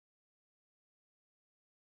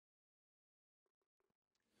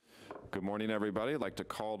Good morning, everybody. I'd like to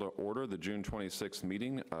call to order the June 26th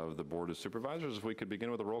meeting of the Board of Supervisors. If we could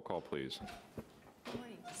begin with a roll call, please. Good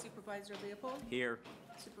morning. Supervisor Leopold? Here.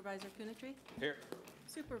 Supervisor Coonerty? Here.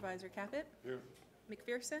 Supervisor Caput? Here.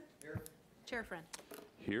 McPherson? Here. Chair Friend?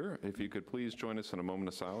 Here, if you could please join us in a moment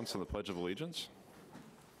of silence in the Pledge of Allegiance.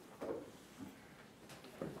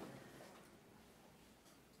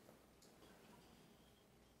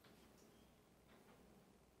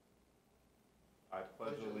 I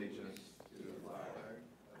pledge allegiance to the flag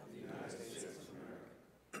of the United States of America,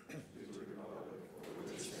 to the republic for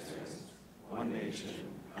which it stands, one nation,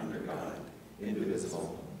 under God,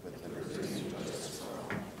 indivisible, with liberty and justice for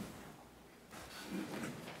all.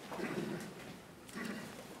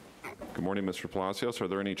 Good morning, Mr. Palacios. Are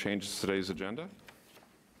there any changes to today's agenda?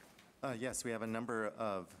 Yes, we have a number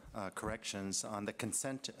of corrections. On the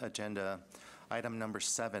consent agenda, item number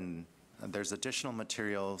 7, there's additional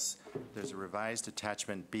materials. There's a revised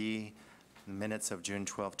attachment B, minutes of June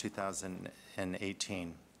 12,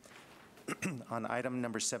 2018. On item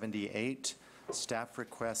number 78, staff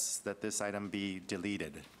requests that this item be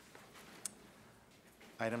deleted.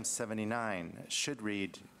 Item 79 should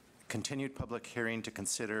read, continued public hearing to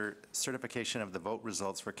consider certification of the vote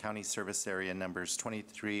results for county service area numbers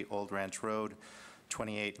 23 Old Ranch Road,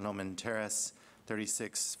 28 Loman Terrace,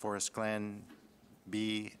 36 Forest Glen,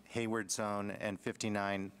 B Hayward Zone, and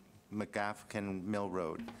 59 McGaffin Mill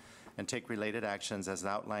Road, and take related actions as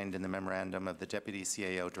outlined in the memorandum of the Deputy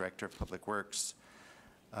CAO Director of Public Works,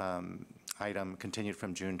 item continued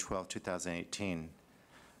from June 12, 2018.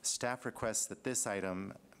 Staff requests that this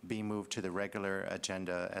item be moved to the regular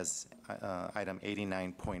agenda as item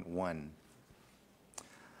 89.1.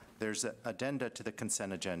 There's an addenda to the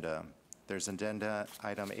consent agenda. There's addenda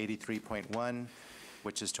item 83.1,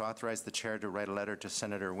 which is to authorize the chair to write a letter to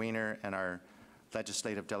Senator Wiener and our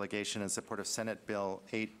legislative delegation in support of Senate Bill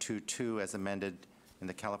 822 as amended in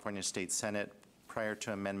the California State Senate prior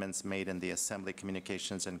to amendments made in the Assembly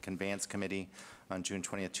Communications and Conveyance Committee on June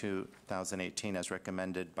 20, 2018 as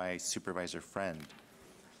recommended by Supervisor Friend.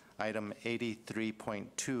 Item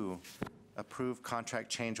 83.2, approve contract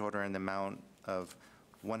change order in the amount of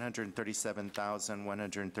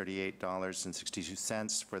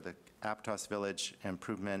 $137,138.62 for the Aptos Village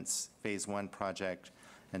Improvements Phase 1 project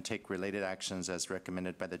and take related actions as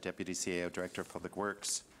recommended by the Deputy CAO Director of Public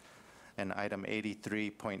Works. And item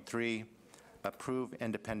 83.3, approve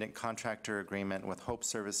independent contractor agreement with Hope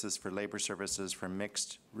Services for labor services for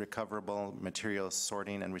mixed recoverable materials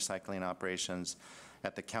sorting and recycling operations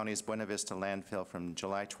at the county's Buena Vista landfill from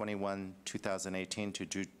July 21, 2018 to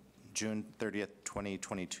June 30th,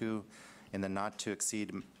 2022 in the not to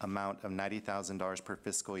exceed amount of $90,000 per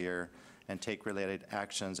fiscal year and take related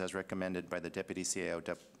actions as recommended by the Deputy CAO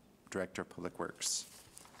Director of Public Works.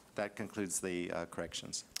 That concludes the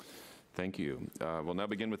corrections. Thank you. We'll now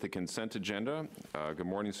begin with the consent agenda. Good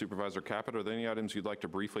morning, Supervisor Caput. Are there any items you'd like to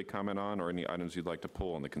briefly comment on or any items you'd like to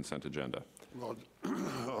pull on the consent agenda? Well,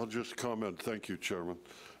 I'll just comment. Thank you, Chairman.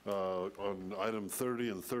 On item 30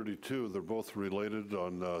 and 32, they're both related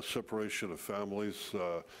on separation of families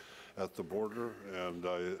at the border, and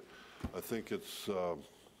I think it's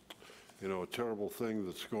you know, a terrible thing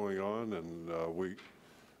that's going on, and we've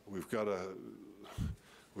got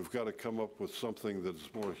to come up with something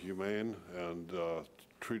that's more humane and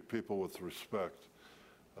treat people with respect.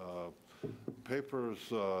 Papers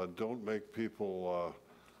don't make people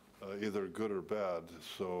either good or bad,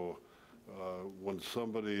 so when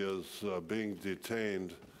somebody is being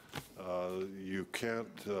detained, you can't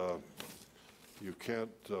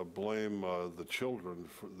blame the children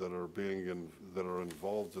that are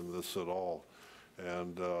involved in this at all,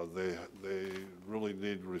 and they really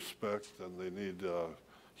need respect and they need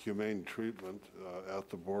humane treatment at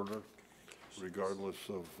the border, regardless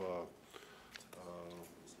of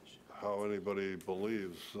how anybody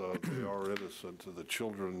believes they are innocent. The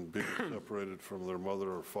children being separated from their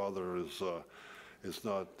mother or father is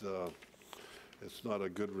not it's not a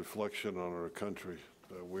good reflection on our country.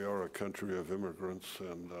 We are a country of immigrants,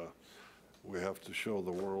 and we have to show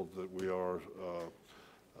the world that we are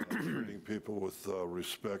treating people with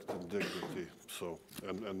respect and dignity. So,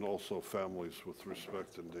 and also families with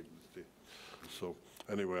respect and dignity. So,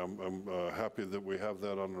 anyway, I'm happy that we have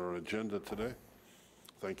that on our agenda today.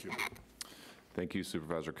 Thank you. Thank you,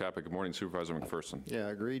 Supervisor Caput. Good morning, Supervisor McPherson. Yeah,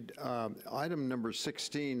 agreed. Item number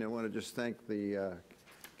 16, I want to just thank the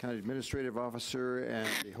County Administrative Officer and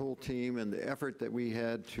the whole team and the effort that we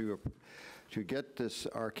had to to get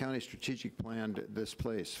our county strategic plan this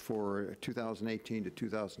place for 2018 to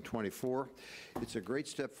 2024. It's a great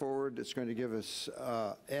step forward. It's going to give us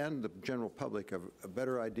and the general public a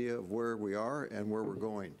better idea of where we are and where we're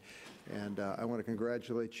going. And I want to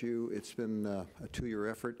congratulate you. It's been a 2-year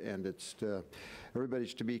effort, and it's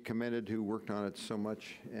everybody's to be commended who worked on it so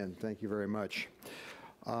much, and thank you very much.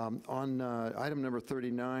 On item number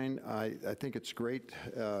 39, I think it's great,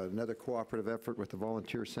 another cooperative effort with the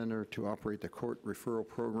Volunteer Center to operate the court referral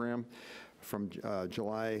program from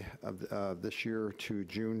July of this year to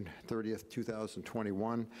June 30th,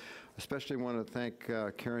 2021. Especially want to thank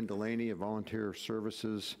Karen Delaney of Volunteer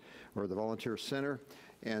Services, or the Volunteer Center,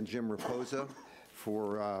 and Jim Raposa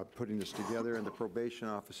for putting this together, and the probation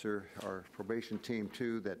officer, our probation team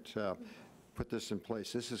too, that put this in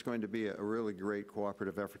place. This is going to be a really great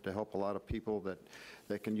cooperative effort to help a lot of people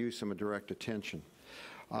that can use some direct attention.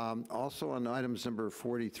 Also on items number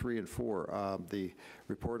 43 and 4, the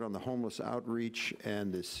report on the homeless outreach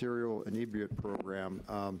and the serial inebriate program.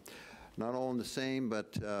 Not all in the same,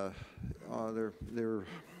 but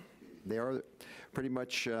they are pretty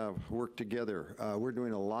much work together. We're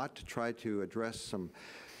doing a lot to try to address some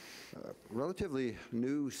relatively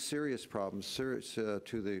new, serious problems, serious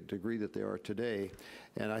to the degree that they are today.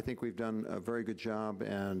 And I think we've done a very good job,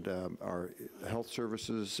 and our health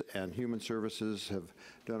services and human services have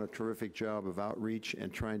done a terrific job of outreach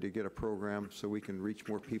and trying to get a program so we can reach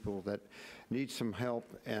more people that need some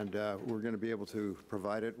help, and we're going to be able to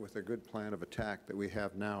provide it with a good plan of attack that we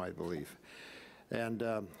have now, I believe. And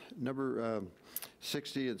number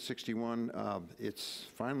 60 and 61, it's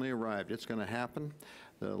finally arrived. It's going to happen.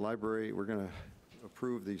 The library, we're going to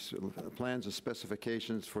approve these plans and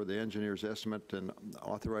specifications for the engineer's estimate and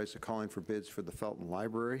authorize the calling for bids for the Felton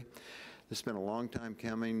Library. This has been a long time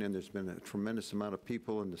coming, and there's been a tremendous amount of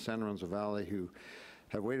people in the San Lorenzo Valley who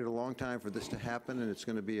have waited a long time for this to happen, and it's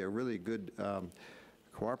going to be a really good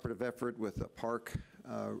cooperative effort with a park,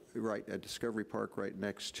 a Discovery Park right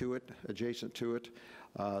next to it, adjacent to it.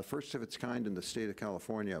 First of its kind in the state of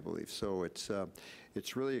California, I believe. So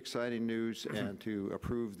it's really exciting news, and to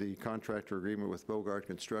approve the contractor agreement with Bogart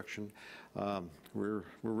Construction. We're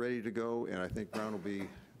ready to go, and I think ground will be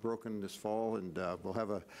broken this fall, and we'll have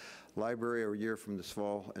a library a year from this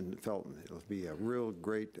fall in Felton. It'll be a real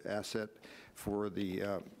great asset for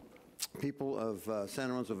the people of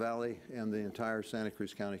San Lorenzo Valley and the entire Santa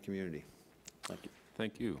Cruz County community. Thank you.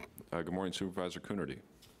 Thank you. Good morning, Supervisor Coonerty.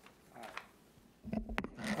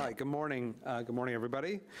 Hi, good morning. Good morning,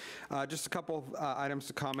 everybody. Just a couple of items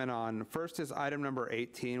to comment on. First is item number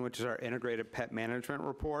 18, which is our integrated pet management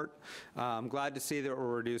report. I'm glad to see that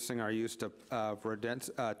we're reducing our use of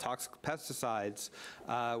toxic pesticides.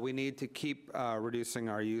 We need to keep reducing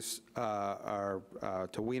our use to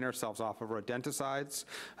wean ourselves off of rodenticides.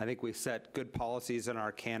 I think we set good policies in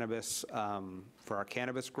our cannabis for our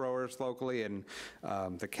cannabis growers locally, and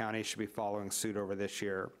the county should be following suit over this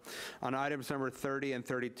year. On items number 30 and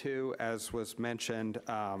 32, as was mentioned,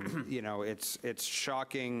 you know, it's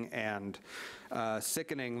shocking and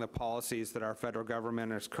sickening, the policies that our federal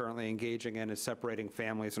government is currently engaging in, is separating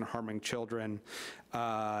families and harming children,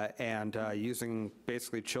 and using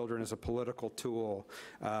basically children as a political tool.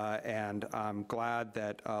 And I'm glad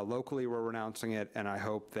that locally we're renouncing it, and I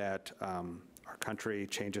hope that our country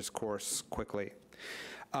changes course quickly.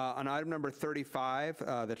 On item number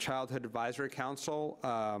 35, the Childhood Advisory Council,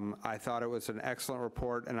 I thought it was an excellent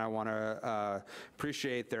report, and I want to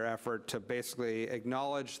appreciate their effort to basically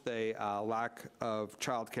acknowledge the lack of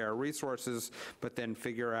child care resources, but then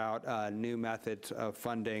figure out new methods of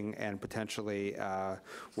funding and potentially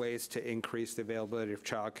ways to increase the availability of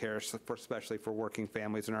child care, especially for working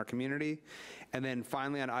families in our community. And then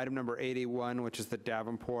finally, on item number 81, which is the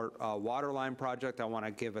Davenport water line project, I want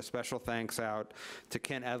to give a special thanks out to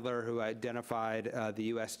Ken Edler, who identified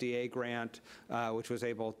the USDA grant, which was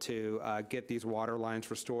able to get these water lines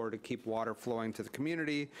restored to keep water flowing to the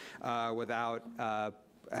community without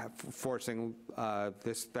forcing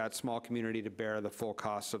that small community to bear the full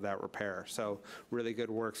cost of that repair. So really good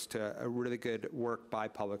work by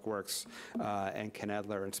Public Works and Ken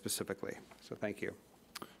Edler and specifically. So thank you.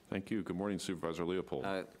 Thank you. Good morning, Supervisor Leopold.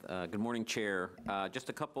 Good morning, Chair. Just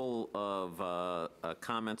a couple of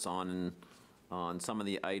comments on some of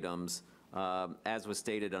the items. As was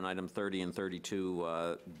stated on item 30 and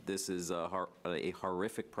 32, this is a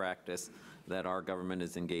horrific practice that our government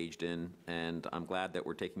is engaged in, and I'm glad that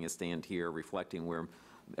we're taking a stand here reflecting where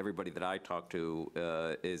everybody that I talk to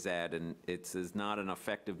is at, and it is not an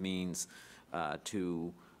effective means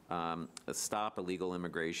to stop illegal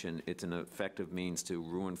immigration. It's an effective means to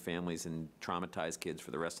ruin families and traumatize kids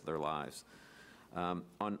for the rest of their lives.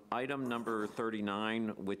 On item number 39,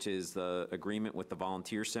 which is the agreement with the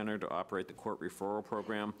Volunteer Center to operate the court referral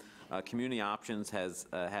program, Community Options has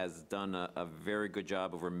done a very good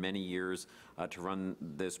job over many years to run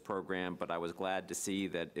this program, but I was glad to see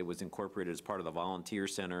that it was incorporated as part of the Volunteer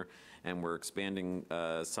Center, and we're expanding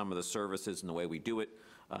some of the services and the way we do it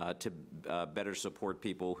to better support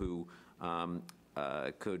people who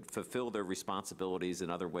could fulfill their responsibilities in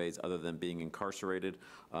other ways other than being incarcerated,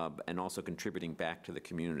 and also contributing back to the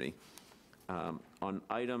community. On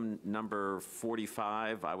item number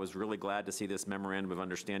 45, I was really glad to see this memorandum of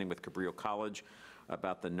understanding with Cabrillo College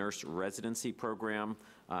about the nurse residency program.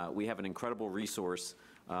 We have an incredible resource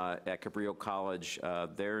at Cabrillo College.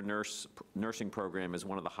 Their nursing program is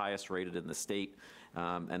one of the highest rated in the state,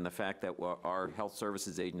 and the fact that our health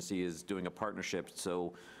services agency is doing a partnership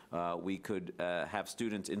so we could have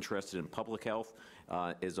students interested in public health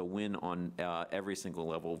is a win on every single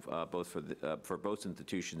level, both for both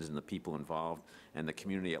institutions and the people involved and the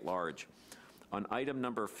community at large. On item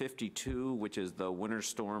number 52, which is the winter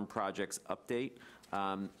storm projects update,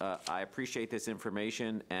 I appreciate this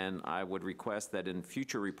information, and I would request that in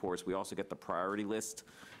future reports we also get the priority list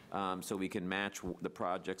so we can match the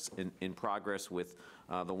projects in progress with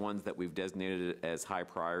the ones that we've designated as high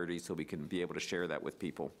priority, so we can be able to share that with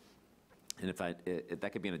people. And if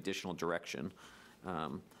that could be an additional direction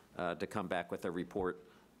to come back with a report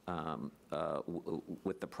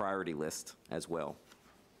with the priority list as well.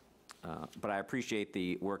 But I appreciate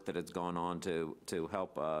the work that has gone on to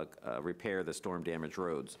help repair the storm damaged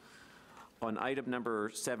roads. On item number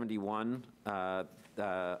 71,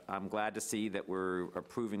 I'm glad to see that we're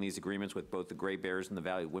approving these agreements with both the Gray Bears and the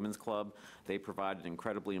Valley Women's Club. They provide an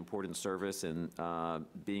incredibly important service in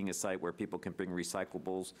being a site where people can bring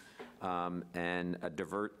recyclables and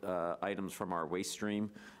divert items from our waste stream.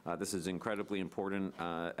 This is incredibly important.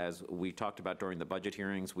 As we talked about during the budget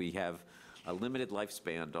hearings, we have a limited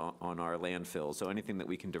lifespan on our landfill, so anything that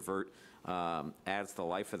we can divert adds the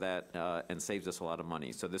life of that and saves us a lot of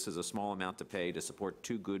money. So this is a small amount to pay to support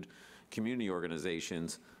two good community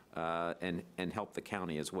organizations and help the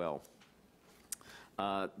county as well.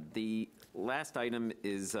 The last item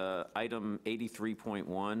is item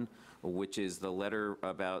 83.1, which is the letter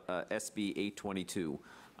about SB 822.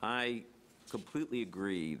 I completely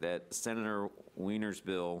agree that Senator Wiener's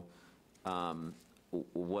bill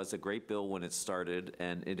was a great bill when it started,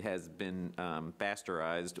 and it has been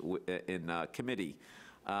bastardized in committee.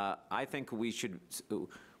 I think we should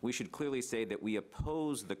clearly say that we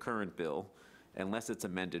oppose the current bill unless it's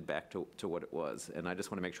amended back to what it was. And I just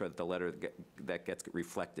want to make sure that the letter that gets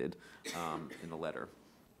reflected in the letter.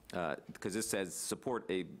 Because this says support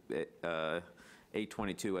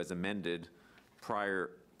 822 as amended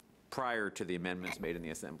prior to the amendments made in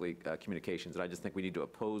the Assembly communications. And I just think we need to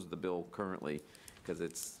oppose the bill currently because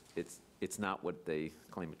it's not what they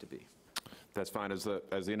claim it to be. That's fine. As the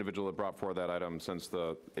individual that brought forward that item, since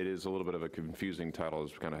it is a little bit of a confusing title,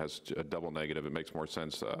 it kind of has a double negative, it makes more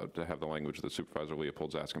sense to have the language that Supervisor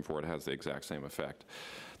Leopold's asking for. It has the exact same effect.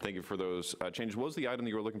 Thank you for those changes. What was the item that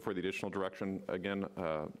you were looking for, the additional direction again?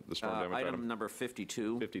 The storm damage item? Item number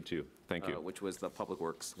 52. 52. Thank you. Which was the Public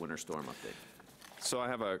Works winter storm update. So I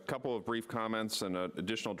have a couple of brief comments and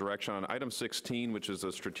additional direction on item 16, which is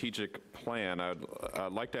a strategic plan. I'd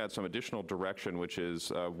like to add some additional direction, which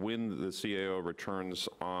is when the CAO returns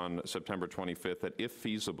on September 25th, that if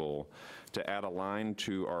feasible, to add a line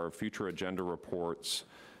to our future agenda reports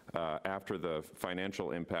after the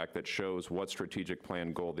financial impact that shows what strategic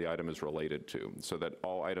plan goal the item is related to, so that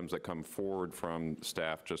all items that come forward from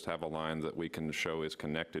staff just have a line that we can show is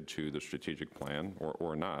connected to the strategic plan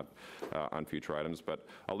or not on future items. But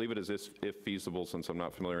I'll leave it as if feasible, since I'm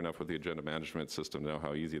not familiar enough with the agenda management system to know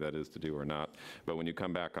how easy that is to do or not. But when you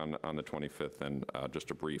come back on the 25th, then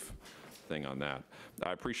just a brief thing on that.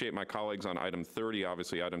 I appreciate my colleagues on item 30.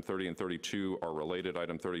 Obviously, item 30 and 32 are related.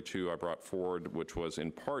 Item 32 I brought forward, which was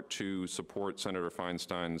in part to support Senator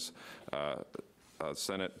Feinstein's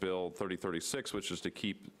Senate Bill 3036, which is to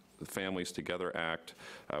Keep Families Together Act,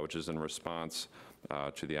 which is in response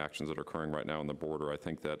to the actions that are occurring right now on the border. I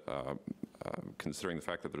think that considering the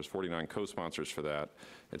fact that there's 49 co-sponsors for that,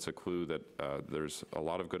 it's a clue that there's a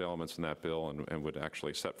lot of good elements in that bill and would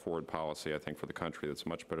actually set forward policy, I think, for the country that's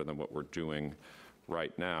much better than what we're doing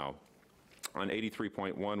right now. On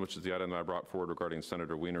 83.1, which is the item that I brought forward regarding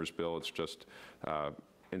Senator Wiener's bill, it's just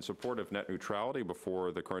in support of net neutrality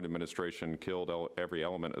before the current administration killed every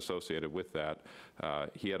element associated with that.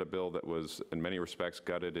 He had a bill that was, in many respects,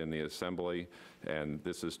 gutted in the Assembly, and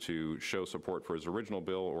this is to show support for his original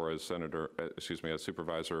bill, or as as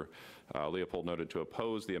Supervisor Leopold noted, to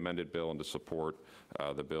oppose the amended bill and to support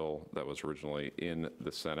the bill that was originally in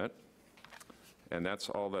the Senate. And that's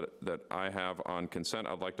all that I have on consent.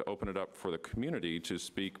 I'd like to open it up for the community to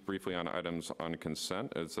speak briefly on items on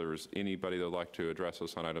consent. If there's anybody that would like to address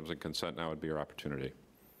us on items on consent, now would be your opportunity.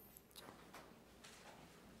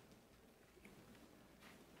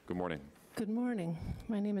 Good morning. Good morning.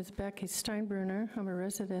 My name is Becky Steinbrunner. I'm a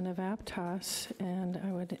resident of Aptos, and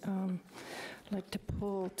I would like to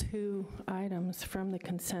pull 2 items from the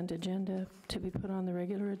consent agenda to be put on the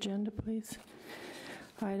regular agenda, please.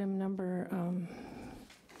 Item number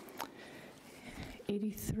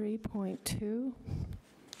 83.2,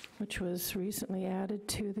 which was recently added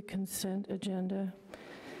to the consent agenda,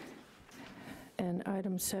 and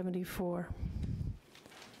item 74.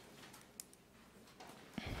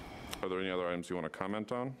 Are there any other items you want to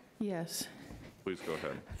comment on? Yes. Please go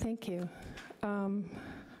ahead. Thank you.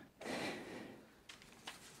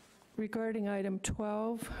 Regarding item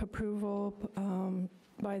 12, approval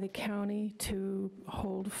by the county to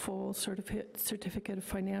hold full certificate of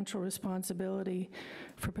financial responsibility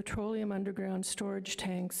for petroleum underground storage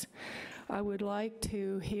tanks. I would like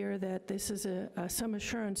to hear that this is some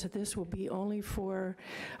assurance that this will be only for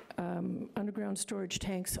underground storage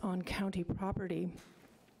tanks on county property,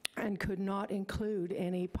 and could not include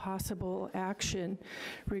any possible action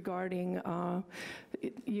regarding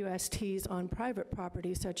USTs on private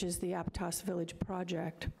property, such as the Aptos Village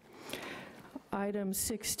project. Item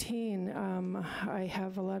 16, I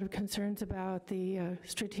have a lot of concerns about the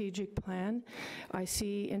strategic plan. I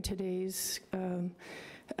see in today's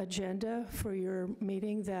agenda for your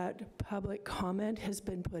meeting that public comment has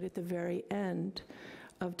been put at the very end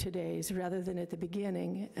of today's rather than at the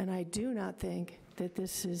beginning, and I do not think that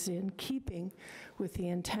this is in keeping with the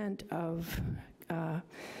intent of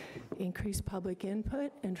increased public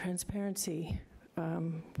input and transparency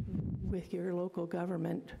with your local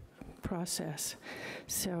government process.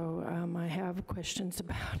 So I have questions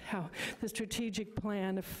about how the strategic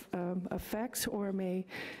plan affects or may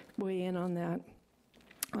weigh in on that.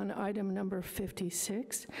 On item number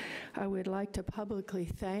 56, I would like to publicly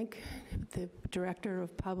thank the Director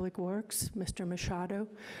of Public Works, Mr. Machado,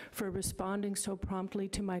 for responding so promptly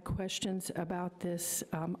to my questions about this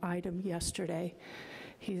item yesterday.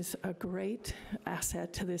 He's a great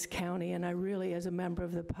asset to this county, and I really, as a member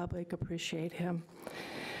of the public, appreciate him.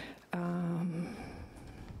 And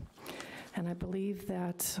I believe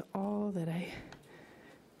that's all that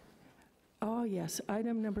oh yes,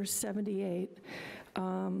 item number 78,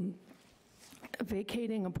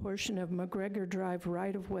 vacating a portion of McGregor Drive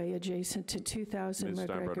right-of-way adjacent to 2000 Ms.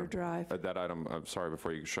 McGregor Drive. That item, I'm sorry,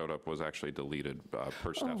 before you showed up, was actually deleted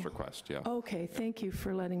per staff's request, yeah. Okay, thank you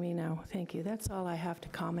for letting me know. Thank you. That's all I have to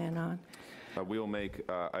comment on. We'll make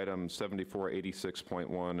item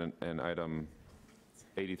 7486.1 and item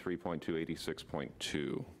 83.2,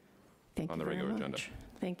 86.2 Thank on you the very regular much. agenda.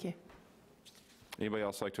 Thank you. Anybody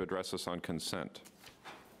else like to address us on consent?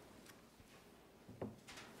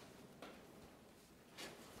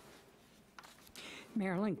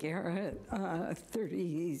 Marilyn Garrett,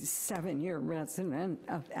 37-year resident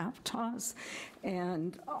of Aptos,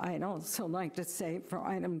 and I'd also like to say for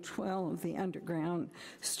item 12, the underground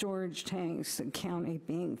storage tanks, the county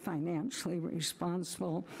being financially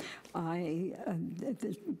responsible,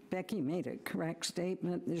 Becky made a correct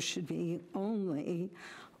statement. This should be only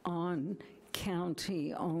on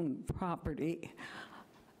county-owned property,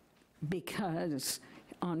 because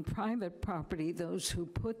on private property, those who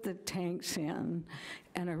put the tanks in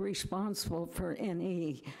and are responsible for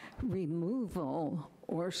any removal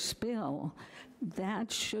or spill,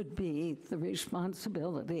 that should be the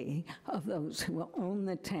responsibility of those who own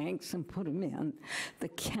the tanks and put them in. The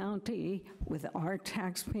county, with our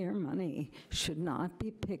taxpayer money, should not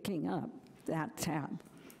be picking up that tab.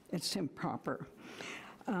 It's improper.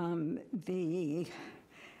 The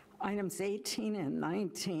items 18 and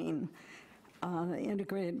 19, the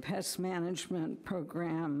Integrated Pest Management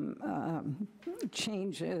Program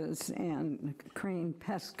changes and Crane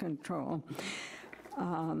Pest Control.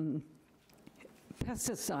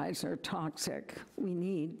 Pesticides are toxic. We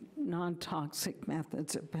need non-toxic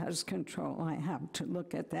methods of pest control. I have to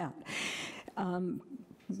look at that.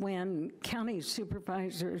 When County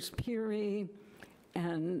Supervisors Peary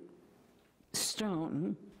and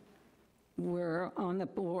Stone were on the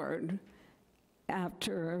board,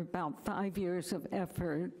 after about 5 years of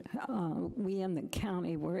effort, we in the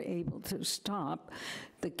county were able to stop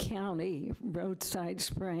the county roadside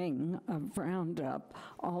spraying of Roundup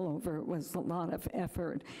all over. It was a lot of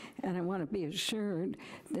effort, and I want to be assured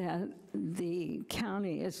that the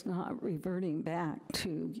county is not reverting back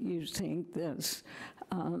to using this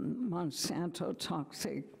Monsanto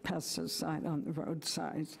toxic pesticide on the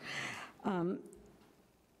roadsides.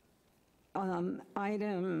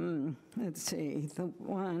 Item, let's see, the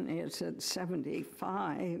one is at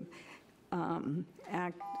 75,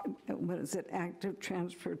 Active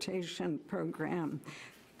Transportation Program,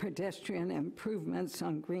 pedestrian improvements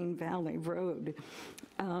on Green Valley Road.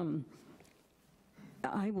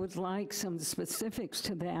 I would like some specifics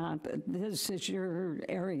to that. This is your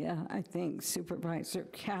area, I think, Supervisor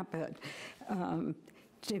Caput.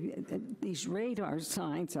 These radar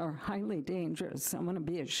signs are highly dangerous. I want to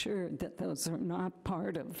be assured that those are not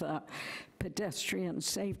part of pedestrian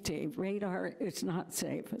safety. Radar is not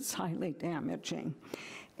safe. It's highly damaging.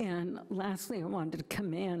 And lastly, I wanted to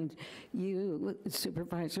commend you,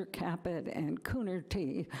 Supervisor Caput and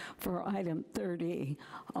Coonerty, for item 30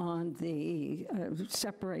 on the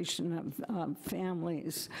separation of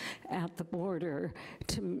families at the border.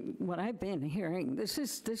 To what I've been hearing, this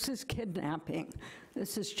is kidnapping.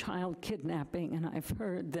 This is child kidnapping, and I've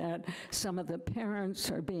heard that some of the parents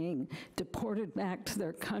are being deported back to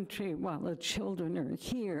their country while the children are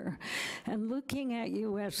here. And looking at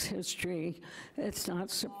U.S. history, it's not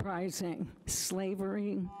surprising.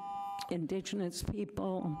 Slavery, indigenous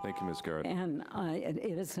people. Thank you, Ms. Garrett. And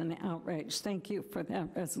it is an outrage. Thank you for that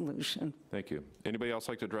resolution. Thank you. Anybody else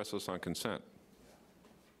like to address us on consent?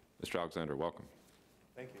 Mr. Alexander, welcome.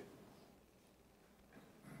 Thank you.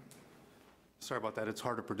 Sorry about that. It's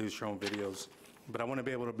hard to produce your own videos. But I want to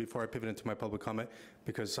be able to, before I pivot into my public comment,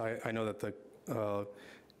 because I know that the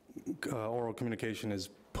oral communication is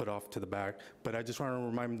put off to the back, but I just want to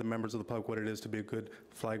remind the members of the public what it is to be good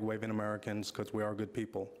flag-waving Americans, because we are good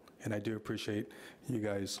people, and I do appreciate you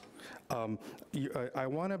guys. I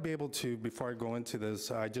want to be able to, before I go into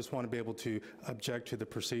this, I just want to be able to object to the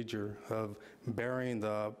procedure of burying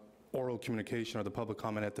the oral communication or the public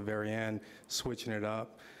comment at the very end, switching it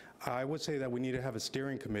up. I would say that we need to have a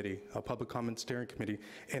steering committee, a public comment steering committee.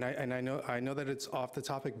 And I know that it's off the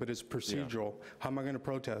topic, but it's procedural. Yeah. How am I going to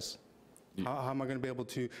protest? How am I going to be able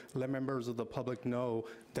to let members of the public know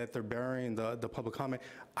that they're burying the public comment?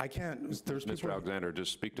 I can't, there's Mr. Alexander,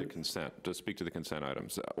 just speak to consent. Just speak to the consent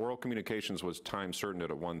items. Oral communications was time certain at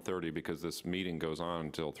 1:30 because this meeting goes on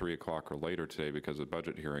until 3 o'clock or later today because of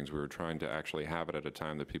budget hearings. We were trying to actually have it at a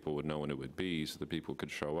time that people would know when it would be so that people could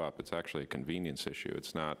show up. It's actually a convenience issue.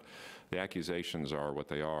 It's not, the accusations are what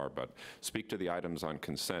they are, but speak to the items on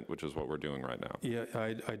consent, which is what we're doing right now. Yeah,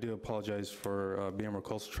 I do apologize for being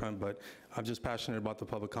recalcitrant, but I'm just passionate about the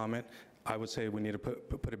public comment. I would say we need to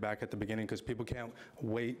put it back at the beginning because people can't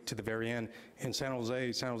wait to the very end. In San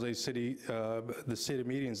Jose City, the city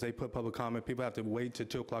meetings, they put public comment. People have to wait till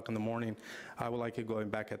 2 o'clock in the morning. I would like it going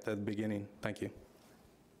back at the beginning. Thank you.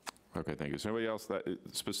 Okay, thank you. Is there anybody else that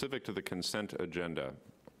specific to the consent agenda,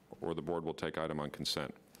 or the board will take item on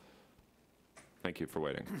consent? Thank you for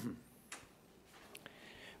waiting.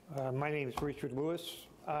 My name is Richard Lewis.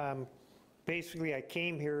 Basically, I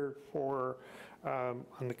came here for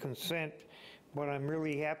on the consent, but I'm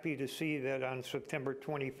really happy to see that on September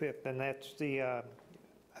 25th, and that's the, I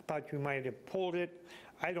thought you might have pulled it.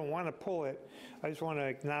 I don't want to pull it. I just want to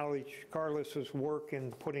acknowledge Carlos's work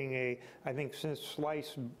in putting a, I think since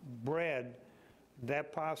sliced bread,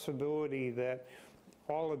 that possibility that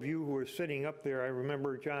all of you who are sitting up there, I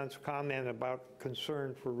remember John's comment about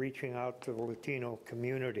concern for reaching out to the Latino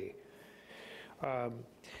community.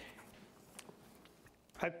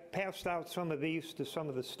 I've passed out some of these to some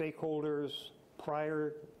of the stakeholders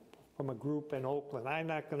prior from a group in Oakland. I'm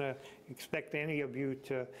not going to expect any of you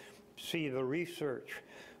to see the research,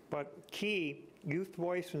 but key, youth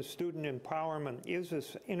voice and student empowerment is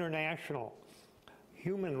this international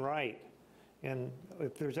human right. And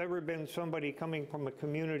if there's ever been somebody coming from a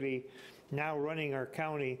community now running our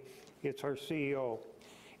county, it's our CEO.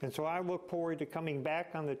 And so I look forward to coming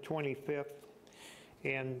back on the 25th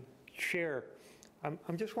and share.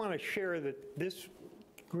 I just want to share that this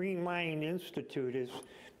Green Mining Institute is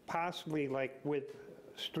possibly like with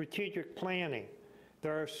strategic planning.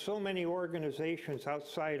 There are so many organizations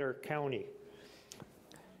outside our county.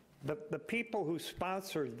 The people who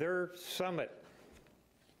sponsored their summit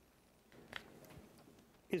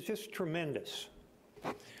is just tremendous.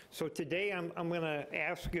 So today I'm going to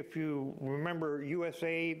ask if you remember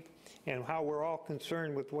USAID and how we're all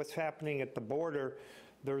concerned with what's happening at the border.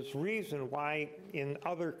 There's reason why in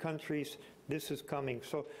other countries this is coming.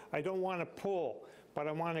 So I don't want to pull, but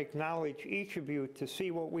I want to acknowledge each of you to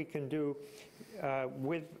see what we can do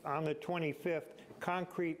on the 25th,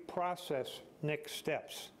 concrete process next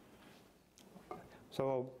steps.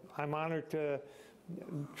 So I'm honored to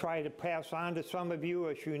try to pass on to some of you.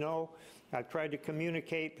 As you know, I've tried to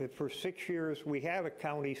communicate that for 6 years we have a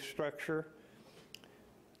county structure.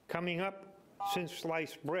 Coming up since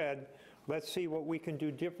sliced bread, let's see what we can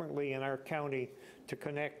do differently in our county to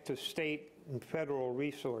connect to state and federal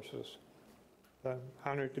resources. I'm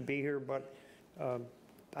honored to be here, but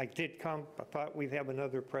I did come. I thought we'd have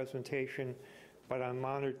another presentation, but I'm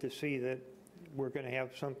honored to see that we're going to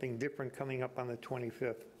have something different coming up on the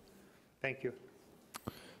 25th. Thank you.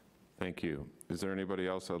 Thank you. Is there anybody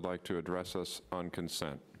else that'd like to address us on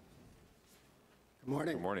consent? Good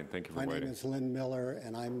morning. Good morning. Thank you for waiting. My name is Lynn Miller,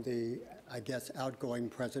 and I'm the, I guess, outgoing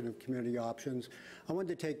president of Community Options. I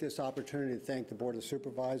wanted to take this opportunity to thank the Board of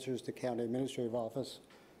Supervisors, the County Administrative Office,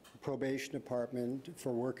 the Probation Department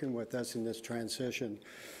for working with us in this transition.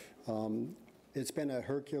 It's been a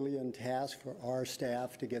Herculean task for our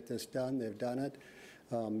staff to get this done. They've done it.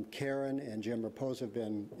 Karen and Jim Raposa have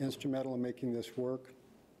been instrumental in making this work.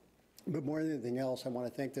 But more than anything else, I want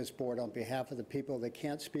to thank this board on behalf of the people that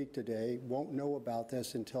can't speak today, won't know about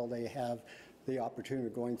this until they have the opportunity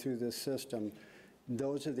of going through this system.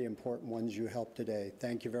 Those are the important ones you helped today.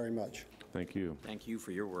 Thank you very much. Thank you. Thank you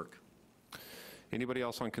for your work. Anybody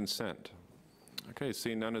else on consent? Okay,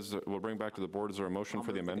 seeing none, we'll bring back to the board. Is there a motion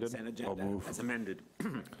for the amended? Consent agenda as amended.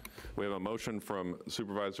 We have a motion from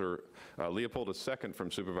Supervisor Leopold, a second from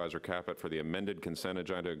Supervisor Caput for the amended consent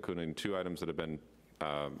agenda, including 2 items that have been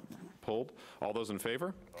pulled. All those in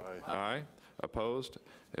favor? Aye. Aye. Opposed?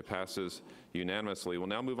 It passes unanimously. We'll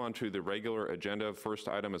now move on to the regular agenda. First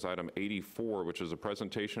item is item 84, which is a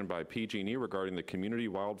presentation by PG&E regarding the Community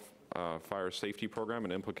Wildfire Safety Program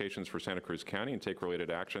and implications for Santa Cruz County, and take related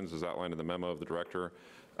actions as outlined in the memo of the Director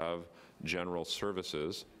of General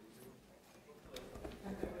Services.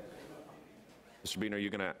 Mr. Bean, are you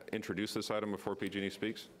going to introduce this item before PG&E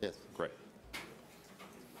speaks? Yes. Great.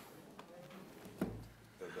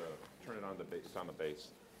 Turn it on the base. It's on the base.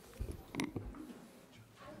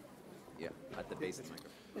 Yeah, at the base of the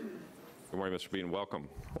microphone. Good morning, Mr. Bean. Welcome.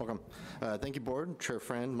 Welcome. Thank you, Board. Chair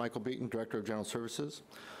Friend, Michael Beaton, Director of General Services.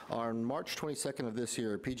 On March 22nd of this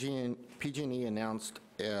year, PG&E announced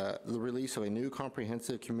the release of a new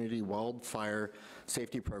comprehensive community wildfire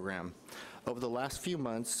safety program. Over the last few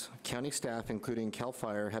months, county staff, including CAL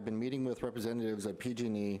FIRE, have been meeting with representatives of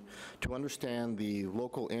PG&E to understand the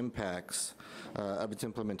local impacts of its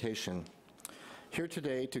implementation. Here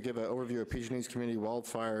today to give an overview of PG&E's Community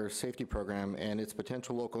Wildfire Safety Program and its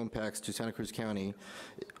potential local impacts to Santa Cruz County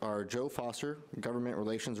are Joe Foster, Government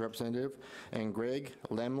Relations Representative, and Greg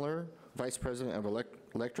Lemler, Vice President of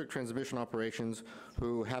Electric Transmission Operations,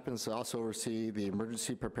 who happens to also oversee the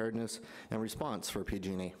emergency preparedness and response for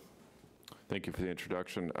PG&E. Thank you for the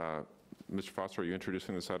introduction. Mr. Foster, are you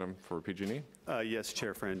introducing this item for PG&E? Yes,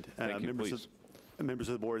 Chair Friend. Thank you, please. Members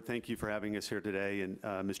of the board, thank you for having us here today, and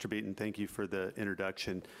Mr. Beaton, thank you for the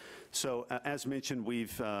introduction. So, as mentioned,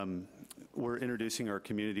 we're introducing our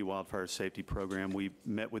Community Wildfire Safety Program. We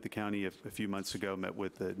met with the county a few months ago, met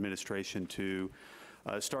with the administration to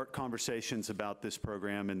start conversations about this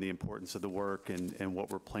program and the importance of the work and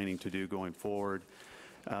what we're planning to do going forward.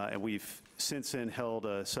 And we've since then held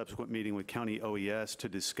a subsequent meeting with County OES to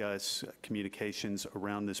discuss communications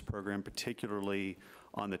around this program, particularly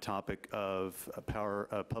on the topic of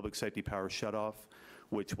public safety power shutoff,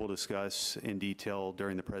 which we'll discuss in detail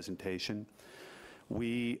during the presentation.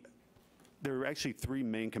 There are actually 3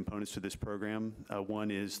 main components to this program.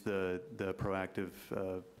 One is the proactive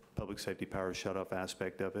public safety power shutoff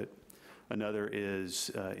aspect of it. Another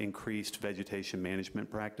is increased vegetation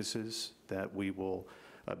management practices that we will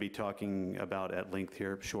be talking about at length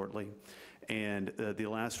here shortly. And the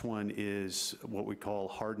last one is what we call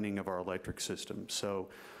hardening of our electric system. So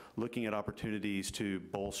looking at opportunities to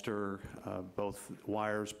bolster both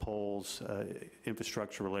wires, poles,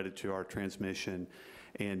 infrastructure related to our transmission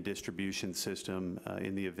and distribution system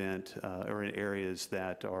in the event or in areas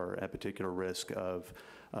that are at particular risk of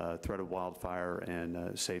threat of wildfire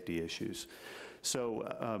and safety issues.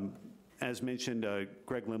 So as mentioned,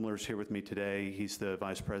 Greg Lemler is here with me today. He's the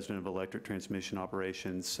Vice President of Electric Transmission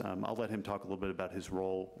Operations. I'll let him talk a little bit about his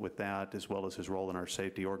role with that, as well as his role in our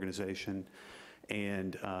safety organization,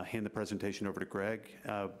 and hand the presentation over to Greg.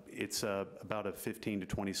 It's about a 15 to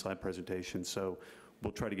 20 slide presentation, so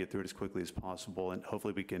we'll try to get through it as quickly as possible, and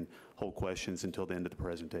hopefully we can hold questions until the end of the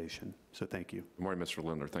presentation. So thank you. Good morning, Mr.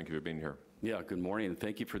 Lindner. Thank you for being here. Yeah, good morning, and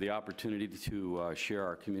thank you for the opportunity to share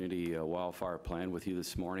our community wildfire plan with you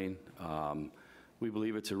this morning. We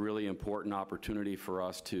believe it's a really important opportunity for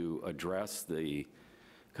us to address the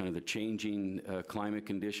kind of the changing climate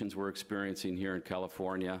conditions we're experiencing here in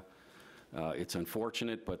California. It's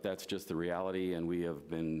unfortunate, but that's just the reality, and we have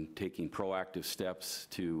been taking proactive steps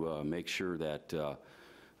to make sure that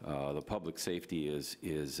the public safety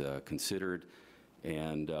is considered,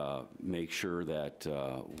 and make sure that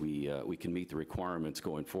we can meet the requirements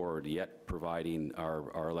going forward, yet providing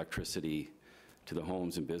our electricity to the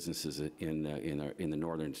homes and businesses in the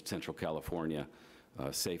northern central California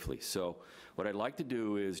safely. So what I'd like to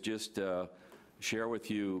do is just share with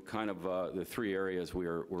you kind of the three areas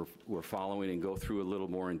we're following and go through a little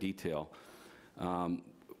more in detail.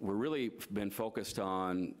 We're really been focused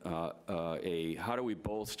on how do we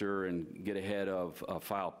bolster and get ahead of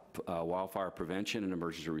wildfire prevention and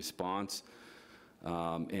emergency response.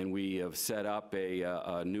 And we have set up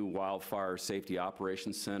a new wildfire safety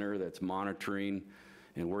operations center that's monitoring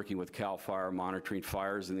and working with CAL FIRE, monitoring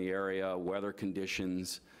fires in the area, weather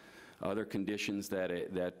conditions, other conditions that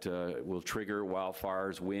will trigger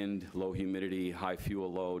wildfires, wind, low humidity, high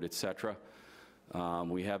fuel load, et cetera.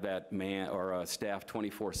 We have that staff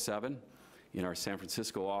 24/7 in our San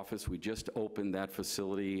Francisco office. We just opened that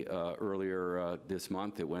facility earlier this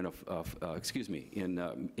month. It went,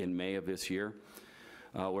 in May of this year.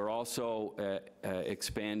 We're also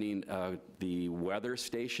expanding the weather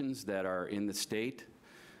stations that are in the state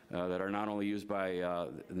that are not only used by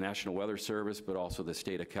the National Weather Service, but also the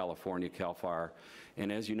state of California, CAL FIRE.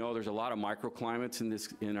 And as you know, there's a lot of microclimates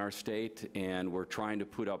in our state, and we're trying to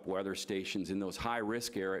put up weather stations in those fire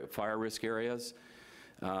risk areas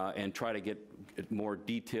and try to get more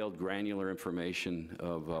detailed, granular information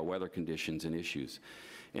of weather conditions and issues.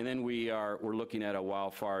 And then we're looking at a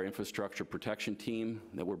wildfire infrastructure protection team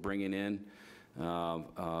that we're bringing in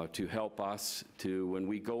to help us when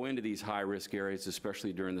we go into these high-risk areas,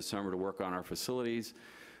 especially during the summer, to work on our facilities,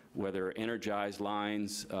 whether energized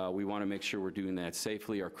lines. We want to make sure we're doing that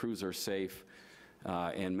safely, our crews are safe,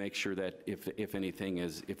 and make sure that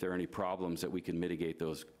if there are any problems, that we can mitigate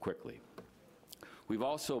those quickly. We've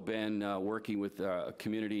also been working with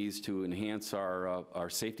communities to enhance our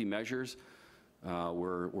safety measures.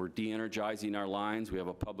 We're de-energizing our lines. We have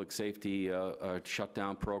a public safety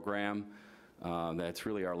shutdown program. That's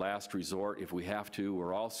really our last resort if we have to.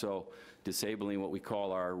 We're also disabling what we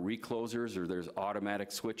call our reclosers, or there's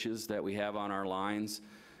automatic switches that we have on our lines.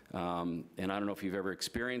 And I don't know if you've ever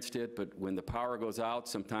experienced it, but when the power goes out,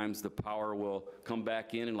 sometimes the power will come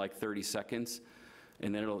back in like 30 seconds,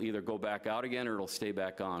 and then it'll either go back out again or it'll stay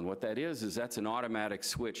back on. What that is that's an automatic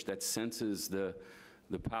switch that senses the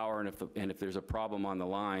power, and if there's a problem on the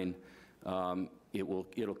line,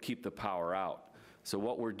 it'll keep the power out. So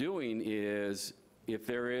what we're doing is, if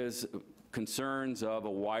there is concerns of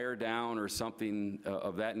a wire down or something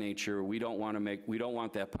of that nature, we don't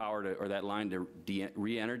want that power or that line to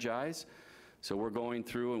re-energize. So we're going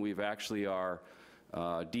through, and we've actually are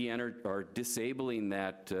disabling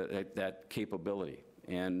that capability.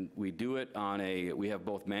 And we do it we have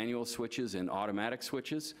both manual switches and automatic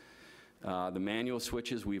switches. The manual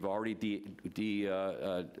switches we've already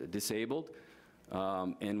disabled.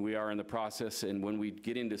 And we are in the process, and when we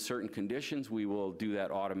get into certain conditions, we will do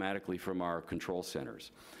that automatically from our control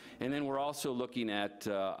centers. And then we're also looking at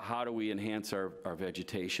how do we enhance our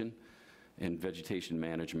vegetation and vegetation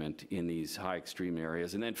management in these high extreme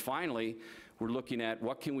areas. And then finally, we're looking at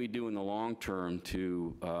what can we do in the long term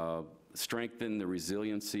to strengthen the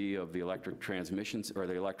resiliency of the electric transmissions or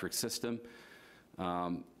the electric system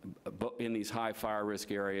in these high fire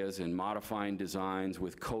risk areas, and modifying designs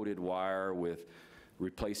with coated wire, with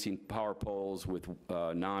replacing power poles with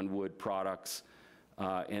non-wood products,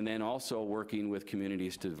 and then also working with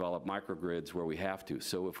communities to develop microgrids where we have to.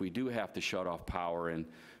 So if we do have to shut off power in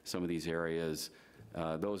some of these areas,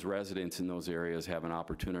 those residents in those areas have an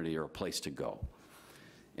opportunity or a place to go.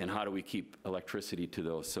 And how do we keep electricity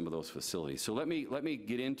to some of those facilities? So let me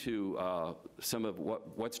get into some of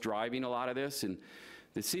what's driving a lot of this. And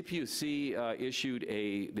the CPUC issued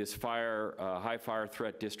this high fire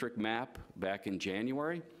threat district map back in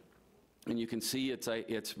January, and you can see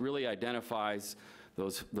it's really identifies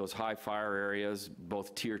those high fire areas,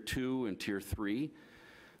 both Tier 2 and Tier 3.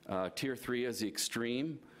 Tier 3 is the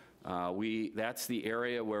extreme. That's the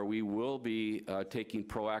area where we will be taking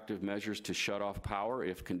proactive measures to shut off power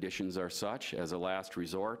if conditions are such, as a last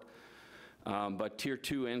resort. But Tier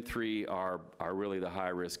 2 and 3 are really the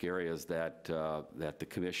high-risk areas that the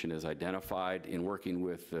commission has identified in working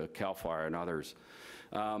with CAL FIRE and others.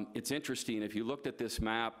 It's interesting, if you looked at this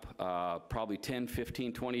map probably 10,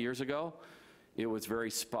 15, 20 years ago, it was very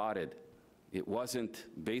spotted. It wasn't.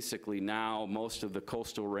 Basically now most of the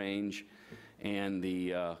coastal range and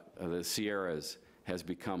the Sierras has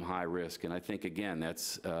become high risk, and I think, again,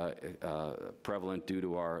 that's prevalent due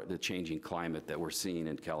to the changing climate that we're seeing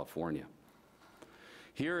in California.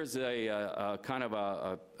 Here is a kind of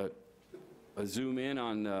a zoom in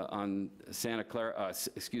on Santa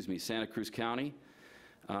Cruz County,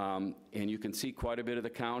 and you can see quite a bit of the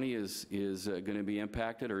county is going to be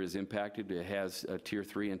impacted or is impacted. It has Tier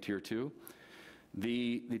 3 and Tier 2.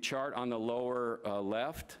 The chart on the lower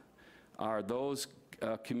left are those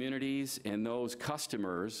communities and those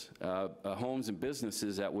customers, homes and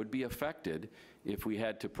businesses that would be affected if we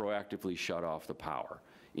had to proactively shut off the power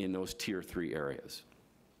in those Tier 3 areas.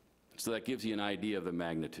 So that gives you an idea of the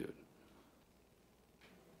magnitude.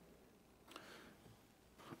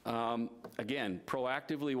 Again,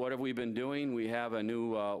 proactively, what have we been doing? We have a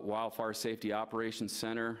new Wildfire Safety Operations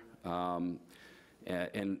Center, and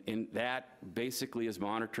that basically is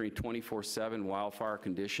monitoring 24/7 wildfire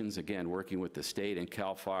conditions, again, working with the state and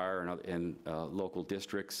CAL FIRE and local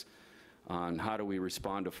districts on how do we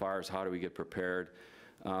respond to fires, how do we get prepared.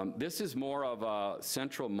 This is more of a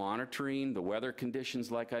central monitoring, the weather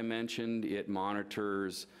conditions like I mentioned. It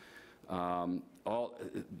monitors all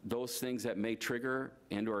those things that may trigger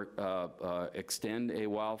and or extend a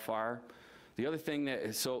wildfire. The other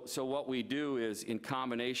thing so what we do is, in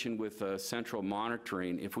combination with central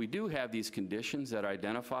monitoring, if we do have these conditions that are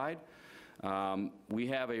identified, we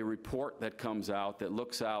have a report that comes out that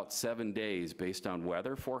looks out 7 days based on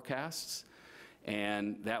weather forecasts.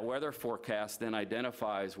 And that weather forecast then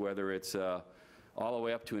identifies whether it's all the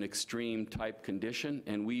way up to an extreme type condition,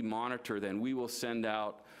 and we monitor. Then we will send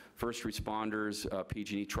out first responders,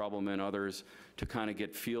 PG&E, Troublemen, others, to kind of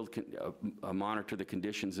get monitor the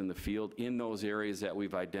conditions in the field in those areas that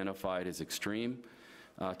we've identified as extreme,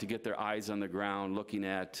 to get their eyes on the ground, looking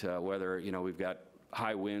at whether, we've got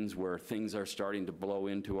high winds where things are starting to blow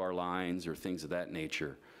into our lines or things of that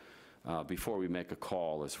nature. Before we make a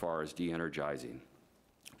call as far as de-energizing.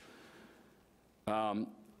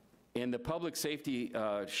 In the public safety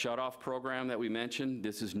shut-off program that we mentioned,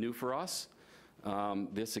 this is new for us.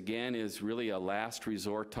 This, again, is really a last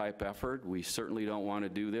resort type effort. We certainly don't want to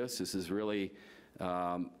do this. This is really,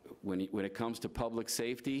 when it comes to public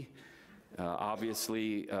safety,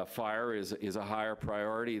 obviously fire is a higher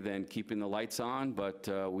priority than keeping the lights on, but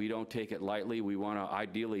we don't take it lightly. We want to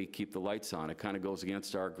ideally keep the lights on. It kind of goes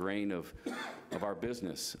against our grain of our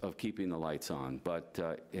business of keeping the lights on. But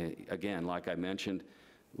again, like I mentioned,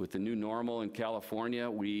 with the new normal in California,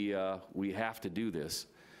 we have to do this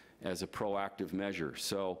as a proactive measure.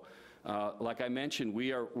 So like I mentioned,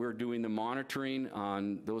 we're doing the monitoring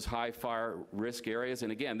on those high fire risk areas.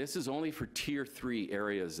 And again, this is only for Tier 3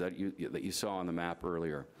 areas that you saw on the map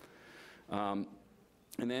earlier. And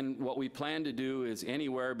then what we plan to do is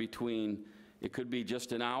anywhere between, it could be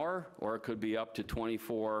just an hour, or it could be up to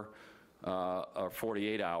 24 or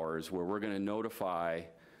 48 hours, where we're going to notify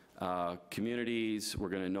communities, we're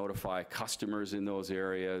going to notify customers in those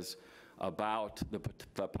areas about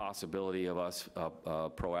the possibility of us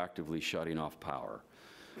proactively shutting off power.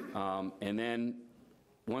 And then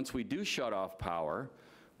once we do shut off power,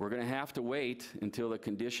 we're going to have to wait until the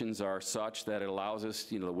conditions are such that it allows us,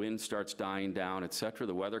 the wind starts dying down, et cetera,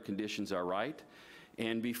 the weather conditions are right.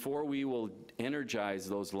 And before we will energize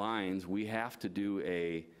those lines, we have to do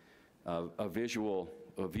a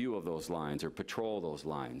view of those lines, or patrol those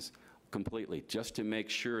lines completely, just to make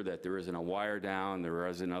sure that there isn't a wire down, there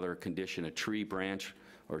is another condition, a tree branch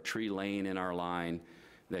or tree laying in our line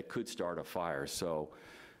that could start a fire. So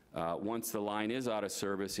once the line is out of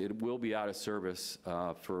service, it will be out of service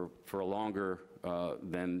for a longer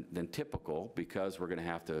than typical, because we're going to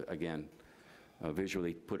have to, again,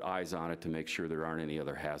 visually put eyes on it to make sure there aren't any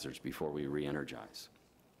other hazards before we re-energize.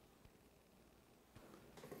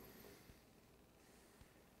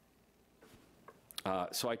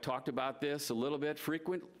 So I talked about this a little bit.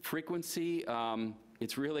 Frequency,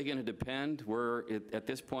 it's really going to depend. At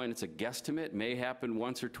this point, it's a guesstimate. It may happen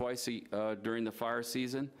once or twice during the fire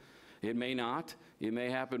season. It may not. It may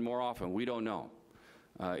happen more often. We don't know.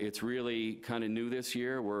 It's really kind of new this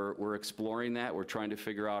year. We're exploring that. We're trying to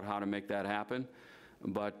figure out how to make that happen.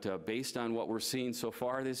 But based on what we're seeing so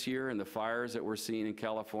far this year and the fires that we're seeing in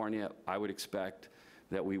California, I would expect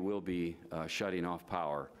that we will be shutting off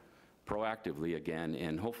power proactively again,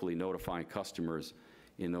 and hopefully notifying customers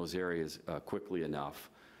in those areas quickly enough.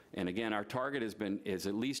 And again, our target is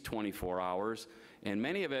at least 24 hours. And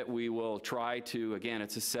many of it we will try to, again,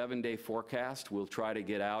 it's a 7-day forecast. We'll try to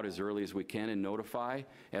get out as early as we can and notify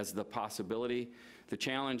as the possibility. The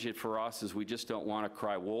challenge for us is we just don't want to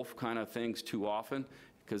cry wolf kind of things too often,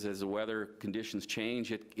 because as the weather conditions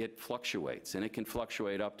change, it fluctuates, and it can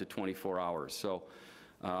fluctuate up to 24 hours. So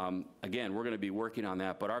again, we're going to be working on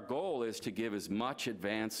that. But our goal is to give as much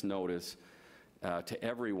advance notice to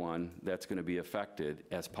everyone that's going to be affected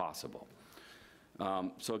as possible.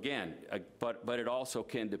 So again, but it also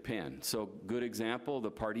can depend. So good example,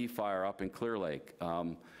 the Pardee fire up in Clear Lake.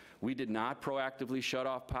 We did not proactively shut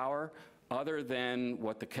off power other than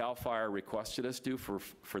what the CAL FIRE requested us do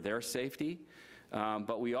for their safety.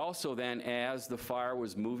 But we also then, as the fire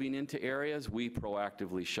was moving into areas, we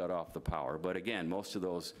proactively shut off the power. But again, most of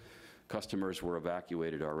those customers were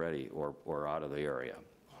evacuated already or out of the area.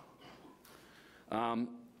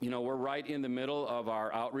 You know, we're right in the middle of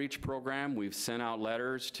our outreach program. We've sent out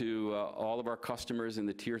letters to all of our customers in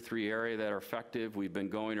the Tier 3 area that are affected. We've been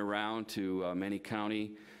going around to many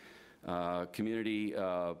county community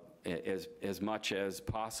as much as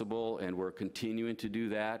possible, and we're continuing to do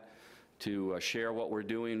that, to share what we're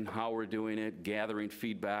doing, how we're doing it, gathering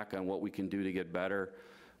feedback on what we can do to get better.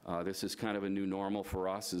 This is kind of a new normal for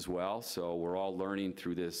us as well, so we're all learning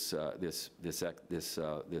through this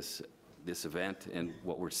event and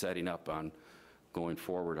what we're setting up on going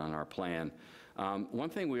forward on our plan. One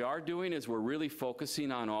thing we are doing is we're really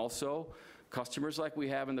focusing on also customers like we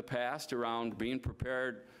have in the past around being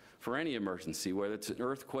prepared for any emergency, whether it's an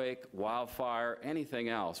earthquake, wildfire, anything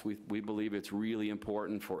else. We believe it's really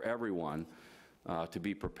important for everyone to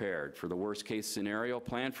be prepared. For the worst case scenario,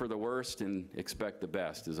 plan for the worst and expect the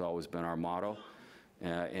best has always been our motto.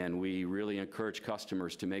 And we really encourage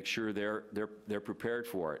customers to make sure they're prepared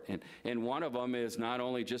for it. And one of them is not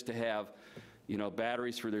only just to have, you know,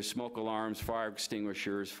 batteries for their smoke alarms, fire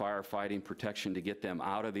extinguishers, firefighting protection to get them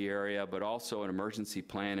out of the area, but also an emergency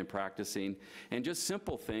plan and practicing, and just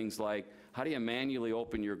simple things like how do you manually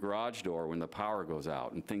open your garage door when the power goes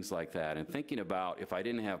out and things like that, and thinking about if I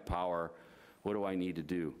didn't have power, what do I need to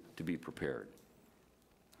do to be prepared?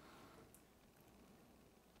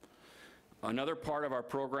 Another part of our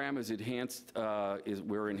program is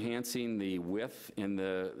we're enhancing the width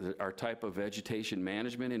in our type of vegetation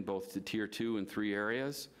management in both the Tier 2 and 3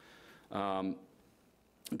 areas.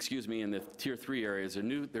 Excuse me, in the Tier 3 areas,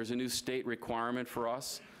 there's a new state requirement for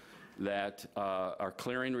us that our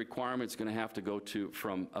clearing requirement is going to have to go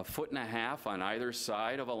from 1.5 feet on either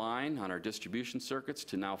side of a line on our distribution circuits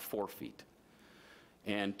to now 4 feet.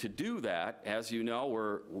 And to do that, as you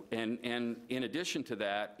know, and in addition to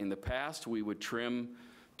that, in the past we would trim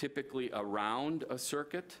typically around a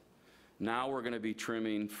circuit. Now we're going to be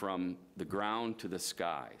trimming from the ground to the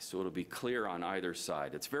sky, so it'll be clear on either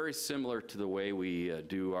side. It's very similar to the way we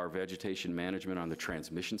do our vegetation management on the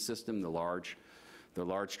transmission system, the large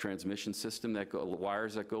transmission system,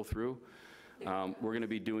 wires that go through. We're going to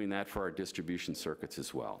be doing that for our distribution circuits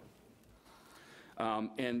as well.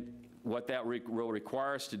 And what that will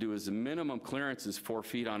require us to do is the minimum clearance is 4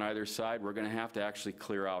 feet on either side. We're going to have to actually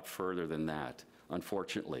clear out further than that,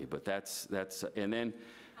 unfortunately. But and then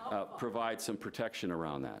provide some protection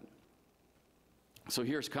around that. So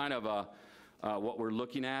here's kind of what we're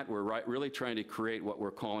looking at. We're really trying to create what we're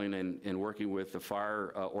calling and working with the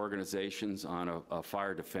fire organizations on a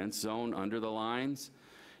fire defense zone under the lines.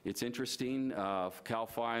 It's interesting, CAL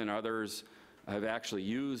FIRE and others have actually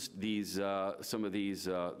used some of these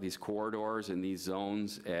corridors and these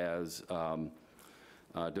zones as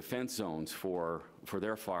defense zones for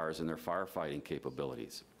their fires and their firefighting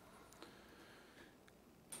capabilities.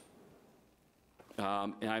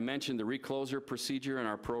 And I mentioned the recloser procedure in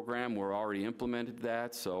our program. We're already implemented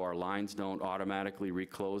that, so our lines don't automatically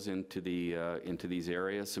reclose into these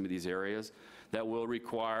areas, some of these areas. That will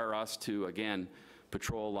require us to, again,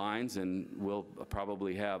 patrol lines, and we'll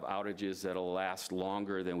probably have outages that'll last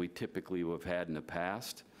longer than we typically would have had in the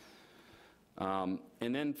past. And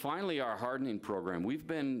then finally, our hardening program. We've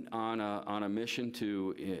been on a mission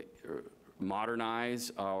to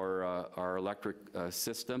modernize our electric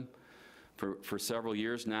system for several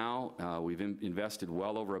years now. We've invested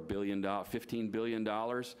well over $15 billion,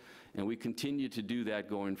 and we continue to do that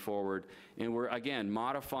going forward. And we're, again,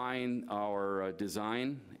 modifying our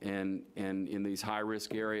design, and in these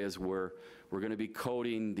high-risk areas we're going to be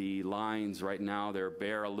coating the lines. Right now they're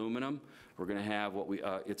bare aluminum. We're going to have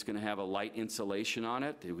it's going to have a light insulation on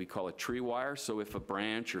it. We call it tree wire, so if a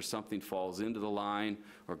branch or something falls into the line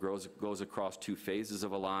or goes across 2 phases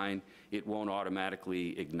of a line, it won't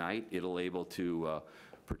automatically ignite. It'll able to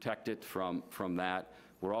protect it from that.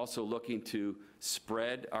 We're also looking to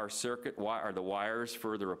spread our circuit, or the wires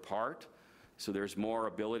further apart, so there's more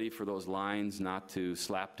ability for those lines not to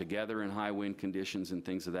slap together in high wind conditions and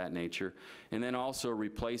things of that nature. And then also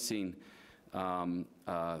replacing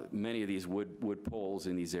many of these wood poles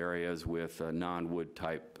in these areas with non-wood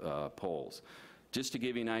type poles. Just to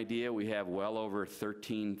give you an idea, we have well over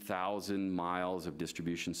 13,000 miles of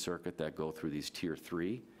distribution circuit that go through these Tier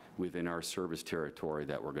 3 within our service territory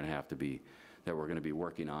that we're going to be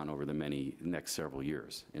working on over the next several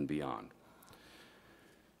years and beyond.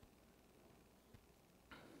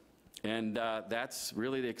 And that's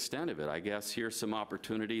really the extent of it. I guess here's some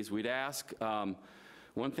opportunities. We'd ask,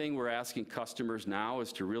 one thing we're asking customers now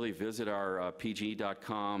is to really visit our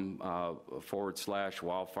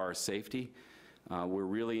pg.com/wildfire safety. We're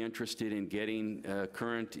really interested in getting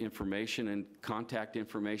current information and contact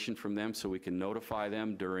information from them so we can notify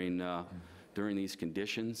them during these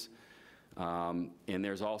conditions. And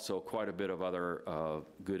there's also quite a bit of other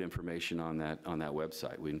good information on that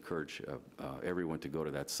website. We encourage everyone to go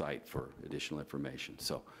to that site for additional information.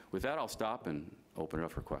 So with that, I'll stop and open it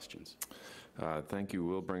up for questions. Thank you.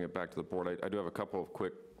 We'll bring it back to the board. I do have a couple of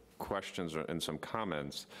quick questions and some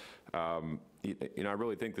comments. You know, I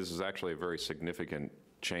really think this is actually a very significant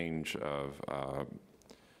change of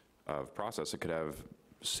process. It could have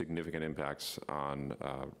significant impacts on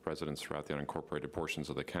residents throughout the unincorporated portions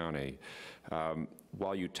of the county.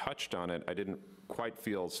 While you touched on it, I didn't quite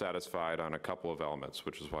feel satisfied on a couple of elements,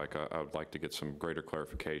 which is why I would like to get some greater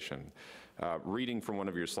clarification. Reading from one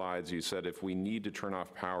of your slides, you said if we need to turn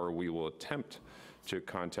off power, we will attempt to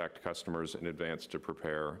contact customers in advance to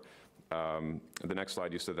prepare. The next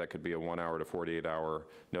slide, you said that could be a 1 hour to 48 hour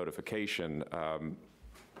notification.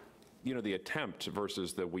 You know, the attempt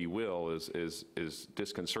versus the we will is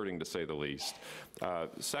disconcerting, to say the least.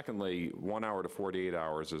 Secondly, 1 hour to 48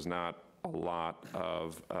 hours is not a lot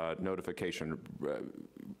of notification.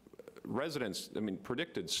 Residents, I mean,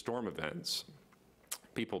 predicted storm events,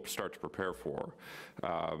 people start to prepare for.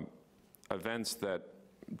 Events that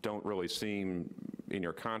don't really seem in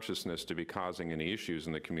your consciousness to be causing any issues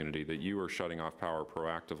in the community, that you are shutting off power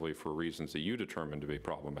proactively for reasons that you determine to be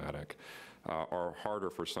problematic, are harder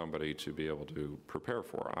for somebody to be able to prepare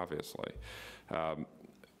for, obviously.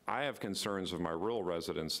 I have concerns of my rural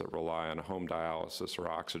residents that rely on home dialysis or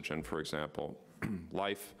oxygen, for example,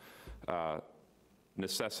 life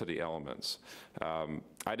necessity elements. I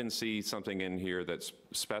didn't see something in here that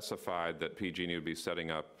specified that PG&E would be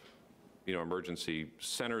setting up, you know, emergency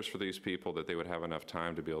centers for these people, that they would have enough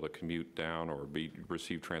time to be able to commute down or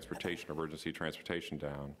receive transportation, emergency transportation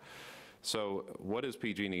down. So what is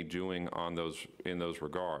PG&E doing in those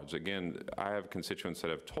regards? Again, I have constituents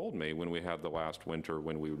that have told me when we had the last winter,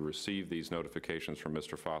 when we would receive these notifications from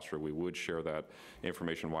Mr. Foster, we would share that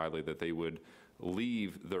information widely, that they would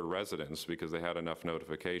leave their residence because they had enough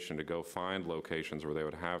notification to go find locations where they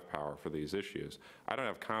would have power for these issues. I don't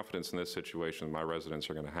have confidence in this situation my residents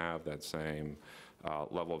are going to have that same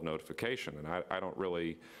level of notification, and I don't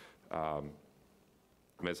really, I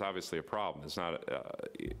mean, it's obviously a problem. It's not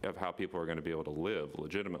of how people are going to be able to live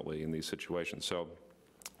legitimately in these situations. So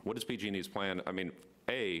what is PG&E's plan? I mean,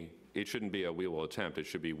 A, it shouldn't be a we will attempt. It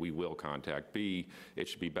should be we will contact. B, it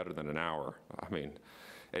should be better than an hour. I mean,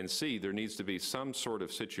 and C, there needs to be some sort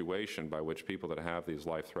of situation by which people that have these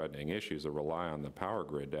life-threatening issues that rely on the power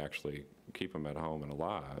grid to actually keep them at home and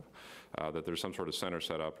alive, that there's some sort of center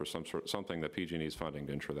set up or something that PG&E is funding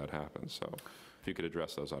to ensure that happens. So if you could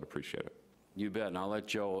address those, I'd appreciate it. You bet, and I'll let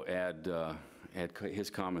Joe add his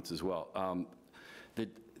comments as well.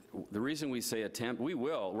 The reason we say attempt, we're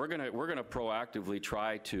going to proactively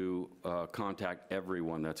try to contact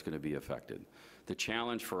everyone that's going to be affected. The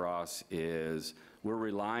challenge for us is we're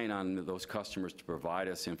relying on those customers to provide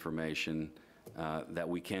us information that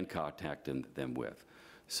we can contact them with.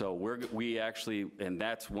 So we actually, and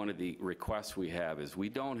that's one of the requests we have, is we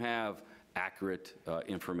don't have accurate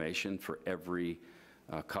information for every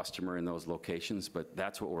customer in those locations, but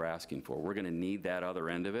that's what we're asking for. We're going to need that other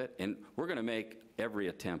end of it, and we're going to make every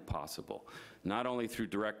attempt possible. Not only through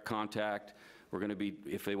direct contact, we're going to be,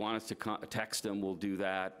 if they want us to text them, we'll do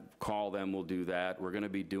that. Call them, we'll do that. We're going to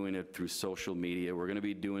be doing it through social media. We're going to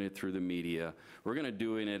be doing it through the media. We're going to be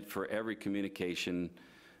doing it for every communication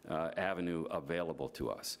avenue available to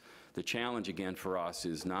us. The challenge, again, for us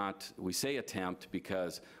is not, we say attempt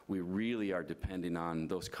because we really are depending on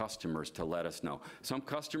those customers to let us know. Some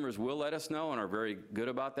customers will let us know and are very good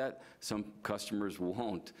about that. Some customers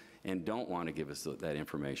won't and don't want to give us that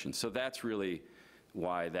information. So that's really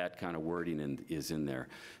why that kind of wording is in there.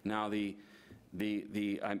 Now, the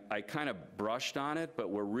I kind of brushed on it, but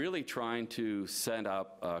we're really trying to set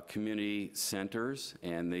up community centers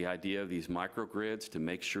and the idea of these microgrids to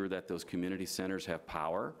make sure that those community centers have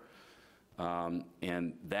power.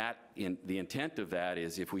 And the intent of that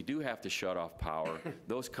is if we do have to shut off power,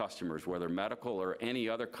 those customers, whether medical or any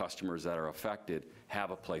other customers that are affected,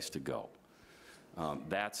 have a place to go.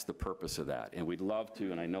 That's the purpose of that. And we'd love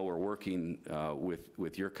to, and I know we're working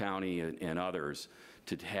with your county and others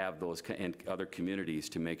to have those, and other communities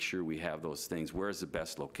to make sure we have those things. Where's the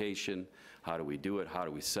best location? How do we do it? How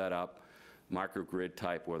do we set up? Microgrid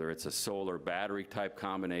type, whether it's a solar battery type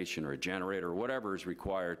combination or a generator or whatever is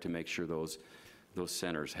required to make sure those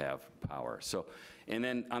centers have power. So, and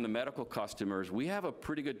then on the medical customers, we have a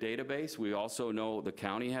pretty good database. We also know the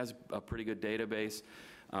county has a pretty good database,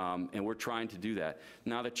 and we're trying to do that.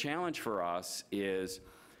 Now, the challenge for us is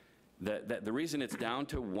that the reason it's down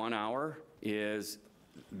to 1 hour is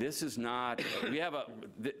this is not,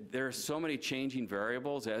 there are so many changing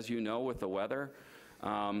variables, as you know, with the weather.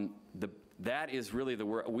 That is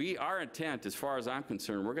really our intent, as far as I'm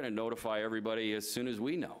concerned, we're going to notify everybody as soon as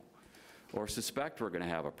we know or suspect we're going to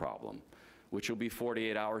have a problem, which will be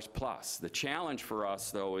 48 hours plus. The challenge for us,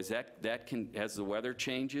 though, is that as the weather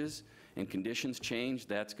changes and conditions change,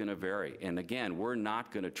 that's going to vary. And again, we're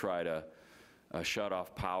not going to try to shut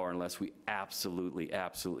off power unless we absolutely,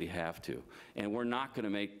 absolutely have to. And we're not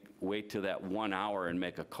going to wait till that 1 hour and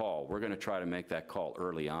make a call. We're going to try to make that call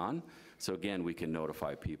early on. So again, we can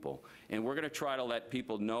notify people. And we're going to try to let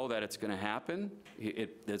people know that it's going to happen.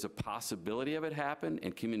 There's a possibility of it happen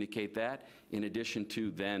and communicate that in addition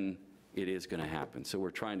to then it is going to happen. So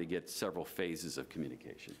we're trying to get several phases of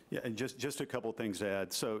communication. Yeah, and just a couple things to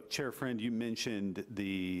add. So Chair Friend, you mentioned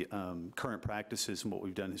the current practices and what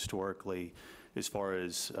we've done historically as far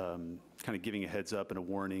as kind of giving a heads up and a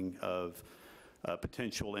warning of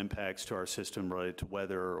potential impacts to our system related to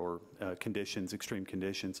weather or conditions, extreme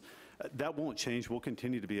conditions. That won't change. We'll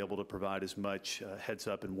continue to be able to provide as much heads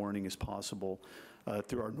up and warning as possible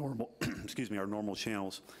through our normal, our normal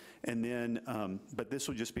channels. And then, but this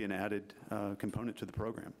will just be an added component to the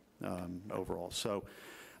program overall. So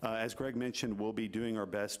as Greg mentioned, we'll be doing our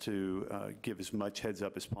best to give as much heads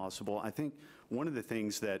up as possible. I think one of the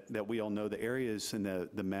things that we all know, the areas in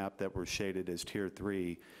the map that were shaded as Tier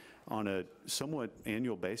 3, on a somewhat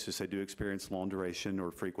annual basis, they do experience long duration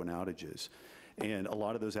or frequent outages. And a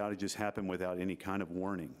lot of those outages happen without any kind of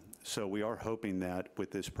warning. So we are hoping that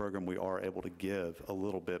with this program, we are able to give a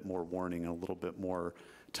little bit more warning and a little bit more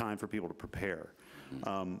time for people to prepare.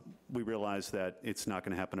 We realize that it's not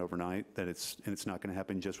going to happen overnight, that it's not going to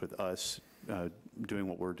happen just with us doing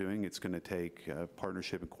what we're doing. It's going to take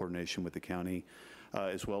partnership and coordination with the county,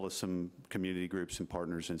 as well as some community groups and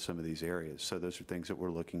partners in some of these areas. So those are things that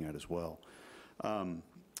we're looking at as well.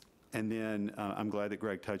 And then I'm glad that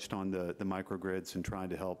Greg touched on the microgrids and trying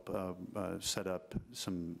to help set up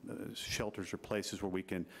some shelters or places where we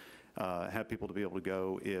can have people to be able to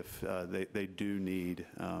go if they do need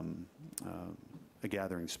a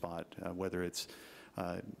gathering spot, whether it's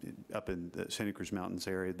up in the Santa Cruz Mountains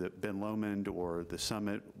area, the Ben Lomond or the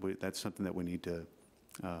Summit. That's something that we need to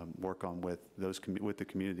work on with the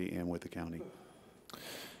community and with the county.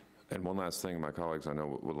 And one last thing, my colleagues I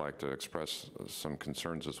know would like to express some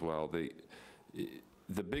concerns as well.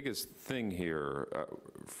 The biggest thing here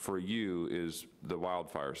for you is the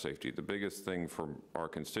wildfire safety. The biggest thing for our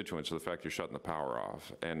constituents is the fact you're shutting the power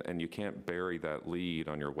off. And you can't bury that lead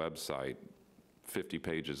on your website 50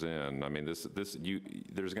 pages in. I mean, there's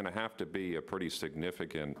going to have to be a pretty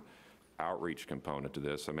significant outreach component to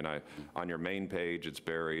this. I mean, on your main page, it's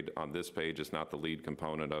buried. On this page, it's not the lead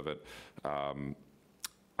component of it.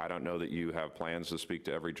 I don't know that you have plans to speak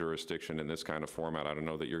to every jurisdiction in this kind of format. I don't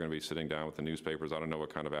know that you're going to be sitting down with the newspapers. I don't know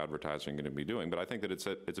what kind of advertising you're going to be doing, but I think that it's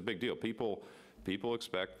a big deal. People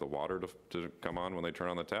expect the water to come on when they turn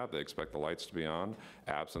on the tap. They expect the lights to be on,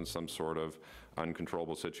 absent some sort of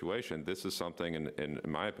uncontrollable situation. This is something, in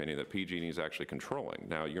my opinion, that PG&E is actually controlling.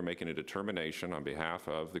 Now, you're making a determination on behalf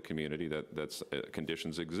of the community that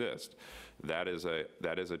conditions exist. That is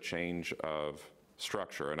a change of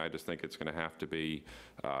structure, and I just think it's going to have to be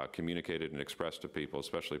communicated and expressed to people,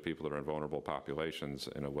 especially people that are in vulnerable populations,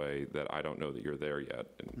 in a way that I don't know that you're there yet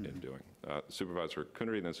in doing. Supervisor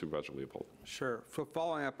Coonerty and then Supervisor Leopold. Sure. So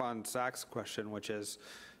following up on Zach's question, which is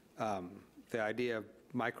the idea of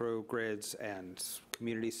microgrids and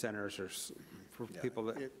community centers or for people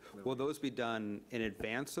that, will those be done in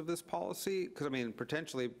advance of this policy? Because I mean,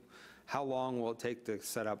 potentially, how long will it take to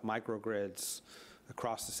set up microgrids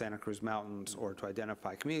across the Santa Cruz Mountains, or to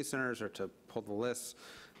identify community centers, or to pull the lists?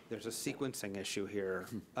 there's a sequencing issue here.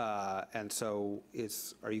 And so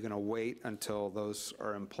are you going to wait until those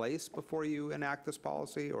are in place before you enact this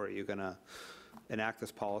policy? Or are you going to enact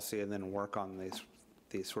this policy and then work on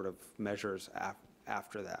these sort of measures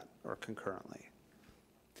after that or concurrently?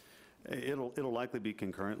 It'll likely be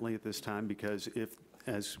concurrently at this time, because if,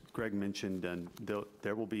 as Greg mentioned, and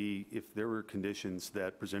there will be, if there were conditions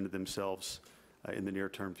that presented themselves in the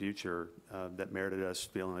near-term future that merited us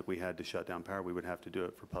feeling like we had to shut down power, we would have to do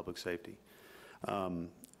it for public safety.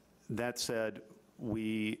 That said,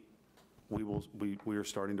 we are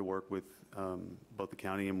starting to work with both the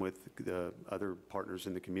county and with the other partners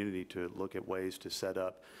in the community to look at ways to set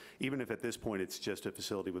up, even if at this point it's just a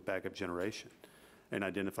facility with backup generation, and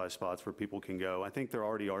identify spots where people can go. I think there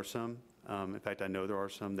already are some. In fact, I know there are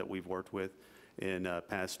some that we've worked with in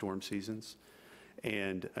past storm seasons.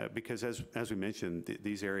 And because as we mentioned,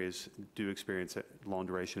 these areas do experience long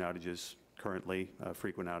duration outages currently,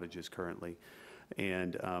 frequent outages currently.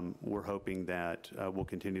 And we're hoping that we'll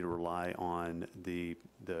continue to rely on the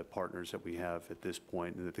partners that we have at this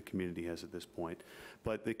point and that the community has at this point.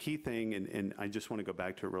 But the key thing, and I just want to go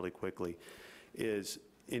back to it really quickly, is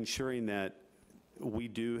ensuring that we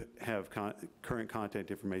do have current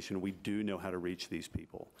contact information. We do know how to reach these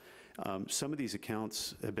people. Some of these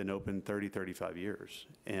accounts have been open 30, 35 years,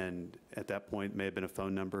 and at that point may have been a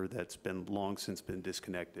phone number that's been long since been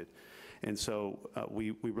disconnected. And so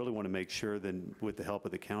we really want to make sure that with the help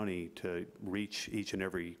of the county to reach each and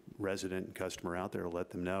every resident and customer out there to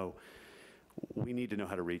let them know, we need to know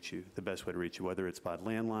how to reach you, the best way to reach you, whether it's by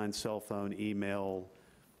landline, cell phone, email,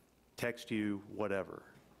 text you, whatever.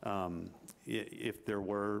 If there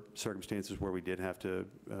were circumstances where we did have to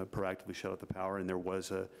proactively shut off the power and there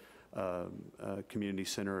was a community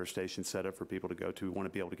center or station set up for people to go to, we want to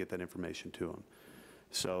be able to get that information to them.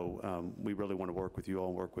 So we really want to work with you all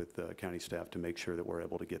and work with county staff to make sure that we're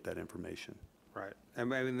able to get that information. Right.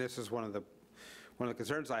 And I mean, this is one of the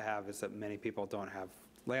concerns I have, is that many people don't have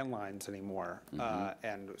landlines anymore.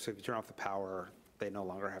 And so if you turn off the power, they no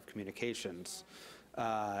longer have communications.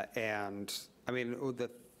 And I mean,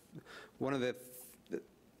 one of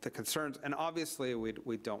the concerns, and obviously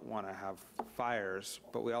we don't want to have fires,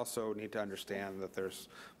 but we also need to understand that there's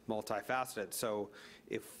multifaceted. So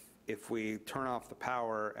if we turn off the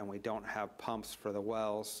power and we don't have pumps for the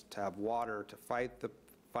wells to have water to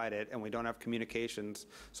fight it, and we don't have communications,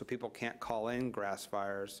 so people can't call in grass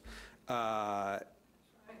fires,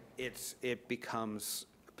 it becomes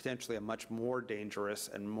potentially a much more dangerous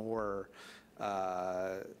and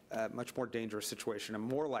a much more dangerous situation, and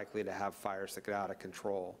more likely to have fires that get out of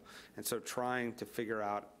control. And so trying to figure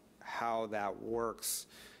out how that works,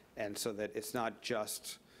 and so that it's not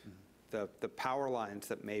just the power lines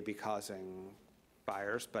that may be causing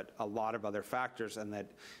fires, but a lot of other factors, and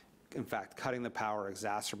that, in fact, cutting the power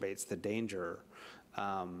exacerbates the danger.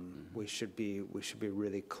 We should be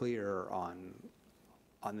really clear on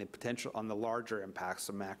the potential, on the larger impacts,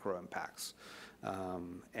 the macro impacts.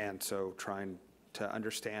 And so trying to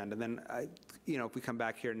understand, and then, if we come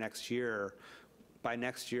back here next year, by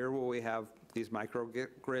next year, will we have these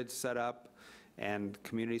microgrids set up and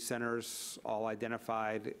community centers all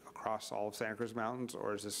identified across all of Santa Cruz Mountains?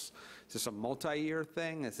 Or is this a multi-year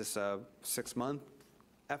thing? Is this a 6-month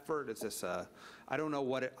effort? Is this I don't know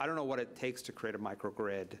what it takes to create a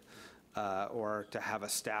microgrid or to have a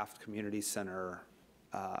staffed community center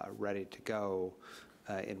ready to go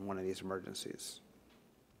in one of these emergencies.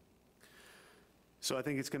 So I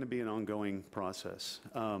think it's going to be an ongoing process.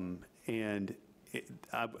 And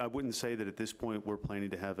I wouldn't say that at this point we're planning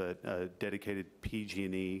to have a dedicated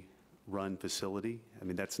PG&E run facility. I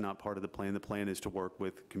mean, that's not part of the plan. The plan is to work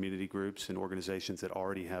with community groups and organizations that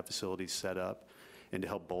already have facilities set up and to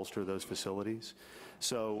help bolster those facilities.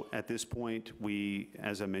 So at this point,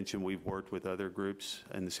 as I mentioned, we've worked with other groups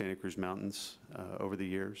in the Santa Cruz Mountains over the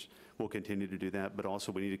years. We'll continue to do that, but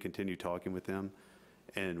also we need to continue talking with them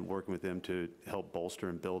and working with them to help bolster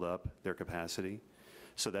and build up their capacity.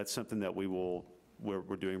 So that's something that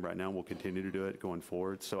we're doing right now, and we'll continue to do it going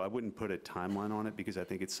forward. So I wouldn't put a timeline on it, because I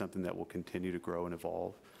think it's something that will continue to grow and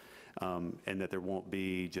evolve, and that there won't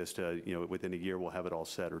be just within a year we'll have it all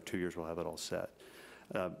set, or 2 years we'll have it all set.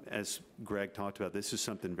 As Greg talked about, this is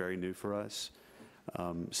something very new for us,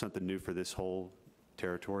 something new for this whole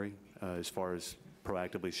territory as far as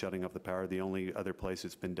proactively shutting off the power. The only other place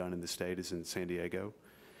it's been done in the state is in San Diego.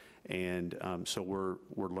 And so we're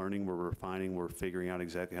learning, we're refining, we're figuring out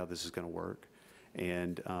exactly how this is going to work.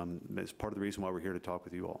 And it's part of the reason why we're here to talk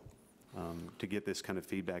with you all, to get this kind of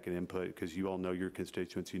feedback and input, because you all know your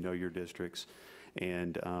constituents, you know your districts,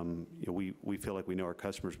 and we feel like we know our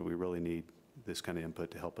customers, but we really need this kind of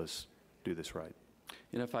input to help us do this right.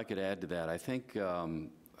 And if I could add to that, I think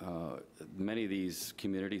many of these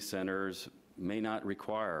community centers may not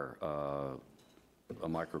require a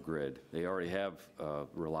microgrid. They already have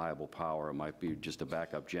reliable power. It might be just a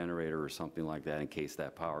backup generator or something like that in case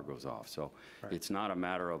that power goes off. So it's not a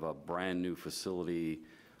matter of a brand-new facility,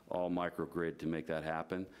 all microgrid to make that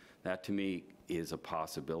happen. That, to me, is a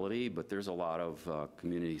possibility, but there's a lot of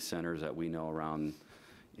community centers that we know around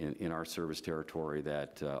in our service territory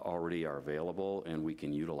that already are available and we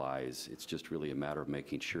can utilize. It's just really a matter of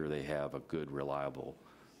making sure they have a good, reliable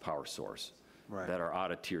power source that are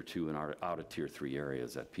out of Tier 2 and out of Tier 3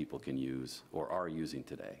 areas that people can use or are using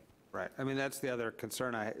today. Right. I mean, that's the other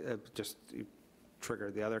concern. I just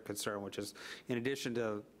triggered the other concern, which is in addition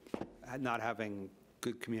to not having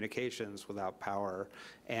good communications without power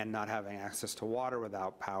and not having access to water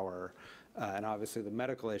without power, and obviously the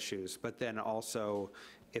medical issues, but then also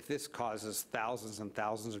if this causes thousands and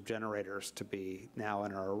thousands of generators to be now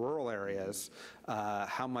in our rural areas,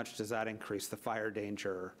 how much does that increase the fire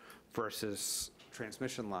danger versus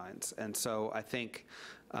transmission lines? And so I think,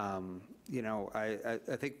 you know, I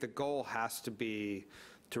think the goal has to be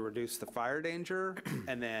to reduce the fire danger,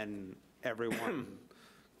 and then everyone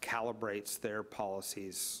calibrates their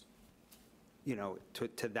policies, you know,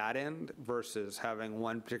 to that end versus having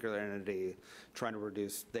one particular entity trying to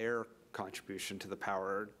reduce their contribution to the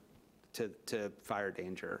power to fire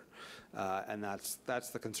danger. And that's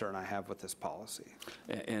the concern I have with this policy.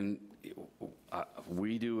 And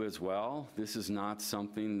we do as well. This is not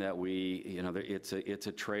something that we, you know, it's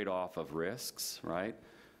a trade-off of risks, right?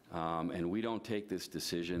 And we don't take this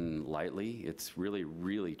decision lightly. It's really,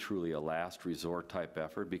 really, truly a last resort type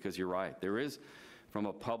effort, because you're right. There is, from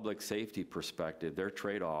a public safety perspective, there are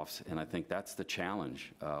trade-offs, and I think that's the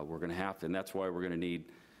challenge. We're going to have to, and that's why we're going to need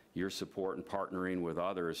your support and partnering with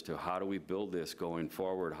others to how do we build this going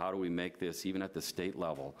forward? How do we make this even at the state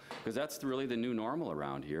level? Because that's really the new normal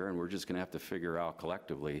around here, and we're just going to have to figure out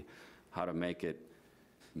collectively how to make it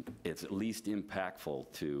it's at least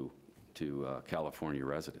impactful to California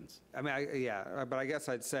residents. I mean, yeah, but I guess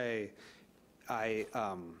I'd say there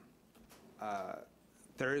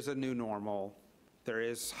is a new normal, there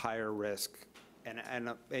is higher risk, and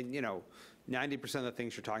you know, 90% of the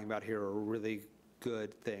things you're talking about here are really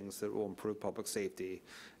good things that will improve public safety.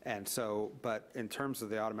 And so, but in terms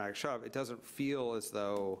of the automatic shut-off, it doesn't feel as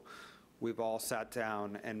though we've all sat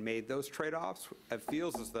down and made those trade-offs. It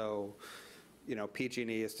feels as though, you know,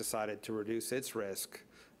 PG&E has decided to reduce its risk,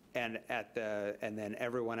 and then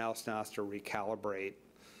everyone else now has to recalibrate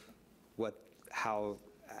what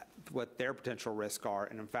their potential risks are,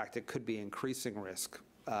 and in fact, it could be increasing risk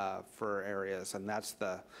for areas, and that's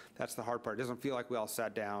the hard part. It doesn't feel like we all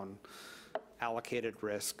sat down, allocated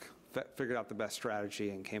risk, figured out the best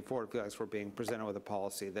strategy, and came forward. It feels like we're being presented with a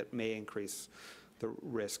policy that may increase the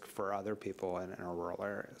risk for other people in our rural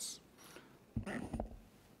areas.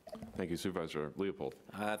 Thank you, Supervisor Leopold.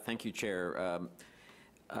 Thank you, Chair.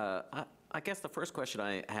 I guess the first question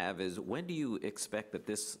I have is, when do you expect that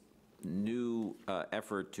this new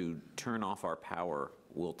effort to turn off our power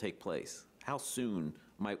will take place? How soon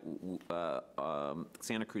might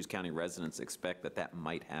Santa Cruz County residents expect that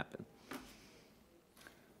might happen?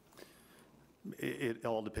 It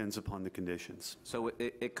all depends upon the conditions. So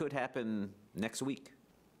it could happen next week?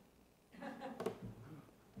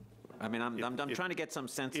 I mean, I'm trying to get some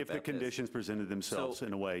sense of If the conditions presented themselves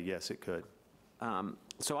in a way, yes, it could.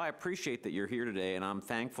 So I appreciate that you're here today, and I'm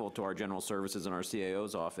thankful to our General Services and our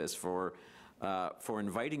CAO's office for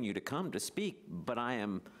inviting you to come to speak, but I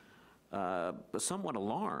am somewhat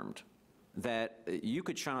alarmed that you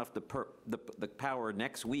could shut off the power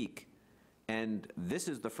next week, and this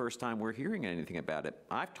is the first time we're hearing anything about it.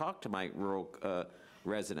 I've talked to my rural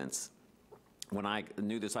residents when I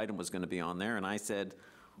knew this item was going to be on there, and I said,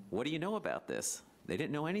 what do you know about this? They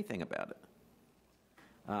didn't know anything about it.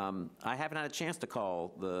 I haven't had a chance to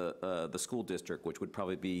call the school district, which would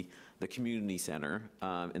probably be the community center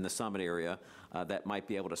in the Summit area that might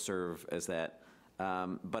be able to serve as that,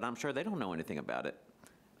 but I'm sure they don't know anything about it.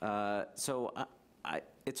 So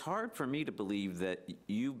it's hard for me to believe that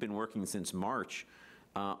you've been working since March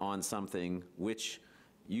on something which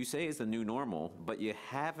you say is the new normal, but you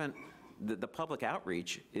haven't. The public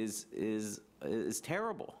outreach is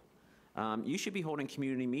terrible. You should be holding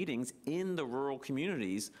community meetings in the rural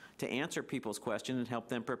communities to answer people's questions and help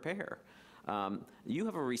them prepare. You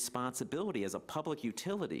have a responsibility as a public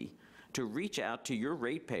utility to reach out to your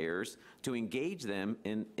ratepayers to engage them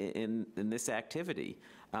in this activity.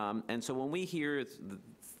 And so when we hear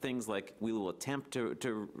things like, we will attempt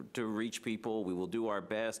to reach people, we will do our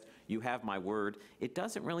best, you have my word, it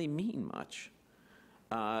doesn't really mean much.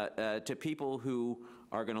 to people who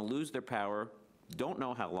are going to lose their power, don't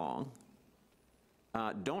know how long,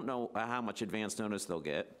 don't know how much advance notice they'll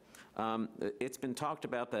get. It's been talked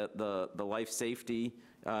about that the life safety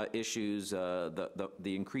issues, the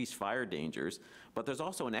increased fire dangers, but there's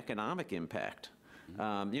also an economic impact.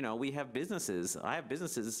 You know, we have businesses. I have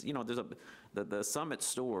businesses. You know, there's the Summit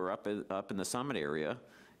store up in the Summit area.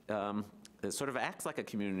 It sort of acts like a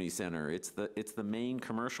community center. It's the main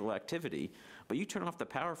commercial activity. But you turn off the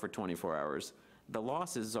power for 24 hours, the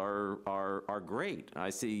losses are great. I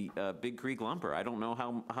see Big Creek Lumber. I don't know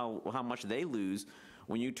how much they lose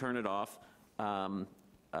when you turn it off.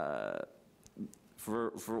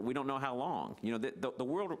 For we don't know how long. You know, the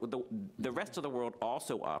world, the rest of the world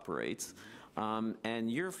also operates,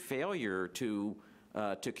 and your failure to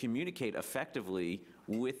communicate effectively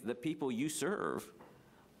with the people you serve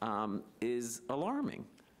is alarming.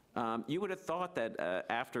 You would have thought that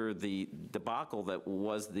after the debacle that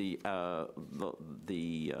was the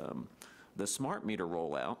smart meter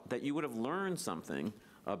rollout, that you would have learned something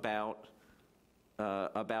about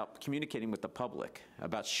communicating with the public,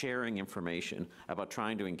 about sharing information, about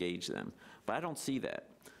trying to engage them. But I don't see that.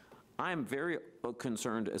 I am very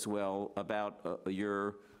concerned as well about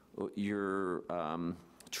your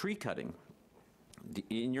tree cutting.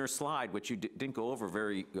 In your slide, which you didn't go over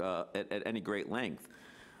very at any great length,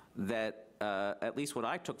 that at least what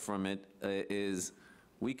I took from it is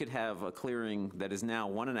we could have a clearing that is now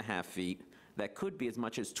 1.5 feet that could be as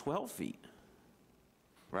much as 12 feet,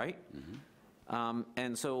 right? Mm-hmm.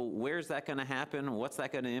 And so where's that going to happen? What's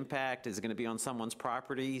that going to impact? Is it going to be on someone's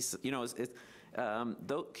property? You know,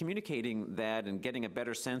 communicating that and getting a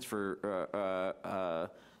better sense for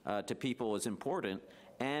to people is important.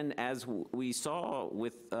 And as we saw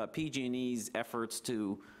with PG&E's efforts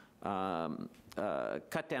to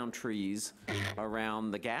cut down trees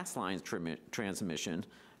around the gas lines transmission,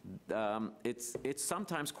 it's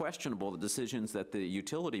sometimes questionable the decisions that the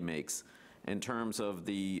utility makes in terms of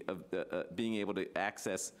being able to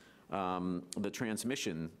access the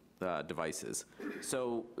transmission devices.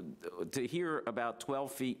 So to hear about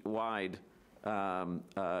 12 feet wide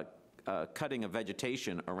cutting of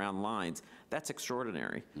vegetation around lines, that's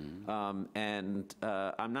extraordinary. Mm-hmm. And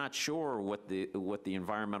I'm not sure what the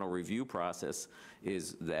environmental review process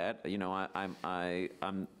is. That, you know,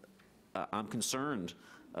 I'm concerned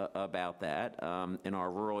about that in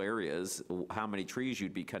our rural areas, how many trees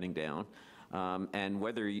you'd be cutting down, and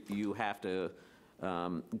whether you have to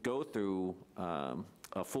go through a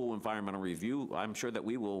full environmental review. I'm sure that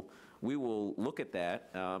we will look at that,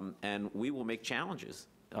 and we will make challenges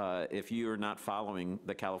if you're not following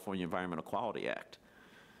the California Environmental Quality Act.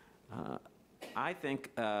 I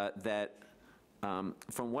think that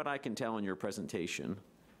from what I can tell in your presentation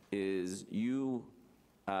is you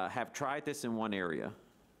have tried this in one area,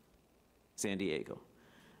 San Diego.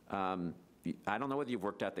 I don't know whether you've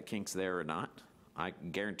worked out the kinks there or not. I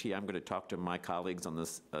guarantee I'm going to talk to my colleagues on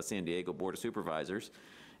the San Diego Board of Supervisors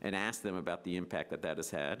and ask them about the impact that has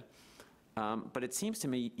had. But it seems to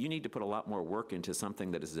me you need to put a lot more work into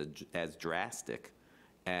something that is as drastic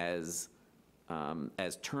as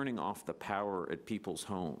turning off the power at people's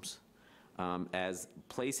homes, as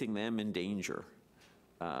placing them in danger,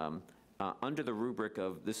 under the rubric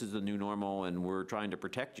of this is the new normal and we're trying to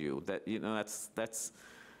protect you. That, you know,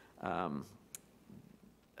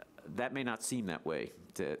 that may not seem that way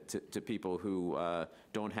to people who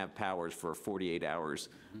don't have powers for 48 hours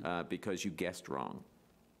because you guessed wrong.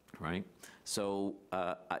 Right? So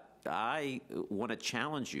I want to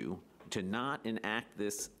challenge you to not enact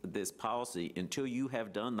this policy until you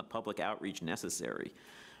have done the public outreach necessary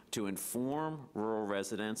to inform rural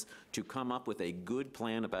residents, to come up with a good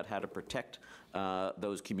plan about how to protect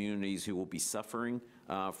those communities who will be suffering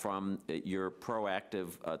from your proactive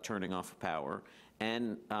turning off of power.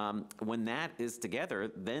 And when that is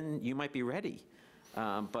together, then you might be ready.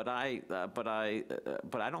 But I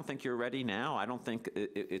don't think you're ready now. I don't think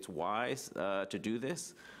it's wise to do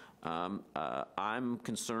this. I'm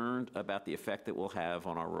concerned about the effect it will have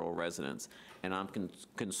on our rural residents, and I'm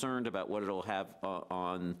concerned about what it'll have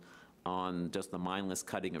on just the mindless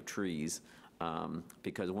cutting of trees,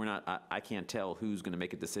 because I can't tell who's going to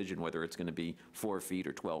make a decision whether it's going to be 4 feet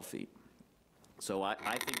or 12 feet. So I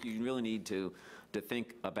think you really need to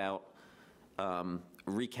think about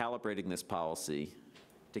recalibrating this policy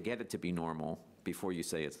to get it to be normal before you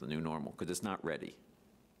say it's the new normal, because it's not ready.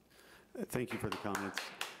 Thank you for the comments.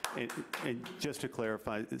 And just to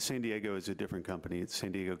clarify, San Diego is a different company. It's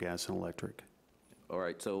San Diego Gas and Electric. All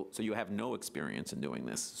right, so you have no experience in doing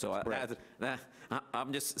this. So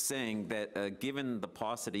I'm just saying that given the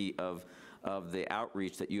paucity of of the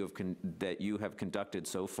outreach that you have conducted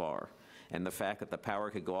so far, and the fact that the power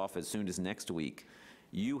could go off as soon as next week,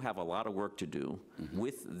 you have a lot of work to do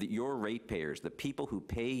with your ratepayers, the people who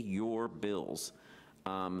pay your bills,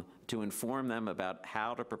 to inform them about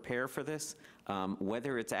how to prepare for this,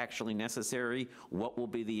 whether it's actually necessary, what will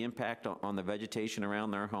be the impact on the vegetation around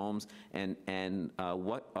their homes, and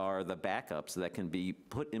what are the backups that can be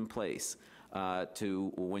put in place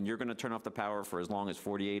to when you're going to turn off the power for as long as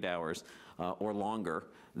 48 hours or longer,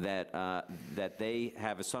 that they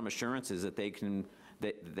have some assurances that they can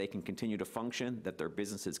continue to function, that their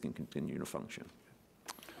businesses can continue to function.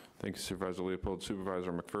 Thank you, Supervisor Leopold.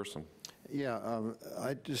 Supervisor McPherson. Yeah,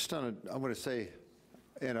 I want to say,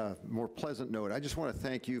 in a more pleasant note, I just want to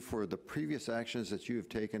thank you for the previous actions that you have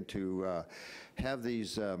taken to have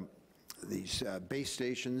these base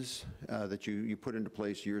stations that you put into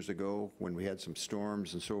place years ago when we had some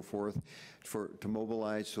storms and so forth, to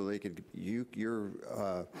mobilize so they could,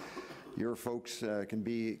 your folks can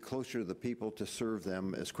be closer to the people to serve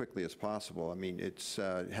them as quickly as possible. I mean, it's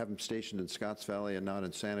have them stationed in Scotts Valley and not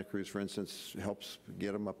in Santa Cruz, for instance, helps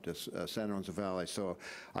get them up to Santa Rosa Valley. So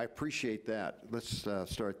I appreciate that. Let's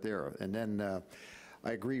start there. And then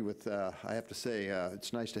I agree with, I have to say,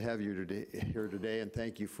 it's nice to have you here today, and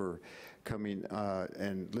thank you for coming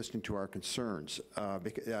and listening to our concerns.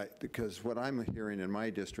 Because what I'm hearing in my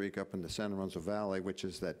district up in the Santa Rosa Valley, which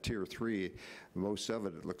is that Tier 3, most of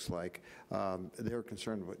it looks like, they're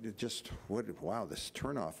concerned with just, wow, this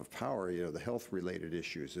turnoff of power, the health-related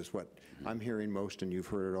issues is what I'm hearing most, and you've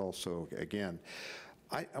heard it also again.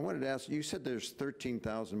 I wanted to ask, you said there's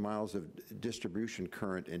 13,000 miles of distribution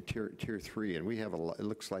current in tier 3, and we have it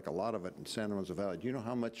looks like a lot of it in Santa Rosa Valley. Do you know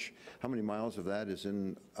how many miles of that is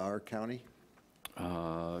in our county?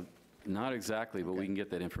 Not exactly, but we can get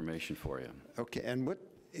that information for you. Okay, and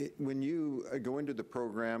when you go into the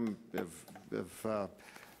program of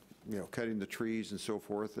cutting the trees and so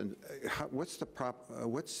forth, and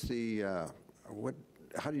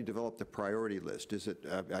how do you develop the priority list? Is it,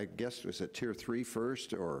 I guess, is it Tier 3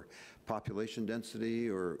 first, or population density,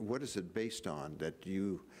 or what is it based on?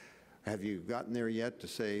 Have you gotten there yet to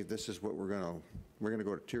say this is what we're going to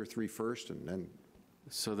go to Tier 3 first, and then?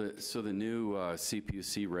 So the new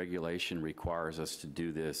CPUC regulation requires us to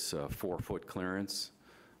do this 4-foot clearance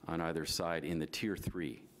on either side in the Tier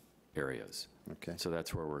 3 areas. Okay. So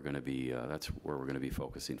that's where we're going to be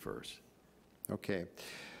focusing first. Okay.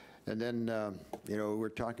 And then, we're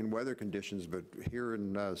talking weather conditions, but here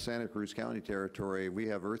in Santa Cruz County territory, we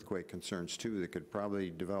have earthquake concerns too that could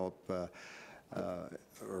probably develop or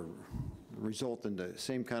result in the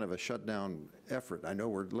same kind of a shutdown effort. I know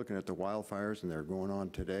we're looking at the wildfires, and they're going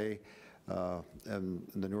on today in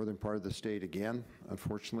the northern part of the state again,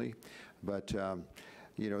 unfortunately. But,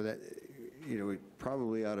 it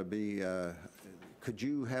probably ought to be, could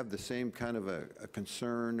you have the same kind of a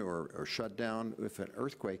concern or shutdown if an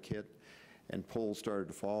earthquake hit and poles started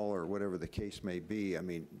to fall or whatever the case may be? I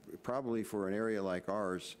mean, probably for an area like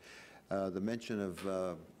ours, the mention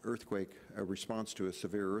of earthquake, a response to a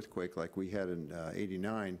severe earthquake like we had in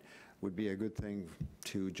 '89 would be a good thing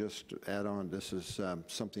to just add on. This is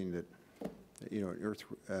something that,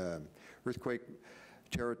 earthquake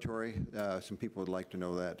territory, some people would like to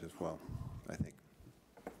know that as well, I think.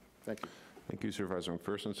 Thank you. Thank you, Supervisor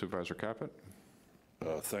McPherson. Supervisor Caput.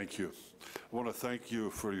 Thank you. I want to thank you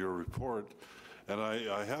for your report. And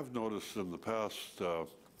I have noticed in the past,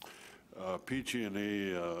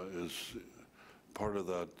 PG&E is part of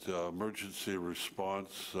that emergency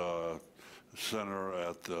response center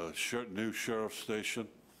at the new sheriff's station.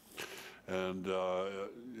 And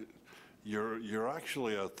you're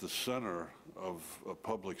actually at the center of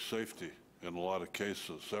public safety in a lot of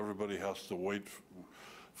cases. Everybody has to wait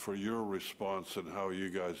for your response and how you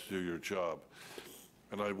guys do your job.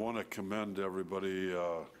 And I want to commend everybody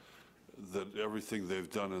that everything they've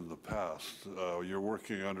done in the past. You're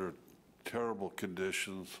working under terrible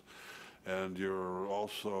conditions, and you're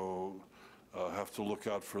also have to look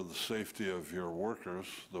out for the safety of your workers,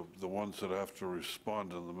 the ones that have to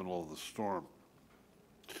respond in the middle of the storm.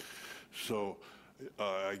 So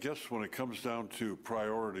I guess when it comes down to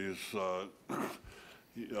priorities,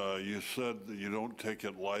 you said that you don't take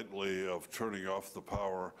it lightly of turning off the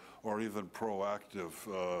power, or even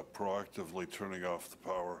proactively turning off the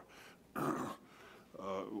power.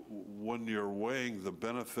 When you're weighing the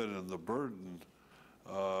benefit and the burden,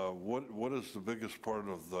 what is the biggest part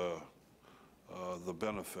of the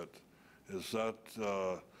benefit? Is that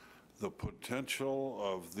the potential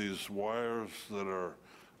of these wires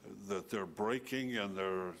that they're breaking and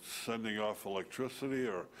they're sending off electricity,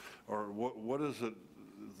 or what is it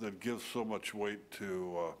that gives so much weight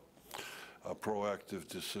to a proactive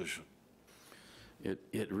decision?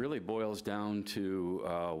 It really boils down to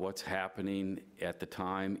what's happening at the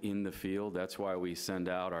time in the field. That's why we send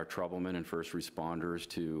out our troublemen and first responders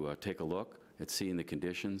to take a look at seeing the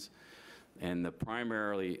conditions. And the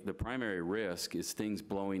primary risk is things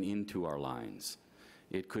blowing into our lines.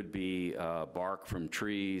 It could be bark from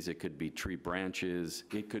trees, it could be tree branches,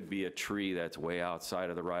 it could be a tree that's way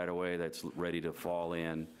outside of the right-of-way that's ready to fall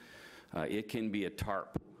in. It can be a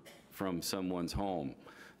tarp from someone's home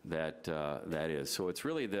that is. So it's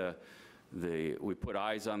really we put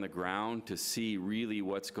eyes on the ground to see really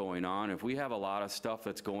what's going on. If we have a lot of stuff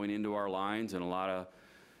that's going into our lines and a lot of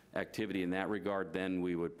activity in that regard, then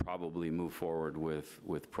we would probably move forward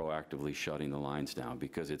with proactively shutting the lines down,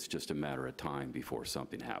 because it's just a matter of time before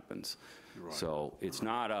something happens. Right. So it's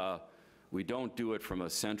not we don't do it from a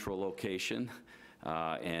central location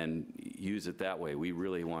and use it that way. We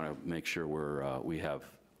really want to make sure we have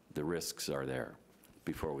the risks are there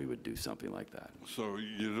before we would do something like that. So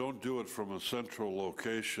you don't do it from a central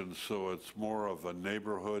location, so it's more of a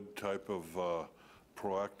neighborhood type of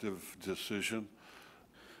proactive decision?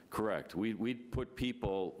 Correct. We will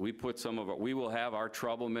have our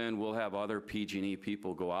troublemen, we'll have other PG&E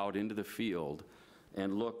people go out into the field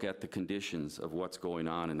and look at the conditions of what's going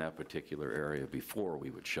on in that particular area before we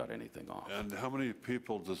would shut anything off. And how many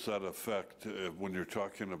people does that affect when you're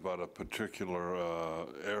talking about a particular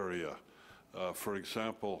area? For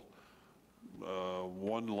example,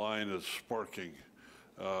 one line is sparking,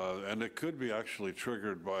 and it could be actually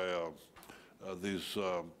triggered by these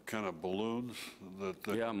kind of balloons.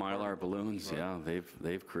 Yeah, Mylar balloons, right. Yeah,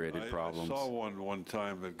 they've created problems. I saw one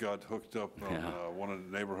time that got hooked up on one of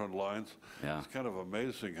the neighborhood lines. Yeah. It's kind of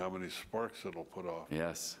amazing how many sparks it'll put off.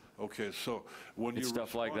 Yes. Okay, so when it's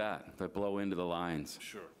stuff like that blow into the lines.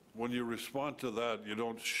 Sure. When you respond to that, you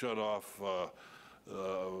don't shut off a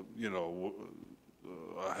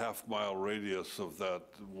half-mile radius of that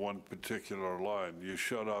one particular line. You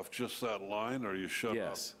shut off just that line, or you shut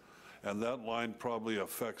Yes. off? And that line probably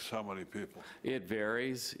affects how many people? It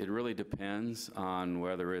varies. It really depends on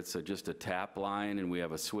whether it's just a tap line and we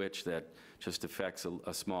have a switch that just affects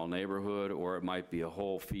a small neighborhood, or it might be a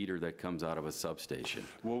whole feeder that comes out of a substation.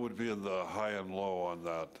 What would be in the high and low on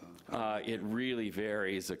that? It really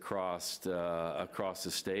varies across the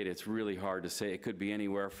state. It's really hard to say. It could be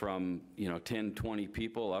anywhere from 10, 20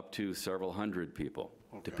 people up to several hundred people,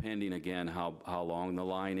 depending again how long the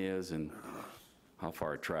line is and how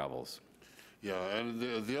far it travels. Yeah, and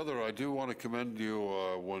the other, I do want to commend you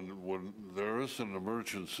when there is an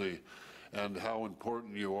emergency and how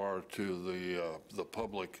important you are to the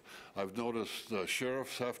public. I've noticed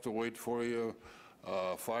sheriffs have to wait for you.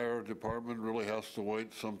 Fire department really has to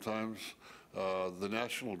wait sometimes. The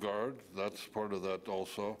National Guard, that's part of that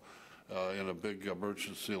also, in a big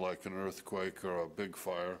emergency like an earthquake or a big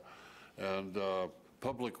fire. And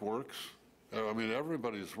Public Works, I mean,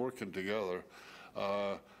 everybody's working together.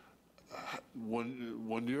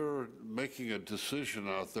 When you're making a decision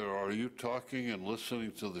out there, are you talking and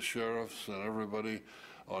listening to the sheriffs and everybody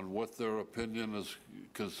on what their opinion is?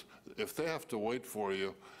 Because if they have to wait for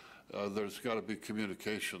you, there's got to be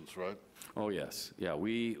communications, right? Oh, yes. Yeah,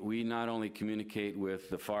 we not only communicate with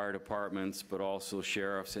the fire departments, but also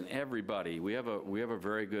sheriffs and everybody. We have a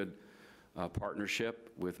very good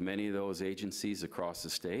partnership with many of those agencies across the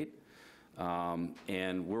state.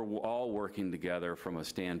 And we're all working together from a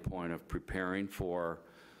standpoint of preparing for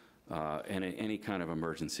any kind of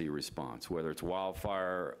emergency response, whether it's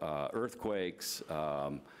wildfire, earthquakes,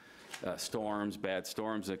 storms, bad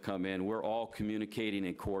storms that come in. We're all communicating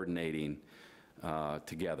and coordinating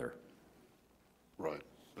together. Right.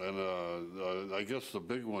 And I guess the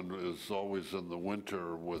big one is always in the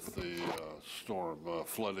winter with the storm,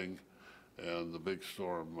 flooding. And the big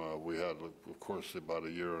storm we had, of course, about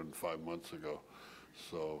 1 year and 5 months ago.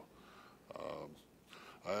 So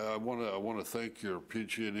I want to thank your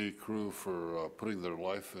PG&E crew for putting their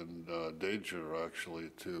life in danger, actually,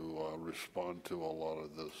 to respond to a lot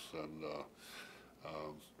of this. And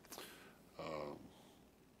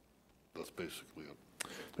that's basically it.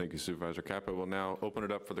 Thank you, Supervisor Caput. We'll now open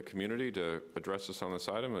it up for the community to address us on this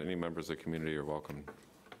item. Any members of the community are welcome to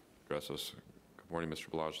address us. Good morning, Mr.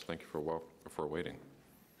 Belage. Thank you for waiting.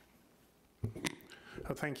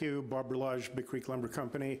 Thank you, Bob Berlage, Big Creek Lumber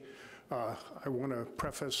Company. I want to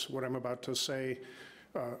preface what I'm about to say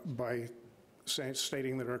by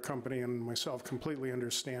stating that our company and myself completely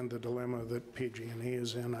understand the dilemma that PG&E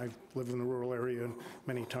is in. I live in the rural area, and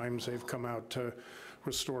many times they've come out to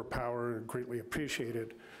restore power, greatly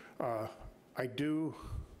appreciated. I do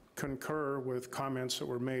concur with comments that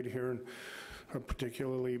were made here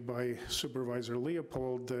particularly by Supervisor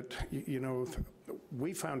Leopold, that,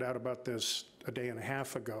 we found out about this a day and a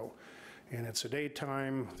half ago, and it's a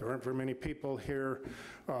daytime, there aren't very many people here.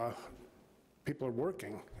 People are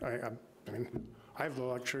working. I mean, I have the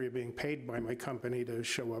luxury of being paid by my company to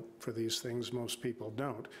show up for these things. Most people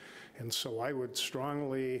don't. And so I would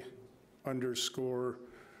strongly underscore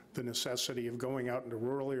the necessity of going out into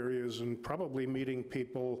rural areas and probably meeting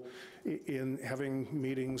people having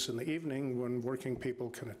meetings in the evening when working people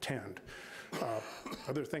can attend.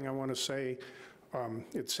 Other thing I want to say,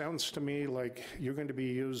 it sounds to me like you're going to be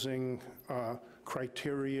using weather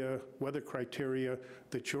criteria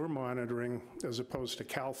that you're monitoring as opposed to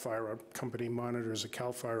CAL FIRE. A company monitors the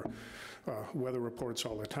CAL FIRE weather reports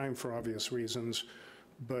all the time for obvious reasons.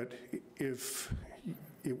 But if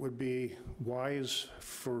it would be wise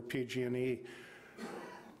for PG&E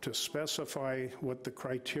to specify what the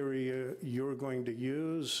criteria you're going to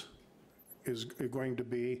use is going to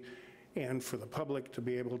be, and for the public to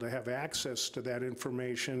be able to have access to that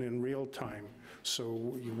information in real time, so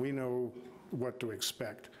we know what to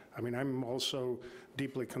expect. I mean, I'm also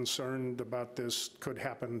deeply concerned about this could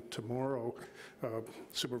happen tomorrow.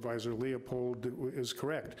 Supervisor Leopold is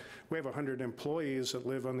correct. We have 100 employees that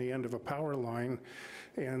live on the end of a power line,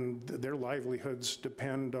 and their livelihoods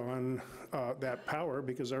depend on that power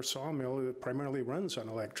because our sawmill primarily runs on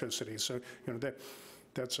electricity. So,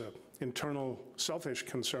 that's an internal selfish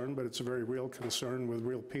concern, but it's a very real concern with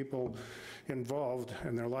real people involved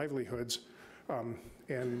and their livelihoods.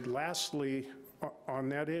 And lastly, on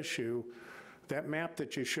that issue, that map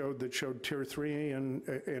that you showed that showed Tier 3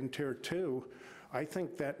 and Tier 2, I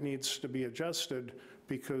think that needs to be adjusted,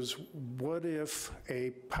 because what if a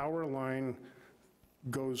power line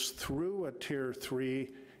goes through a Tier 3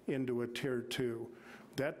 into a Tier 2?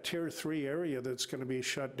 That Tier 3 area that's going to be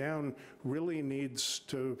shut down really needs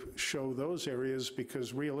to show those areas,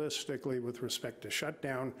 because realistically, with respect to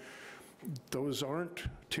shutdown, those aren't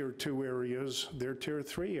Tier 2 areas, they're Tier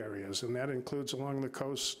 3 areas, and that includes along the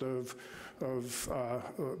coast of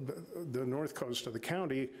the north coast of the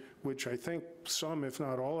county, which I think some, if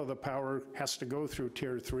not all, of the power has to go through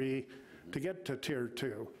Tier 3 to get to Tier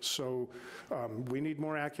 2. So we need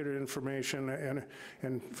more accurate information,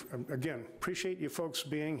 and again, appreciate you folks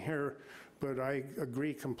being here, but I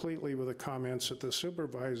agree completely with the comments that the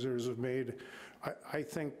supervisors have made. I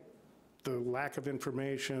think the lack of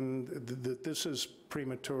information, that this is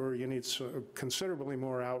premature. You need considerably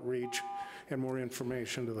more outreach and more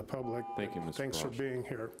information to the public. Thank you, Mr. Thanks for being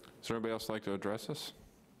here. Does anybody else like to address us?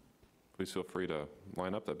 Please feel free to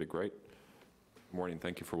line up. That'd be great. Good morning.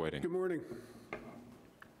 Thank you for waiting. Good morning.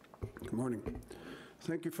 Good morning.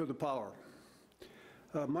 Thank you for the power.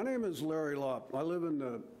 My name is Larry Lopp. I live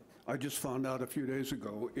in I just found out a few days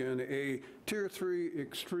ago, in a Tier 3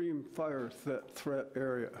 extreme fire threat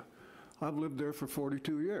area. I've lived there for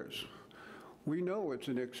 42 years. We know it's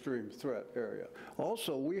an extreme threat area.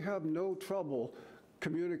 Also, we have no trouble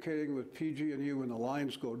communicating with PG&E when the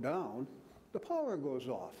lines go down. The power goes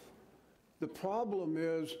off. The problem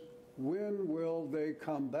is, when will they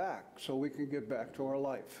come back so we can get back to our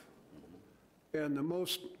life? And the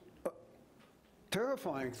most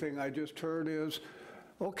terrifying thing I just heard is,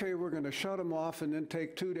 okay, we're going to shut them off and then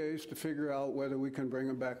take 2 days to figure out whether we can bring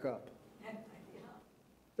them back up.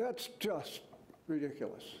 That's just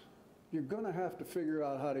ridiculous. You're going to have to figure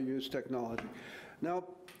out how to use technology. Now,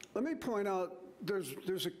 let me point out, there's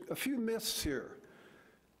a few myths here,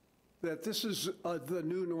 that this is the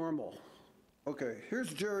new normal. Okay,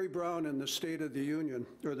 here's Jerry Brown in the State of the Union,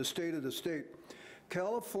 or the State of the State.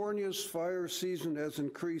 California's fire season has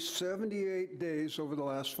increased 78 days over the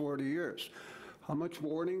last 40 years. How much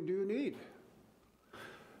warning do you need?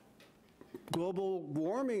 Global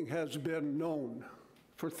warming has been known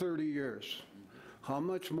for 30 years. How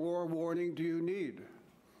much more warning do you need?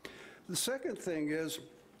 The second thing is,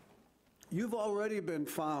 you've already been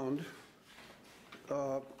found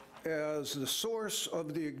as the source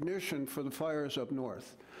of the ignition for the fires up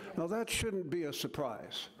north. Now, that shouldn't be a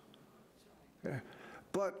surprise. Okay.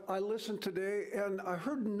 But I listened today and I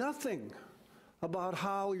heard nothing about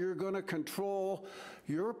how you're going to control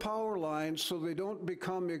your power lines so they don't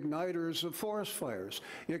become igniters of forest fires,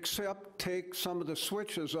 except take some of the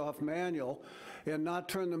switches off manual and not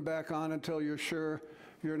turn them back on until you're sure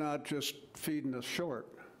you're not just feeding us short.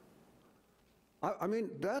 I mean,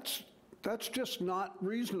 that's just not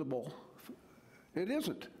reasonable. It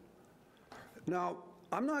isn't. Now,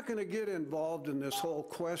 I'm not going to get involved in this whole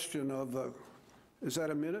question of, is that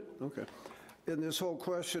a minute? Okay. in this whole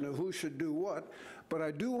question of who should do what, but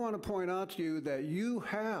I do want to point out to you that you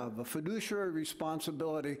have a fiduciary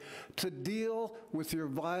responsibility to deal with your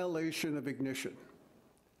violation of ignition.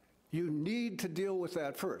 You need to deal with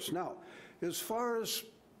that first. Now, as far as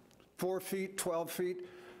 4 feet, 12 feet,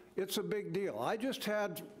 it's a big deal. I just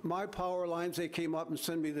had my power lines, they came up and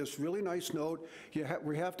sent me this really nice note.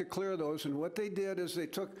 We have to clear those, and what they did is they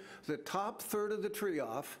took the top third of the tree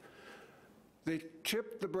off, they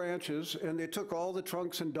chipped the branches, and they took all the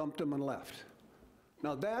trunks and dumped them and left.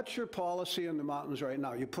 Now, that's your policy in the mountains right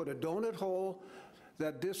now. You put a donut hole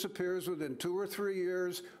that disappears within 2 or 3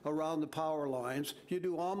 years around the power lines. You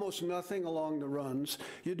do almost nothing along the runs.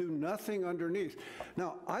 You do nothing underneath.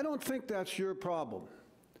 Now, I don't think that's your problem.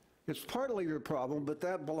 It's partly your problem, but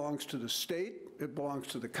that belongs to the state, it belongs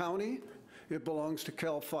to the county, it belongs to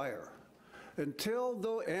CAL FIRE. And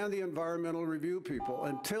the environmental review people,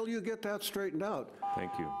 until you get that straightened out.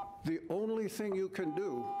 Thank you. The only thing you can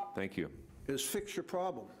do Thank you. is fix your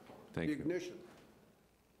problem, Thank the you. ignition.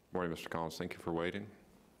 Morning, Mr. Collins. Thank you for waiting.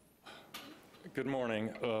 Good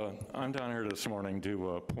morning. I'm down here this morning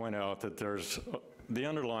to point out that the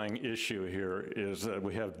underlying issue here is that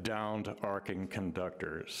we have downed arcing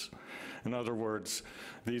conductors. In other words,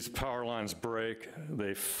 these power lines break,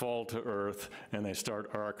 they fall to earth, and they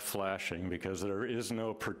start arc flashing because there is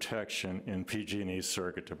no protection in PG&E's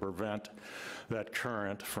circuit to prevent that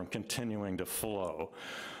current from continuing to flow.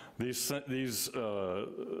 The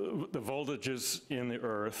voltages in the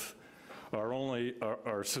earth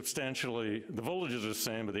are substantially, the voltage is the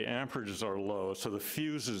same, but the amperages are low, so the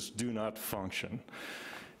fuses do not function.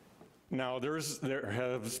 Now, there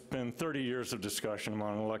has been 30 years of discussion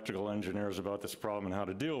among electrical engineers about this problem and how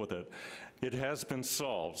to deal with it. It has been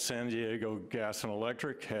solved. San Diego Gas and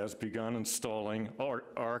Electric has begun installing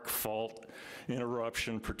arc fault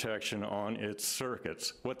interruption protection on its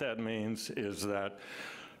circuits. What that means is that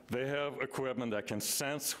they have equipment that can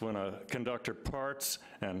sense when a conductor parts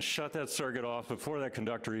and shut that circuit off before that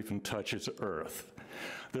conductor even touches earth.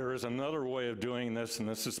 There is another way of doing this, and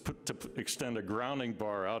this is to extend a grounding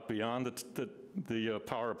bar out beyond the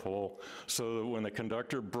power pole so that when the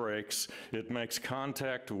conductor breaks, it makes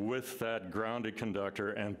contact with that grounded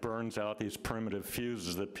conductor and burns out these primitive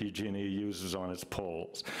fuses that PG&E uses on its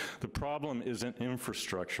poles. The problem is an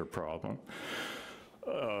infrastructure problem.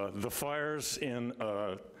 The fires in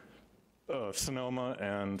Sonoma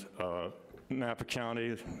and Napa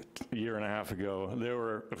County a year and a half ago, they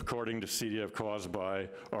were, according to CDF, caused by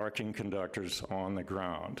arcing conductors on the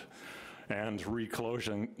ground and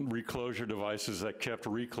reclosure devices that kept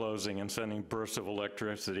reclosing and sending bursts of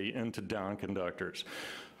electricity into down conductors.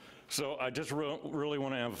 So I just really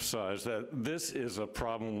want to emphasize that this is a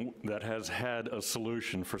problem that has had a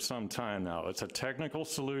solution for some time now. It's a technical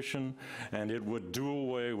solution, and it would do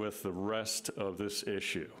away with the rest of this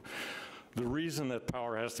issue. The reason that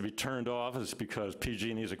power has to be turned off is because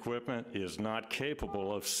PG&E's equipment is not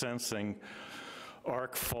capable of sensing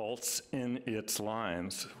arc faults in its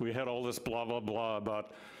lines. We had all this blah, blah, blah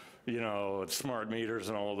about, you know, smart meters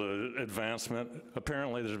and all the advancement.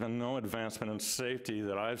 Apparently, there's been no advancement in safety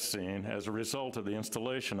that I've seen as a result of the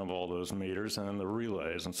installation of all those meters and the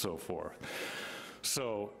relays and so forth.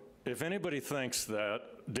 So if anybody thinks that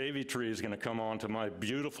Davy Tree is going to come onto my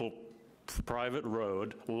beautiful private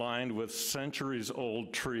road lined with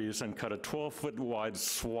centuries-old trees and cut a 12-foot wide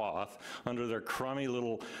swath under their crummy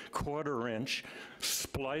little quarter-inch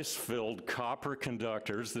splice-filled copper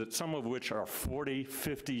conductors, that some of which are 40,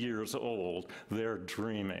 50 years old, they're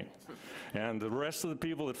dreaming. And the rest of the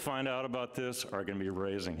people that find out about this are going to be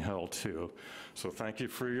raising hell too. So thank you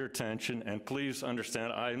for your attention, and please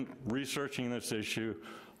understand, I'm researching this issue.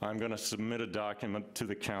 I'm going to submit a document to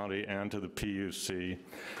the county and to the PUC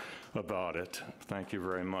about it. Thank you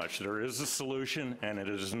very much. There is a solution, and it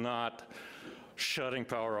is not shutting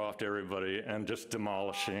power off to everybody and just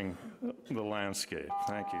demolishing the landscape.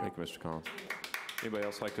 Thank you. Thank you, Mr. Collins. Anybody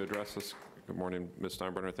else like to address this? Good morning, Ms.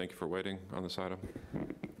 Steinbrenner. Thank you for waiting on this item.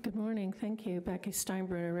 Good morning. Thank you. Becky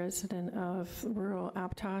Steinbrenner, resident of rural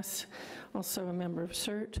Aptos, also a member of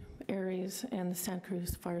CERT, ARES, and the Santa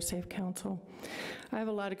Cruz Fire Safe Council. I have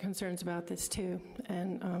a lot of concerns about this too.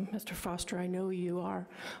 And Mr. Foster, I know you are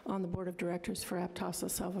on the board of directors for Aptos La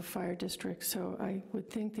Selva Fire District, so I would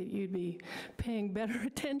think that you'd be paying better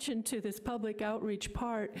attention to this public outreach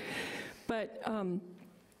part. But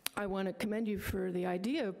I want to commend you for the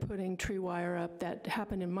idea of putting tree wire up. That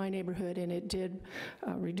happened in my neighborhood, and it did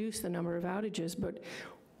reduce the number of outages. But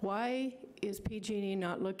why is PG&E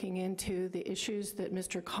not looking into the issues that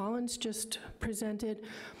Mr. Collins just presented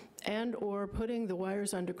and or putting the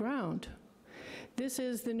wires underground? This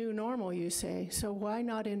is the new normal, you say, so why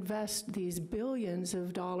not invest these billions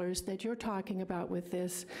of dollars that you're talking about with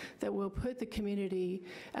this that will put the community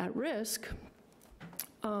at risk,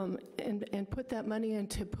 and put that money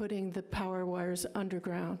into putting the power wires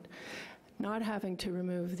underground, not having to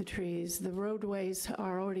remove the trees. The roadways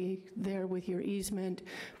are already there with your easement.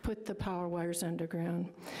 Put the power wires underground.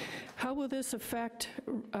 How will this affect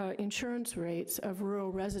insurance rates of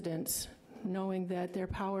rural residents, knowing that their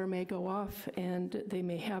power may go off and they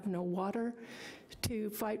may have no water to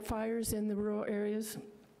fight fires in the rural areas?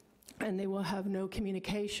 And they will have no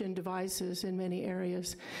communication devices in many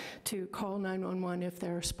areas to call 911 if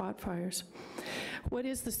there are spot fires. What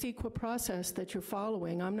is the CEQA process that you're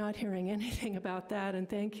following? I'm not hearing anything about that, and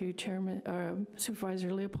thank you,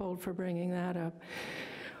 Supervisor Leopold, for bringing that up.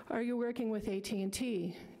 Are you working with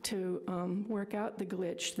AT&T to work out the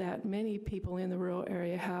glitch that many people in the rural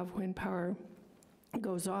area have when power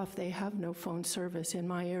goes off? They have no phone service. In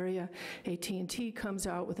my area, AT&T comes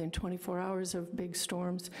out within 24 hours of big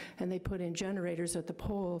storms, and they put in generators at the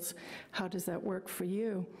poles. How does that work for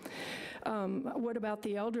you? What about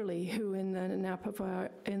the elderly who in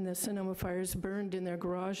the Sonoma fires burned in their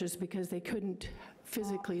garages because they couldn't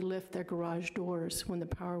physically lift their garage doors when the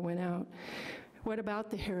power went out? What about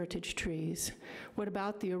the heritage trees? What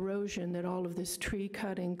about the erosion that all of this tree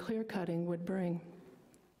cutting, clear cutting would bring?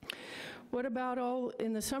 What about all,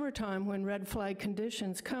 in the summertime when red flag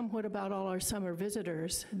conditions come, what about all our summer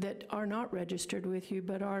visitors that are not registered with you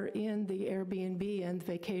but are in the Airbnb and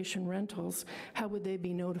vacation rentals? How would they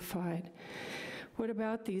be notified? What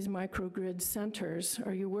about these microgrid centers?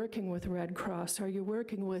 Are you working with Red Cross? Are you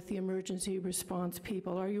working with the emergency response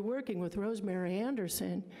people? Are you working with Rosemary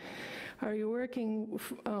Anderson? Are you working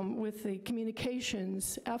with the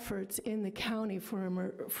communications efforts in the county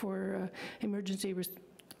for emergency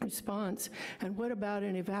response? And what about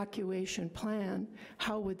an evacuation plan?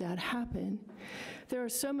 How would that happen? There are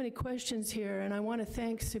so many questions here, and I want to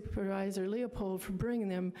thank Supervisor Leopold for bringing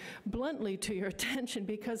them bluntly to your attention,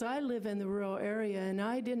 because I live in the rural area and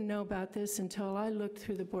I didn't know about this until I looked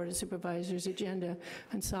through the Board of Supervisors agenda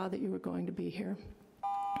and saw that you were going to be here.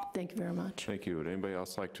 Thank you very much. Thank you. Would anybody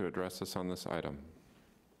else like to address us on this item?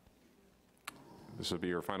 This will be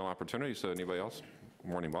your final opportunity, so anybody else?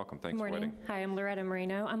 Morning, welcome, thanks for waiting. Hi, I'm Loretta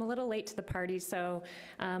Moreno. I'm a little late to the party, so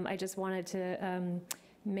I just wanted to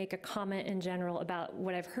make a comment in general about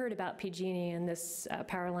what I've heard about PG&E and this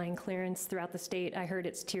power line clearance throughout the state. I heard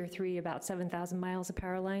it's Tier 3, about 7,000 miles of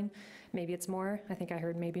power line. Maybe it's more. I think I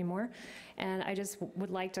heard maybe more. And I just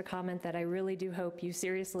would like to comment that I really do hope you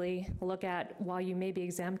seriously look at, while you may be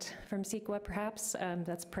exempt from CEQA perhaps,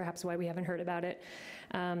 that's perhaps why we haven't heard about it,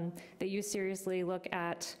 that you seriously look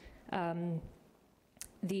at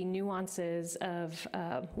the nuances of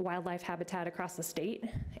wildlife habitat across the state,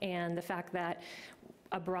 and the fact that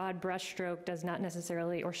a broad brushstroke does not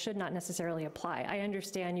necessarily or should not necessarily apply. I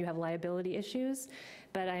understand you have liability issues,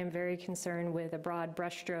 but I am very concerned with a broad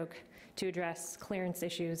brushstroke to address clearance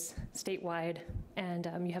issues statewide, and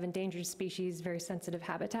you have endangered species, very sensitive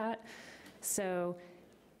habitat. So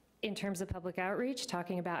in terms of public outreach,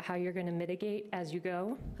 talking about how you're going to mitigate as you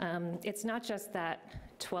go, it's not just that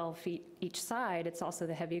 12 feet each side, it's also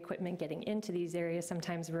the heavy equipment getting into these areas,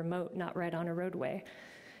 sometimes remote, not right on a roadway.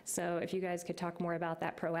 So if you guys could talk more about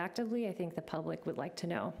that proactively, I think the public would like to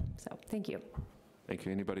know. So thank you. Thank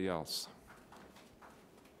you. Anybody else?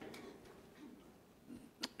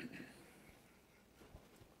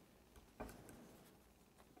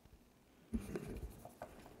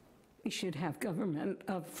 We should have government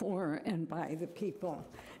of, for, and by the people,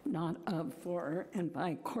 not of, for, and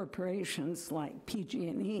by corporations like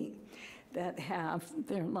PG&E that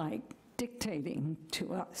they're like dictating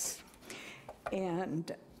to us.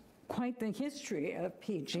 And quite the history of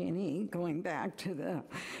PG&E, going back to the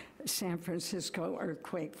San Francisco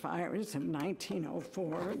earthquake fires of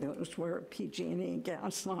 1904. Those were PG&E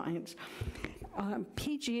gas lines.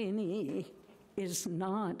 PG&E is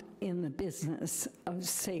not in the business of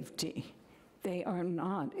safety. They are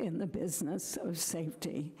not in the business of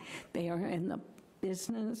safety. They are in the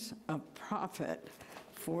business of profit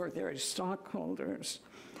for their stockholders.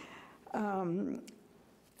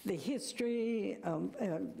 The history of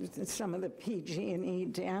some of the PG&E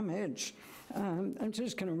damage, I'm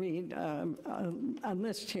just going to read a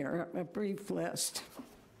list here, a brief list.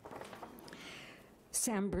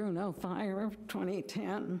 San Bruno fire,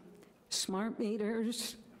 2010. Smart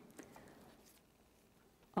meters,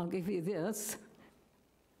 I'll give you this.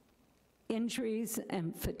 Injuries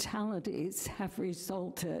and fatalities have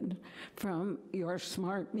resulted from your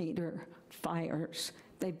smart meter fires.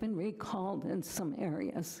 They've been recalled in some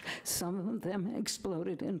areas. Some of them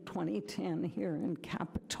exploded in 2010 here in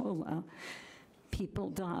Capitola.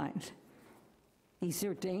 People died. These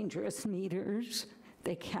are dangerous meters.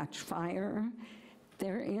 They catch fire.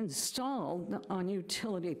 They're installed on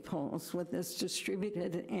utility poles with this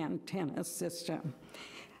distributed antenna system.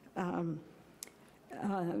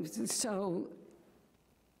 So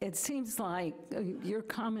it seems like your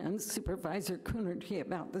comments, Supervisor Coonerty,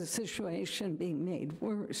 about the situation being made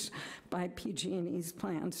worse by PG&E's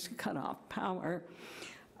plans to cut off power,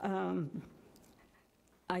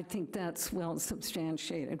 I think that's well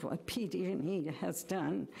substantiated. What PG&E has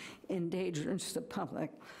done endangers the public.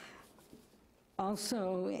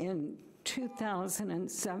 Also, in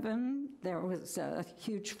 2007, there was a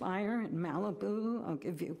huge fire in Malibu. I'll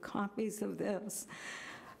give you copies of this.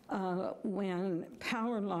 When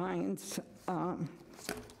power lines,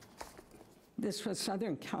 this was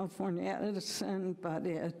Southern California Edison, but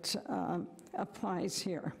it applies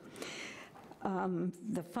here.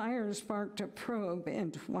 The fire sparked a probe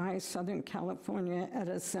into why Southern California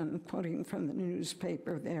Edison, quoting from the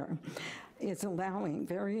newspaper there, is allowing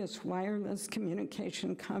various wireless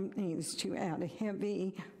communication companies to add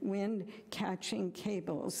heavy wind-catching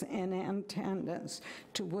cables and antennas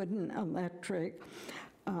to wooden electric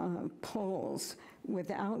poles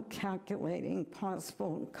without calculating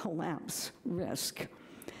possible collapse risk.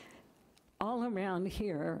 All around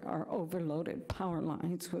here are overloaded power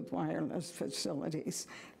lines with wireless facilities,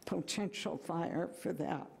 potential fire for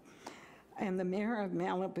that. And the mayor of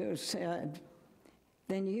Malibu said,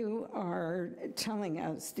 then you are telling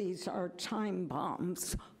us these are time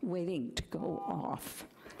bombs waiting to go off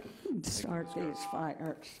and start these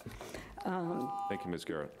fires. Thank you, Ms.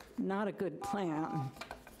 Garrett. Not a good plan.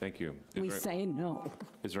 Thank you. We say no.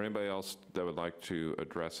 Is there anybody else that would like to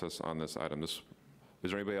address us on this item? Is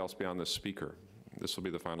there anybody else beyond this speaker? This will be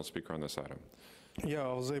the final speaker on this item. Yeah,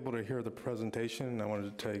 I was able to hear the presentation, and I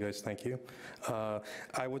wanted to tell you guys thank you.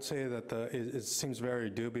 I would say that it seems very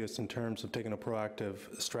dubious in terms of taking a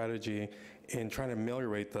proactive strategy in trying to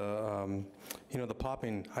ameliorate the, the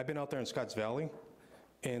popping. I've been out there in Scotts Valley,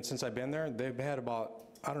 and since I've been there, they've had about,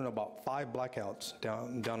 I don't know, about 5 blackouts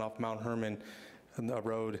down off Mount Herman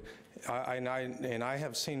Road. And I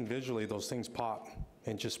have seen visually those things pop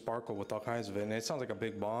and just sparkle with all kinds of it, and it sounds like a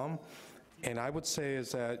big bomb. And I would say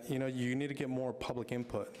is that, you need to get more public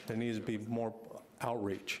input. There needs to be more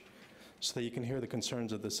outreach so that you can hear the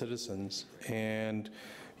concerns of the citizens. And,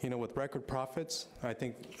 with record profits, I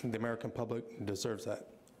think the American public deserves that.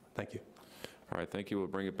 Thank you. All right, thank you. We'll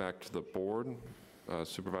bring it back to the board.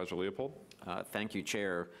 Supervisor Leopold. Thank you,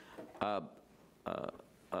 Chair. I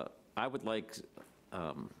would like,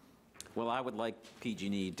 I would like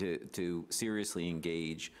PG&E to seriously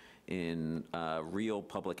engage in real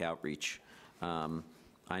public outreach.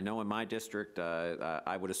 I know in my district,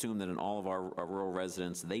 I would assume that in all of our rural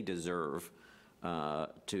residents, they deserve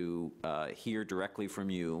to hear directly from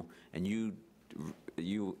you, and you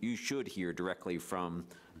should hear directly from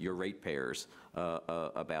your ratepayers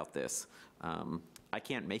about this. I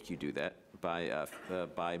can't make you do that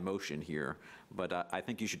by motion here, but I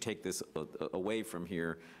think you should take this away from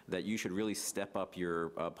here, that you should really step up your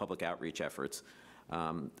public outreach efforts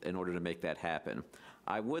in order to make that happen.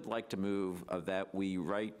 I would like to move that we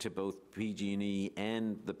write to both PG&E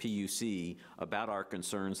and the PUC about our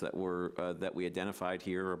concerns that we identified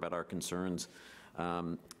here, about our concerns.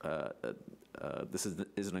 This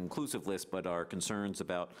is an inclusive list, but our concerns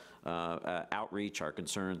about outreach, our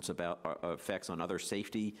concerns about effects on other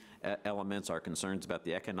safety elements, our concerns about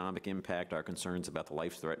the economic impact, our concerns about the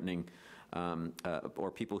life-threatening or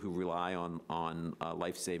people who rely on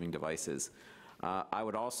life-saving devices. I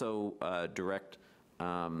would also direct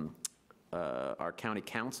our county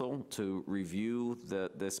council to review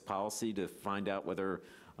this policy to find out whether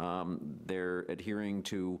they're adhering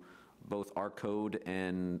to both our code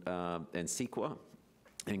and CEQA,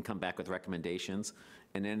 and come back with recommendations,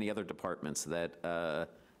 and any other departments that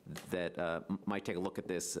might take a look at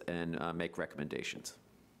this and make recommendations.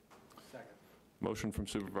 Motion from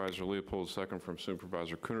Supervisor Leopold, second from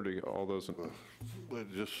Supervisor Coonerty. All those in...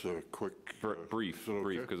 Just a quick... brief,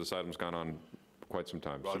 because this item's gone on quite some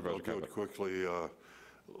time. I'll do it quickly.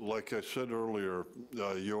 Like I said earlier,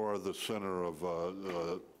 you are the center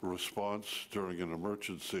of response during an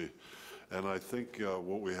emergency. And I think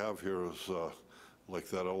what we have here is, like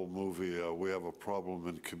that old movie, we have a problem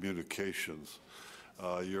in communications.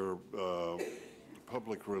 Your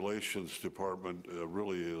public relations department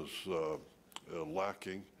really is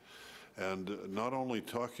lacking. And not only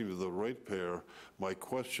talking to the ratepayer, my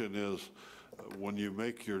question is, when you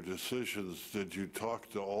make your decisions, did you talk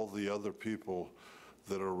to all the other people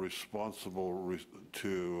that are responsible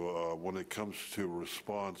to, when it comes to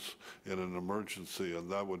response in an emergency, and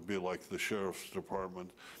that would be like the sheriff's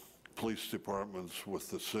department, police departments with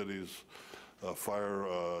the cities, fire,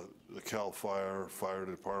 the CAL FIRE, fire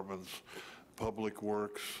departments, public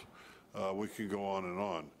works, we can go on and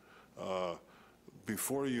on.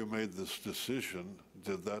 Before you made this decision,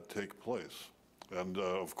 did that take place? And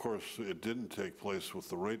of course, it didn't take place with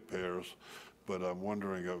the ratepayers, but I'm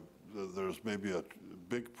wondering, there's maybe a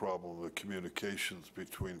big problem with communications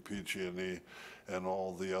between PG&E and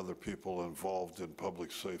all the other people involved in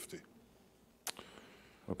public safety.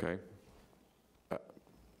 Okay.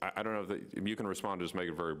 I don't know if you can respond, just make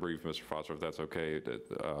it very brief, Mr. Foster, if that's okay,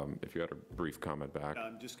 if you had a brief comment back.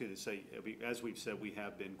 I'm just going to say, as we've said, we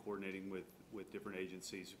have been coordinating with different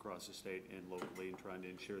agencies across the state and locally and trying to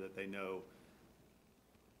ensure that they know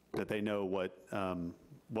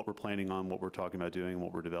what we're planning on, what we're talking about doing, and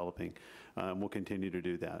what we're developing. We'll continue to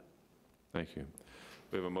do that. Thank you.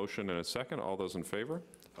 We have a motion and a second. All those in favor?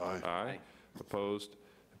 Aye. Aye. Opposed?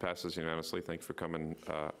 It passes unanimously. Thank you for coming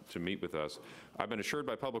to meet with us. I've been assured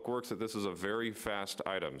by Public Works that this is a very fast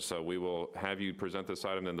item, so we will have you present this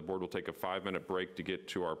item, then the board will take a 5-minute break to get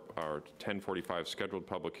to our 10:45 scheduled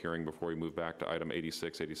public hearing before we move back to item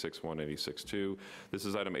 86, 86-1, 86-2. This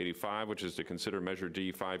is item 85, which is to consider Measure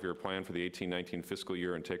D 5-year plan for the 18-19 fiscal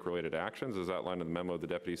year and take related actions as outlined in the memo of the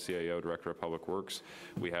Deputy CAO, Director of Public Works.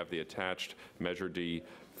 We have the attached Measure D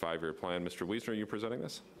 5-year plan. Mr. Wiesner, are you presenting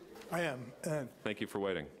this? I am. Thank you for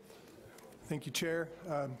waiting. Thank you, Chair.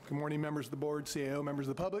 Good morning, members of the board, CAO, members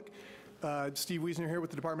of the public. Steve Wiesner here with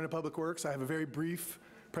the Department of Public Works. I have a very brief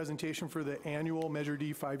presentation for the annual Measure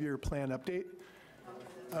D 5-year plan update.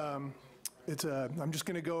 I'm just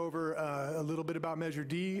going to go over a little bit about Measure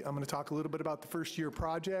D. I'm going to talk a little bit about the first year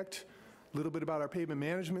project, a little bit about our pavement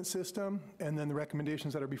management system, and then the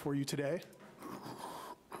recommendations that are before you today.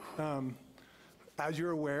 As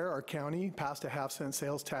you're aware, our county passed a half-cent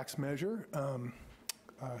sales tax measure,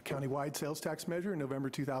 countywide sales tax measure in November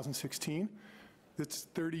 2016. It's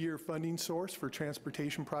a 30-year funding source for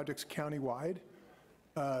transportation projects countywide.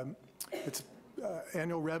 Its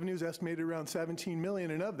annual revenues estimated around $17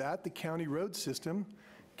 million, and of that, the county road system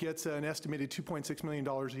gets an estimated $2.6 million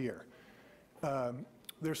a year.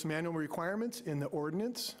 There's some annual requirements in the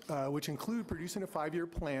ordinance, which include producing a 5-year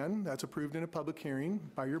plan that's approved in a public hearing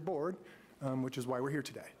by your board, which is why we're here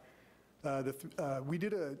today. We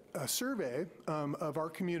did a survey of our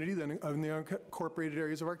community, then of the unincorporated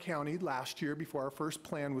areas of our county last year before our first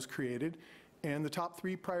plan was created, and the top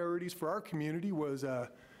 3 priorities for our community was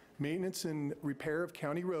maintenance and repair of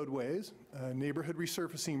county roadways, neighborhood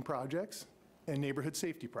resurfacing projects, and neighborhood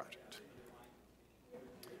safety projects.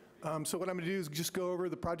 So what I'm going to do is just go over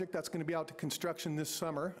the project that's going to be out to construction this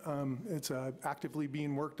summer. It's actively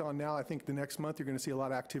being worked on now. I think the next month you're going to see a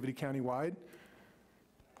lot of activity countywide.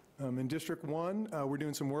 In District 1, we're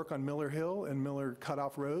doing some work on Miller Hill and Miller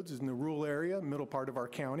Cutoff Roads in the rural area, middle part of our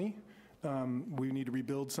county. We need to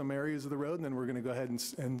rebuild some areas of the road, and then we're going to go ahead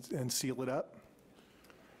and seal it up.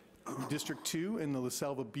 District 2 in the La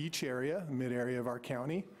Selva Beach area, mid-area of our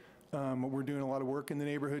county. We're doing a lot of work in the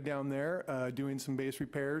neighborhood down there, doing some base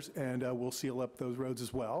repairs, and we'll seal up those roads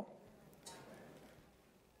as well.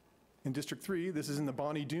 In District 3, this is in the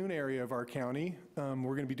Bonnie Doon area of our county. We're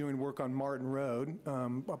going to be doing work on Martin Road,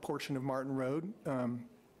 a portion of Martin Road.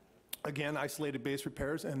 Again, isolated base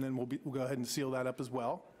repairs, and then we'll go ahead and seal that up as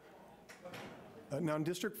well. Now in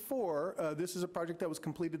District 4, this is a project that was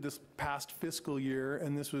completed this past fiscal year,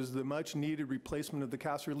 and this was the much-needed replacement of the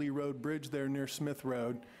Casterly Road Bridge there near Smith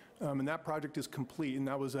Road. And that project is complete, and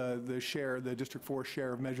that was the District 4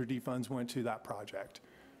 share of Measure D funds went to that project.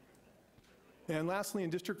 And lastly,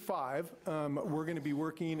 in District 5, we're going to be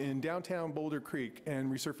working in downtown Boulder Creek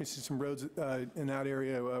and resurfacing some roads in that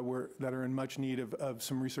area that are in much need of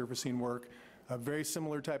some resurfacing work. A very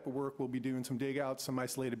similar type of work. We'll be doing some dig outs, some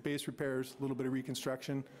isolated base repairs, a little bit of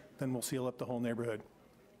reconstruction, then we'll seal up the whole neighborhood.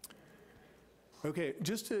 Okay,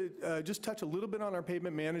 just touch a little bit on our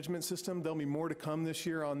pavement management system. There'll be more to come this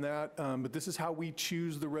year on that, but this is how we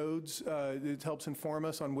choose the roads. It helps inform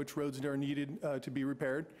us on which roads are needed to be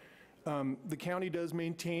repaired. The county does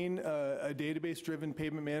maintain a database-driven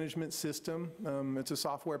pavement management system. It's a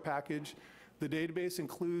software package. The database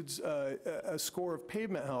includes a score of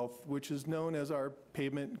pavement health, which is known as our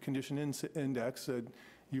Pavement Condition Index.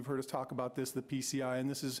 You've heard us talk about this, the PCI,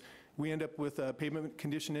 and we end up with a pavement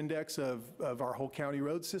condition index of our whole county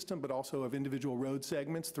road system, but also of individual road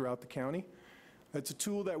segments throughout the county. It's a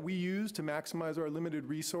tool that we use to maximize our limited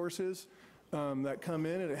resources that come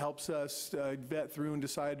in, and it helps us vet through and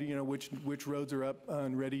decide, which roads are up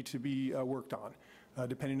and ready to be worked on.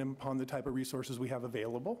 depending upon the type of resources we have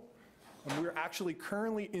available. And we're actually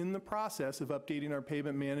currently in the process of updating our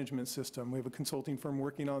pavement management system. We have a consulting firm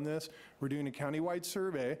working on this. We're doing a countywide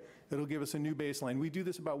survey that'll give us a new baseline. We do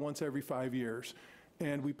this about once every 5 years.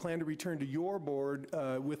 And we plan to return to your board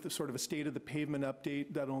with sort of a state of the pavement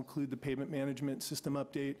update that'll include the pavement management system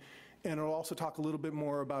update. And it'll also talk a little bit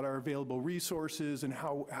more about our available resources and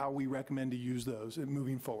how we recommend to use those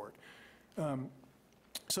moving forward.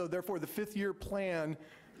 So therefore, the 5th-year plan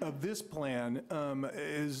of this plan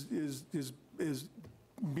is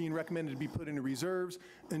being recommended to be put into reserves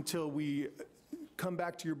until we come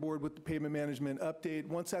back to your board with the pavement management update.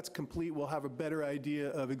 Once that's complete, we'll have a better idea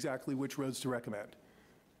of exactly which roads to recommend.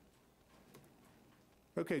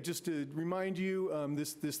 Okay, just to remind you,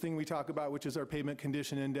 this thing we talk about, which is our pavement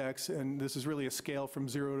condition index, and this is really a scale from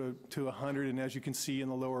 0 to 100, and as you can see in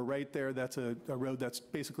the lower right there, that's a road that's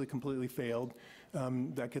basically completely failed.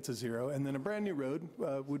 That gets a 0, and then a brand new road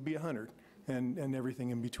would be 100, and everything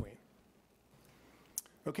in between.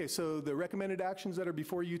 Okay, so the recommended actions that are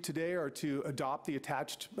before you today are to adopt the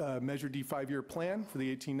attached Measure D 5-year plan for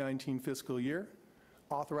the 18-19 fiscal year,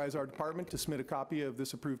 authorize our department to submit a copy of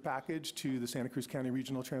this approved package to the Santa Cruz County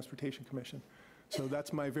Regional Transportation Commission. So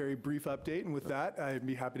that's my very brief update, and with that, I'd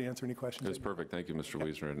be happy to answer any questions. That's perfect. Thank you, Mr.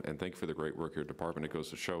 Wiesner, and thank you for the great work of your department. It goes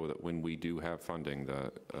to show that when we do have funding,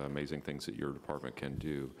 the amazing things that your department can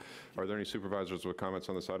do. Are there any supervisors with comments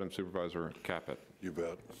on this item? Supervisor Caput. You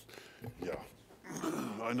bet. Yeah.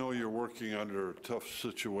 I know you're working under tough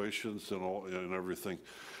situations and everything.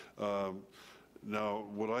 Now,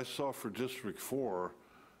 what I saw for District 4,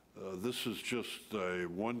 this is just a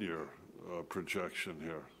 1-year projection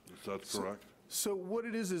here. Is that correct? So what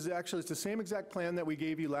it is actually it's the same exact plan that we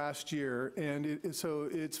gave you last year, and so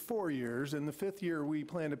it's 4 years, and the 5th year we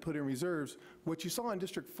plan to put in reserves. What you saw in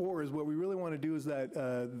District 4 is what we really want to do is that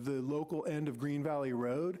the local end of Green Valley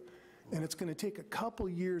Road, and it's going to take a couple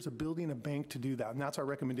years of building a bank to do that, and that's our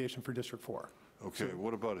recommendation for District 4. Okay, so,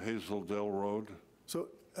 what about Hazeldale Road? So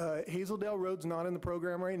Hazeldale Road's not in the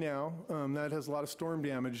program right now. That has a lot of storm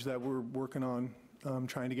damage that we're working on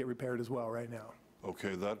trying to get repaired as well right now.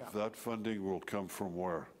 Okay, that funding will come from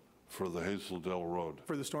where for the Hazeldale Road?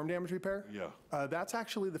 For the storm damage repair? Yeah. That's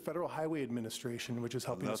actually the Federal Highway Administration, which is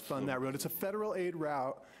helping us fund that road. It's a federal aid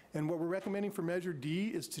route, and what we're recommending for Measure D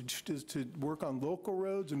is to work on local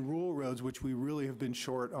roads and rural roads, which we really have been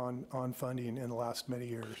short on funding in the last many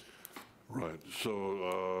years. Right.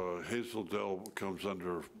 So Hazeldale comes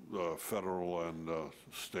under federal and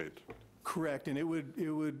state. Correct, and it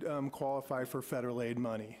would qualify for federal aid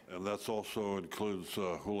money. And that's also includes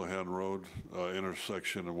Houlihan Road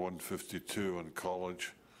intersection and 152 and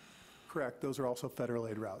College. Correct, those are also federal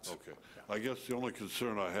aid routes. Okay. I guess the only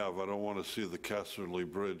concern I have, I don't want to see the Casserly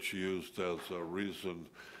Bridge used as a reason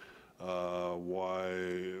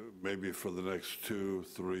why maybe for the next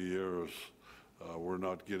 2-3 years we're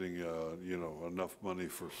not getting enough money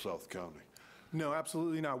for South County. No,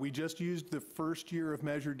 absolutely not. We just used the first year of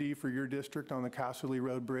Measure D for your district on the Casserly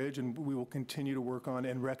Road Bridge, and we will continue to work on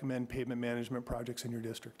and recommend pavement management projects in your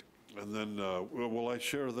district. And then, will I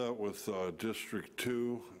share that with District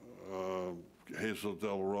 2,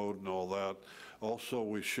 Hazeldale Road and all that? Also,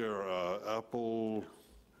 we share Apple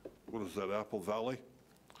Valley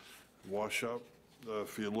washout.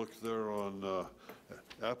 If you look there on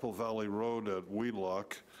Apple Valley Road at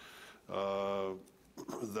Wheelock,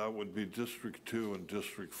 that would be District 2 and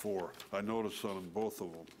District 4. I noticed on both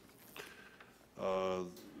of them.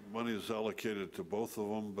 Money is allocated to both of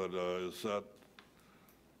them, but is that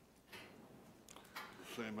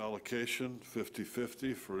the same allocation,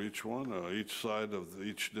 50-50 for each one, each side of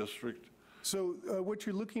each district? So what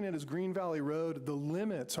you're looking at is Green Valley Road. The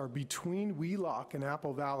limits are between Wheelock and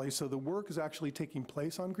Apple Valley, so the work is actually taking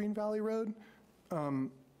place on Green Valley Road.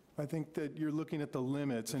 I think that you're looking at the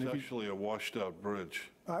limits. It's actually a washed-out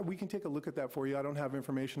bridge. We can take a look at that for you. I don't have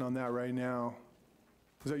information on that right now.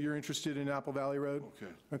 Is that you're interested in Apple Valley Road?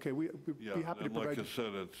 Okay. Okay, we'd be happy to provide. Like I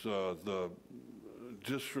said, it's the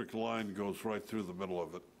district line goes right through the middle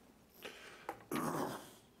of it.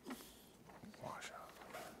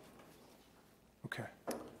 Okay.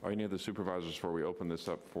 Are any of the supervisors, before we open this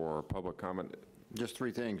up for public comment? Just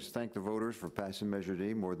 3 things. Thank the voters for passing Measure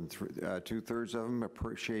D. More than 2/3 of them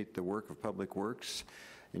appreciate the work of Public Works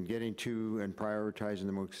in getting to and prioritizing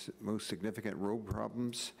the most significant road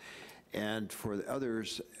problems. And for the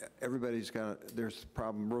others, there's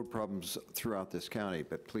road problems throughout this county,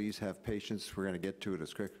 but please have patience. We're going to get to it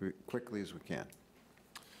as quickly as we can.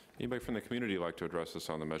 Anybody from the community like to address us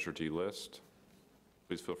on the Measure D list?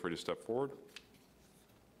 Please feel free to step forward.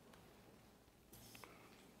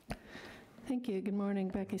 Thank you. Good morning.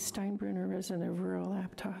 Becky Steinbrunner, resident of rural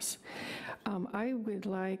Aptos. I would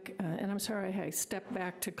like, and I'm sorry I stepped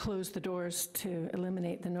back to close the doors to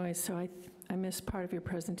eliminate the noise, so I missed part of your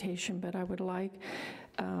presentation, but I would like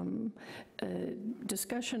a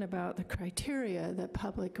discussion about the criteria that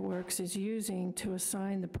Public Works is using to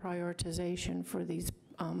assign the prioritization for these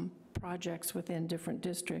projects within different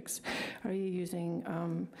districts. Are you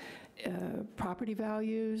using property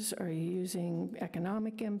values? Are you using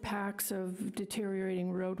economic impacts of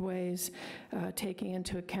deteriorating roadways, taking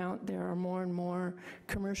into account there are more and more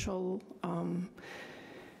commercial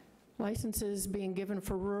licenses being given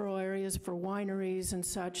for rural areas, for wineries and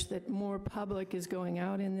such, that more public is going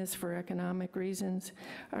out in this for economic reasons?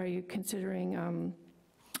 Are you considering,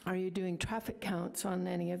 are you doing traffic counts on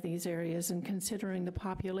any of these areas and considering the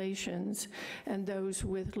populations and those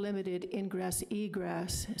with limited ingress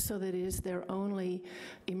egress so that it is their only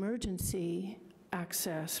emergency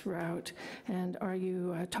access route? And are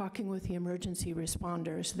you talking with the emergency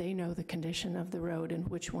responders? They know the condition of the road and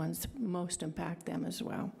which ones most impact them as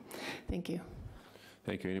well. Thank you.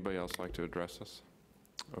 Thank you. Anybody else like to address this?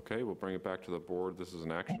 Okay, we'll bring it back to the board. This is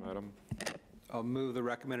an action item. I'll move the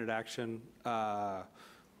recommended action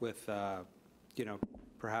with,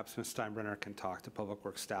 perhaps Ms. Steinbrenner can talk to Public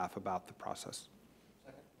Works staff about the process.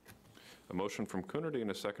 A motion from Coonerty and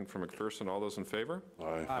a second from McPherson. All those in favor?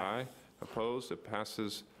 Aye. Aye. Opposed? It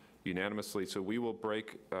passes unanimously. So we will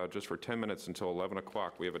break just for 10 minutes until 11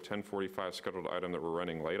 o'clock. We have a 10:45 scheduled item that we're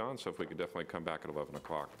running late on, so if we could definitely come back at 11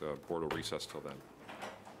 o'clock. The board will recess till then.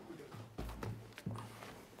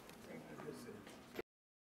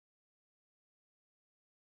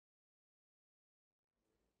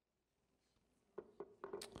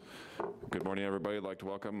 Good morning, everybody. I'd like to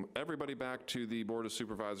welcome everybody back to the Board of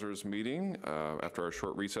Supervisors meeting. After our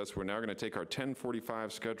short recess, we're now going to take our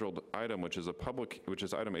 10:45 scheduled item, which is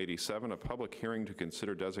item 87, a public hearing to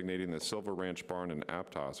consider designating the Silver Ranch Barn in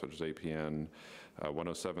Aptos, which is APN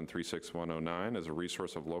 107-36109, as a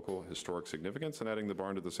resource of local historic significance, and adding the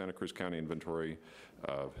barn to the Santa Cruz County Inventory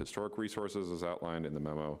of Historic Resources as outlined in the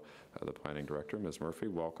memo of the Planning Director. Ms. Murphy,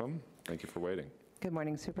 welcome. Thank you for waiting. Good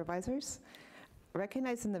morning, Supervisors.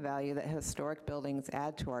 Recognizing the value that historic buildings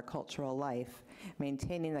add to our cultural life,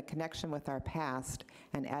 maintaining the connection with our past,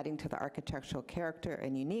 and adding to the architectural character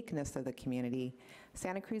and uniqueness of the community,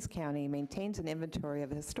 Santa Cruz County maintains an inventory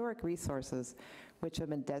of historic resources which have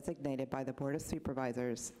been designated by the Board of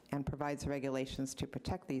Supervisors and provides regulations to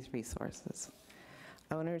protect these resources.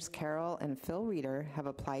 Owners Carol and Phil Reeder have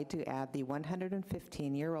applied to add the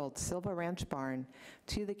 115-year-old Silver Ranch Barn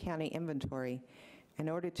to the county inventory in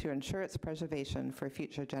order to ensure its preservation for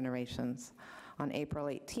future generations. On April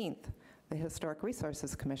 18th, the Historic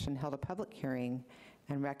Resources Commission held a public hearing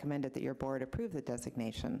and recommended that your board approve the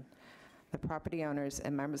designation. The property owners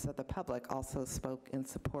and members of the public also spoke in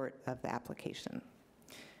support of the application.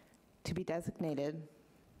 To be designated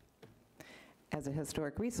as a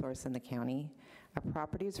historic resource in the county, a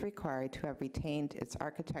property is required to have retained its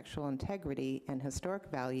architectural integrity and historic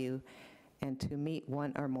value and to meet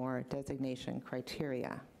one or more designation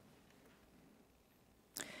criteria.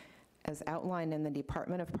 As outlined in the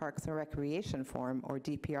Department of Parks and Recreation form, or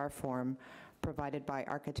DPR form, provided by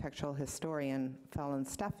architectural historian Fallon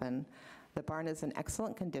Steffen, the barn is in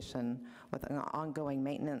excellent condition with ongoing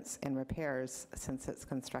maintenance and repairs since its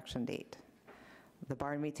construction date. The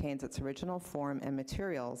barn retains its original form and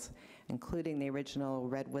materials, including the original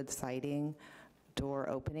redwood siding, door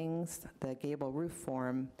openings, the gable roof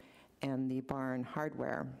form, and the barn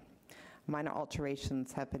hardware. Minor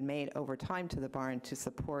alterations have been made over time to the barn to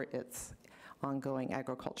support its ongoing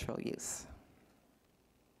agricultural use.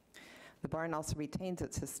 The barn also retains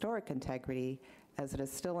its historic integrity as it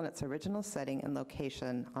is still in its original setting and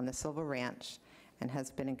location on the Silver Ranch and has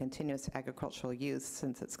been in continuous agricultural use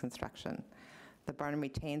since its construction. The barn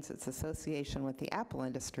retains its association with the apple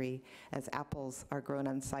industry as apples are grown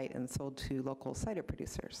on site and sold to local cider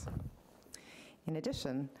producers. In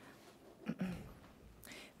addition,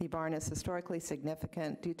 the barn is historically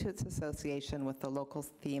significant due to its association with the local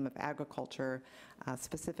theme of agriculture,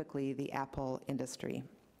 specifically the apple industry,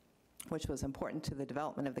 which was important to the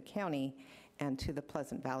development of the county and to the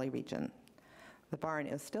Pleasant Valley region. The barn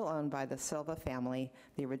is still owned by the Silva family,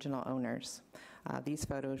 the original owners. These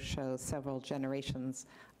photos show several generations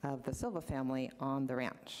of the Silva family on the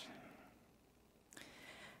ranch.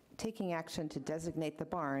 Taking action to designate the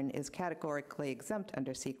barn is categorically exempt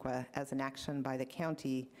under CEQA as an action by the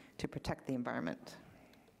county to protect the environment.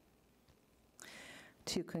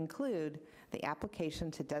 To conclude, the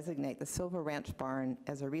application to designate the Silver Ranch Barn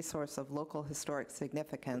as a resource of local historic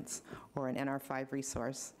significance, or an NR5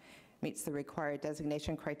 resource, meets the required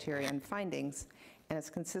designation criteria and findings, and is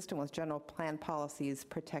consistent with general plan policies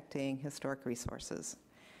protecting historic resources.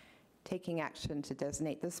 Taking action to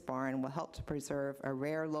designate this barn will help to preserve a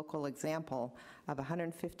rare local example of a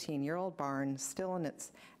 115-year-old barn still in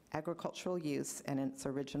its agricultural use and in its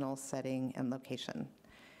original setting and location.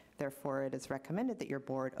 Therefore, it is recommended that your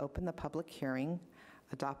board open the public hearing,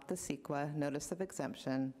 adopt the CEQA notice of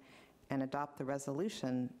exemption, and adopt the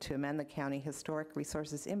resolution to amend the county historic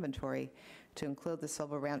resources inventory to include the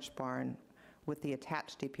Silva Ranch barn with the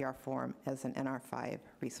attached DPR form as an NR5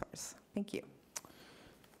 resource. Thank you.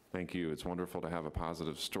 Thank you. It's wonderful to have a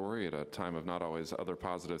positive story at a time of not always other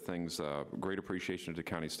positive things. Great appreciation to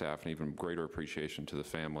county staff, and even greater appreciation to the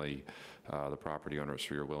family, the property owners,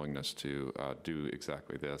 for your willingness to do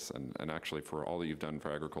exactly this, and actually for all that you've done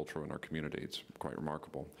for agriculture in our community. It's quite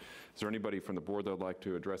remarkable. Is there anybody from the board that would like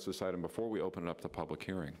to address this item before we open it up to public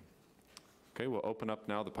hearing? Okay, we'll open up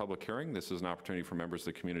now the public hearing. This is an opportunity for members of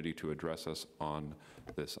the community to address us on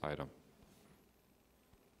this item.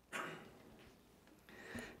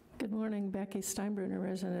 Good morning, Becky Steinbrunner,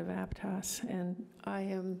 resident of Aptos, and I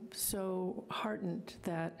am so heartened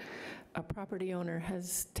that a property owner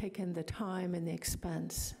has taken the time and the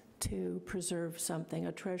expense to preserve something,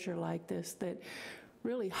 a treasure like this, that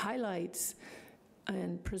really highlights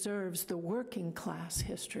and preserves the working class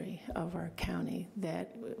history of our county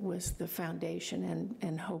that was the foundation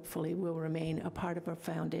and hopefully will remain a part of our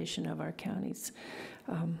foundation of our county's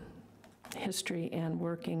history and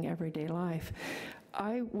working everyday life.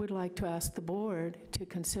 I would like to ask the board to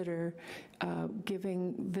consider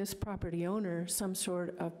giving this property owner some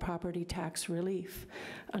sort of property tax relief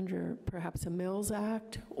under perhaps a Mills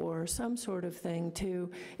Act or some sort of thing to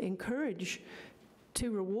encourage,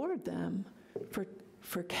 to reward them for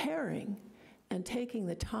caring and taking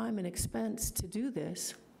the time and expense to do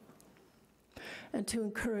this, and to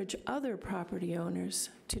encourage other property owners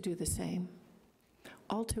to do the same.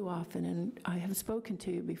 All too often, and I have spoken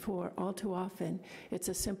to you before, all too often, it's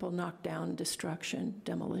a simple knockdown, destruction,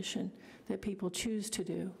 demolition that people choose to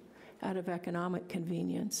do out of economic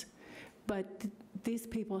convenience. But these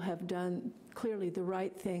people have done clearly the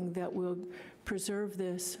right thing that will preserve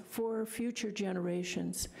this for future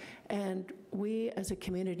generations. And we as a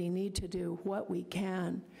community need to do what we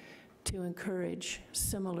can to encourage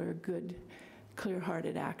similar good,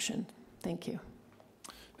 clear-hearted action. Thank you.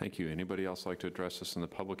 Thank you. Anybody else like to address this in the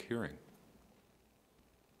public hearing?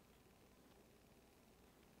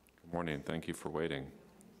 Good morning. Thank you for waiting.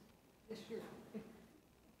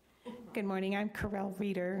 Good morning. I'm Correll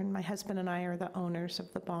Reeder, and my husband and I are the owners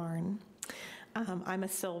of the barn. I'm a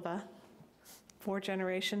Silva. 4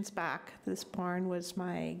 generations back, this barn was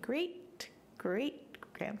my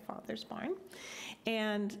great-great-grandfather's barn.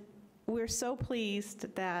 And we're so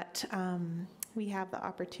pleased that we have the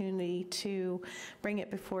opportunity to bring it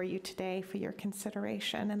before you today for your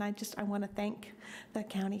consideration. And I want to thank the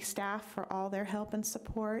county staff for all their help and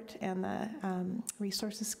support, and the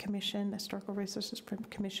Resources Commission, Historical Resources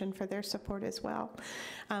Commission, for their support as well.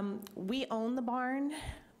 We own the barn,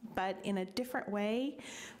 but in a different way,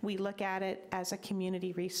 we look at it as a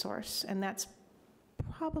community resource, and that's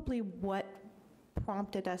probably what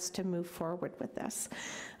prompted us to move forward with this.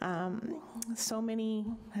 So many,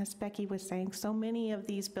 as Becky was saying, so many of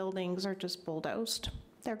these buildings are just bulldozed.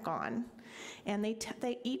 They're gone. And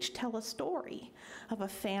they each tell a story of a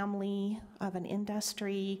family, of an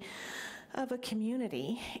industry, of a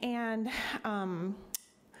community. And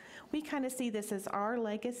we kind of see this as our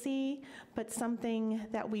legacy, but something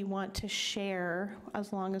that we want to share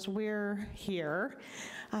as long as we're here.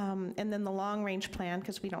 And then the long-range plan,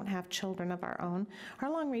 because we don't have children of our own, our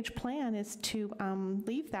long-range plan is to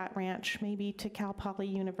leave that ranch maybe to Cal Poly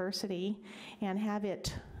University and have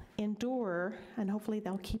it endure, and hopefully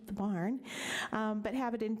they'll keep the barn, but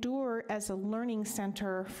have it endure as a learning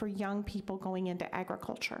center for young people going into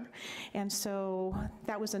agriculture. And so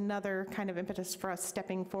that was another kind of impetus for us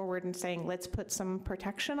stepping forward and saying, let's put some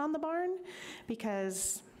protection on the barn,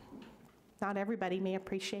 because not everybody may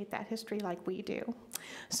appreciate that history like we do.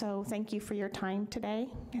 So thank you for your time today,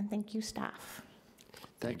 and thank you, staff.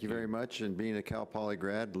 Thank you very much, and being a Cal Poly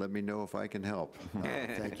grad, let me know if I can help.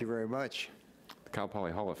 Thank you very much. Cal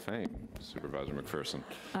Poly Hall of Fame, Supervisor McPherson.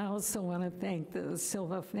 I also want to thank the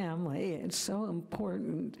Silva family. It's so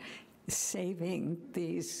important saving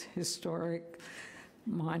these historic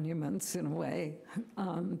monuments in a way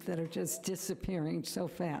that are just disappearing so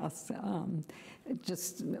fast.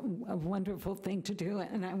 Just a wonderful thing to do.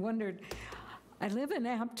 And I wondered, I live in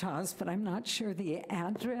Aptos, but I'm not sure the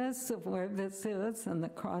address of where this is and the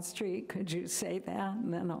cross street. Could you say that?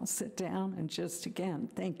 And then I'll sit down and just again,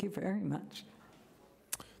 thank you very much.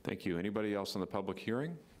 Thank you. Anybody else on the public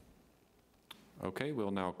hearing? Okay, we'll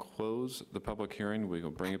now close the public hearing. We will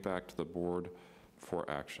bring it back to the board for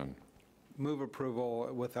action. Move approval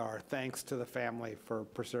with our thanks to the family for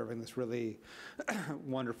preserving this really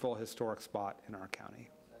wonderful historic spot in our county.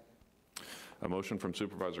 A motion from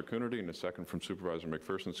Supervisor Coonerty and a second from Supervisor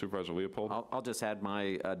McPherson. Supervisor Leopold? I'll just add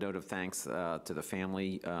my note of thanks to the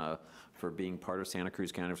family for being part of Santa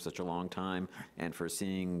Cruz County for such a long time and for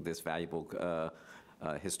seeing this valuable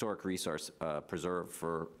historic resource preserved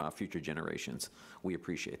for future generations. We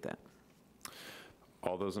appreciate that.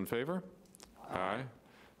 All those in favor? Aye.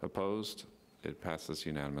 Opposed? It passes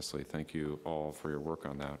unanimously. Thank you all for your work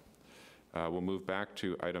on that. We'll move back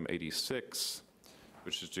to item 86,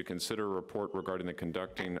 which is to consider a report regarding the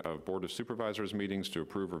conducting of Board of Supervisors meetings to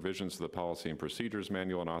approve revisions to the Policy and Procedures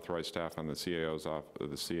Manual and authorize staff on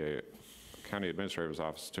the County Administrator's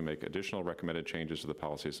Office to make additional recommended changes to the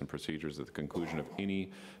policies and procedures at the conclusion of any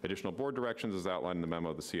additional board directions as outlined in the memo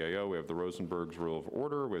of the CAO. We have the Rosenberg's Rule of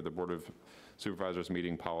Order, we have the Board of Supervisors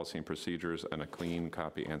meeting policy and procedures, and a clean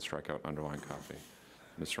copy and strikeout underlined copy.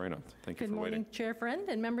 Ms. Reyno, thank you for waiting. Good morning, Chair Friend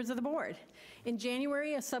and members of the board. In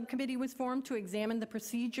January, a subcommittee was formed to examine the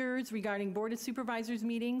procedures regarding Board of Supervisors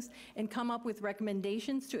meetings and come up with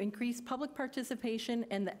recommendations to increase public participation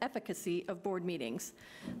and the efficacy of board meetings.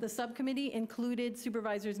 The subcommittee included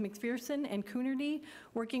Supervisors McPherson and Coonerty,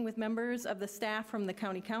 working with members of the staff from the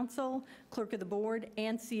County Council, Clerk of the Board,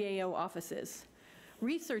 and CAO offices.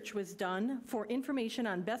 Research was done for information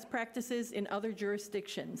on best practices in other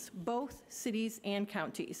jurisdictions, both cities and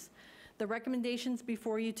counties. The recommendations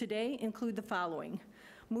before you today include the following: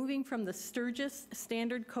 moving from the Sturgis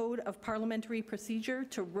Standard Code of Parliamentary Procedure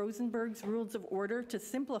to Rosenberg's Rules of Order to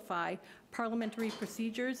simplify parliamentary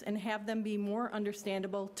procedures and have them be more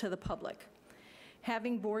understandable to the public.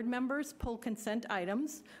 Having board members pull consent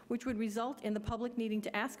items, which would result in the public needing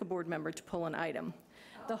to ask a board member to pull an item.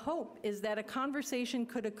 The hope is that a conversation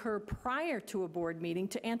could occur prior to a board meeting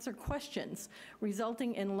to answer questions,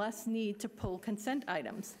 resulting in less need to pull consent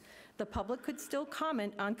items. The public could still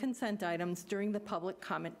comment on consent items during the public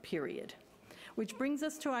comment period, which brings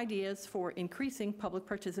us to ideas for increasing public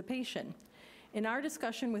participation. In our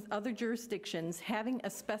discussion with other jurisdictions, having a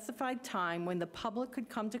specified time when the public could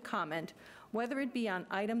come to comment, whether it be on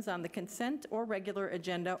items on the consent or regular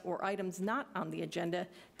agenda or items not on the agenda,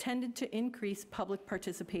 tended to increase public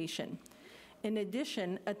participation. In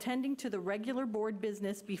addition, attending to the regular board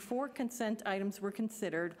business before consent items were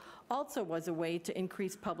considered also was a way to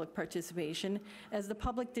increase public participation, as the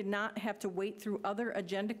public did not have to wait through other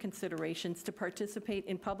agenda considerations to participate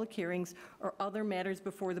in public hearings or other matters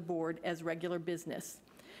before the board as regular business.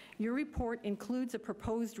 Your report includes a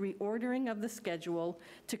proposed reordering of the schedule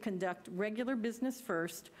to conduct regular business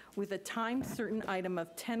first with a time-certain item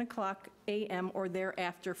of 10 o'clock a.m. or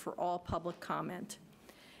thereafter for all public comment.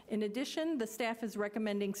 In addition, the staff is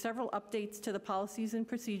recommending several updates to the policies and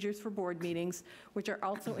procedures for board meetings, which are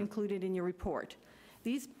also included in your report.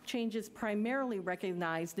 These changes primarily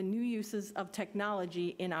recognize the new uses of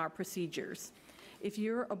technology in our procedures. If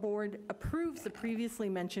your board approves the previously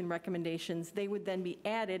mentioned recommendations, they would then be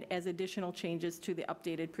added as additional changes to the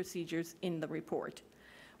updated procedures in the report.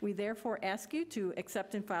 We therefore ask you to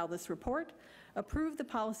accept and file this report, approve the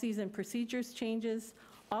policies and procedures changes,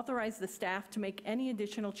 authorize the staff to make any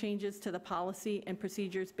additional changes to the policy and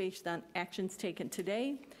procedures based on actions taken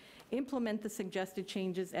today, implement the suggested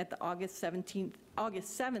changes at the August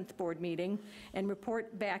 7th board meeting, and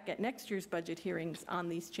report back at next year's budget hearings on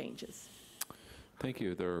these changes. Thank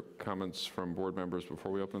you. There are comments from board members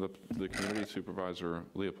before we open up the community. Supervisor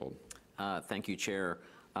Leopold. Thank you, Chair.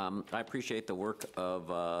 I appreciate the work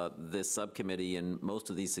of this subcommittee, and most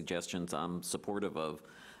of these suggestions I'm supportive of.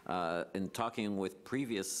 In talking with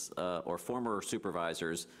previous or former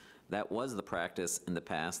supervisors, that was the practice in the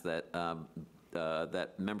past, that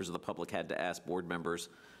that members of the public had to ask board members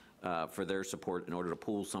for their support in order to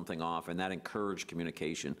pull something off, and that encouraged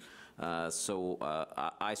communication. So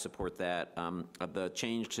I support that. The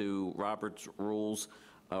change to Robert's rules,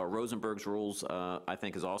 Rosenberg's rules, I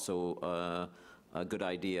think is also a good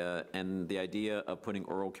idea, and the idea of putting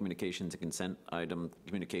oral communication to consent item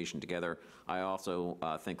communication together, I also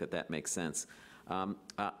think that that makes sense.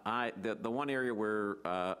 The one area where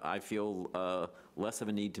I feel less of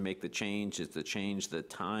a need to make the change is to change the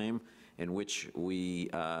time in which we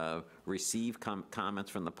receive comments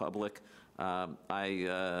from the public.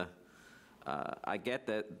 I get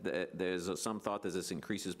that there's some thought that this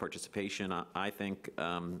increases participation. I think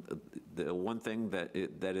the one thing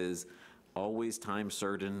that is always time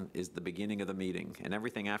certain is the beginning of the meeting, and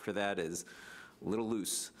everything after that is little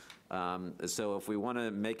loose. So if we want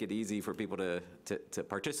to make it easy for people to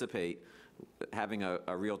participate, having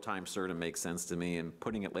a real-time CERTA makes sense to me, and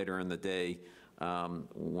putting it later in the day,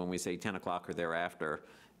 when we say 10 o'clock or thereafter,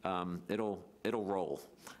 it'll roll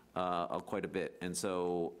quite a bit. And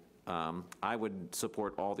so I would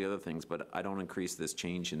support all the other things, but I don't increase this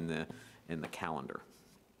change in the calendar.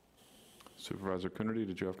 Supervisor Coonerty,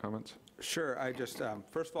 did you have comments? Sure. I just,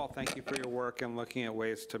 first of all, thank you for your work in looking at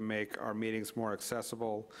ways to make our meetings more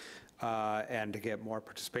accessible and to get more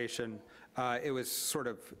participation. It was sort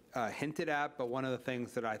of hinted at, but one of the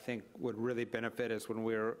things that I think would really benefit is when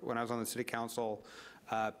I was on the city council,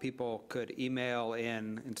 people could email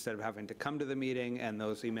in instead of having to come to the meeting, and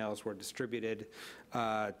those emails were distributed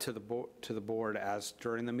to the board as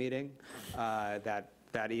during the meeting.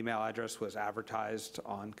 That email address was advertised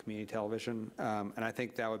on community television, and I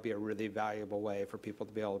think that would be a really valuable way for people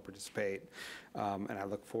to be able to participate, and I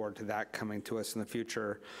look forward to that coming to us in the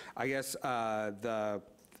future. I guess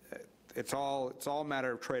it's all a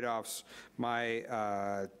matter of trade-offs.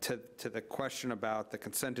 To the question about the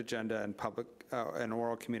consent agenda and public and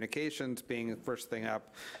oral communications being the first thing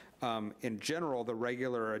up, in general, the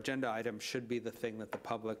regular agenda item should be the thing that the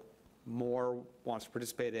public more wants to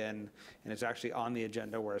participate in, and it's actually on the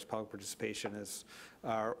agenda, whereas public participation is,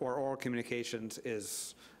 or oral communications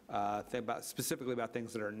is specifically about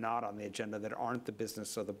things that are not on the agenda, that aren't the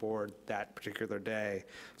business of the board that particular day.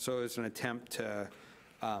 So it's an attempt to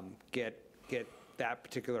get that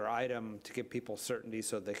particular item to give people certainty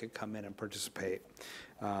so they could come in and participate.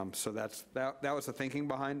 So that was the thinking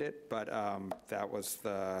behind it, but that's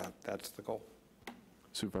the goal.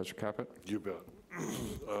 Supervisor Caput? You bet.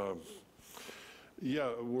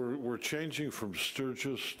 Yeah, we're changing from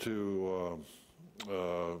Sturgis to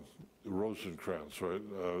Rosencrantz, right?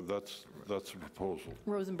 That's a proposal.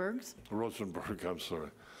 Rosenberg's? Rosenberg, I'm sorry.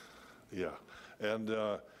 Yeah, and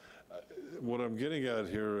what I'm getting at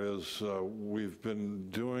here is we've been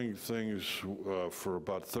doing things for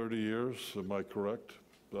about 30 years, am I correct,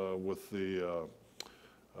 with the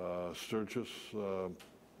Sturgis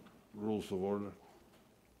rules of order?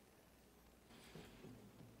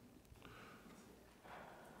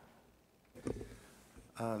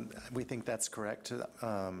 We think that's correct.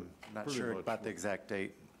 Not sure about the exact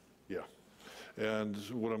date. Yeah. And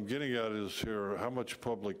what I'm getting at is here, how much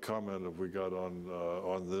public comment have we got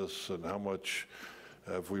on this, and how much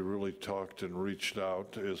have we really talked and reached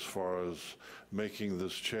out as far as making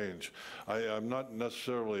this change? I'm not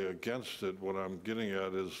necessarily against it. What I'm getting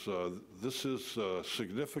at is this is a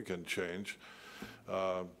significant change.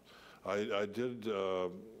 I did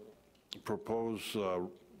propose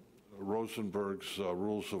Rosenberg's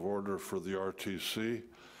rules of order for the RTC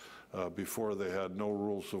before they had no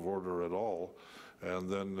rules of order at all. And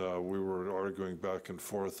then we were arguing back and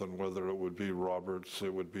forth on whether it would be Roberts,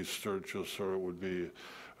 it would be Sturgis, or it would be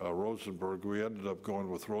Rosenberg. We ended up going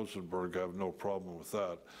with Rosenberg. I have no problem with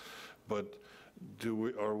that. But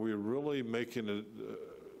are we really making it,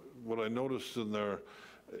 what I noticed in there,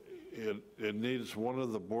 it needs one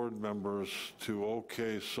of the board members to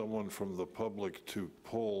okay someone from the public to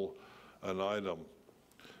pull an item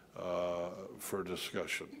for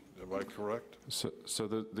discussion. Am I correct? So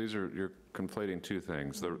these are, you're conflating two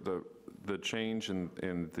things. The change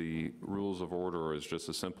in the rules of order is just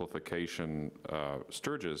a simplification.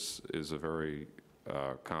 Sturgis is a very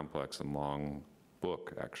complex and long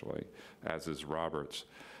book, actually, as is Roberts.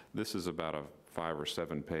 This is about a 5 or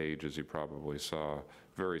 7 page, as you probably saw,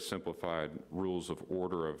 very simplified rules of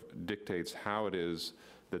order dictates how it is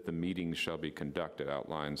that the meetings shall be conducted,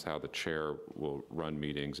 outlines how the chair will run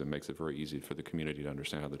meetings, and makes it very easy for the community to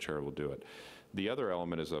understand how the chair will do it. The other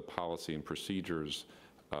element is a policy and procedures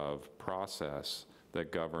of process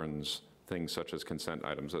that governs things such as consent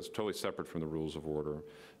items. That's totally separate from the rules of order.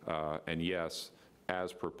 And yes,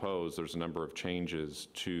 as proposed, there's a number of changes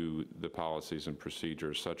to the policies and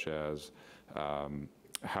procedures, such as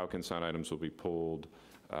how consent items will be pulled,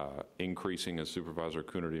 increasing, as Supervisor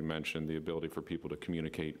Coonerty mentioned, the ability for people to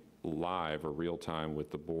communicate live or real time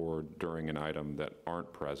with the board during an item that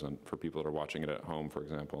aren't present, for people that are watching it at home, for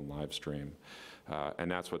example, in live stream. And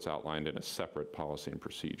that's what's outlined in a separate policy and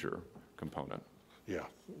procedure component. Yeah,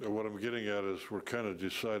 what I'm getting at is we're kind of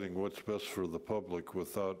deciding what's best for the public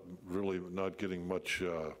without really not getting much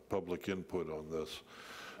public input on this.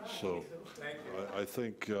 So I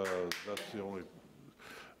think that's the only,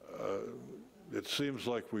 it seems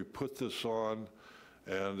like we put this on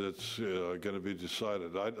and it's going to be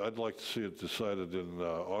decided. I'd like to see it decided in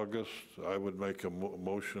August. I would make a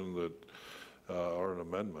motion that, or an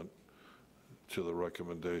amendment to the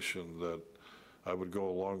recommendation that I would go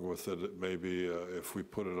along with it, maybe if we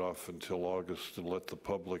put it off until August and let the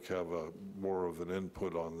public have more of an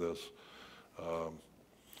input on this.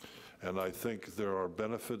 And I think there are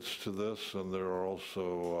benefits to this, and there are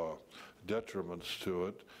also detriments to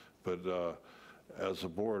it. But as a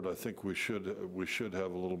board, I think we should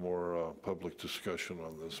have a little more public discussion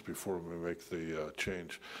on this before we make the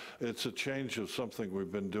change. It's a change of something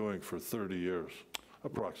we've been doing for 30 years,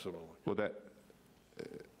 approximately. Well,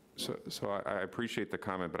 so I appreciate the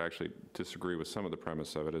comment, but I actually disagree with some of the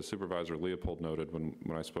premise of it. As Supervisor Leopold noted when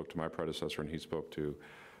I spoke to my predecessor and he spoke to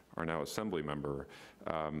our now Assembly member,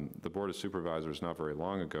 the Board of Supervisors not very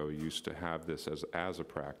long ago used to have this as a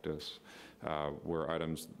practice where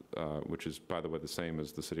items, which is, by the way, the same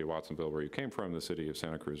as the city of Watsonville where you came from, the city of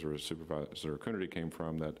Santa Cruz where Supervisor Coonerty came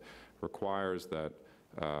from, that requires that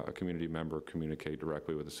a community member communicate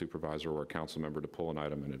directly with a supervisor or a council member to pull an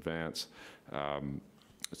item in advance.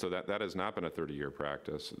 So that has not been a 30-year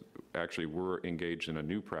practice. Actually, we're engaged in a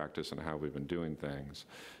new practice in how we've been doing things.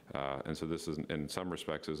 And so this is, in some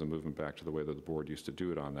respects, is a movement back to the way that the board used to do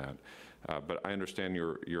it on that. But I understand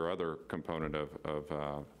your other component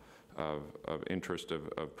of interest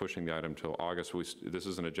of pushing the item till August. This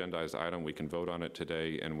is an agendized item. We can vote on it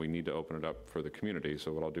today, and we need to open it up for the community.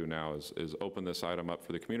 So what I'll do now is open this item up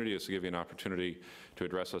for the community, is to give you an opportunity to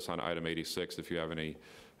address us on item 86. If you have any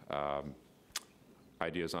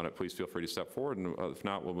ideas on it, please feel free to step forward, and if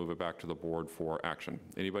not, we'll move it back to the board for action.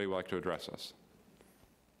 Anybody would like to address us?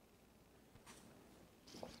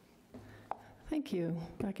 Thank you,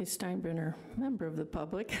 Becky Steinbrenner, member of the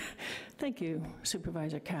public. Thank you,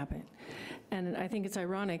 Supervisor Caput. And I think it's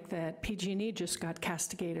ironic that PG&E just got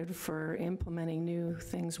castigated for implementing new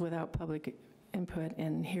things without public input,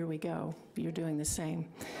 and here we go. You're doing the same.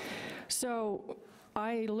 So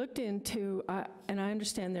I looked into, and I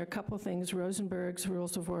understand there are a couple things, Rosenberg's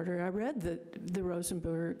Rules of Order. I read the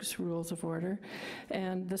Rosenberg's Rules of Order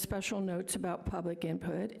and the special notes about public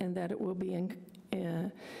input, and that it will be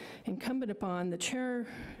incumbent upon the chair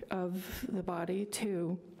of the body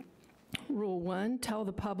to, Rule 1, tell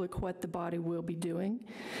the public what the body will be doing.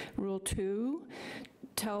 Rule 2,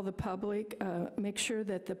 tell the public, make sure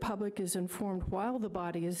that the public is informed while the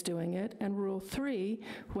body is doing it. And Rule 3,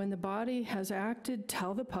 when the body has acted,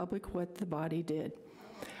 tell the public what the body did.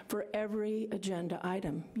 For every agenda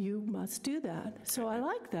item, you must do that. So I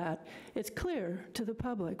like that. It's clear to the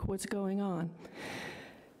public what's going on.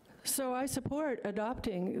 So I support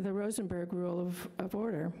adopting the Rosenberg Rule of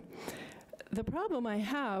Order. The problem I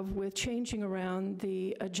have with changing around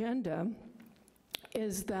the agenda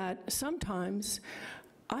is that sometimes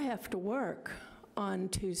I have to work on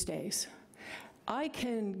Tuesdays. I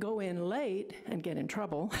can go in late and get in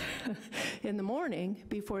trouble in the morning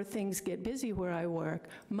before things get busy where I work,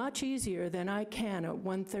 much easier than I can at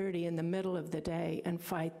 1:30 in the middle of the day and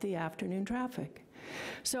fight the afternoon traffic.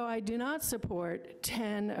 So I do not support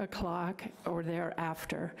 10 o'clock or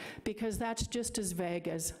thereafter, because that's just as vague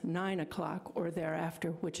as 9 o'clock or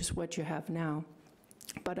thereafter, which is what you have now.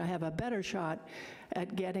 But I have a better shot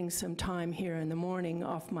at getting some time here in the morning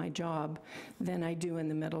off my job than I do in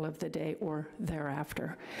the middle of the day or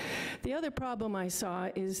thereafter. The other problem I saw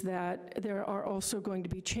is that there are also going to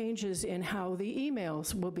be changes in how the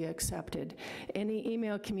emails will be accepted. Any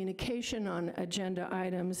email communication on agenda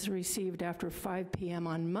items received after 5 p.m.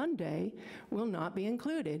 on Monday will not be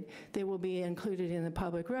included. They will be included in the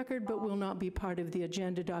public record, but will not be part of the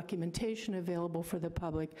agenda documentation available for the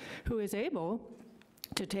public who is able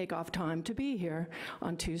to take off time to be here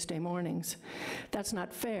on Tuesday mornings. That's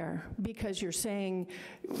not fair, because you're saying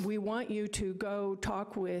we want you to go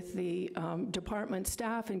talk with the department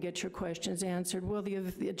staff and get your questions answered. Well,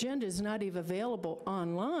 the agenda is not even available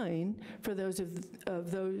online for those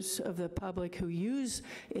of the public who use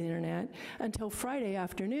internet until Friday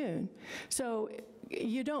afternoon. So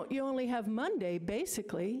you only have Monday,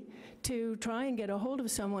 basically, to try and get a hold of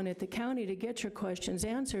someone at the county to get your questions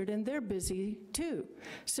answered, and they're busy too.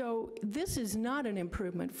 So this is not an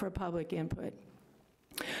improvement for public input.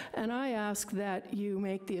 And I ask that you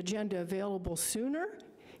make the agenda available sooner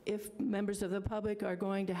if members of the public are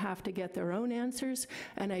going to have to get their own answers,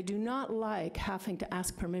 and I do not like having to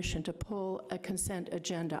ask permission to pull a consent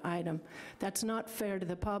agenda item. That's not fair to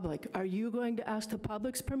the public. Are you going to ask the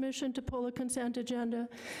public's permission to pull a consent agenda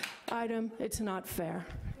item? It's not fair.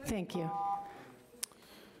 Thank you.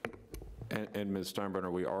 And Ms.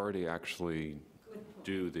 Steinbrenner, we already actually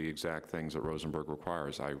do the exact things that Rosenberg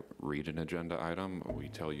requires. I read an agenda item, we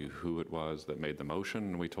tell you who it was that made the motion,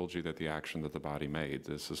 and we told you that the action that the body made.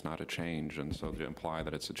 This is not a change, and so to imply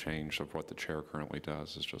that it's a change of what the chair currently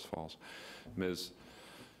does is just false. Ms.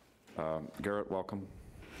 Garrett, welcome.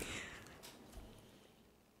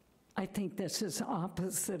 I think this is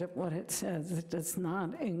opposite of what it says. It does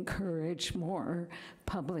not encourage more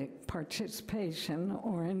public participation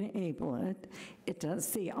or enable it. It does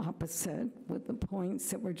the opposite with the points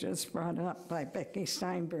that were just brought up by Becky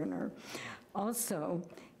Steinbruner. Also,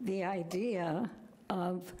 the idea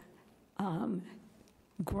of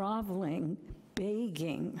groveling,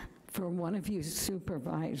 begging for one of you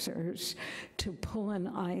supervisors to pull an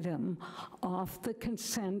item off the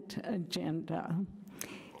consent agenda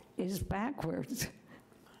is backwards.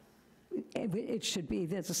 It should be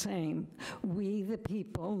the same. We, the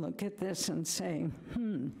people, look at this and say,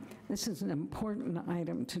 this is an important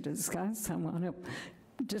item to discuss. I want to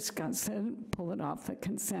discuss it, pull it off the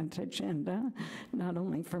consent agenda, not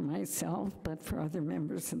only for myself, but for other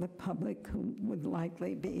members of the public who would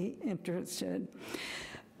likely be interested.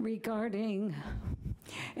 Regarding,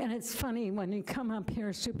 and it's funny, when you come up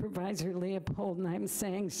here, Supervisor Leopold, and I'm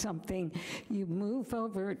saying something, you move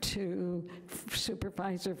over to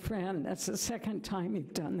Supervisor Friend. That's the second time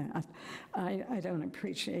you've done that. I don't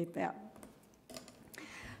appreciate that.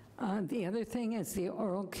 The other thing is the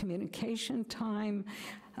oral communication time.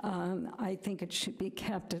 I think it should be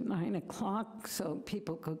kept at 9 o'clock so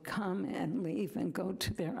people could come and leave and go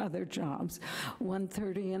to their other jobs.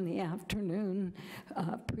 1:30 in the afternoon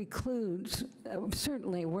precludes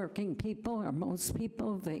certainly working people, or most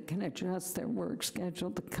people, they can adjust their work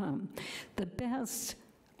schedule to come. The best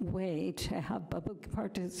way to have public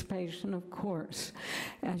participation, of course,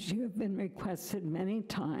 as you have been requested many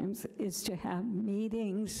times, is to have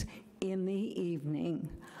meetings in the evening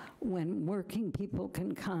when working people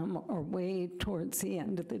can come, or way towards the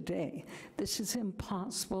end of the day. This is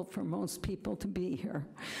impossible for most people to be here.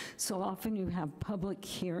 So often you have public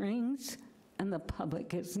hearings and the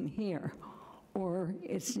public isn't here, or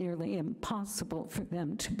it's nearly impossible for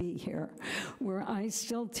them to be here. Were I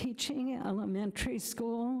still teaching elementary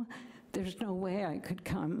school, there's no way I could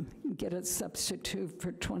come get a substitute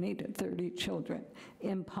for 20 to 30 children.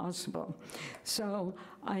 Impossible. So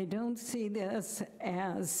I don't see this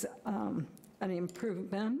as an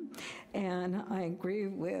improvement, and I agree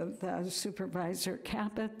with Supervisor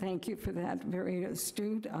Caput. Thank you for that very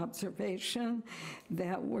astute observation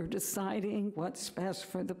that we're deciding what's best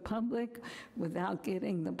for the public without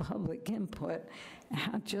getting the public input,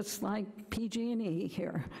 just like PG&E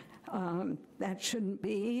here. That shouldn't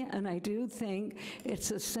be, and I do think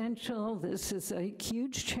it's essential. This is a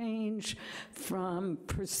huge change from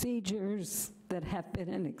procedures that have been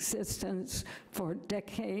in existence for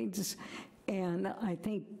decades, and I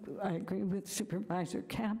think I agree with Supervisor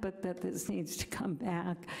Caput that this needs to come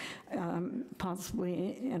back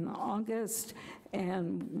possibly in August,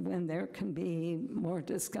 and when there can be more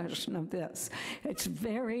discussion of this. It's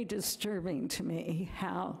very disturbing to me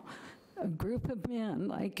how a group of men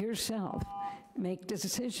like yourself make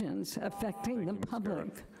decisions affecting the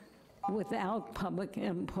public without public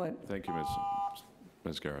input. Thank you,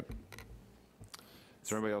 Ms. Garrett. Is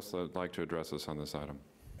there anybody else that would like to address us on this item?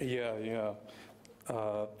 Yeah.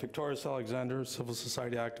 Victorious Alexander, civil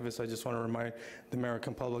society activist. I just want to remind the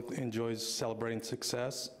American public enjoys celebrating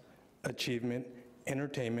success, achievement,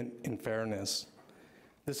 entertainment, and fairness.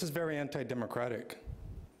 This is very anti-democratic,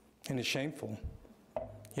 and it's shameful.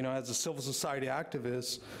 You know, as a civil society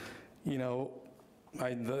activist, you know,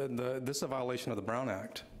 this is a violation of the Brown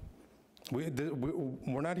Act.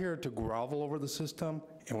 We're not here to grovel over the system,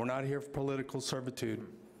 and we're not here for political servitude.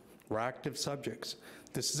 We're active subjects.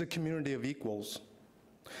 This is a community of equals.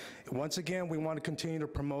 Once again, we want to continue to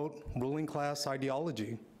promote ruling class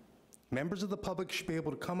ideology. Members of the public should be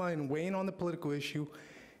able to come out and weigh in on the political issue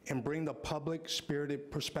and bring the public-spirited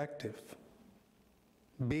perspective.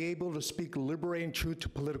 Be able to speak liberating truth to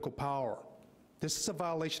political power. This is a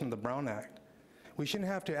violation of the Brown Act. We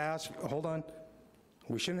shouldn't have to ask, hold on,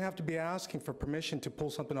 we shouldn't have to be asking for permission to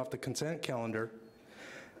pull something off the consent calendar.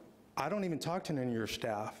 I don't even talk to any of your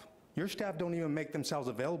staff. Your staff don't even make themselves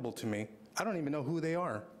available to me. I don't even know who they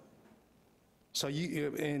are. So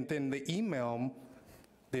and then the email,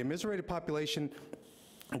 the immiserated population,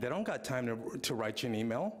 they don't got time to write you an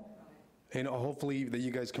email, and hopefully that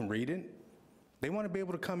you guys can read it. They want to be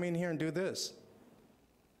able to come in here and do this.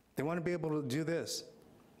 They want to be able to do this.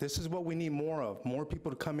 This is what we need more of, more people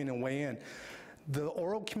to come in and weigh in. The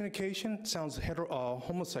oral communication sounds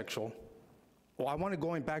homosexual. Well, I want to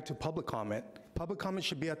going back to public comment. Public comment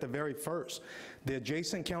should be at the very first. The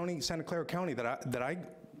adjacent county, Santa Clara County,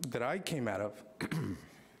 that I came out of,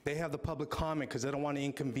 they have the public comment because they don't want to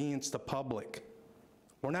inconvenience the public.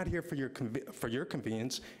 We're not here for your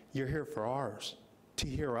convenience. You're here for ours, to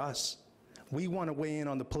hear us. We want to weigh in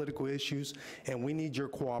on the political issues, and we need your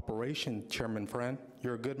cooperation, Chairman Friend.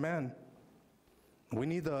 You're a good man. We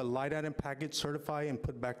need the light item package certified and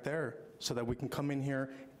put back there so that we can come in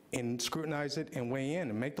here and scrutinize it and weigh in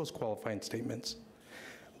and make those qualifying statements.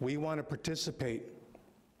 We want to participate.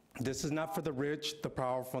 This is not for the rich, the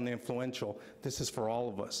powerful, and the influential. This is for all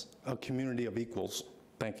of us, a community of equals.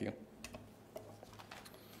 Thank you.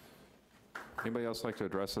 Anybody else like to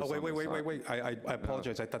address this? Oh, wait. I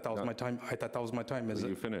apologize. I thought that was my time. I thought that was my time. Is You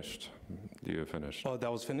it? finished. You have finished. Oh,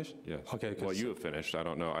 that was finished? Yes. Okay. Well, you have finished. I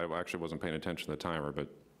don't know. I actually wasn't paying attention to the timer, but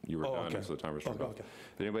you were done, okay. so the timer's turned Okay, off. okay.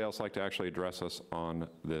 Would anybody else like to actually address us on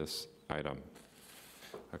this item?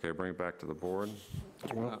 Okay, bring it back to the board.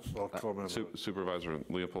 I'll comment. Supervisor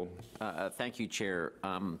Leopold. Thank you, Chair.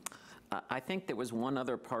 I think there was one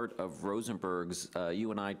other part of Rosenberg's,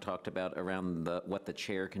 you and I talked about around what the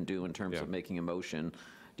chair can do in terms of making a motion.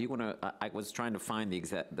 Do you want to, I was trying to find the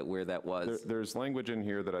exact, where that was. There's language in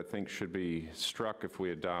here that I think should be struck if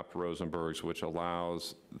we adopt Rosenberg's, which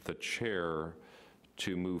allows the chair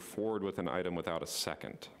to move forward with an item without a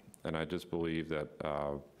second. And I just believe that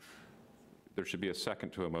there should be a second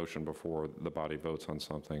to a motion before the body votes on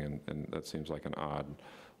something, and that seems like an odd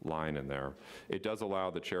line in there. It does allow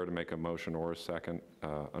the chair to make a motion or a second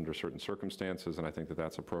under certain circumstances, and I think that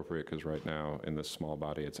that's appropriate because right now in this small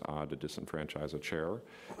body it's odd to disenfranchise a chair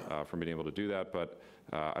from being able to do that, but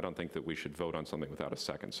I don't think that we should vote on something without a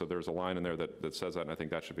second. So there's a line in there that says that, and I think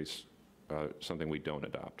that should be something we don't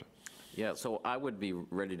adopt. Yeah, so I would be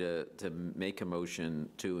ready to make a motion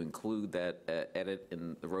to include that edit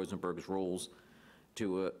in the Rosenberg's rules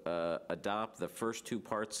to adopt the first two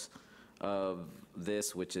parts of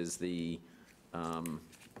this, which is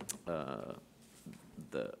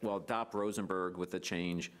adopt Rosenberg with the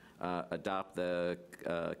change, adopt the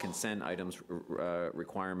consent items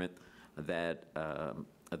requirement that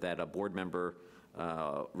a board member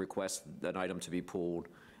requests an item to be pulled,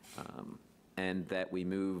 and that we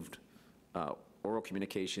moved oral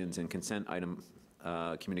communications and consent item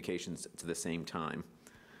communications to the same time.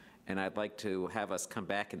 And I'd like to have us come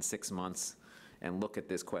back in 6 months and look at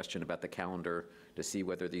this question about the calendar to see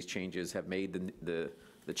whether these changes have made the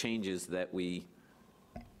changes that we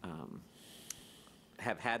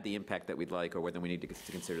have had the impact that we'd like, or whether we need to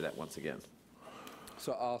consider that once again.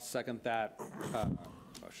 So I'll second that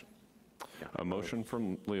motion. A motion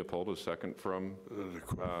from Leopold, a second from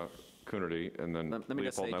Coonerty, and then Let me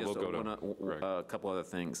just say Leopold, just a couple other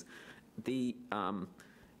things.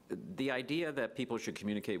 The idea that people should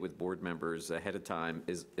communicate with board members ahead of time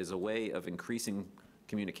is a way of increasing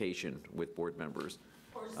communication with board members.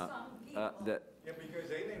 For some people.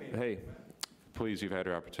 Hey, please, you've had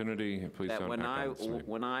your opportunity. Please don't When act on this.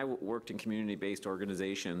 when I worked in community-based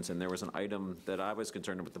organizations and there was an item that I was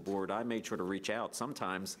concerned with the board, I made sure to reach out.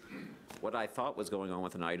 Sometimes what I thought was going on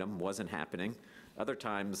with an item wasn't happening. Other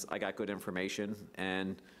times I got good information,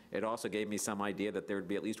 and it also gave me some idea that there would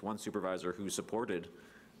be at least one supervisor who supported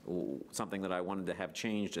something that I wanted to have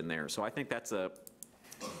changed in there. So I think that's a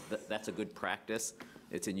good practice.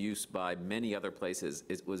 It's in use by many other places.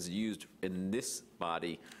 It was used in this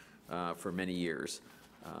body for many years.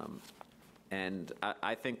 And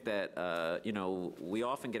I think that, we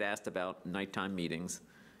often get asked about nighttime meetings.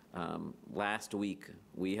 Last week,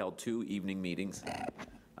 we held 2 evening meetings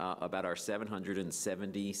about our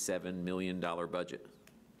 $777 million budget.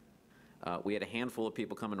 We had a handful of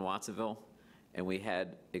people come in Watsonville, and we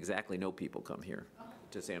had exactly no people come here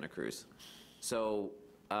to Santa Cruz. So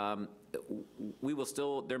we will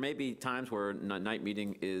still, there may be times where a night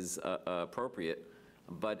meeting is appropriate,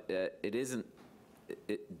 but it isn't,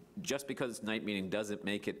 just because night meeting doesn't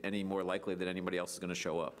make it any more likely that anybody else is going to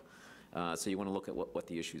show up. So you want to look at what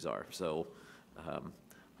the issues are. So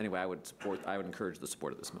anyway, I would encourage the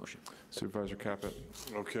support of this motion. Supervisor Caput.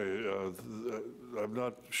 Okay, I'm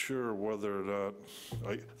not sure whether or not,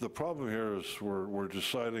 the problem here is we're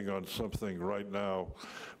deciding on something right now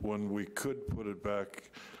when we could put it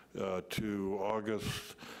back to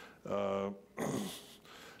August.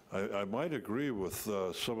 I might agree with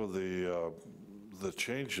some of the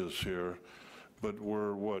changes here, but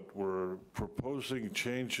we're proposing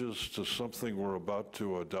changes to something we're about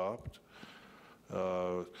to adopt.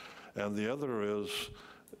 And the other is,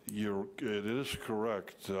 it is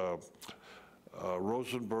correct,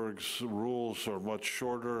 Rosenberg's rules are much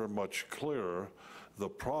shorter and much clearer. The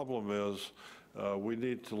problem is we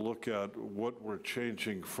need to look at what we're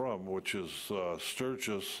changing from, which is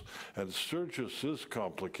Sturgis, and Sturgis is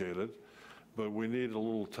complicated, but we need a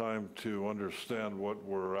little time to understand what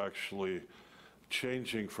we're actually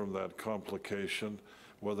changing from that complication,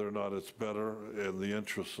 whether or not it's better in the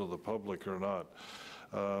interests of the public or not.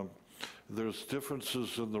 there's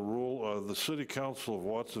differences in the rule. The City Council of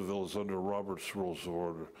Watsonville is under Robert's Rules of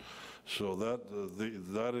Order. So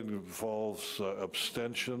that involves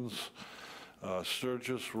abstentions.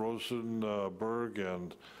 Sturgis, Rosenberg,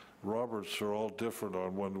 and Roberts are all different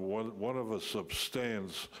on when one of us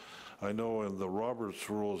abstains. I know in the Roberts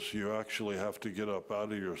rules, you actually have to get up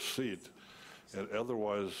out of your seat. And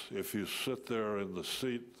otherwise, if you sit there in the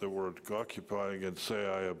seat that we're occupying and say,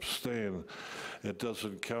 I abstain, it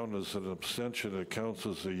doesn't count as an abstention, it counts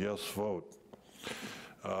as a yes vote.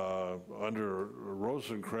 Under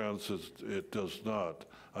Rosencrantz, it does not.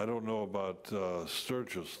 I don't know about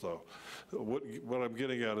Sturgis, though. What I'm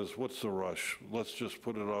getting at is, what's the rush? Let's just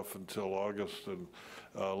put it off until August, and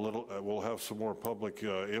we'll have some more public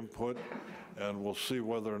input, and we'll see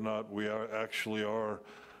whether or not we actually are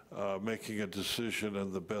making a decision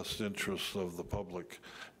in the best interest of the public.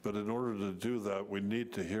 But in order to do that, we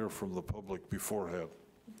need to hear from the public beforehand.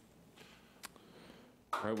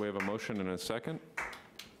 All right, we have a motion and a second.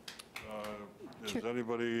 Is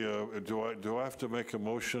anybody, do I have to make a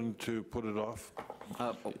motion to put it off?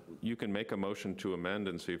 You can make a motion to amend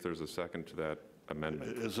and see if there's a second to that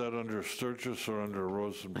amendment. Is that under Sturgis or under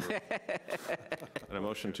Rosenberg? And a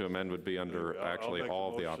motion to amend would be under actually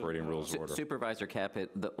all of the operating rules of order. Supervisor Caput,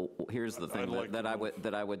 here's the thing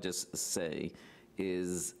that I would just say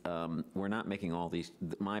is we're not making all these,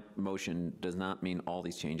 my motion does not mean all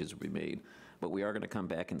these changes will be made, but we are going to come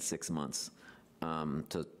back in 6 months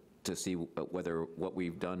to see whether what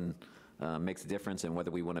we've done makes a difference and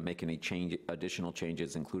whether we want to make any additional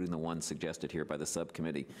changes, including the ones suggested here by the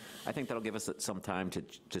subcommittee. I think that'll give us some time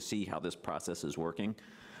to see how this process is working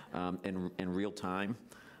in real time.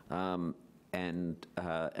 And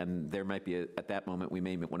there might be, at that moment, we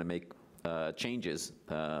may want to make changes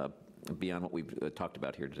beyond what we've talked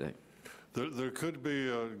about here today. There could be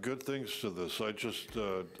good things to this. I just,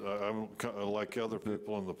 I'm like other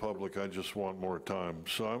people in the public, I just want more time.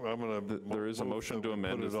 So I'm going to. There is a motion to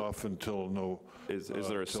amend. Put it off until no. Is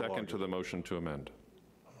there a second to the motion to amend?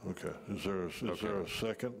 Okay. Is there a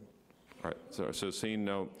second? All right. So seeing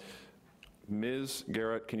no. Ms.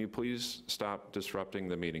 Garrett, can you please stop disrupting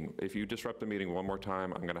the meeting? If you disrupt the meeting one more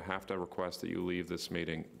time, I'm going to have to request that you leave this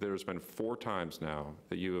meeting. There's been 4 times now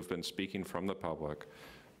that you have been speaking from the public.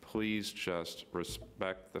 Please just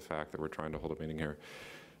respect the fact that we're trying to hold a meeting here.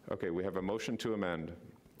 Okay, we have a motion to amend.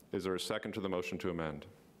 Is there a second to the motion to amend?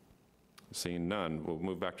 Seeing none, we'll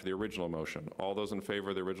move back to the original motion. All those in favor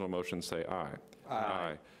of the original motion say aye.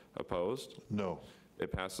 Aye. Opposed? No.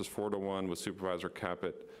 It passes 4-1 with Supervisor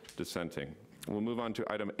Caput dissenting. We'll move on to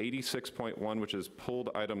item 86.1, which is pulled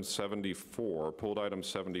item 74. Pulled item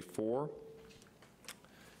 74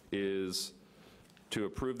 is to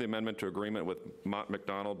approve the amendment to agreement with Mott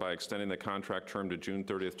McDonald by extending the contract term to June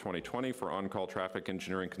 30th, 2020 for on-call traffic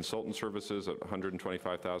engineering consultant services at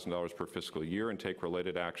 $125,000 per fiscal year and take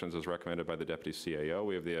related actions as recommended by the Deputy CAO.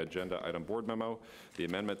 We have the agenda item board memo, the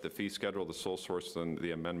amendment, the fee schedule, the sole source, and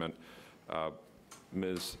the amendment.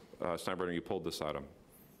 Ms. Steinbrenner, you pulled this item.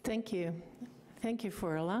 Thank you. Thank you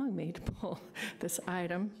for allowing me to pull this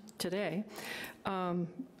item today.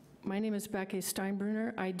 My name is Becky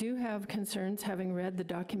Steinbrenner. I do have concerns, having read the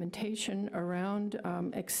documentation around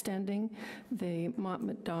extending the Mott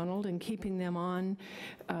McDonald and keeping them on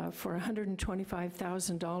for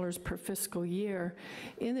 $125,000 per fiscal year.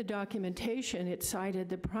 In the documentation, it cited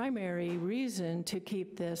the primary reason to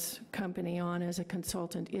keep this company on as a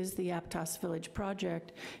consultant is the Aptos Village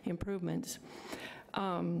project improvements.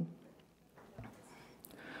 I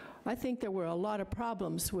think there were a lot of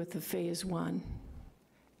problems with the Phase 1.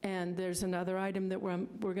 And there's another item that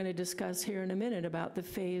we're going to discuss here in a minute about the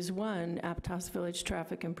Phase 1 Aptos Village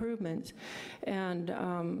traffic improvements. And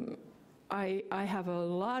I have a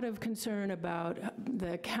lot of concern about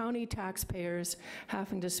the county taxpayers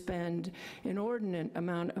having to spend an inordinate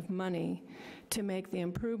amount of money to make the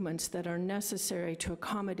improvements that are necessary to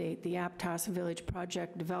accommodate the Aptos Village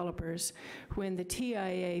project developers when the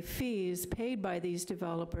TIA fees paid by these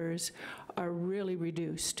developers are really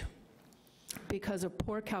reduced because of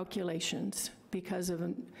poor calculations, because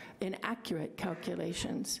of inaccurate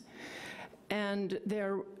calculations. And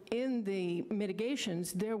in the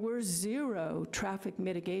mitigations, there were 0 traffic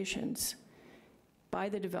mitigations by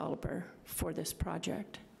the developer for this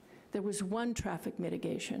project. There was 1 traffic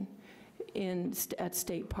mitigation at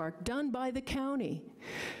State Park done by the county.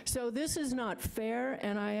 So this is not fair,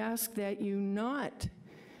 and I ask that you not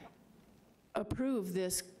approve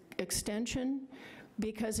this extension,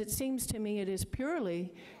 because it seems to me it is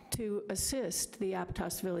purely to assist the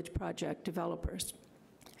Aptos Village project developers.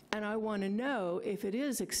 And I want to know, if it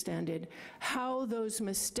is extended, how those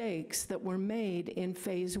mistakes that were made in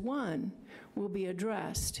Phase 1 will be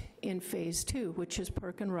addressed in Phase 2, which is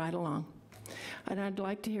perking right along. And I'd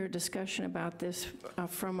like to hear a discussion about this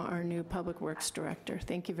from our new Public Works Director.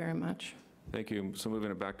 Thank you very much. Thank you. So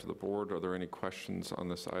moving it back to the board, are there any questions on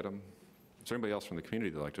this item? Is there anybody else from the community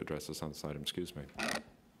that'd like to address this on this item? Excuse me.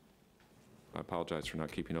 I apologize for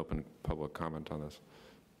not keeping open public comment on this.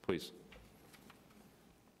 Please.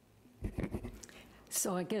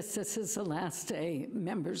 So I guess this is the last day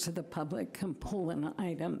members of the public can pull an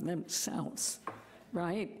item themselves,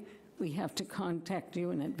 right? We have to contact you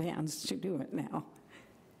in advance to do it now.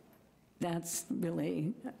 That's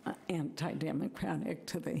really anti-democratic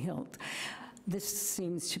to the hilt. This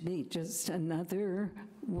seems to be just another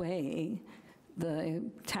way the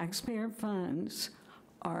taxpayer funds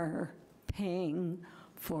are paying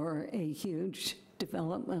for a huge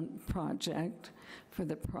development project for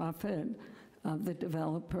the profit of the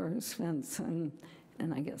developers, Svensson,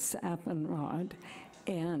 and I guess Appenrod.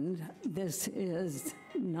 And this is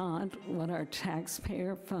not what our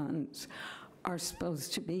taxpayer funds are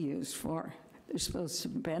supposed to be used for. They're supposed to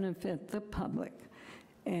benefit the public.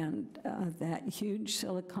 And that huge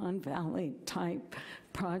Silicon Valley type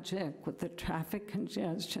project with the traffic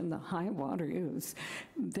congestion, the high water use,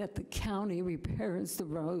 that the county repairs the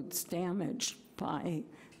roads damaged by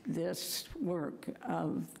this work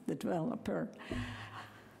of the developer.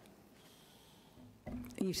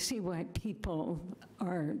 You see why people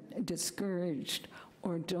are discouraged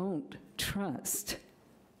or don't trust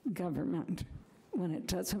government when it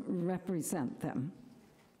doesn't represent them.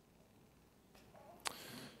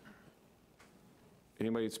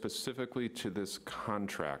 Anybody specifically to this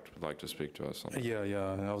contract would like to speak to us on that?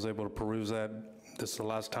 Yeah, I was able to peruse that. This is the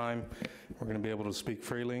last time we're going to be able to speak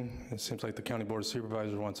freely. It seems like the County Board of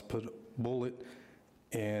Supervisors wants to put a bullet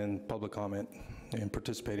in public comment and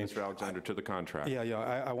participating. Mr. Alexander, to the contract.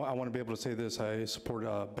 Yeah, I want to be able to say this. I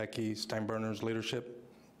support Becky Steinbrenner's leadership.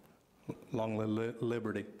 Long live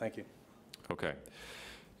liberty. Thank you. Okay.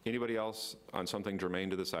 Anybody else on something germane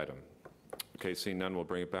to this item? Okay, seeing none, we'll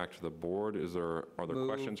bring it back to the board. Are there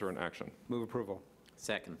questions or an action? Move approval.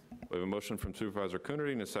 Second. We have a motion from Supervisor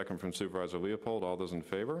Coonerty and a second from Supervisor Leopold. All those in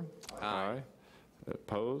favor? Aye.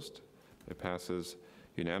 Opposed? It passes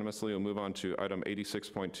unanimously. We'll move on to item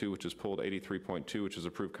 86.2, which is pulled 83.2, which is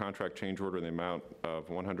approved contract change order in the amount of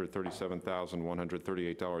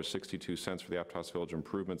 $137,138.62 for the Aptos Village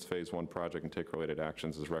Improvements Phase 1 project and take related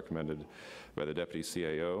actions as recommended by the Deputy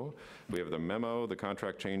CAO. We have the memo, the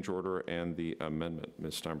contract change order, and the amendment.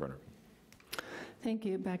 Ms. Steinbrenner. Thank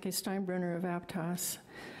you, Becky Steinbrenner of Aptos.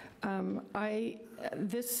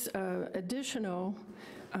 This additional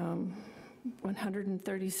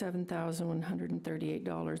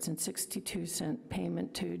 $137,138.62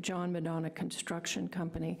 payment to John Madonna Construction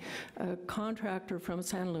Company, a contractor from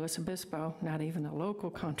San Luis Obispo, not even a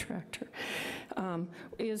local contractor,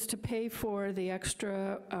 is to pay for the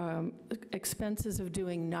extra expenses of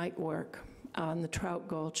doing night work on the Trout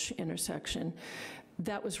Gulch intersection.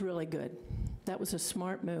 That was really good. That was a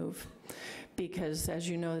smart move because, as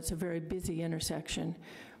you know, it's a very busy intersection.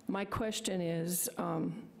 My question is,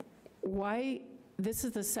 why, this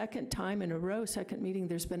is the second time in a row, second meeting,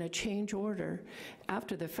 there's been a change order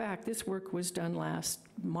after the fact. This work was done last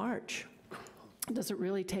March. Does it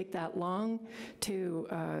really take that long to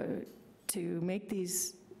make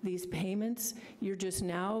these payments? You're just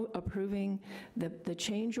now approving the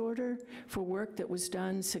change order for work that was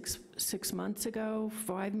done six months ago,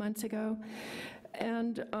 5 months ago.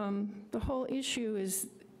 And the whole issue is,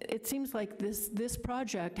 it seems like this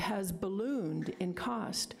project has ballooned in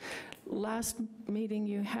cost. Last meeting,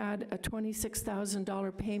 you had a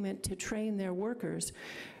 $26,000 payment to train their workers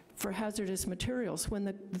for hazardous materials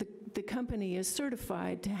when the company is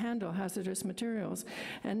certified to handle hazardous materials.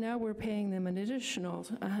 And now we're paying them an additional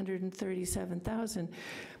 $137,000.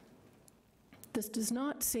 This does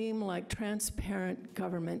not seem like transparent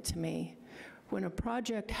government to me when a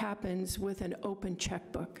project happens with an open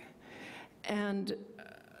checkbook and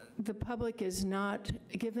the public is not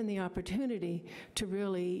given the opportunity to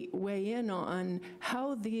really weigh in on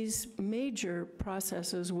how these major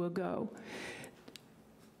processes will go.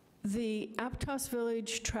 The Aptos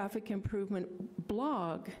Village Traffic Improvement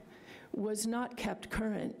blog was not kept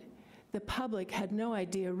current. The public had no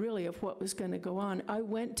idea really of what was going to go on. I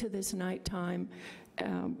went to this nighttime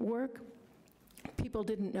work. People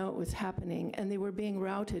didn't know it was happening, and they were being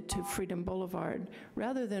routed to Freedom Boulevard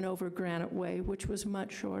rather than over Granite Way, which was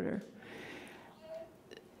much shorter.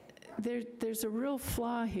 there's a real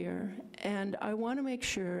flaw here, and I want to make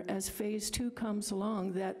sure as Phase 2 comes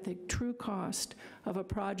along that the true cost of a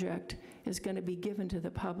project is going to be given to the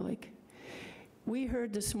public. We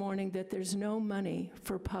heard this morning that there's no money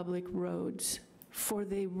for public roads, for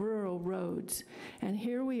the rural roads, and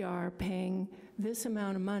here we are paying this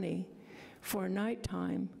amount of money for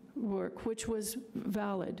nighttime work, which was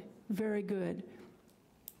valid, very good.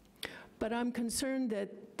 But I'm concerned that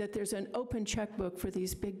there's an open checkbook for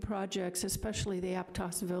these big projects, especially the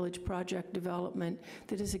Aptos Village project development,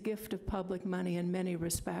 that is a gift of public money in many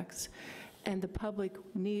respects. And the public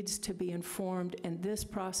needs to be informed, and this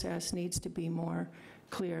process needs to be more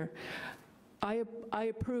clear. I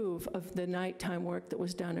approve of the nighttime work that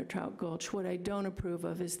was done at Trout Gulch. What I don't approve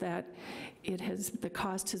of is that the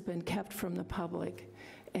cost has been kept from the public,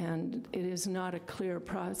 and it is not a clear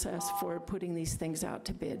process for putting these things out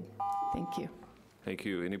to bid. Thank you. Thank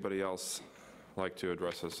you. Anybody else like to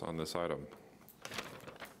address us on this item?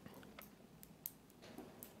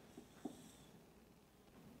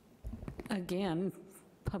 Again,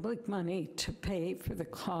 public money to pay for the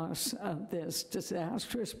cost of this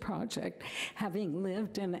disastrous project. Having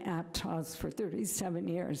lived in Aptos for 37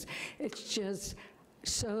 years, it's just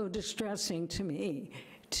so distressing to me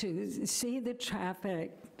to see the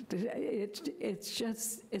traffic. It's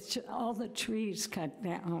just all the trees cut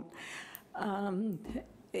down.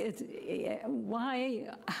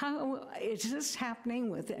 How is this happening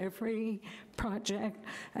with every project?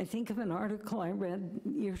 I think of an article I read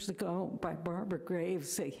years ago by Barbara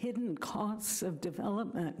Graves, The Hidden Costs of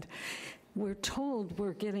Development. We're told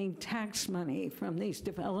we're getting tax money from these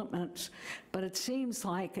developments, but it seems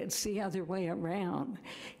like it's the other way around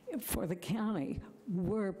for the county.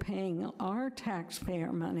 We're paying our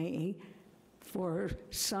taxpayer money for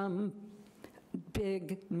some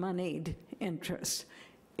big moneyed interest.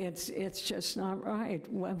 It's just not right.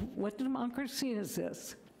 What democracy is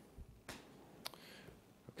this?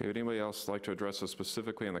 Okay, would anybody else like to address us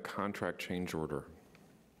specifically on the contract change order?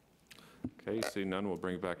 Okay, see none, we'll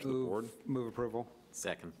bring it back to the board. Move approval.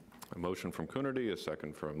 Second. A motion from Coonerty, a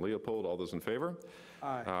second from Leopold. All those in favor?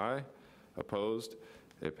 Aye. Aye. Opposed?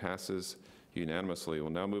 It passes unanimously. We'll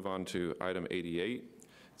now move on to item 88.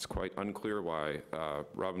 It's quite unclear why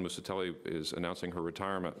Robin Musatelli is announcing her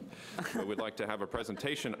retirement. But we'd like to have a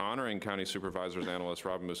presentation honoring County Supervisors Analyst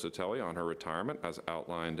Robin Musatelli on her retirement, as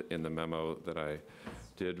outlined in the memo that I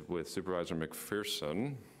did with Supervisor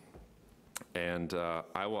McPherson. And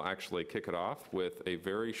I will actually kick it off with a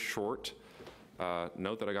very short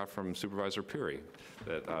note that I got from Supervisor Peary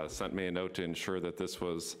that sent me a note to ensure that this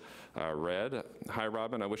was read. Hi,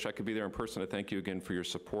 Robin. I wish I could be there in person to thank you again for your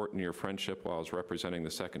support and your friendship while I was representing the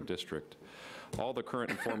 2nd District. All the current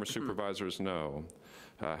and former supervisors know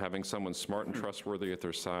having someone smart and trustworthy at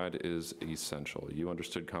their side is essential. You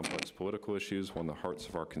understood complex political issues, won the hearts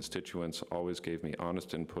of our constituents, always gave me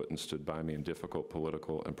honest input, and stood by me in difficult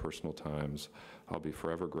political and personal times. I'll be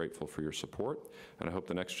forever grateful for your support, and I hope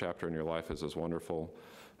the next chapter in your life is as wonderful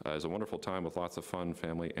as a wonderful time with lots of fun,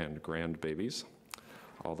 family, and grandbabies.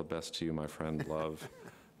 All the best to you, my friend. Love,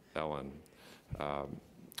 Ellen.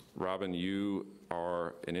 Robin, you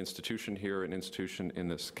are an institution here, an institution in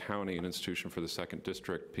this county, an institution for the 2nd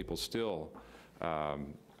District. People still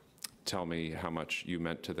tell me how much you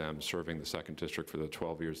meant to them serving the 2nd District for the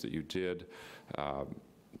 12 years that you did. I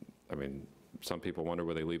mean, some people wonder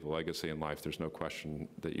where they leave a legacy in life. There's no question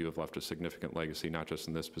that you have left a significant legacy, not just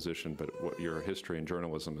in this position, but your history in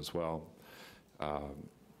journalism as well.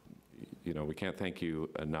 You know, we can't thank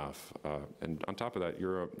you enough. And on top of that,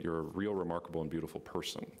 you're a real remarkable and beautiful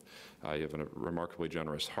person. You have a remarkably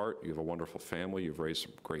generous heart. You have a wonderful family. You've raised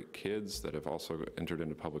some great kids that have also entered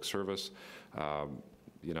into public service.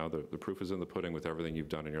 You know, the proof is in the pudding with everything you've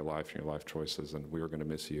done in your life and your life choices, and we are going to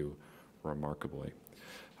miss you remarkably.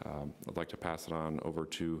 I'd like to pass it on over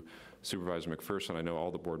to Supervisor McPherson. I know all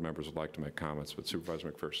the board members would like to make comments, but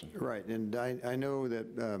Supervisor McPherson. Right, and I know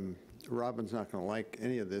that Robin's not going to like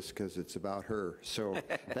any of this because it's about her. So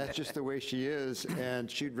that's just the way she is, and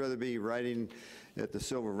she'd rather be riding at the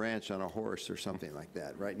Silver Ranch on a horse or something like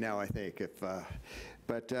that right now, I think.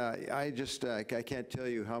 But I can't tell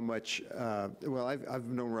you how much. Well, I've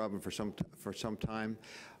known Robin for some time.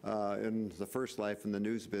 In the first life in the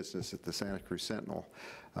news business at the Santa Cruz Sentinel,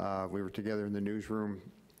 we were together in the newsroom,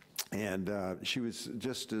 and she was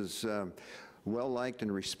just as well-liked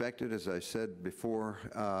and respected, as I said before,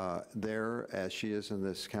 there as she is in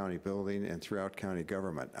this county building and throughout county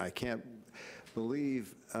government. I can't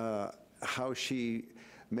believe how she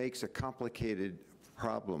makes a complicated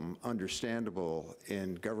problem understandable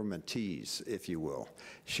in governmentese, if you will.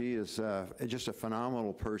 She is just a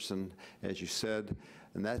phenomenal person, as you said,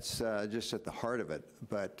 and that's just at the heart of it.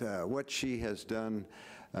 But what she has done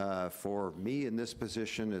for me in this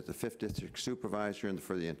position as the 5th District Supervisor and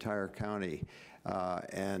for the entire county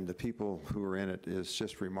and the people who are in it is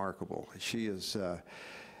just remarkable. She is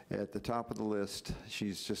at the top of the list.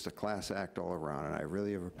 She's just a class act all around, and I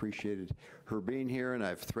really have appreciated her being here, and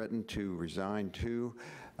I've threatened to resign too,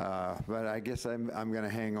 but I guess I'm going to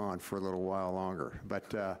hang on for a little while longer.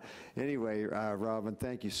 But anyway, Robin,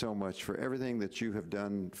 thank you so much for everything that you have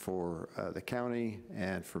done for the county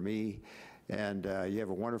and for me, and you have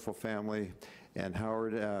a wonderful family. And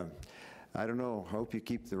Howard, I don't know, I hope you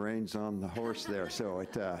keep the reins on the horse there, so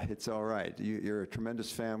it's all right. You're a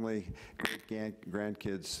tremendous family, great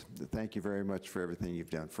grandkids. Thank you very much for everything you've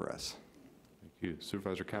done for us. Thank you.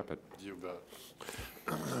 Supervisor Caput. You bet.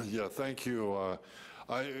 Yeah, thank you.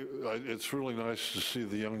 It's really nice to see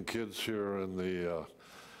the young kids here in the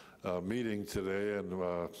meeting today. And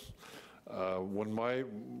when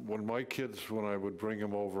my kids, when I would bring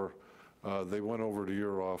them over, they went over to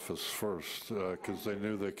your office first because they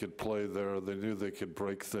knew they could play there. They knew they could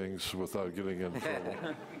break things without getting in trouble.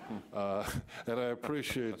 And I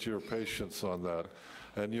appreciate your patience on that.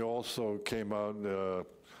 And you also came out,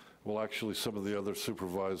 well, actually, some of the other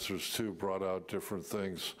supervisors, too, brought out different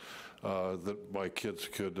things that my kids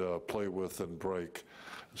could play with and break.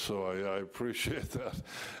 So I appreciate that.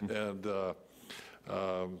 And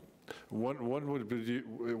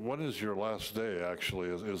when is your last day, actually?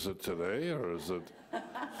 Is it today, or is it?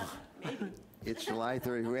 Maybe. It's July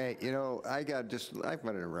 30th. You know, I've got to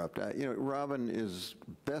interrupt. You know, Robin is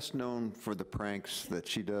best known for the pranks that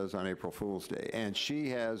she does on April Fool's Day, and she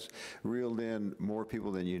has reeled in more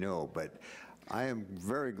people than you know, but I am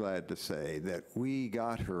very glad to say that we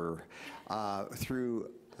got her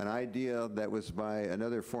through an idea that was by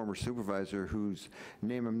another former supervisor whose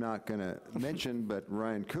name I'm not going to mention, but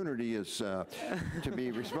Ryan Coonerty is to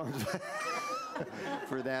be responsible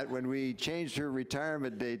for that. When we changed her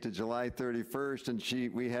retirement date to July 31st,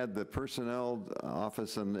 and we had the personnel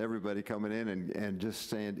office and everybody coming in and just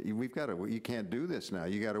saying, you can't do this now.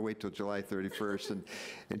 You got to wait till July 31st. And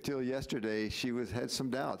until yesterday, she had some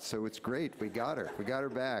doubts. So it's great. We got her. We got her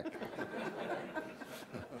back.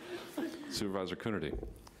 Supervisor Coonerty.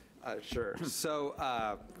 Sure. So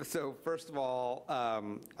first of all,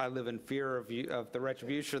 I live in fear of the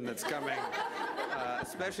retribution that's coming,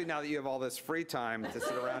 especially now that you have all this free time to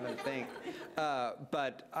sit around and think.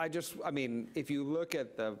 But I mean, if you look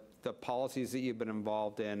at the policies that you've been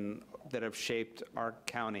involved in that have shaped our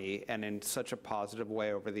county and in such a positive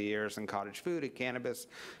way over the years in cottage food and cannabis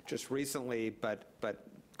just recently, but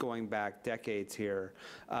going back decades here.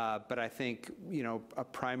 But I think, you know, a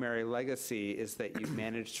primary legacy is that you've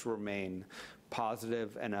managed to remain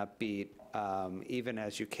positive and upbeat, even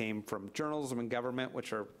as you came from journalism and government,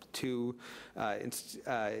 which are two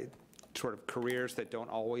sort of careers that don't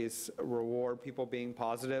always reward people being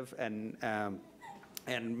positive and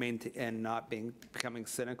not becoming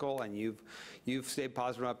cynical, and you've stayed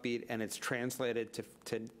positive and upbeat, and it's translated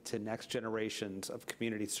to next generations of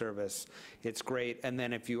community service. It's great. And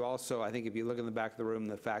then if you also, I think if you look in the back of the room,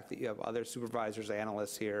 the fact that you have other supervisors,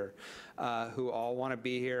 analysts here who all want to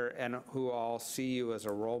be here and who all see you as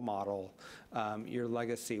a role model, your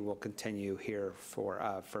legacy will continue here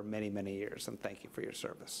for many, many years. And thank you for your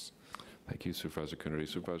service. Thank you, Supervisor Coonerty.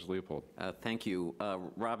 Supervisor Leopold. Thank you.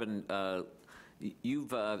 Robin, you've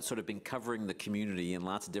sort of been covering the community in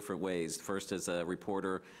lots of different ways, first as a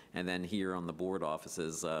reporter and then here on the board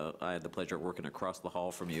offices. I had the pleasure of working across the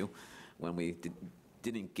hall from you when we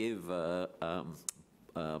didn't give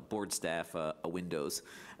board staff a Windows.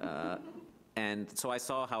 And so I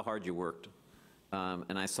saw how hard you worked,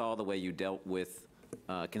 and I saw the way you dealt with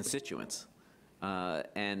constituents.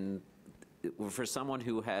 And for someone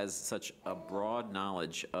who has such a broad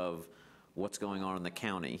knowledge of what's going on in the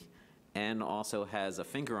county, and also has a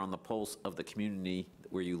finger on the pulse of the community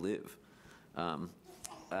where you live,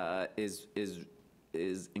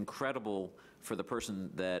 is incredible for the person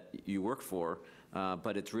that you work for,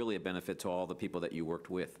 but it's really a benefit to all the people that you worked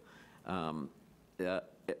with.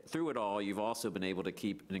 Through it all, you've also been able to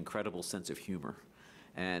keep an incredible sense of humor.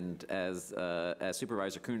 And as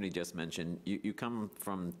Supervisor Coonerty just mentioned, you come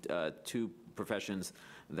from two professions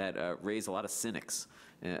that raise a lot of cynics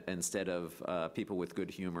instead of people with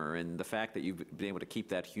good humor. And the fact that you've been able to keep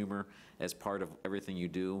that humor as part of everything you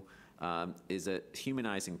do is a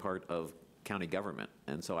humanizing part of county government.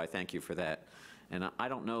 And so I thank you for that. And I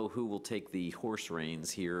don't know who will take the horse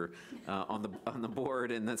reins here on the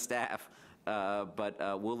board and the staff,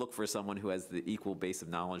 we'll look for someone who has the equal base of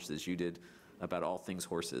knowledge as you did about all things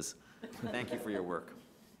horses. Thank you for your work.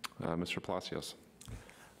 Mr. Palacios.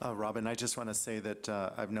 Robin, I just want to say that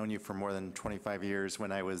I've known you for more than 25 years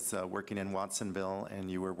when I was working in Watsonville, and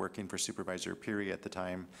you were working for Supervisor Peary at the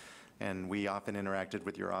time. And we often interacted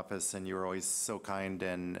with your office, and you were always so kind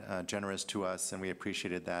and generous to us, and we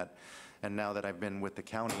appreciated that. And now that I've been with the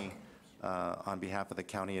county, on behalf of the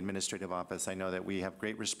County Administrative Office, I know that we have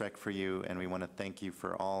great respect for you, and we want to thank you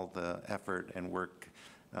for all the effort and work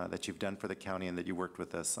that you've done for the county and that you worked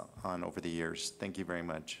with us on over the years. Thank you very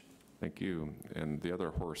much. Thank you. And the other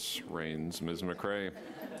horse reigns, Ms. McCray.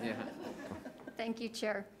 Yeah. Thank you,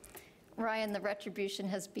 Chair. Ryan, the retribution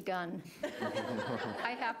has begun.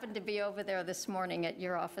 I happened to be over there this morning at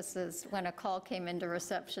your offices when a call came into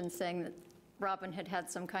reception saying that Robin had had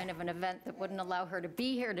some kind of an event that wouldn't allow her to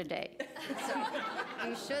be here today. So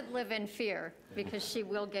you should live in fear, because she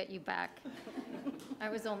will get you back. I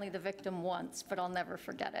was only the victim once, but I'll never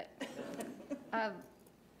forget it.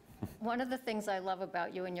 One of the things I love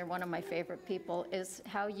about you, and you're one of my favorite people, is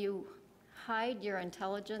how you hide your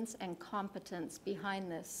intelligence and competence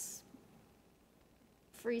behind this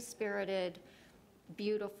free-spirited,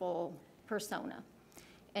 beautiful persona.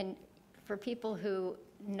 And for people who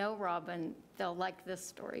know Robin, they'll like this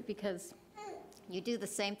story, because you do the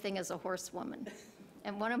same thing as a horsewoman.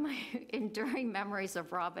 And one of my enduring memories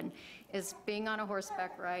of Robin is being on a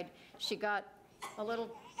horseback ride. She got a little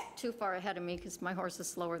too far ahead of me because my horse is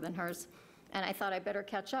slower than hers. And I thought I better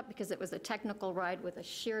catch up because it was a technical ride with a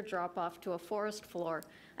sheer drop off to a forest floor.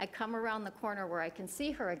 I come around the corner where I can see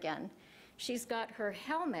her again. She's got her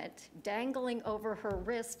helmet dangling over her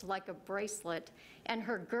wrist like a bracelet, and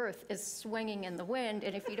her girth is swinging in the wind.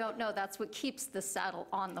 And if you don't know, that's what keeps the saddle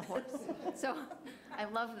on the horse. So I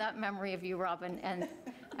love that memory of you, Robin, and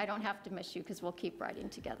I don't have to miss you because we'll keep riding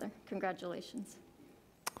together. Congratulations.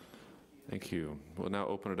 Thank you. We'll now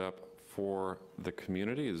open it up for the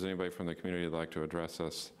community. Is anybody from the community who'd like to address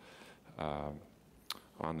us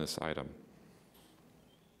on this item?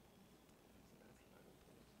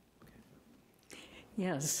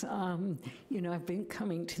 Yes, you know, I've been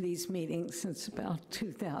coming to these meetings since about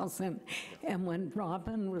 2000, and when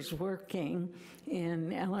Robin was working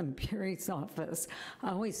in Ellen Peary's office,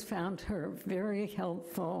 I always found her very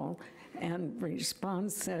helpful and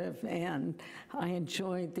responsive, and I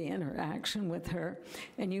enjoyed the interaction with her.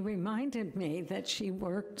 And you reminded me that she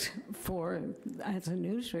worked as a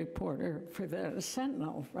news reporter for the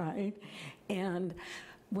Sentinel, right? And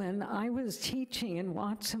when I was teaching in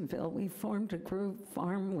Watsonville, we formed a group,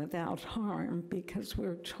 Farm Without Harm, because we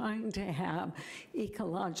were trying to have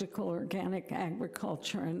ecological organic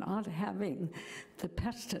agriculture and not having the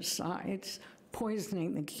pesticides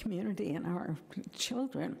poisoning the community and our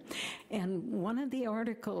children. And one of the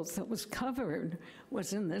articles that was covered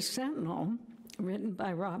was in the Sentinel, written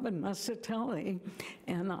by Robin Musatelli,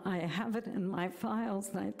 and I have it in my files,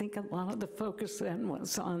 and I think a lot of the focus then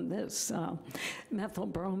was on this methyl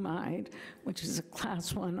bromide, which is a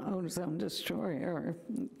class 1 ozone destroyer,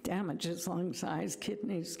 damages lungs, eyes,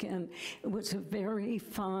 kidneys, skin. It was a very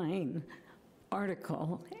fine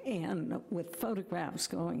article and with photographs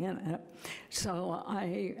going in it. So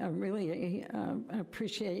I really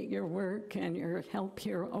appreciate your work and your help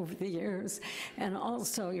here over the years. And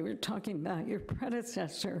also, you were talking about your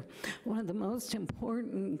predecessor. One of the most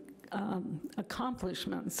important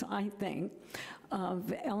accomplishments, I think,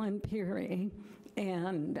 of Ellen Peary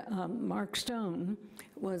and Mark Stone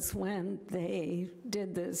was when they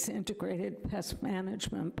did this integrated pest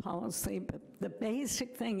management policy. But the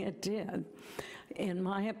basic thing it did, in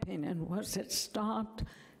my opinion, was it stopped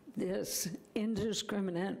this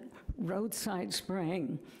indiscriminate roadside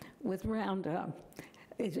spraying with Roundup.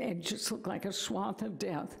 It just looked like a swath of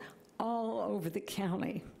death all over the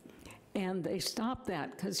county. And they stopped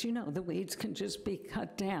that because, you know, the weeds can just be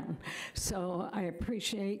cut down. So I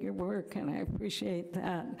appreciate your work, and I appreciate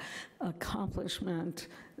that accomplishment.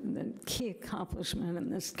 The key accomplishment in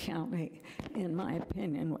this county, in my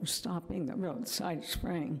opinion, was stopping the roadside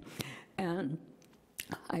spraying. And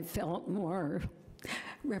I felt more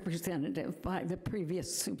representative by the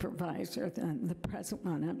previous supervisor than the present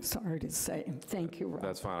one, I'm sorry to say. Thank you, Rob.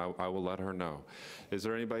 That's fine. I will let her know. Is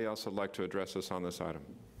there anybody else who'd like to address us on this item?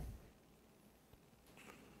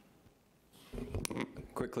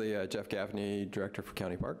 Quickly, Jeff Gaffney, Director for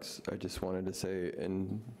County Parks. I just wanted to say,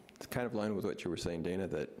 in kind of line with what you were saying, Dana,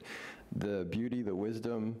 that the beauty, the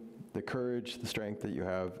wisdom, the courage, the strength that you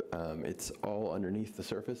have, it's all underneath the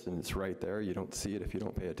surface, and it's right there. You don't see it if you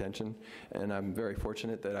don't pay attention. And I'm very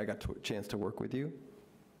fortunate that I got a chance to work with you.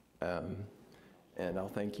 and I'll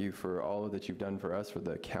thank you for all that you've done for us, for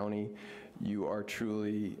the county. You are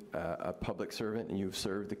truly a public servant, and you've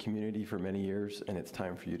served the community for many years, and it's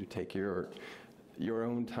time for you to take your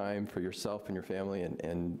own time for yourself and your family,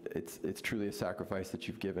 and it's truly a sacrifice that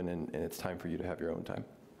you've given, and it's time for you to have your own time.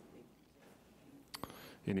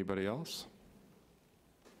 Anybody else?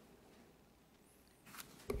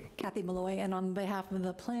 Kathy Malloy, and on behalf of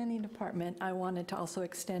the Planning Department, I wanted to also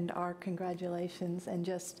extend our congratulations, and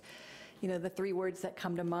just, you know, the three words that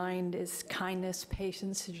come to mind is kindness,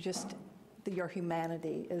 patience, just your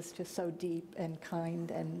humanity is just so deep and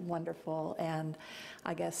kind and wonderful, and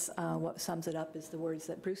I guess what sums it up is the words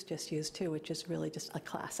that Bruce just used too, which is really just a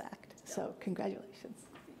class act. So congratulations.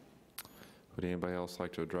 Would anybody else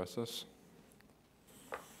like to address us?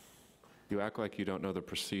 You act like you don't know the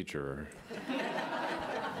procedure.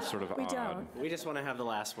 Sort of We odd. don't. We just want to have the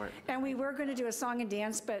last word. And we were going to do a song and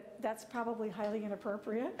dance, but that's probably highly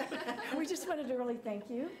inappropriate. We just wanted to really thank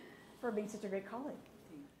you for being such a great colleague.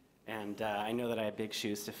 And I know that I have big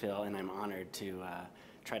shoes to fill, and I'm honored to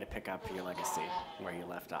try to pick up your legacy where you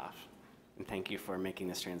left off. And thank you for making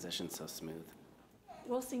this transition so smooth.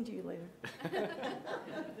 We'll sing to you later.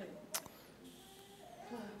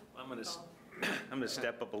 I'm going to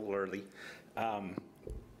step up a little early.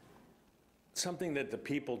 Something that the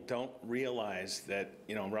people don't realize that,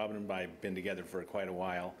 you know, Robin and I have been together for quite a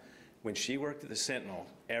while. When she worked at the Sentinel,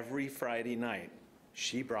 every Friday night,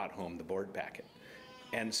 she brought home the board packet.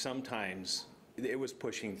 And sometimes it was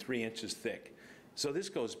pushing 3 inches thick. So this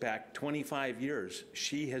goes back 25 years.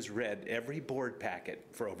 She has read every board packet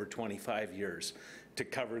for over 25 years to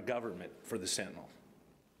cover government for the Sentinel.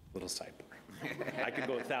 Little sidebar. I could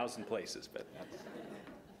go 1,000 places, but.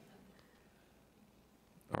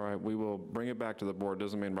 All right, we will bring it back to the board.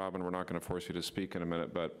 Doesn't mean, Robin, we're not going to force you to speak in a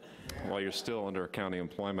minute, but while you're still under county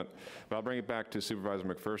employment. But I'll bring it back to Supervisor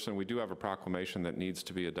McPherson. We do have a proclamation that needs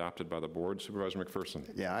to be adopted by the board. Supervisor McPherson.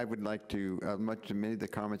 Yeah, I would like to, many of the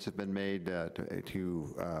comments have been made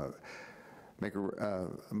to make a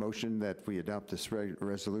motion that we adopt this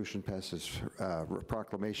resolution, pass this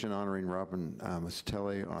proclamation honoring Robin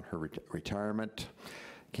Musatelli on her retirement.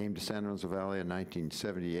 Came to San Lorenzo Valley in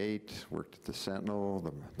 1978, worked at the Sentinel,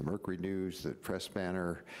 the Mercury News, the Press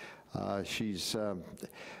Banner. She's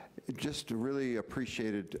just really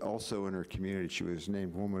appreciated also in her community. She was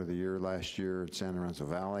named Woman of the Year last year at San Lorenzo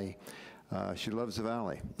Valley. She loves the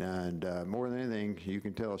Valley, and more than anything, you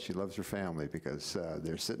can tell she loves her family because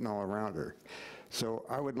they're sitting all around her. So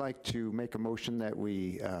I would like to make a motion that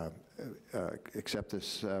we accept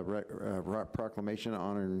this proclamation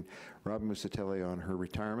honoring Robin Musatelli on her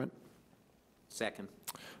retirement. Second.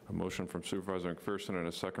 A motion from Supervisor McPherson and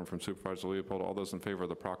a second from Supervisor Leopold. All those in favor of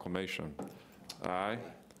the proclamation? Aye.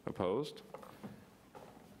 Opposed?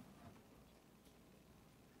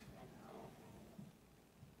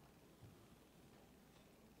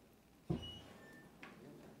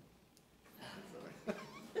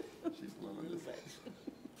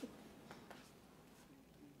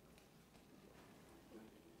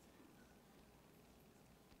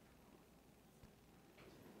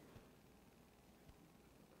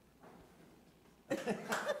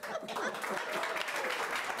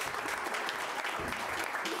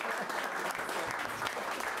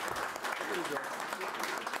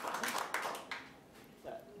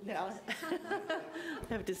 Now,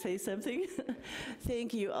 I have to say something.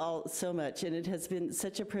 Thank you all so much, and it has been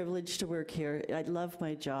such a privilege to work here. I love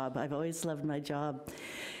my job. I've always loved my job,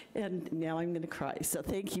 and now I'm going to cry, so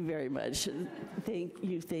thank you very much. Thank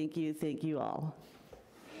you all.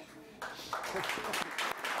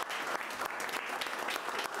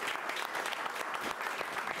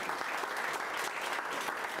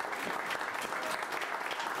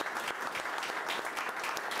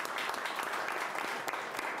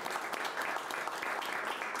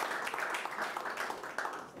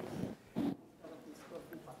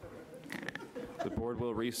 The board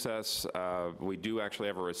will recess. We do actually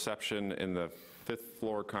have a reception in the 5th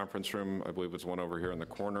floor conference room. I believe it's one over here in the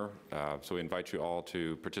corner. So we invite you all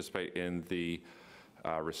to participate in the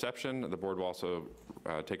reception. The board will also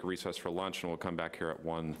take a recess for lunch, and we'll come back here at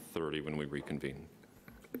 1:30 when we reconvene.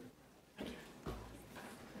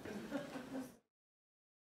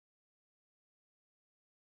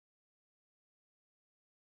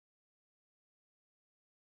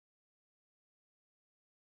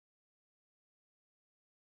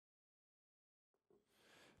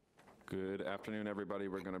 Good afternoon, everybody.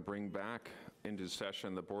 We're going to bring back into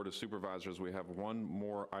session the Board of Supervisors. We have one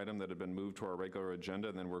more item that had been moved to our regular agenda,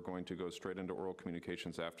 and then we're going to go straight into oral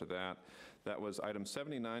communications after that. That was item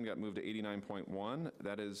 79, got moved to 89.1.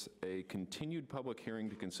 That is a continued public hearing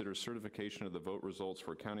to consider certification of the vote results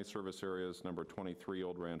for county service areas number 23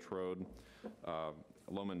 Old Ranch Road,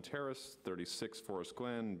 Loman Terrace, 36 Forest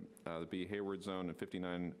Glen, the B. Hayward Zone, and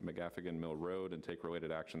 59 McGaffigan Mill Road, and take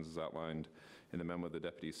related actions as outlined in the memo of the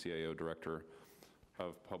Deputy CAO Director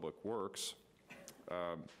of Public Works.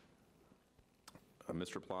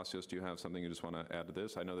 Mr. Palacios, do you have something you just want to add to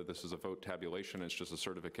this? I know that this is a vote tabulation. It's just a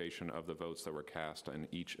certification of the votes that were cast in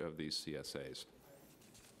each of these CSAs.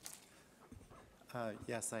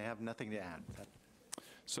 Yes, I have nothing to add.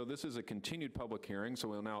 So this is a continued public hearing, so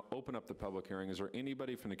we'll now open up the public hearing. Is there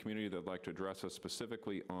anybody from the community that would like to address us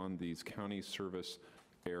specifically on these county service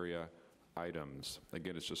area items?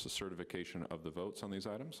 Again, it's just a certification of the votes on these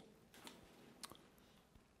items.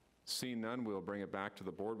 Seeing none, we'll bring it back to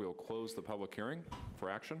the board. We'll close the public hearing for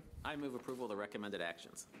action. I move approval of the recommended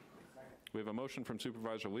actions. We have a motion from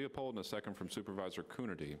Supervisor Leopold and a second from Supervisor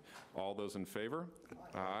Coonerty. All those in favor?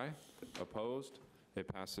 Aye. Opposed? It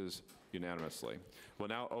passes unanimously. We'll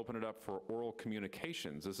now open it up for oral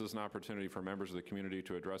communications. This is an opportunity for members of the community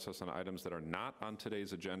to address us on items that are not on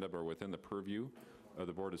today's agenda but are within the purview of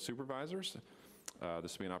the Board of Supervisors.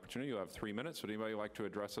 This will be an opportunity. You'll have 3 minutes. Would anybody like to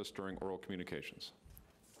address us during oral communications?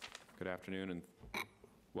 Good afternoon and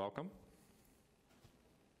welcome.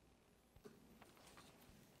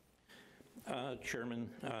 Chairman,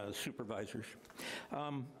 supervisors.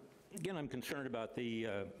 Again, I'm concerned about the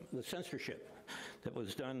censorship that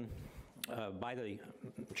was done by the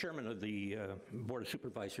chairman of the Board of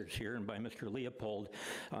Supervisors here and by Mr. Leopold,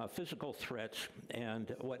 physical threats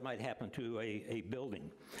and what might happen to a building.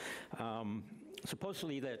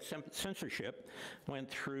 Supposedly that censorship went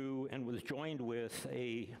through and was joined with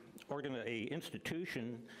a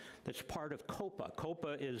institution that's part of COPA.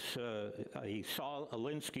 COPA is a Saul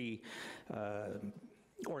Alinsky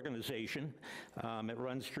organization. It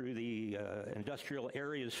runs through the Industrial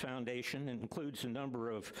Areas Foundation and includes a number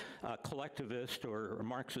of collectivist or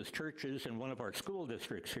Marxist churches in one of our school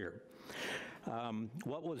districts here.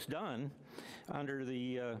 What was done under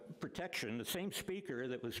the protection, the same speaker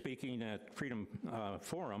that was speaking at Freedom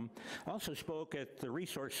Forum also spoke at the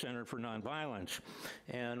Resource Center for Nonviolence.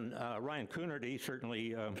 And Ryan Coonerty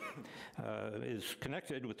certainly is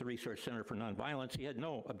connected with the Resource Center for Nonviolence. He had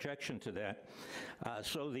no objection to that.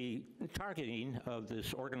 So the targeting of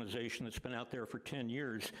this organization that's been out there for 10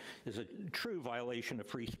 years is a true violation of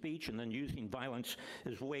free speech, and then using violence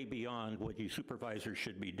is way beyond what you supervisors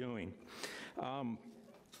should be doing.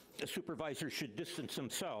 Supervisors should distance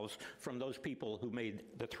themselves from those people who made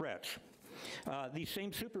the threats. These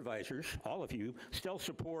same supervisors, all of you, still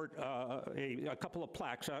support a couple of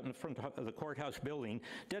plaques out in front of the courthouse building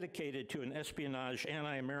dedicated to an espionage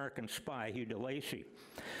anti-American spy, Hugh DeLacy.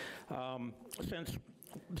 Since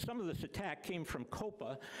some of this attack came from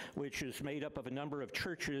COPA, which is made up of a number of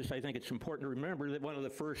churches. I think it's important to remember that one of the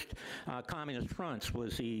first communist fronts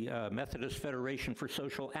was the Methodist Federation for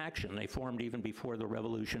Social Action. They formed even before the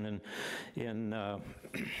revolution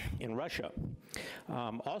in Russia.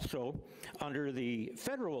 Also, under the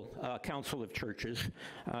Federal Council of Churches,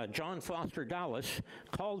 John Foster Dulles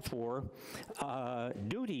called for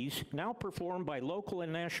duties now performed by local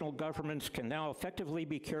and national governments can now effectively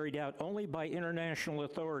be carried out only by international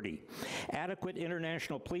authority. Adequate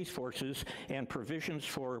international police forces and provisions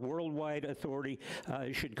for worldwide authority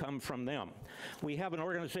should come from them. We have an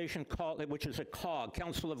organization called, which is a COG,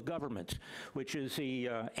 Council of Governments, which is the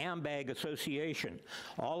AMBAG Association.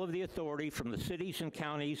 All of the authority from the cities and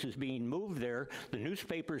counties is being moved there. The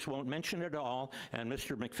newspapers won't mention it at all, and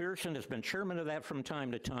Mr. McPherson has been chairman of that from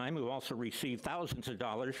time to time, who also received thousands of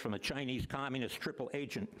dollars from a Chinese communist triple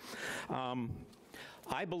agent.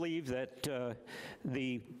 I believe that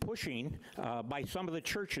the pushing by some of the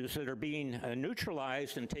churches that are being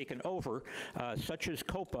neutralized and taken over, such as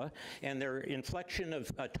COPA, and their inflection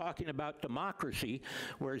of talking about democracy,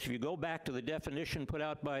 whereas if you go back to the definition put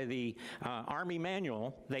out by the Army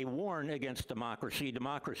Manual, they warn against democracy.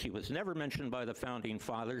 Democracy was never mentioned by the Founding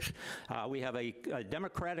Fathers. We have a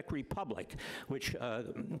democratic republic which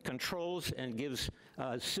controls and gives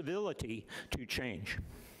civility to change.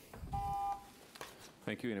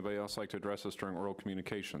 Thank you. Anybody else like to address us during oral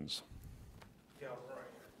communications? Yeah,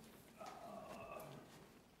 right.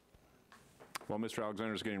 While Mr.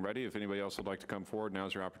 Alexander is getting ready, if anybody else would like to come forward,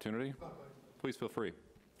 now's your opportunity. Please feel free.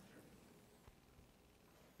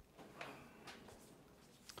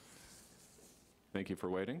 Thank you for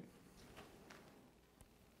waiting.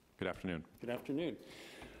 Good afternoon. Good afternoon.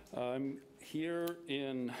 I'm here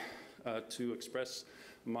to express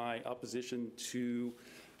my opposition to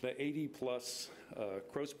the 80-plus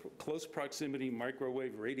close proximity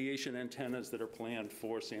microwave radiation antennas that are planned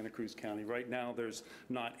for Santa Cruz County. Right now, there's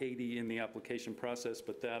not 80 in the application process,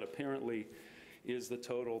 but that apparently is the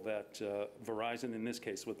total that Verizon, in this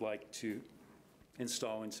case, would like to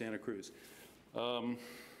install in Santa Cruz.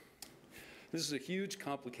 This is a huge,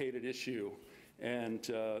 complicated issue,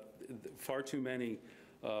 and far too many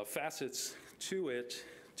facets to it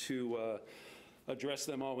to address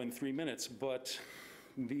them all in 3 minutes. But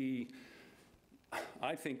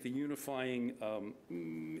I think the unifying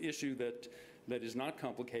issue that is not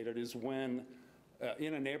complicated is when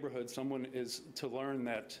in a neighborhood someone is to learn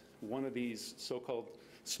that one of these so-called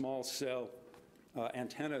small cell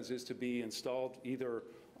antennas is to be installed either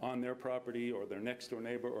on their property or their next door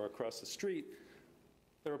neighbor or across the street,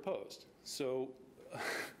 they're opposed. So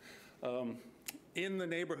in the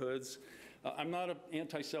neighborhoods, I'm not an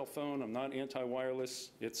anti-cell phone, I'm not anti-wireless,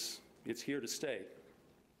 it's here to stay.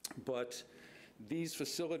 But these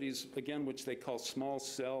facilities, again, which they call small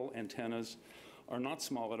cell antennas, are not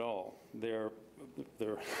small at all. They're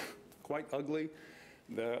quite ugly.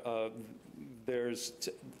 There's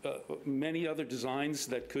many other designs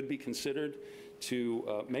that could be considered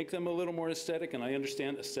to make them a little more aesthetic, and I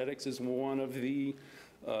understand aesthetics is one of the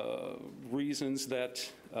reasons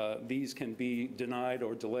that these can be denied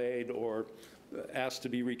or delayed or asked to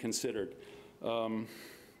be reconsidered.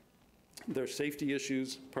 There's safety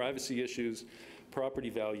issues, privacy issues, property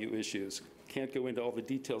value issues. Can't go into all the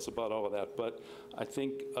details about all of that, but I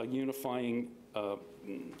think a unifying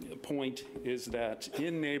point is that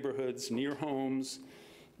in neighborhoods, near homes,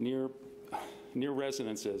 near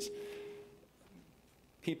residences,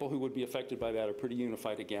 people who would be affected by that are pretty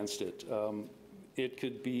unified against it. It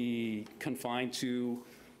could be confined to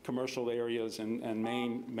commercial areas and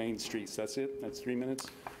main streets. That's it? That's 3 minutes?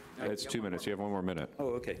 It's 2 minutes. You have 1 more minute. Oh,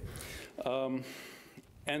 okay.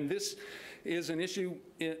 And this is an issue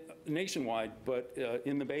nationwide, but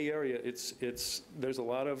in the Bay Area, there's a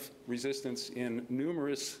lot of resistance in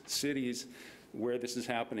numerous cities where this is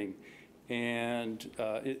happening. And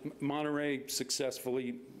Monterey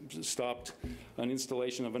successfully stopped an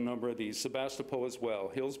installation of a number of these. Sebastopol as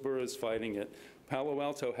well. Hillsborough is fighting it. Palo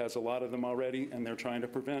Alto has a lot of them already, and they're trying to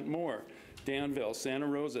prevent more. Danville, Santa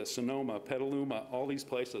Rosa, Sonoma, Petaluma, all these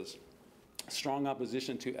places. Strong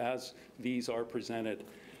opposition to as these are presented.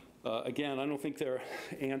 Again, I don't think they're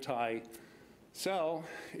anti-cell.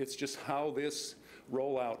 It's just how this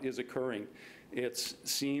rollout is occurring. It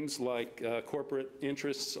seems like corporate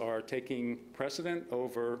interests are taking precedent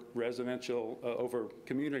over residential, over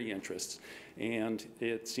community interests. And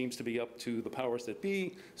it seems to be up to the powers that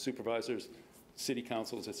be, supervisors, city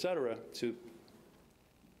councils, et cetera, to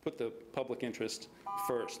put the public interest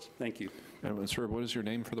first. Thank you. And sir, what is your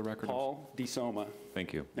name for the record? Paul DeSoma.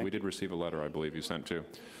 Thank you. We did receive a letter, I believe, you sent too.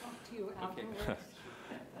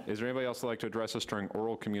 Is there anybody else that'd like to address us during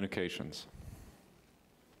oral communications?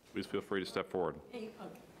 Please feel free to step forward.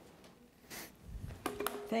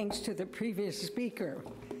 Thanks to the previous speaker,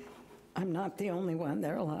 I'm not the only one.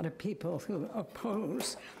 There are a lot of people who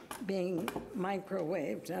oppose being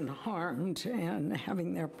microwaved and harmed and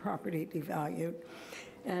having their property devalued.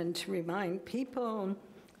 And to remind people,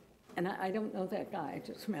 and I don't know that guy, I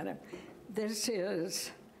just met him, this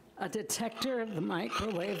is a detector of the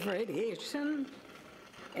microwave radiation,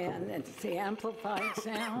 and it's the amplified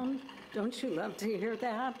sound. Don't you love to hear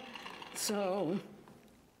that? So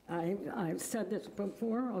I've said this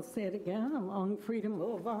before, I'll say it again, along Freedom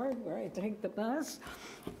Boulevard, where I take the bus,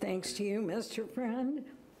 thanks to you, Mr. Friend,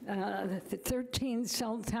 the 13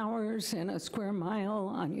 cell towers in a square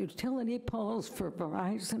mile on utility poles for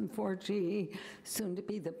Verizon 4G, soon to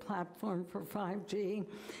be the platform for 5G.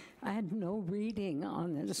 I had no reading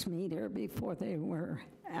on this meter before they were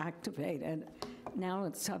activated. Now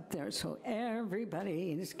it's up there, so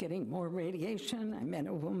everybody is getting more radiation. I met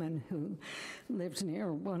a woman who lives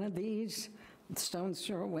near one of these, stone's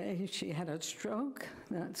throw away. She had a stroke.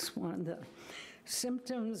 That's one of the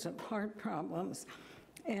symptoms of heart problems.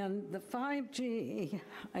 And the 5G,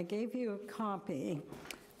 I gave you a copy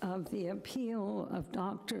of the appeal of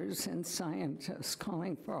doctors and scientists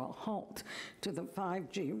calling for a halt to the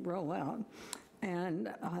 5G rollout. And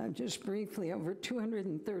just briefly, over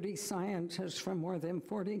 230 scientists from more than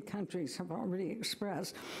 40 countries have already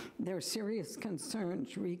expressed their serious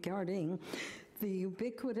concerns regarding the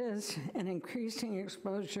ubiquitous and increasing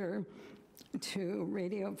exposure to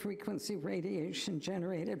radio frequency radiation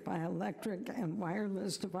generated by electric and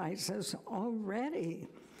wireless devices already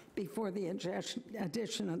before the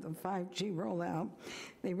addition of the 5G rollout.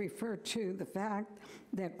 They refer to the fact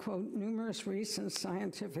that, quote, numerous recent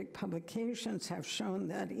scientific publications have shown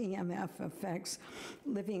that EMF affects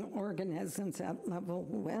living organisms at level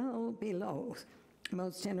well below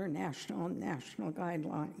most international and national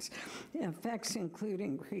guidelines. Effects include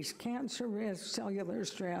increased cancer risk, cellular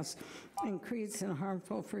stress, increase in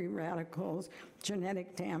harmful free radicals,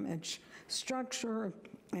 genetic damage, structure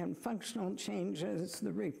and functional changes,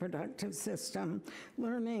 the reproductive system,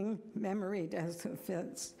 learning, memory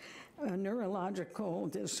deficits, neurological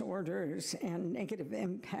disorders, and negative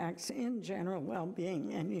impacts in general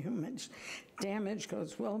well-being and humans. Damage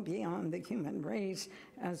goes well beyond the human race,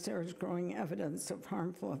 as there is growing evidence of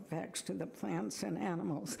harmful effects to the plants and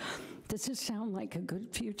animals. Does this sound like a good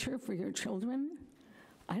future for your children?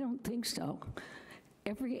 I don't think so.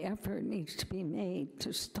 Every effort needs to be made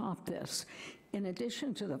to stop this. In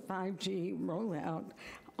addition to the 5G rollout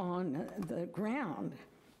on the ground,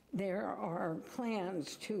 there are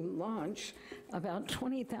plans to launch about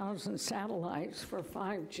 20,000 satellites for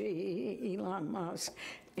 5G. Elon Musk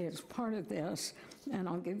is part of this, and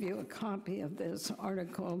I'll give you a copy of this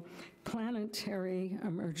article, Planetary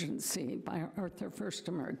Emergency by Arthur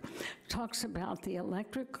Firstenberg. Talks about the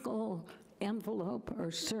electrical envelope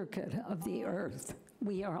or circuit of the Earth.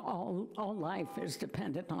 We are all life is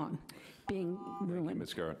dependent on being ruined. Thank you,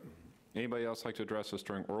 Ms. Garrett. Anybody else like to address us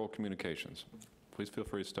during oral communications? Please feel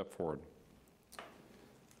free to step forward.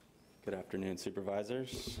 Good afternoon,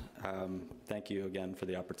 supervisors. Thank you again for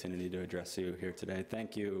the opportunity to address you here today.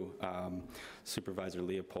 Thank you, Supervisor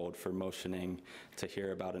Leopold, for motioning to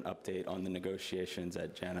hear about an update on the negotiations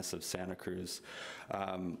at Janus of Santa Cruz.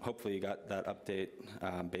 Hopefully you got that update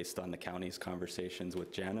based on the county's conversations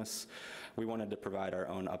with Janus. We wanted to provide our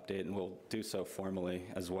own update, and we'll do so formally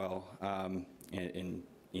as well in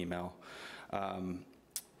email.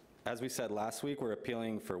 As we said last week, we're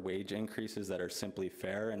appealing for wage increases that are simply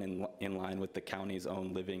fair and in line with the county's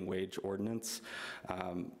own living wage ordinance.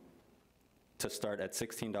 To start at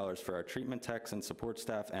 $16 for our treatment techs and support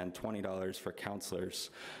staff and $20 for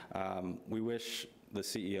counselors. We wish the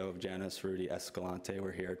CEO of Janus, Rudy Escalante,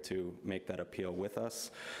 were here to make that appeal with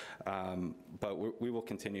us. But we will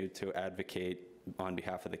continue to advocate on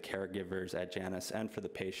behalf of the caregivers at Janus and for the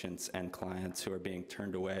patients and clients who are being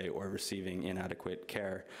turned away or receiving inadequate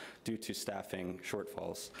care due to staffing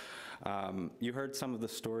shortfalls. You heard some of the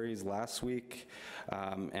stories last week,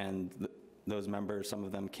 and those members, some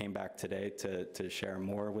of them came back today to share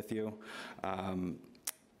more with you.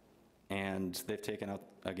 And they've taken out,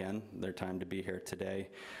 again, their time to be here today.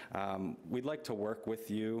 We'd like to work with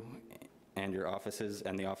you and your offices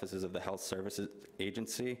and the offices of the Health Services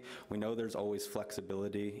Agency. We know there's always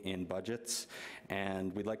flexibility in budgets,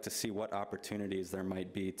 and we'd like to see what opportunities there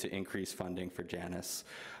might be to increase funding for Janus.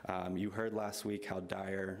 You heard last week how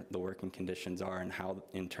dire the working conditions are and how,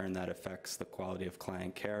 in turn, that affects the quality of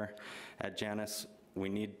client care. At Janus, we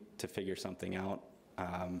need to figure something out,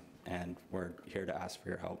 and we're here to ask for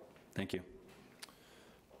your help. Thank you.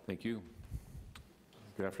 Thank you.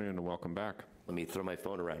 Good afternoon and welcome back. Let me throw my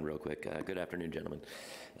phone around real quick. Good afternoon, gentlemen.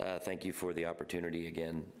 Thank you for the opportunity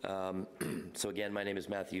again. So again, my name is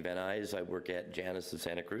Matthew Van Nuys. I work at Janus of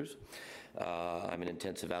Santa Cruz. I'm an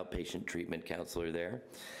intensive outpatient treatment counselor there.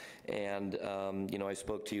 And, you know, I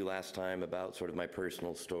spoke to you last time about sort of my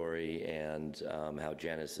personal story and how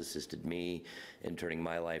Janus assisted me in turning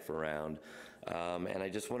my life around. And I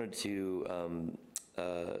just wanted to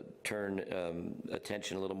turn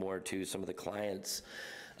attention a little more to some of the clients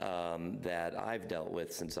that I've dealt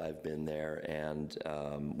with since I've been there and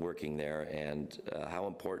working there, and how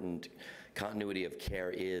important continuity of care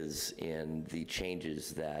is in the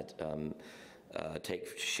changes that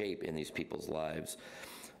take shape in these people's lives.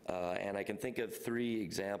 And I can think of 3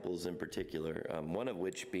 examples in particular, one of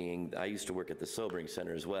which being, I used to work at the Sobering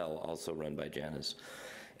Center as well, also run by Janus.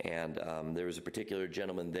 And there was a particular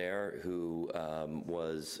gentleman there who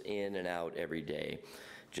was in and out every day,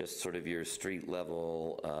 just sort of your street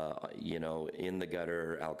level, you know, in the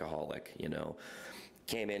gutter alcoholic, you know.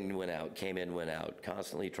 Came in, went out, came in, went out,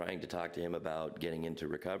 constantly trying to talk to him about getting into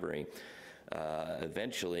recovery.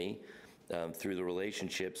 Eventually, through the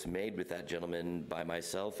relationships made with that gentleman by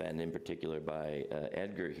myself and in particular by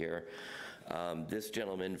Edgar here, this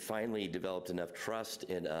gentleman finally developed enough trust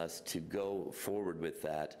in us to go forward with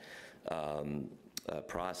that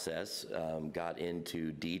process, got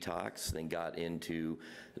into detox, then got into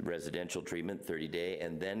residential treatment, 30-day,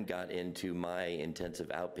 and then got into my intensive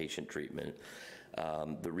outpatient treatment.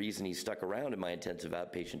 The reason he stuck around in my intensive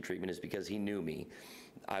outpatient treatment is because he knew me.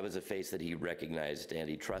 I was a face that he recognized, and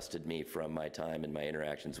he trusted me from my time and my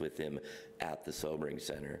interactions with him at the Sobering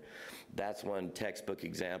Center. That's one textbook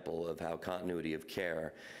example of how continuity of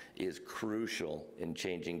care is crucial in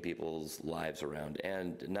changing people's lives around.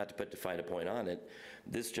 And not to put to find a point on it,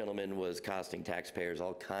 this gentleman was costing taxpayers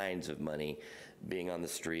all kinds of money, being on the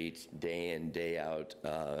street day in, day out,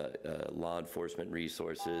 law enforcement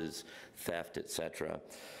resources, theft, etc.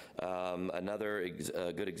 Another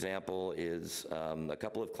good example is a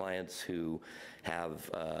couple of clients who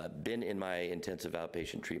have been in my intensive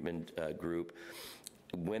outpatient treatment group,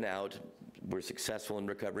 went out, were successful in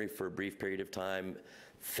recovery for a brief period of time,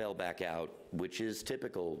 fell back out, which is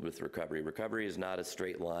typical with recovery. Recovery is not a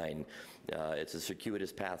straight line. It's a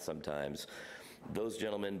circuitous path sometimes. Those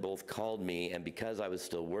gentlemen both called me, and because I was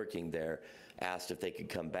still working there, asked if they could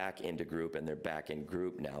come back into group, and they're back in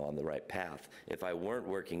group now on the right path. If I weren't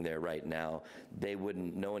working there right now, they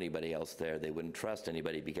wouldn't know anybody else there. They wouldn't trust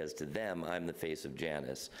anybody, because to them, I'm the face of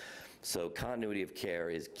Janus. So continuity of care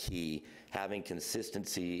is key. Having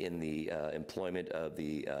consistency in the employment of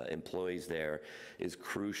the employees there is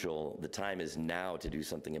crucial. The time is now to do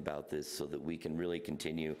something about this so that we can really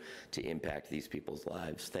continue to impact these people's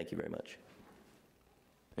lives. Thank you very much.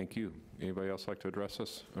 Thank you. Anybody else like to address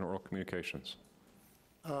us on oral communications?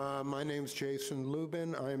 My name's Jason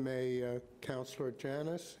Lubin. I'm a counselor at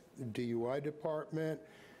Janus, DUI department.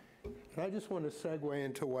 And I just want to segue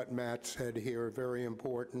into what Matt said here, very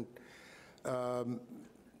important.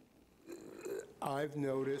 I've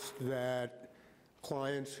noticed that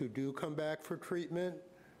clients who do come back for treatment,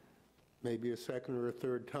 maybe a second or a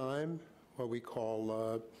third time, what we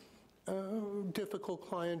call difficult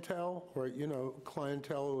clientele, or,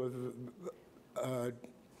 clientele with a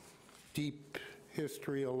deep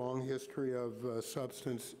history, a long history of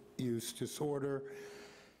substance use disorder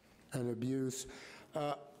and abuse.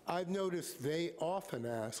 I've noticed they often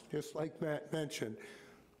ask, just like Matt mentioned,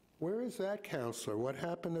 where is that counselor? What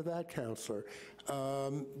happened to that counselor?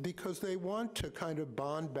 Because they want to kind of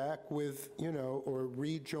bond back with, or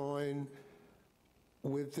rejoin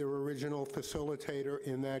with their original facilitator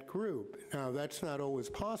in that group. Now, that's not always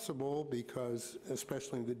possible because,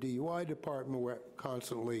 especially in the DUI department, we're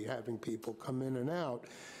constantly having people come in and out.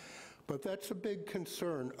 But that's a big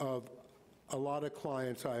concern of a lot of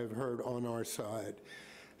clients I have heard on our side,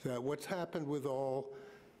 that what's happened with all,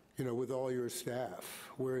 with all your staff?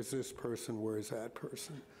 Where is this person? Where is that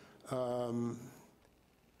person?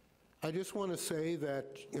 I just want to say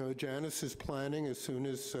that, Janus is planning as soon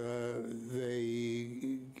as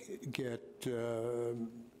they get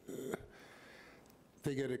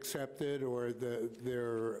accepted, or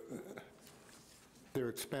their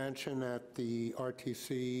expansion at the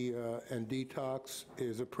RTC and detox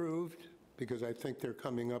is approved, because I think they're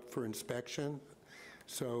coming up for inspection.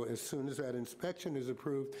 So as soon as that inspection is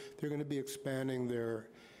approved, they're going to be expanding their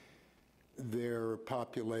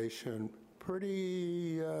population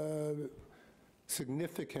pretty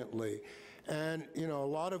significantly. And, a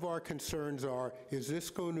lot of our concerns are, is this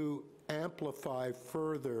going to amplify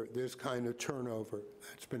further this kind of turnover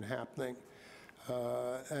that's been happening?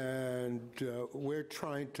 And we're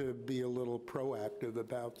trying to be a little proactive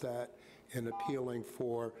about that in appealing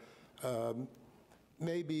for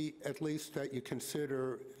maybe at least that you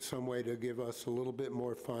consider some way to give us a little bit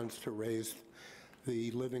more funds to raise the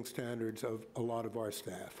living standards of a lot of our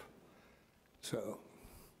staff. So.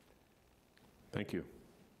 Thank you.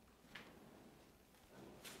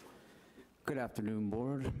 Good afternoon,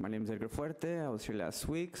 board. My name is Edgar Fuerte. I was here last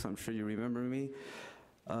week, so I'm sure you remember me.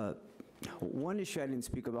 One issue I didn't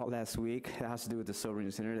speak about last week that has to do with the Sobering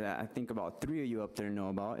Center that I think about 3 of you up there know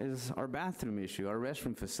about is our bathroom issue, our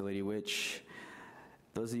restroom facility, which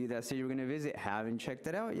those of you that said you were going to visit haven't checked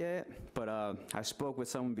it out yet. But I spoke with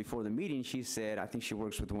someone before the meeting. She said, I think she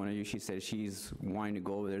works with one of you. She said she's wanting to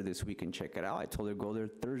go over there this week and check it out. I told her go there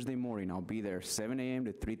Thursday morning. I'll be there 7 a.m.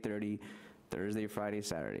 to 3:30, Thursday, Friday,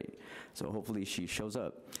 Saturday. So hopefully she shows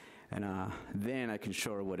up. And then I can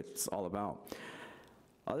show her what it's all about.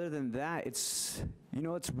 Other than that, it's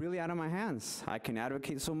really out of my hands. I can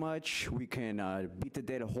advocate so much, we can beat the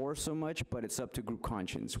dead horse so much, but it's up to group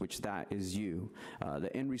conscience, which that is you.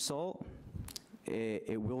 The end result,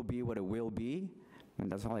 it will be what it will be,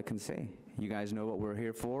 and that's all I can say. You guys know what we're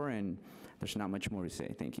here for, and there's not much more to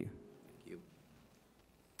say. Thank you. Thank you.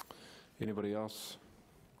 Anybody else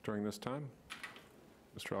during this time?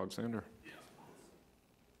 Mr. Alexander.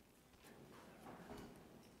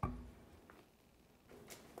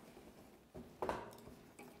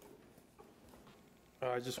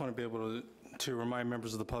 I just want to be able to remind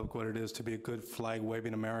members of the public what it is to be a good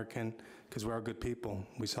flag-waving American, because we are good people.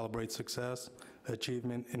 We celebrate success,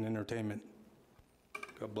 achievement, and entertainment.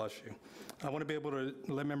 God bless you. I want to be able to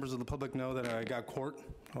let members of the public know that I got court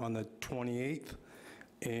on the 28th,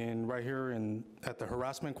 and right here at the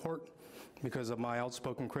harassment court because of my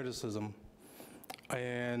outspoken criticism.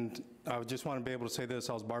 And I just want to be able to say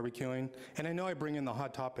this, I was barbecuing, and I know I bring in the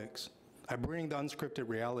hot topics. I bring the unscripted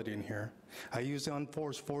reality in here. I use the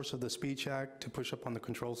unforced force of the Speech Act to push up on the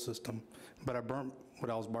control system, but I burnt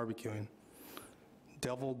what I was barbecuing.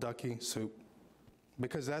 Devil ducky soup.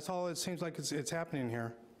 Because that's all it seems like it's happening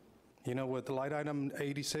here. You know, with the light item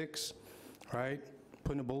 86, right?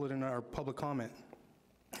 Putting a bullet in our public comment.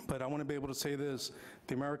 But I want to be able to say this,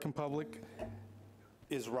 the American public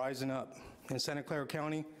is rising up. In Santa Clara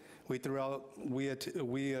County, we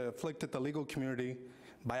afflicted the legal community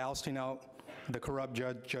by ousting out the corrupt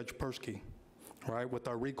Judge Persky, right, with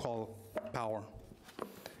our recall power.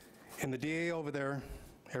 And the DA over there,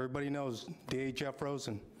 everybody knows, DA Jeff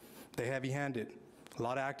Rosen, they heavy-handed. A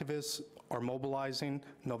lot of activists are mobilizing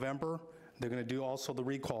November. They're going to do also the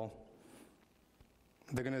recall.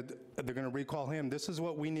 They're going to recall him. This is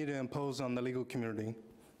what we need to impose on the legal community.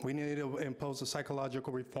 We need to impose a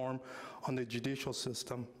psychological reform on the judicial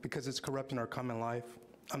system because it's corrupting our common life.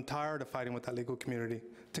 I'm tired of fighting with that legal community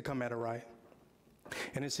to come at it right.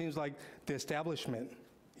 And it seems like the establishment,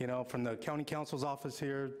 you know, from the county council's office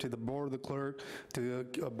here to the board of the clerk, to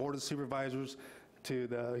the board of supervisors, to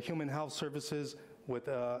the human health services with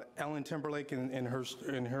Ellen Timberlake and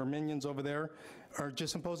her minions over there, are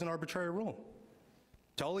just imposing an arbitrary rule,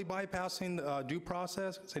 totally bypassing due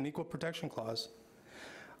process and equal protection clause.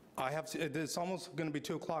 It's almost going to be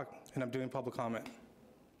 2 o'clock, and I'm doing public comment.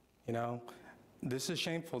 You know, this is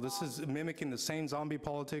shameful. This is mimicking the same zombie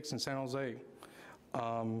politics in San Jose,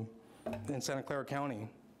 in Santa Clara County.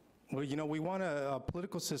 Well, you know, we want a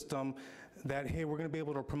political system that, hey, we're going to be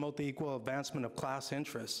able to promote the equal advancement of class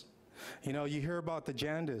interests. You know, you hear about the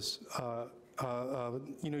Jandis,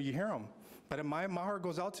 you know, you hear them. But my heart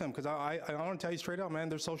goes out to them because I want to tell you straight out, man,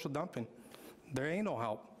 they're social dumping. There ain't no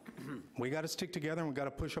help. We got to stick together and we got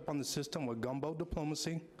to push up on the system with gumbo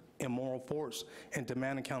diplomacy and moral force and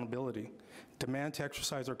demand accountability. Demand to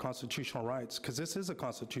exercise our constitutional rights because this is a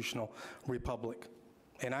constitutional republic.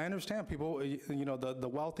 And I understand people, you know, the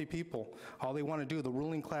wealthy people, all they want to do, the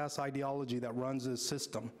ruling class ideology that runs this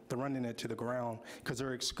system, they're running it to the ground because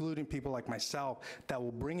they're excluding people like myself that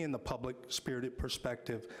will bring in the public-spirited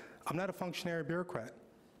perspective. I'm not a functionary bureaucrat.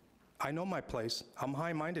 I know my place. I'm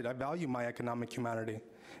high-minded. I value my economic humanity.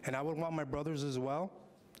 And I would want my brothers as well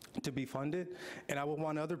to be funded, and I would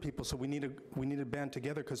want other people, so we need to band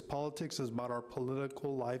together because politics is about our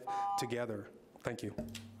political life together. Thank you.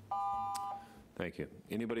 Thank you.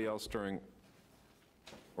 Anybody else during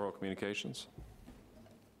oral communications?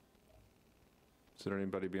 Is there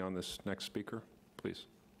anybody beyond this next speaker, please?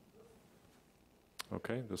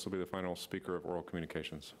 Okay, this will be the final speaker of oral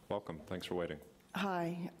communications. Welcome, thanks for waiting.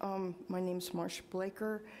 Hi, my name's Marsha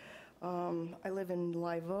Blaker. I live in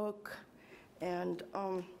Live Oak, and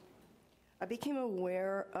I became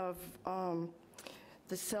aware of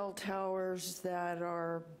the cell towers that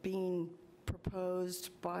are being proposed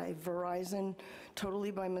by Verizon totally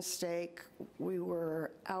by mistake. We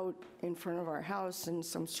were out in front of our house and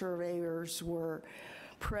some surveyors were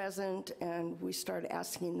present and we started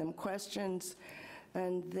asking them questions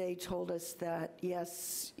and they told us that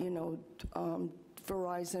yes, you know,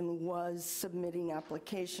 Verizon was submitting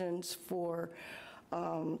applications for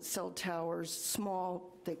cell towers,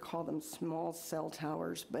 small, they call them small cell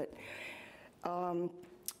towers, but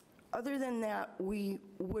other than that, we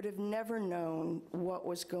would have never known what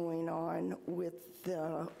was going on with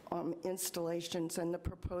the installations and the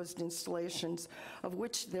proposed installations, of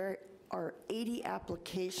which there are 80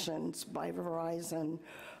 applications by Verizon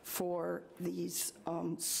for these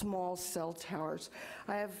small cell towers.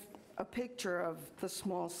 I have a picture of the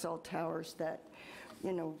small cell towers that,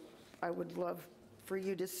 you know, I would love for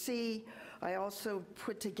you to see. I also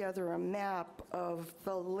put together a map of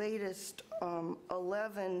the latest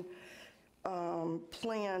 11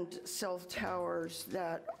 planned cell towers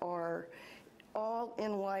that are all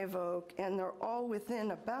in Live Oak, and they're all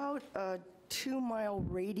within about a 2-mile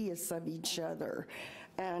radius of each other.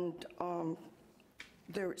 And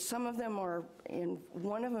some of them are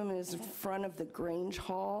one of them is in front of the Grange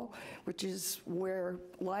Hall, which is where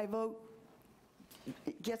Live Oak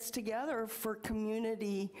gets together for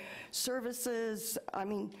community services. I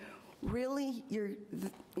mean, really,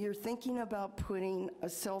 you're thinking about putting a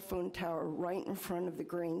cell phone tower right in front of the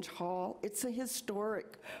Grange Hall. It's a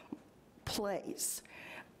historic place.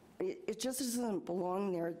 It just doesn't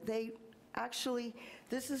belong there. Actually,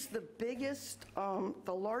 this is the biggest,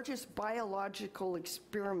 the largest biological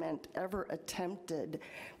experiment ever attempted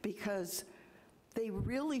because they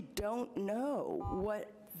really don't know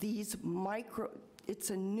what these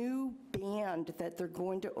it's a new band that they're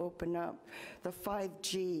going to open up, the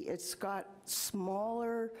 5G. It's got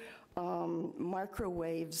smaller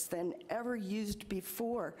microwaves than ever used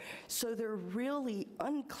before. So they're really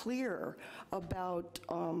unclear about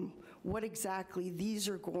what exactly these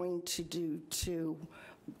are going to do to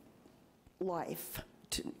life,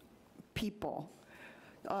 to people.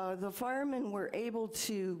 The firemen were able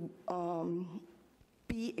to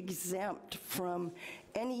be exempt from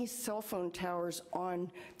any cell phone towers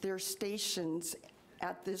on their stations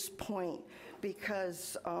at this point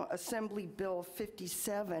because Assembly Bill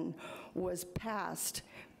 57 was passed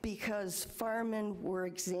because firemen were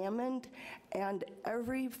examined, and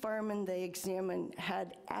every fireman they examined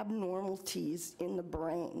had abnormalities in the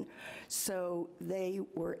brain. So they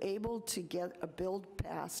were able to get a bill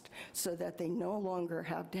passed so that they no longer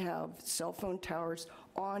have to have cell phone towers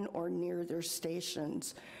on or near their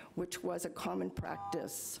stations, which was a common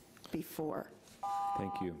practice before.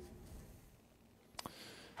 Thank you.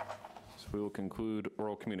 So we will conclude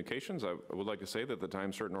oral communications. I would like to say that the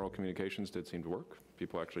time certain oral communications did seem to work.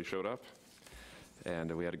 People actually showed up,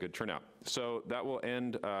 and we had a good turnout. So that will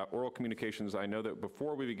end oral communications. I know that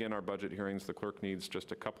before we begin our budget hearings, the clerk needs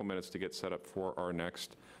just a couple minutes to get set up for our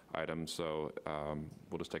next item. So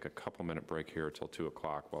we'll just take a couple-minute break here until 2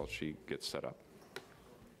 o'clock while she gets set up.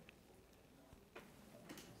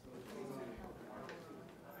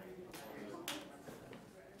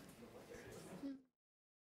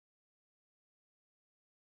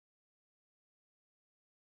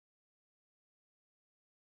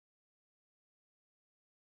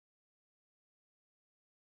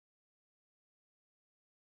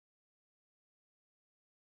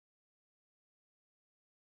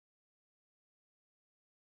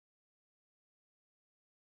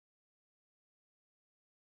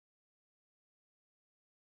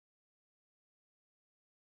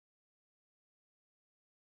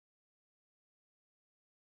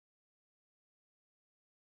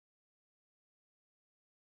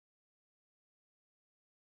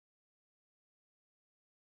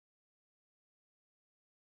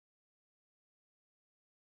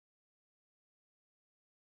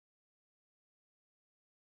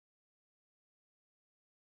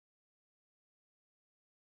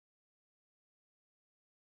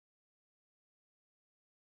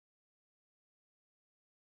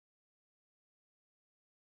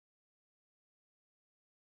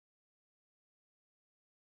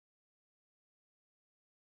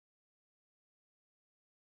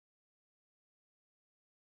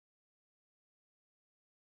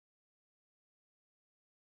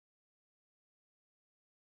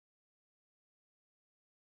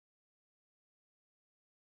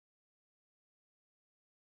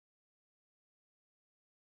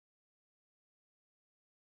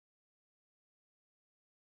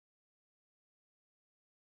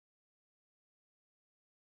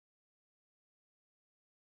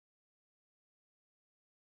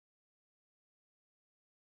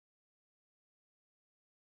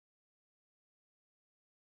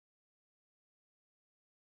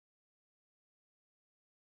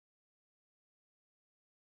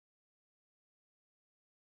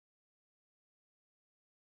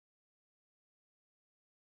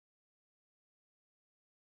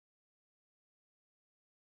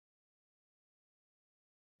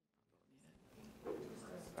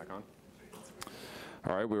 Back on.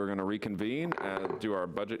 All right, we were going to reconvene and do our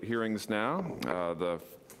budget hearings now. The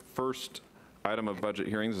first item of budget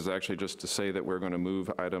hearings is actually just to say that we're going to move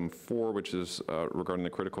item 4, which is regarding the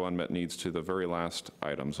critical unmet needs, to the very last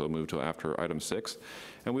item. So we'll move to after item 6.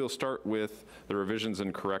 And we'll start with the revisions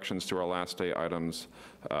and corrections to our last day items.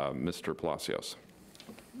 Mr. Palacios.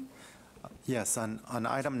 Yes, on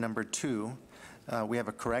item number 2, we have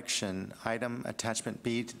a correction. Item attachment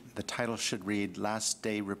B, the title should read Last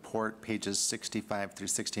Day Report, pages 65 through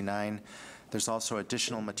 69. There's also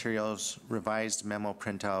additional materials, revised memo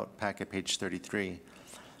printout, packet page 33.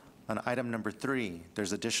 On item number 3,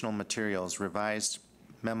 there's additional materials, revised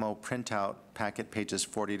memo printout, packet pages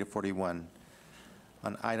 40 to 41.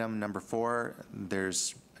 On item number 4,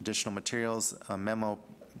 there's additional materials, a memo,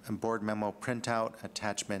 a board memo printout,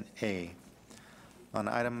 attachment A. On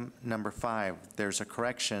item number 5, there's a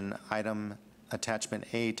correction. Item attachment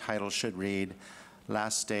A title should read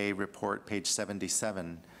Last Day Report, page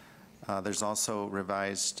 77. There's also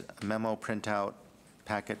revised memo printout,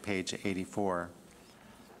 packet page 84.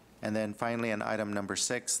 And then finally, on item number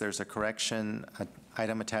 6, there's a correction.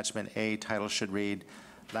 Item attachment A title should read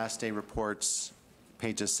Last Day Reports,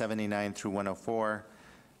 pages 79 through 104.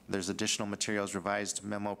 There's additional materials, revised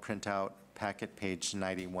memo printout, packet page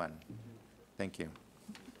 91. Thank you.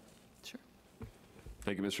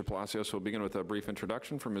 Thank you, Mr. Palacios. We'll begin with a brief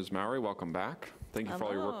introduction from Ms. Mowry. Welcome back. Thank you for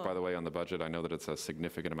all your work, by the way, on the budget. I know that it's a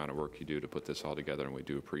significant amount of work you do to put this all together, and we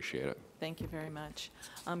do appreciate it. Thank you very much.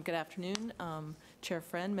 Good afternoon, Chair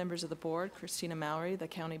Friend, members of the board, Christina Mowry, the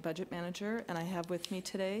County Budget Manager, and I have with me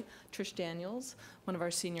today Trish Daniels, one of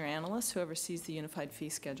our senior analysts who oversees the Unified Fee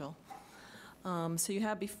Schedule. So you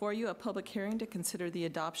have before you a public hearing to consider the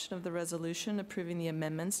adoption of the resolution approving the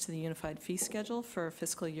amendments to the Unified Fee Schedule for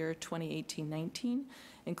fiscal year 2018-19,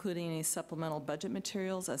 including any supplemental budget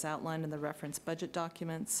materials as outlined in the reference budget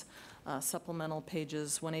documents, supplemental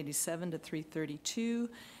pages 187 to 332,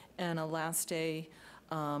 and a last day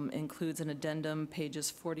includes an addendum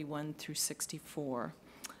pages 41 through 64.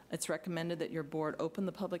 It's recommended that your board open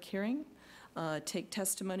the public hearing, take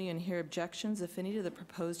testimony and hear objections, if any, to the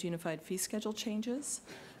proposed Unified Fee Schedule changes,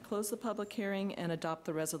 close the public hearing, and adopt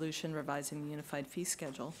the resolution revising the Unified Fee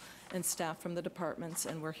Schedule. And staff from the departments,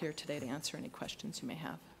 and we're here today to answer any questions you may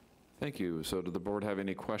have. Thank you. So do the board have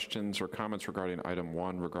any questions or comments regarding item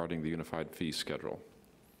 1 regarding the Unified Fee Schedule?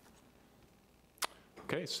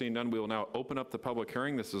 Okay, seeing none, we will now open up the public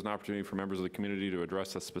hearing. This is an opportunity for members of the community to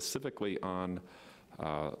address us specifically on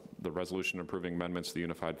the resolution approving amendments to the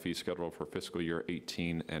Unified Fee Schedule for fiscal year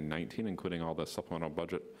 18 and 19, including all the supplemental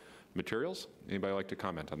budget materials. Anybody like to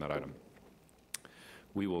comment on that item?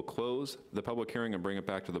 We will close the public hearing and bring it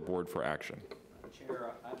back to the board for action.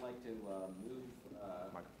 Chair, I'd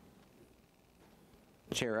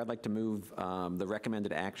like to move the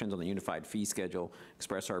recommended actions on the Unified Fee Schedule,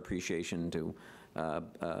 express our appreciation to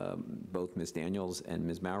both Ms. Daniels and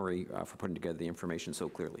Ms. Mowry for putting together the information so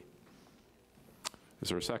clearly. Is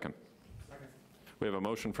there a second? Second. We have a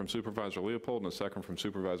motion from Supervisor Leopold and a second from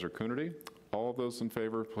Supervisor Coonerty. All of those in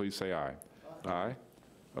favor, please say aye. Aye.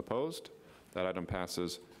 Opposed? That item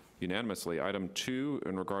passes unanimously. Item 2,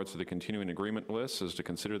 in regards to the continuing agreement list, is to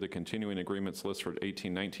consider the continuing agreements list for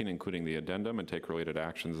 18-19, including the addendum, and take related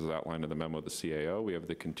actions as outlined in the memo of the CAO. We have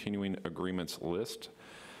the continuing agreements list,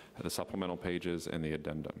 the supplemental pages, and the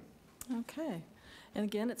addendum. Okay. And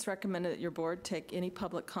again, it's recommended that your board take any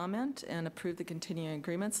public comment and approve the continuing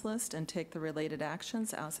agreements list and take the related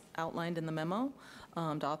actions as outlined in the memo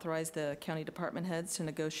to authorize the county department heads to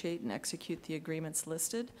negotiate and execute the agreements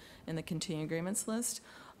listed in the continuing agreements list,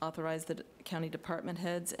 authorize the county department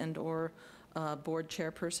heads and/or board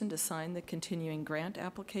chairperson to sign the continuing grant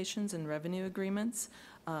applications and revenue agreements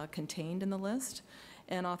contained in the list,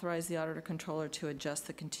 and authorize the auditor controller to adjust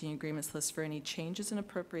the continuing agreements list for any changes in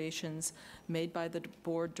appropriations made by the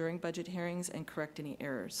board during budget hearings and correct any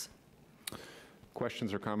errors.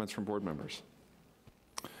 Questions or comments from board members?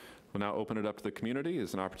 We'll now open it up to the community.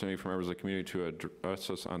 It's an opportunity for members of the community to address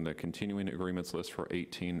us on the continuing agreements list for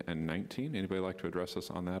 18 and 19. Anybody like to address us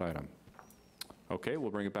on that item? Okay,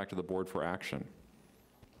 we'll bring it back to the board for action.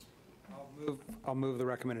 I'll move the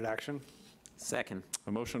recommended action. Second.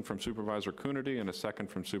 A motion from Supervisor Coonerty and a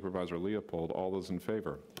second from Supervisor Leopold. All those in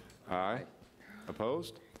favor? Aye.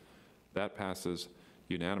 Opposed? That passes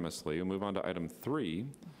unanimously. We'll move on to item 3,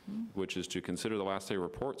 which is to consider the last day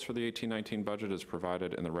reports for the 18-19 budget as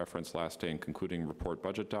provided in the reference last day and concluding report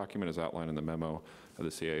budget document as outlined in the memo of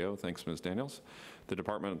the CAO. Thanks, Ms. Daniels. The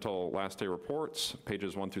departmental last day reports,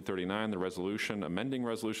 pages 1 through 39, the resolution amending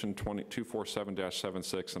resolution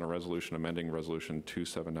 247-76 and a resolution amending resolution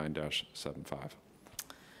 279-75.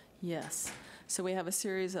 Yes. So we have a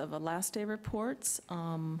series of last day reports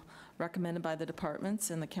recommended by the departments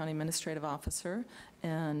and the county administrative officer,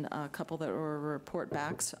 and a couple that were report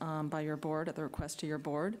backs by your board at the request of your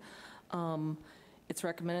board. It's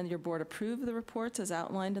recommended your board approve the reports as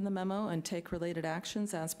outlined in the memo and take related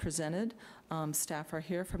actions as presented. Staff are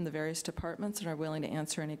here from the various departments and are willing to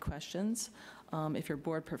answer any questions. If your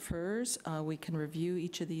board prefers, we can review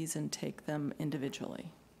each of these and take them individually.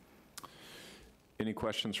 Any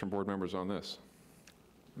questions from board members on this?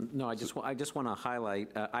 No, I just want to highlight,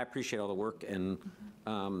 I appreciate all the work and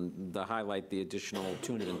the highlight the additional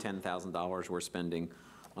 $210,000 we're spending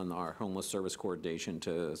on our homeless service coordination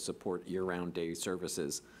to support year-round day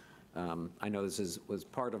services. I know this was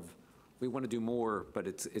part of, we want to do more, but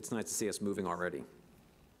it's nice to see us moving already.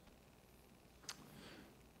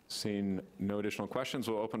 Seeing no additional questions,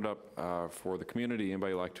 we'll open it up for the community.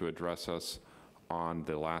 Anybody like to address us on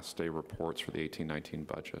the last day reports for the 18-19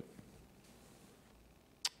 budget?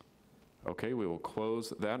 Okay, we will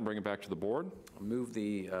close that and bring it back to the board. Move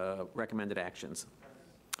the recommended actions.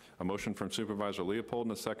 A motion from Supervisor Leopold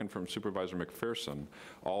and a second from Supervisor McPherson.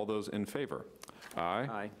 All those in favor? Aye.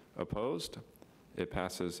 Aye. Opposed? It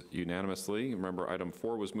passes unanimously. Remember, item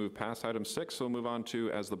 4 was moved past item 6, so we'll move on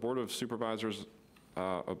to, as the Board of Supervisors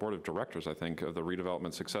Board of Directors, I think, of the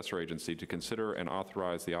Redevelopment Successor Agency to consider and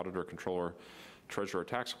authorize the Auditor, Controller, Treasurer,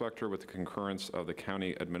 Tax Collector with the concurrence of the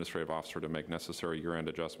County Administrative Officer to make necessary year-end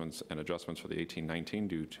adjustments and adjustments for the 18-19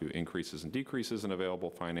 due to increases and decreases in available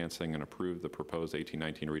financing, and approve the proposed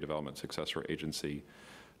 18-19 Redevelopment Successor Agency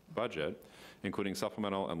budget, including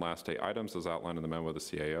supplemental and last day items as outlined in the memo of the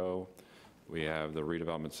CAO. We have the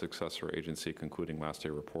Redevelopment Successor Agency concluding last day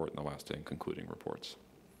report and the last day and concluding reports.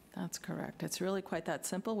 That's correct. It's really quite that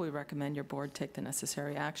simple. We recommend your board take the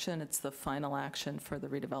necessary action. It's the final action for the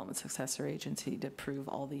Redevelopment Successor Agency to approve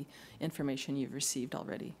all the information you've received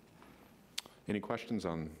already. Any questions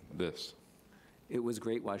on this? It was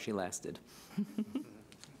great while she lasted.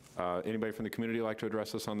 Anybody from the community like to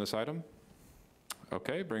address us on this item?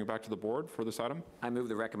 Okay, bring it back to the board for this item. I move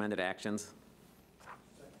the recommended actions.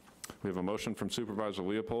 We have a motion from Supervisor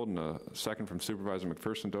Leopold and a second from Supervisor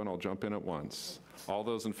McPherson. Don't all jump in at once. All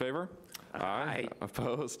those in favor? Aye.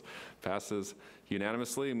 Opposed? Passes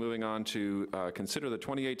unanimously. Moving on to consider the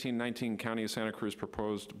 2018-19 County of Santa Cruz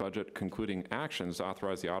proposed budget concluding actions to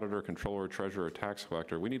authorize the Auditor, Controller, Treasurer, Tax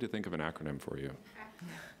Collector. We need to think of an acronym for you.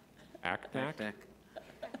 ACTAC?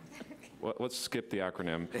 Well, let's skip the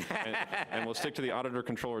acronym, and we'll stick to the Auditor,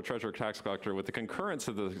 Controller, Treasurer, Tax Collector with the concurrence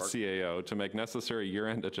of the CAO to make necessary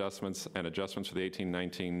year-end adjustments and adjustments for the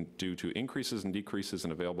 18-19 due to increases and decreases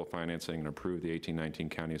in available financing, and approve the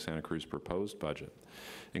 18-19 County of Santa Cruz proposed budget,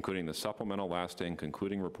 including the supplemental last day and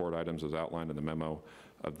concluding report items as outlined in the memo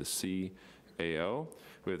of the CAO.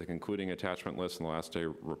 We have the concluding attachment list and the last day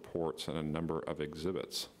reports and a number of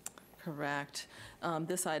exhibits. Correct.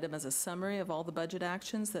 This item is a summary of all the budget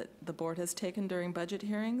actions that the board has taken during budget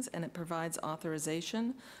hearings, and it provides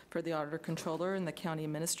authorization for the Auditor, Controller, and the County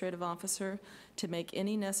Administrative Officer to make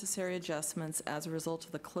any necessary adjustments as a result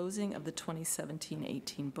of the closing of the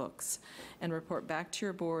 2017-18 books, and report back to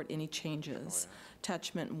your board any changes.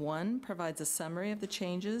 Attachment 1 provides a summary of the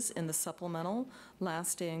changes in the supplemental,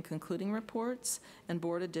 last day and concluding reports, and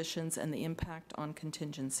board additions and the impact on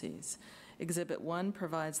contingencies. Exhibit 1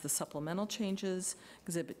 provides the supplemental changes.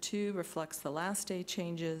 Exhibit 2 reflects the last day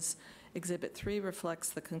changes. Exhibit 3 reflects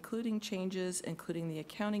the concluding changes, including the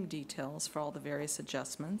accounting details for all the various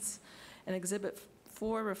adjustments. And Exhibit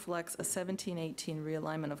 4 reflects a 17-18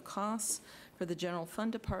 realignment of costs for the general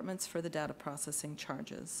fund departments for the data processing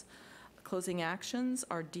charges. Closing actions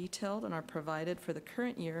are detailed and are provided for the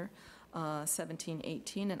current year,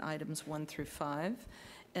 17-18, in items 1 through 5.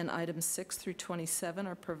 And items 6 through 27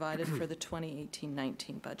 are provided for the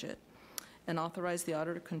 2018-19 budget. And authorize the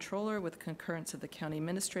Auditor Controller with concurrence of the County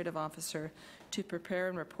Administrative Officer to prepare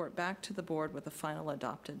and report back to the board with a final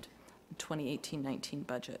adopted 2018-19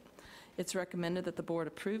 budget. It's recommended that the board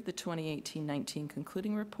approve the 2018-19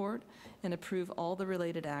 concluding report and approve all the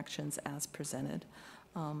related actions as presented.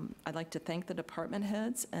 I'd like to thank the department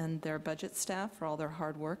heads and their budget staff for all their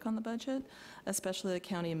hard work on the budget, especially the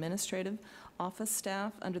County Administrative Office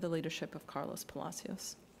staff under the leadership of Carlos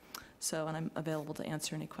Palacios. So, and I'm available to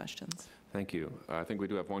answer any questions. Thank you. I think we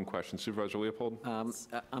do have one question. Supervisor Leopold?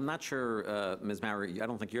 I'm not sure, Ms. Maury, I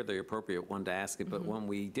don't think you're the appropriate one to ask it, but when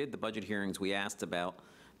we did the budget hearings, we asked about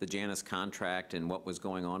the Janus contract and what was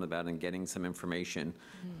going on about and getting some information.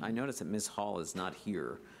 I noticed that Ms. Hall is not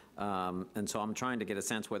here. And so I'm trying to get a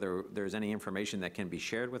sense whether there's any information that can be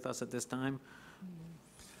shared with us at this time.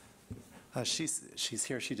 She's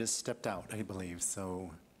here. She just stepped out, I believe.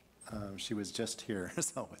 So she was just here.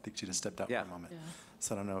 So I think she just stepped out for a moment. Yeah.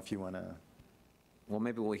 So I don't know if you want to. Well,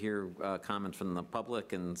 maybe we'll hear comments from the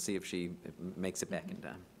public and see if she makes it back in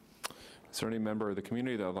time. Is there any member of the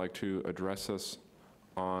community that would like to address us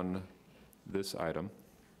on this item?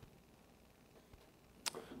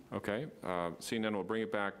 Okay, seeing none, we'll bring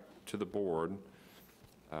it back to the board.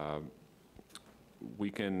 We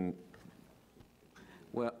can.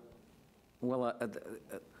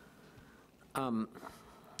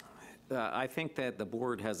 I think that the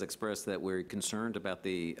board has expressed that we're concerned about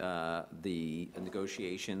the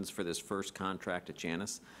negotiations for this first contract at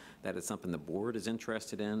Janus. That is something the board is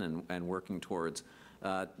interested in and working towards.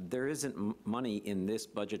 There isn't money in this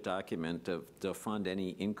budget document to fund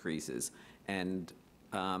any increases, and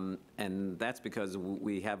that's because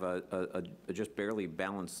we have a just barely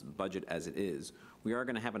balanced budget as it is. We are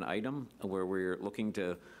going to have an item where we're looking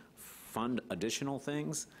to fund additional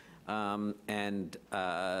things, and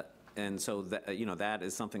so that, you know, that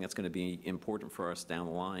is something that's going to be important for us down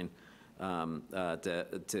the line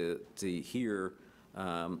to hear.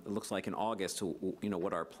 It looks like in August, you know,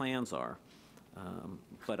 what our plans are.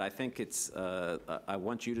 But I think it's, I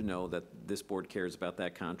want you to know that this board cares about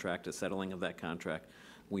that contract, the settling of that contract.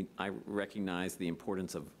 I recognize the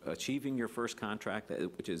importance of achieving your first contract,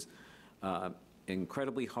 which is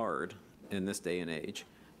incredibly hard in this day and age,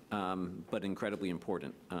 but incredibly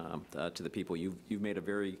important to the people. You've made a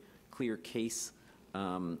very clear case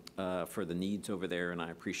for the needs over there, and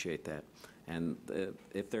I appreciate that. And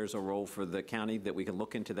if there's a role for the county, that we can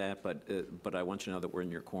look into that, but I want you to know that we're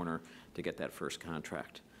in your corner to get that first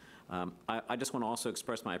contract. I just want to also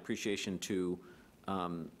express my appreciation to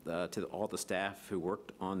all the staff who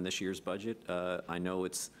worked on this year's budget. I know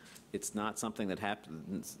it's not something that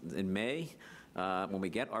happens in May when we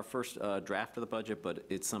get our first draft of the budget, but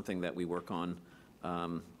it's something that we work on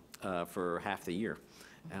for half the year.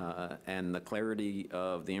 And the clarity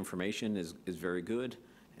of the information is very good,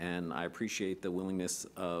 and I appreciate the willingness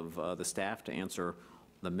of the staff to answer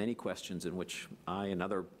the many questions in which I and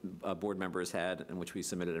other board members had, and which we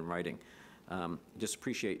submitted in writing. Just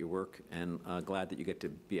appreciate your work, and glad that you get to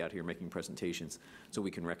be out here making presentations so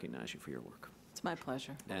we can recognize you for your work. It's my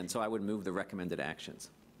pleasure. And so I would move the recommended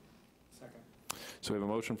actions. So we have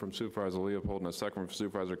a motion from Supervisor Leopold and a second from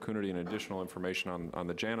Supervisor Coonerty and additional information on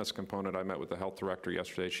the Janus component. I met with the health director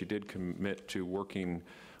yesterday. She did commit to working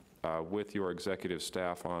with your executive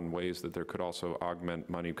staff on ways that there could also augment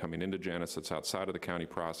money coming into Janus that's outside of the county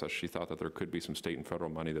process. She thought that there could be some state and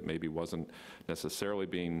federal money that maybe wasn't necessarily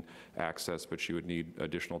being accessed, but she would need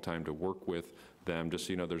additional time to work with them. Just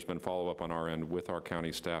so you know, there's been follow-up on our end with our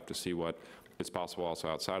county staff to see what is possible also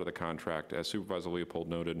outside of the contract. As Supervisor Leopold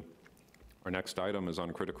noted, our next item is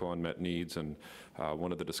on critical unmet needs, and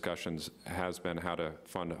one of the discussions has been how to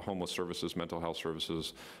fund homeless services, mental health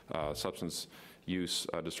services, substance use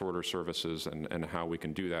disorder services, and how we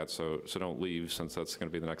can do that. So don't leave, since that's going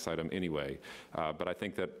to be the next item anyway. But I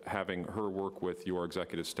think that having her work with your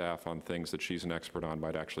executive staff on things that she's an expert on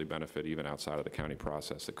might actually benefit even outside of the county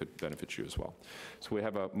process. That could benefit you as well. So we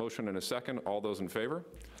have a motion and a second. All those in favor?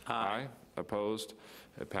 Aye. Opposed?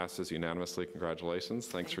 It passes unanimously. Congratulations.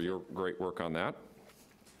 Thanks for your great work on that.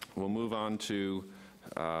 We'll move on to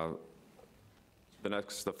the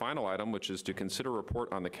final item, which is to consider a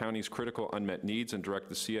report on the county's critical unmet needs and direct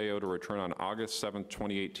the CAO to return on August 7th,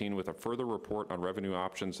 2018 with a further report on revenue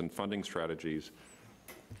options and funding strategies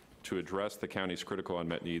to address the county's critical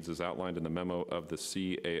unmet needs as outlined in the memo of the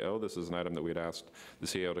CAO. This is an item that we had asked the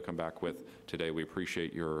CAO to come back with today. We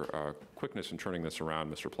appreciate your quickness in turning this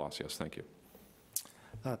around, Mr. Palacios. Thank you.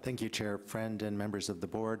 Thank you, Chair Friend and members of the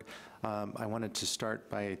board. I wanted to start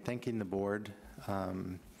by thanking the board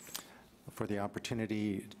for the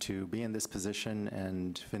opportunity to be in this position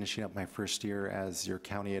and finishing up my first year as your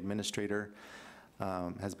county administrator.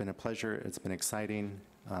 Has been a pleasure. It's been exciting.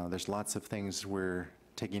 There's lots of things we're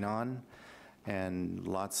taking on and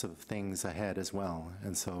lots of things ahead as well.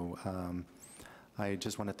 And so I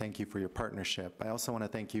just want to thank you for your partnership. I also want to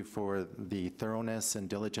thank you for the thoroughness and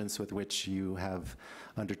diligence with which you have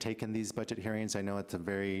undertaken these budget hearings. I know it's a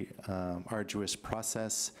very arduous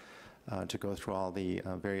process to go through all the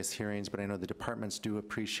various hearings, but I know the departments do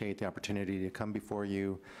appreciate the opportunity to come before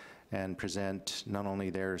you and present not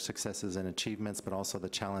only their successes and achievements, but also the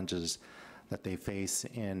challenges that they face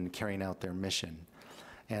in carrying out their mission.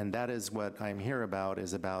 And that is what I'm here about,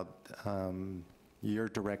 is about your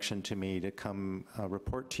direction to me to come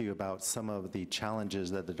report to you about some of the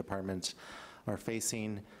challenges that the departments are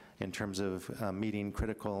facing in terms of meeting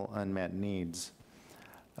critical unmet needs.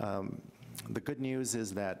 The good news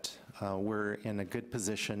is that we're in a good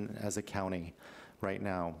position as a county right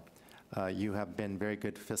now. You have been very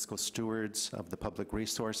good fiscal stewards of the public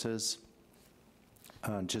resources.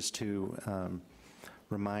 Just to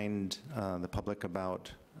remind the public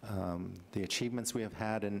about the achievements we have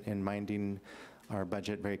had in minding our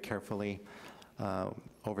budget very carefully.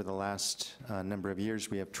 Over the last number of years,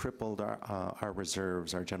 we have tripled our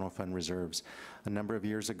reserves, our general fund reserves. A number of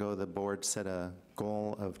years ago, the board set a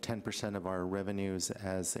goal of 10% of our revenues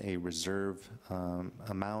as a reserve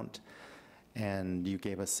amount, and you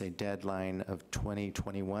gave us a deadline of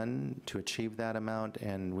 2021 to achieve that amount,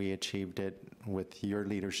 and we achieved it with your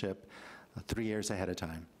leadership 3 years ahead of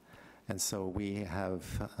time. And so we have,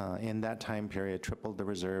 in that time period, tripled the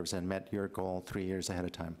reserves and met your goal 3 years ahead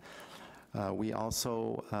of time. We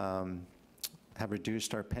also have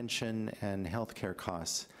reduced our pension and health care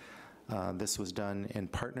costs. This was done in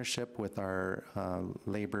partnership with our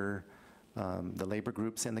the labor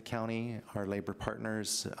groups in the county. Our labor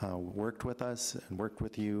partners worked with us and worked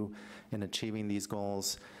with you in achieving these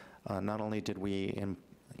goals. Not only did we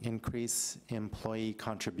increase employee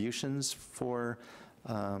contributions for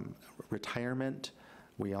retirement,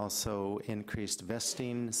 we also increased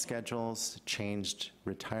vesting schedules, changed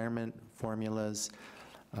retirement formulas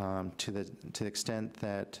to the extent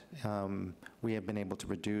that we have been able to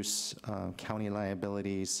reduce county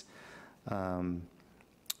liabilities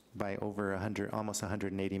by over almost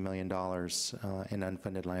 $180 million in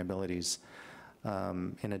unfunded liabilities.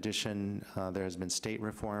 In addition, there has been state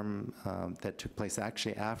reform that took place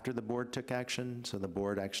actually after the board took action. So the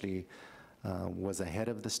board actually was ahead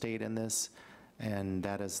of the state in this, and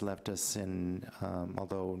that has left us in,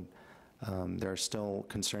 although there are still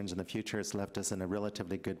concerns in the future, it's left us in a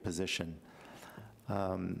relatively good position.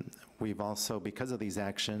 We've also, because of these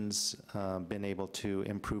actions, been able to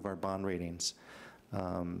improve our bond ratings.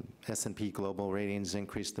 S&P Global Ratings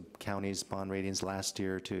increased the county's bond ratings last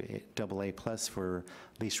year to AA+ for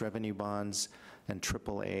lease revenue bonds and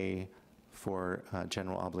AAA for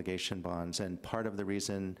general obligation bonds. And part of the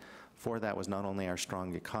reason for that was not only our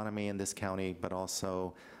strong economy in this county, but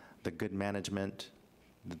also the good management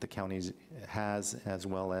that the county has, as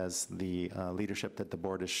well as the leadership that the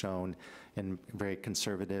board has shown in very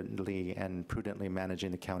conservatively and prudently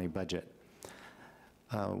managing the county budget.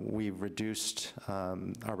 We've reduced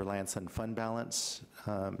our reliance on fund balance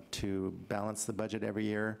to balance the budget every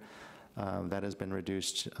year. That has been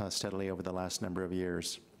reduced steadily over the last number of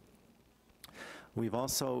years. We've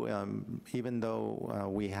also, even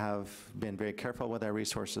though we have been very careful with our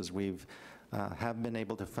resources, we've have been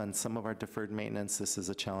able to fund some of our deferred maintenance. This is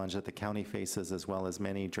a challenge that the county faces, as well as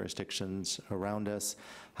many jurisdictions around us.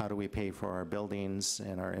 How do we pay for our buildings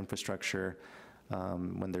and our infrastructure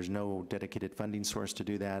when there's no dedicated funding source to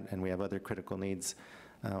do that, and we have other critical needs?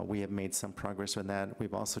 We have made some progress with that.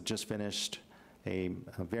 We've also just finished a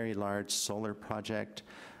very large solar project,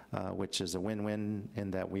 which is a win-win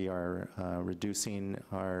in that we are reducing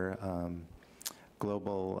our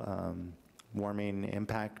global warming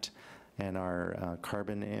impact and our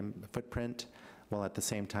carbon footprint, while at the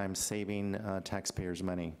same time saving taxpayers'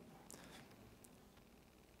 money.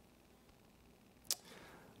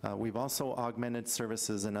 We've also augmented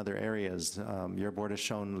services in other areas. Your board has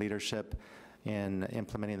shown leadership in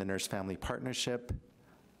implementing the nurse-family partnership,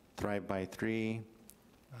 Thrive by 3,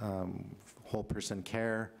 whole person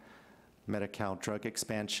care, Medi-Cal drug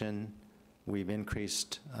expansion. We've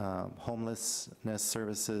increased homelessness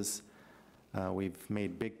services. We've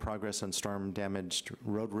made big progress on storm-damaged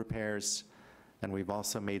road repairs, and we've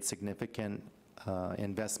also made significant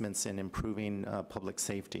investments in improving public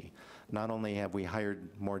safety. Not only have we hired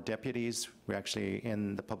more deputies, we actually,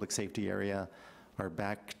 in the public safety area, are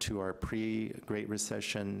back to our pre-Great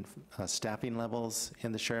Recession staffing levels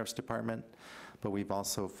in the Sheriff's Department, but we've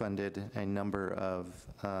also funded a number of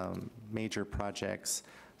major projects,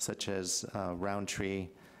 such as Roundtree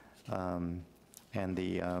and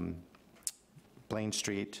the Blaine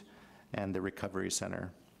Street and the Recovery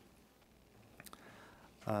Center.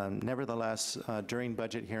 Nevertheless, during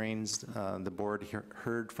budget hearings, the board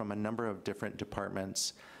heard from a number of different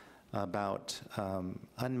departments about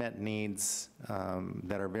unmet needs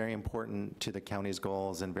that are very important to the county's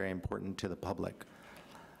goals and very important to the public.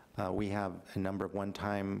 We have a number of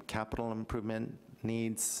one-time capital improvement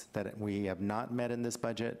needs that we have not met in this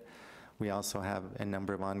budget. We also have a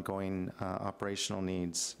number of ongoing operational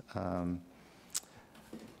needs.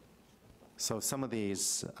 So some of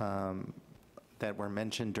these that were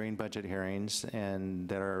mentioned during budget hearings and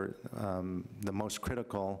that are the most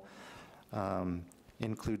critical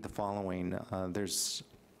include the following. There's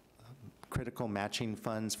critical matching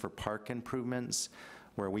funds for park improvements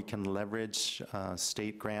where we can leverage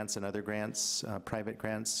state grants and other grants, private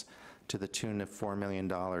grants, to the tune of $4 million.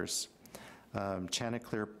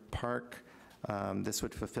 Chanticleer Park, this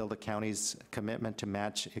would fulfill the county's commitment to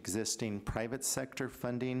match existing private sector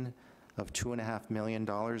funding of $2.5 million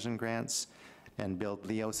in grants and build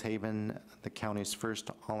Leo's Haven, the county's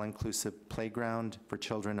first all-inclusive playground for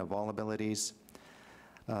children of all abilities.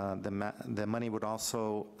 The money would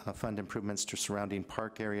also fund improvements to surrounding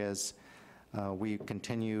park areas. Will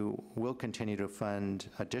continue to fund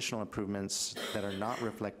additional improvements that are not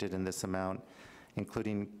reflected in this amount,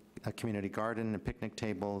 including a community garden and picnic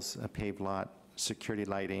tables, a paved lot, security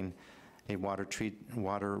lighting, a water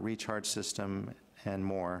recharge system, and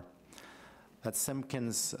more. At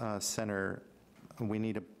Simpkins Center, we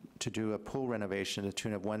need to do a pool renovation to the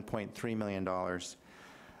tune of $1.3 million.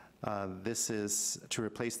 This is to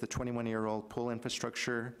replace the 21-year-old pool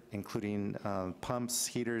infrastructure, including pumps,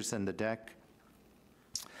 heaters, and the deck.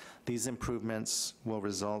 These improvements will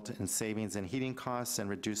result in savings in heating costs and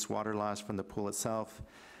reduce water loss from the pool itself.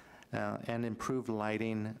 And improved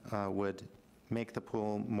lighting would make the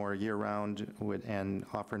pool more year-round and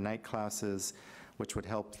offer night classes, which would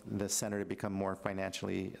help the center to become more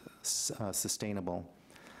financially sustainable.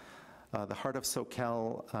 The Heart of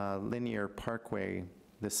Soquel Linear Parkway,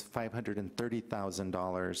 this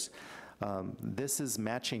 $530,000, this is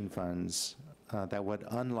matching funds that would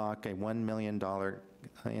unlock a $1 million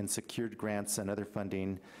in secured grants and other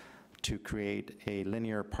funding to create a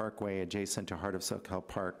linear parkway adjacent to Heart of SoCal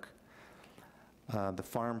Park. The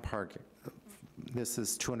farm park, this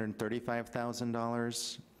is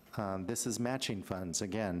 $235,000. This is matching funds,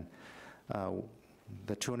 again.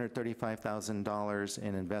 The $235,000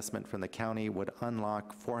 in investment from the county would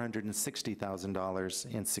unlock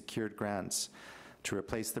 $460,000 in secured grants to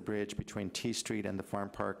replace the bridge between T Street and the farm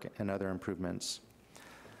park and other improvements.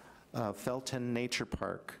 Felton Nature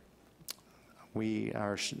Park, we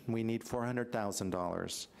need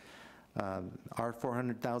 $400,000. Our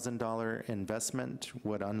 $400,000 investment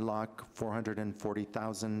would unlock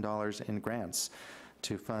 $440,000 in grants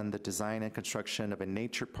to fund the design and construction of a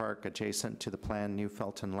nature park adjacent to the planned new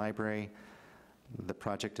Felton Library. The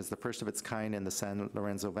project is the first of its kind in the San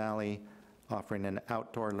Lorenzo Valley, offering an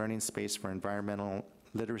outdoor learning space for environmental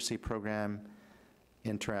literacy program,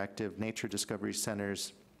 interactive nature discovery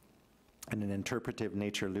centers, and an interpretive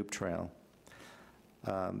nature loop trail.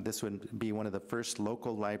 This would be one of the first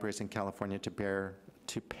local libraries in California to pair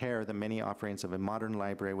the many offerings of a modern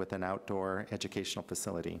library with an outdoor educational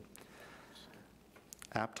facility.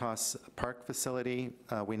 Aptos Park facility,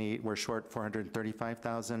 we're short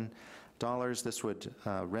 $435,000. This would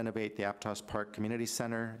renovate the Aptos Park Community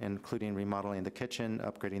Center, including remodeling the kitchen,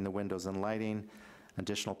 upgrading the windows and lighting,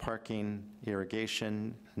 additional parking,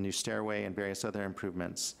 irrigation, a new stairway, and various other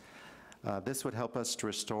improvements. This would help us to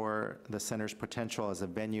restore the center's potential as a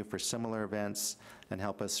venue for similar events and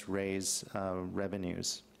help us raise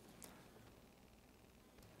revenues.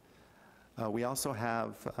 We also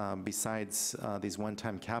have, besides these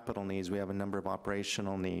one-time capital needs, we have a number of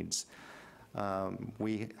operational needs.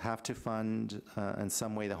 We have to fund in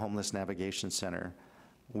some way the Homeless Navigation Center.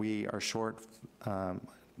 We are short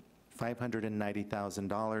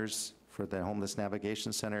 $590,000 for the Homeless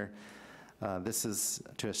Navigation Center. This is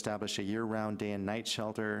to establish a year-round day and night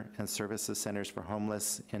shelter and services centers for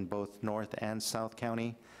homeless in both North and South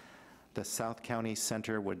County. The South County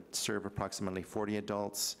Center would serve approximately 40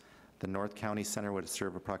 adults. The North County Center would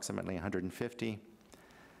serve approximately 150.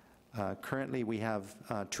 Currently, we have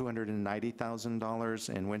 $290,000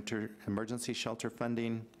 in winter emergency shelter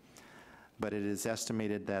funding, but it is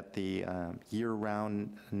estimated that the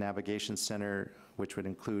year-round navigation center, which would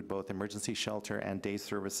include both emergency shelter and day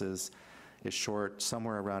services, is short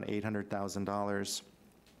somewhere around $800,000.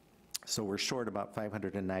 So we're short about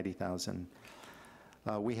 $590,000.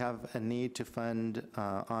 We have a need to fund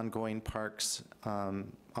ongoing parks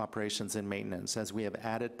operations and maintenance. As we have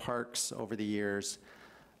added parks over the years,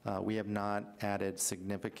 we have not added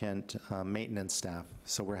significant maintenance staff.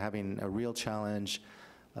 So we're having a real challenge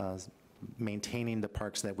maintaining the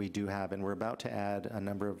parks that we do have, and we're about to add a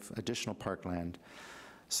number of additional parkland.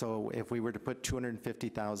 So if we were to put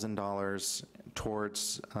 $250,000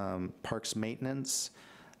 towards parks maintenance,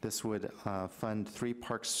 this would fund 3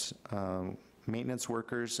 parks maintenance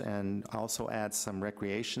workers and also add some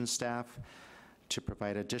recreation staff to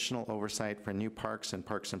provide additional oversight for new parks and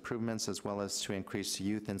parks improvements, as well as to increase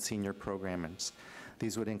youth and senior programs.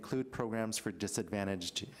 These would include programs for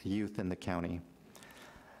disadvantaged youth in the county.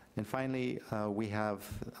 And finally, we have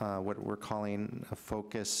what we're calling a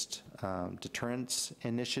focused deterrence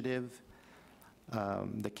initiative.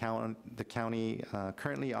 The county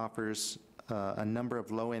currently offers a number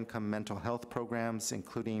of low-income mental health programs,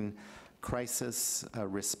 including crisis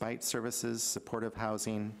respite services, supportive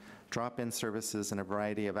housing, drop-in services, and a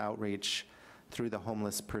variety of outreach through the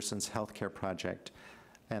Homeless Persons Healthcare Project,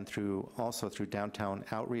 and also through downtown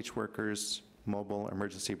outreach workers, mobile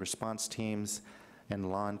emergency response teams, and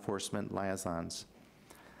law enforcement liaisons.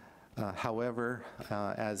 However,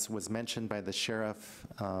 as was mentioned by the sheriff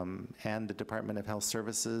and the Department of Health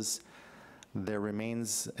Services, there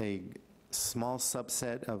remains a small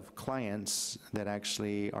subset of clients that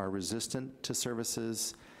actually are resistant to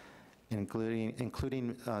services,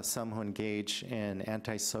 including some who engage in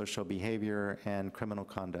antisocial behavior and criminal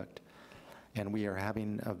conduct. And we are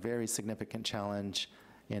having a very significant challenge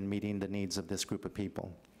in meeting the needs of this group of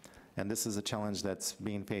people. And this is a challenge that's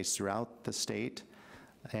being faced throughout the state.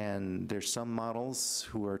 And there's some models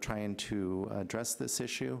who are trying to address this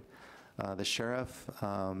issue. The sheriff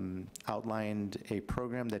outlined a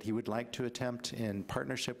program that he would like to attempt in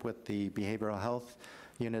partnership with the Behavioral Health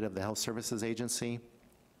Unit of the Health Services Agency.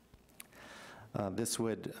 This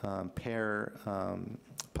would pair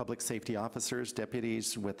public safety officers,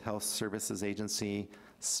 deputies with Health Services Agency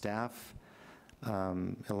staff,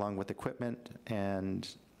 along with equipment and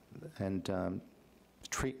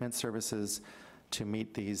treatment services to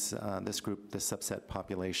meet this group, this subset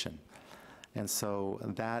population. And so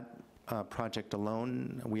that project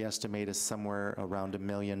alone, we estimate is somewhere around $1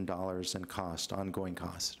 million in cost, ongoing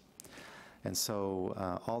cost. And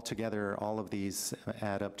so altogether, all of these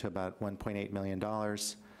add up to about $1.8 million.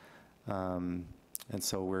 And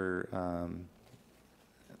so we're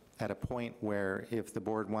at a point where if the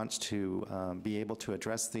board wants to be able to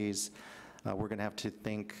address these, we're going to have to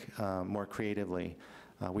think more creatively.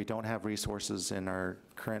 We don't have resources in our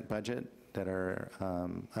current budget that are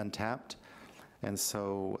untapped. And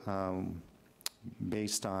so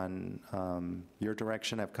based on your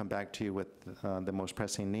direction, I've come back to you with the most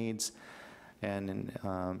pressing needs. And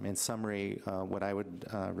in summary, what I would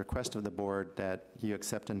request of the board that you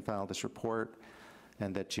accept and file this report,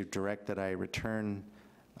 and that you direct that I return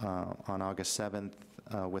on August 7th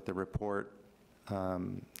with the report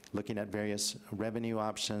looking at various revenue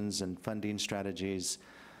options and funding strategies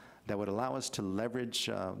that would allow us to leverage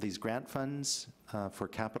these grant funds for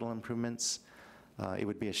capital improvements. It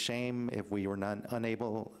would be a shame if we were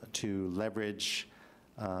unable to leverage,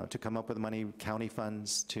 to come up with money, county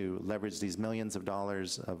funds, to leverage these millions of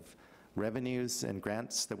dollars of revenues and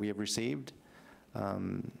grants that we have received,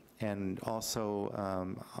 and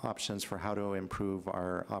also options for how to improve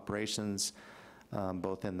our operations,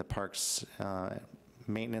 both in the parks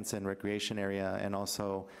maintenance and recreation area, and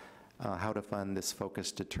also how to fund this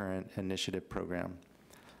focused deterrent initiative program.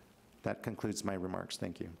 That concludes my remarks.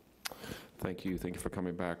 Thank you. Thank you. Thank you for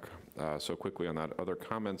coming back so quickly on that. Other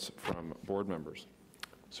comments from board members?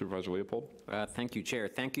 Supervisor Leopold? Thank you, Chair.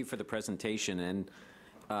 Thank you for the presentation. And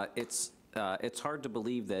it's hard to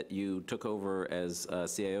believe that you took over as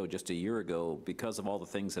CAO just a year ago because of all the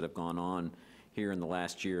things that have gone on here in the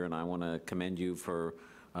last year. And I want to commend you for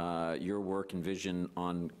your work and vision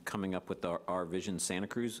on coming up with our Vision Santa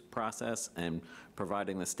Cruz process and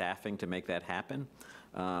providing the staffing to make that happen.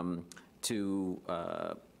 To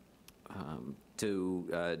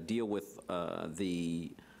deal with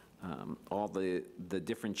all the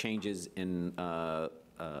different changes in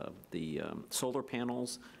the solar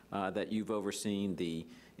panels that you've overseen, the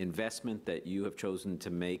investment that you have chosen to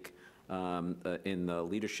make in the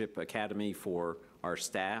Leadership Academy for our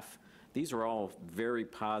staff. These are all very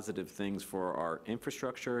positive things for our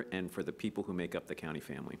infrastructure and for the people who make up the county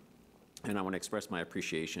family. And I want to express my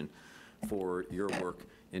appreciation for your work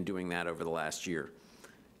in doing that over the last year.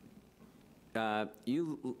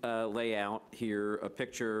 You lay out here a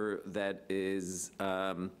picture that is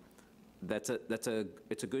it's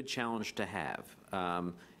a good challenge to have.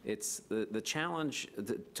 It's the challenge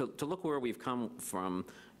to look where we've come from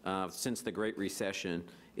since the Great Recession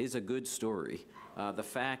is a good story. The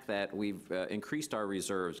fact that we've increased our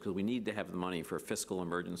reserves because we need to have the money for fiscal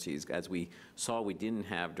emergencies, as we saw we didn't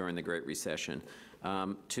have during the Great Recession,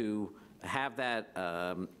 to have that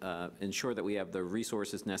ensure that we have the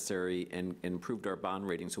resources necessary and improved our bond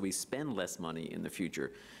rating so we spend less money in the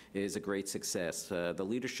future is a great success. The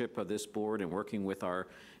leadership of this board and working with our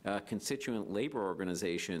constituent labor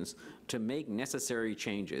organizations to make necessary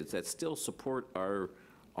changes that still support our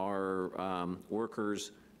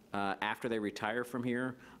workers after they retire from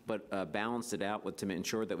here, but balance it out to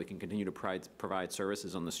ensure that we can continue to provide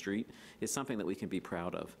services on the street is something that we can be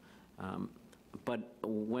proud of. But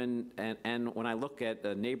when I look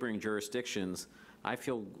at neighboring jurisdictions, I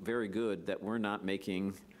feel very good that we're not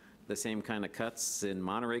making the same kind of cuts in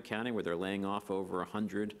Monterey County, where they're laying off over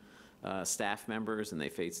 100 staff members and they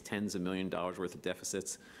face tens of millions of dollars worth of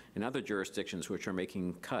deficits, and other jurisdictions which are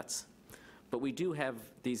making cuts. But we do have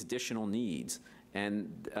these additional needs,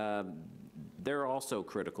 and they're also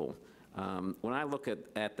critical. When I look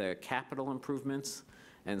at the capital improvements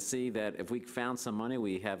and see that if we found some money,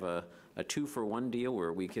 we have a 2-for-1 deal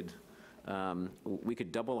where we could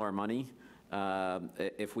double our money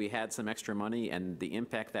if we had some extra money, and the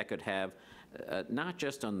impact that could have, not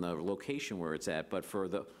just on the location where it's at, but for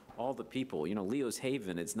all the people. You know, Leo's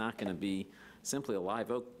Haven, it's not going to be simply a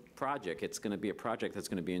live oak project. It's going to be a project that's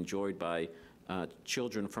going to be enjoyed by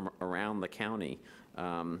children from around the county.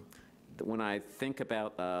 When I think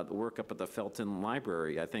about the work up at the Felton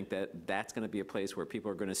Library, I think that that's going to be a place where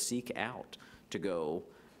people are going to seek out to go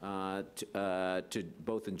to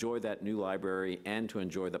both enjoy that new library and to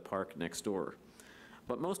enjoy the park next door.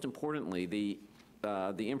 But most importantly, the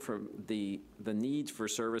needs for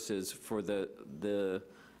services for the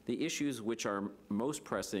issues which are most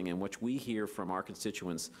pressing and which we hear from our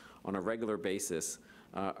constituents on a regular basis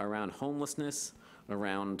around homelessness,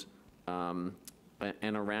 around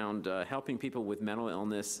helping people with mental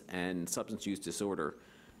illness and substance use disorder.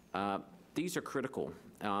 These are critical.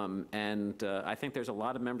 I think there's a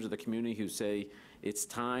lot of members of the community who say it's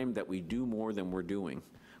time that we do more than we're doing.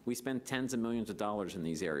 We spend tens of millions of dollars in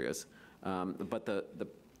these areas, but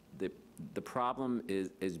the The problem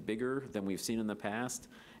is bigger than we've seen in the past,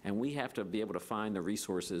 and we have to be able to find the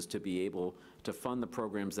resources to be able to fund the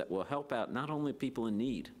programs that will help out not only people in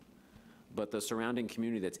need, but the surrounding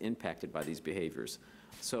community that's impacted by these behaviors.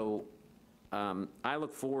 So I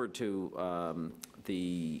look forward to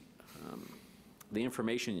the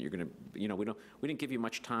information you're going to, we didn't give you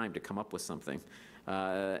much time to come up with something.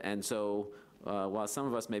 And so while some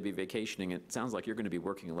of us may be vacationing, it sounds like you're going to be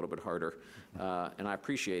working a little bit harder, and I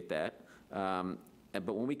appreciate that.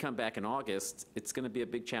 But when we come back in August, it's going to be a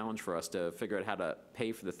big challenge for us to figure out how to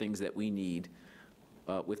pay for the things that we need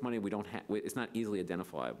with money we don't have. It's not easily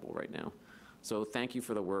identifiable right now. So thank you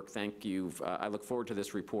for the work. Thank you. I look forward to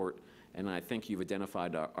this report, and I think you've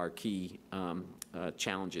identified our key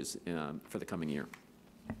challenges for the coming year.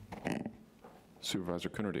 Supervisor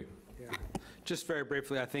Coonerty. Just very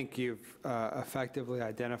briefly, I think you've effectively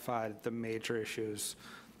identified the major issues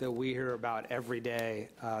that we hear about every day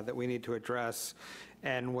that we need to address.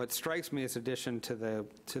 And what strikes me as addition to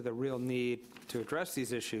the real need to address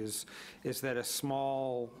these issues is that a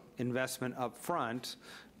small investment up front,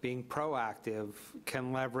 being proactive,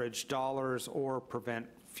 can leverage dollars or prevent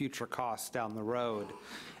future costs down the road.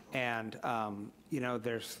 And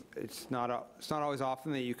it's not always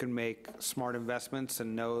often that you can make smart investments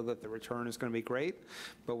and know that the return is going to be great.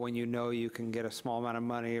 But when you know you can get a small amount of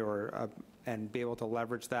money and be able to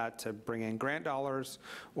leverage that to bring in grant dollars,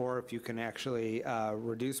 or if you can actually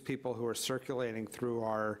reduce people who are circulating through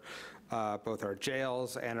both our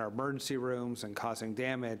jails and our emergency rooms and causing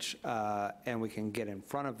damage, and we can get in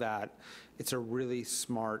front of that, it's a really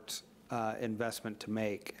smart investment to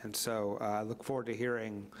make. And so I look forward to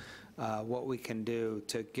hearing what we can do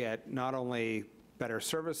to get not only better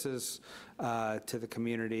services to the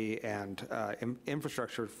community and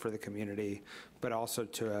infrastructure for the community, but also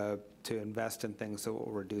to invest in things that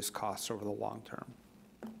will reduce costs over the long term.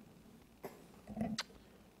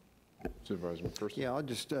 Supervisor McPherson. Yeah, I'll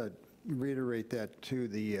just reiterate that too.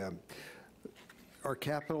 Our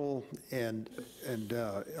capital and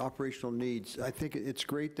operational needs, I think it's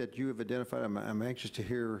great that you have identified. I'm anxious to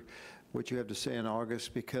hear what you have to say in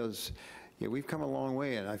August, because we've come a long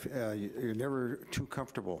way, and you're never too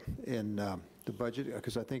comfortable in the budget,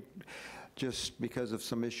 because I think just because of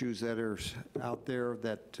some issues that are out there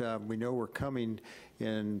that we know are coming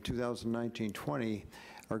in 2019-20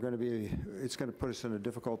 are going to be, it's going to put us in a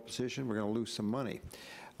difficult position. We're going to lose some money.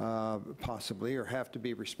 Possibly, or have to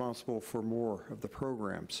be responsible for more of the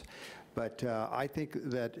programs. But I think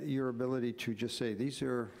that your ability to just say these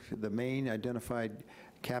are the main identified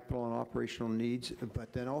capital and operational needs,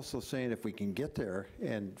 but then also saying if we can get there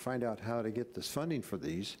and find out how to get this funding for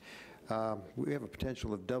these, we have a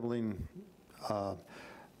potential of doubling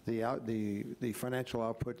the financial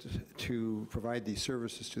output to provide these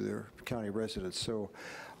services to their county residents. So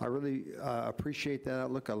I really appreciate that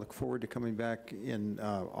outlook. I look forward to coming back in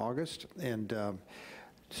August and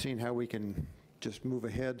seeing how we can just move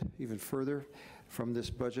ahead even further from this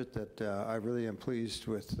budget that I really am pleased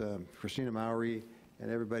with Christina Mowry and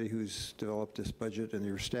everybody who's developed this budget and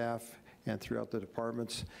your staff and throughout the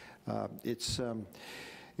departments. It's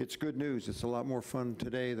good news. It's a lot more fun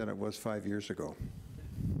today than it was 5 years ago.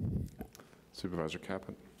 Supervisor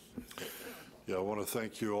Caput. Yeah, I want to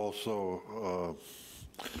thank you also.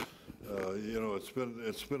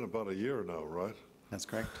 It's been about a year now, right? That's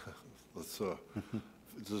correct.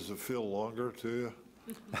 Does it feel longer to you?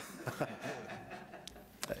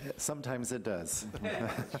 Sometimes it does.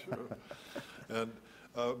 Sure. And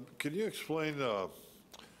can you explain the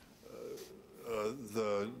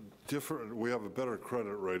different? We have a better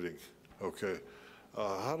credit rating, okay?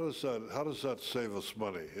 How does that save us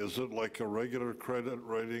money? Is it like a regular credit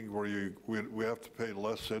rating where we have to pay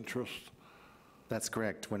less interest? That's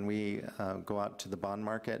correct. When we go out to the bond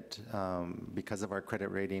market, because of our credit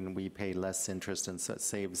rating, we pay less interest, and so it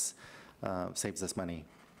saves us money.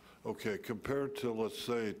 Okay, compared to, let's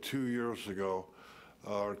say, 2 years ago,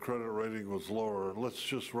 our credit rating was lower. Let's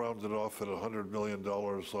just round it off at $100 million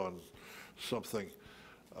on something.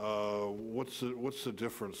 What's the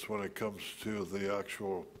difference when it comes to the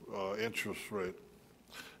actual interest rate?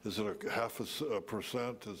 Is it a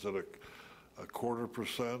 0.5%? Is it a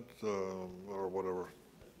 1/4%, or whatever?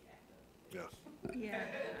 Yeah. Yeah.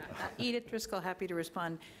 Edith Driscoll, happy to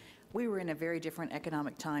respond. We were in a very different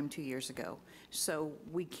economic time 2 years ago, so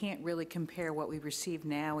we can't really compare what we receive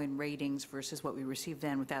now in ratings versus what we received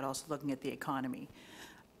then without also looking at the economy.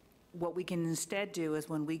 What we can instead do is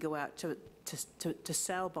when we go out to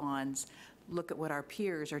sell bonds, look at what our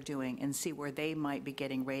peers are doing and see where they might be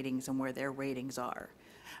getting ratings and where their ratings are.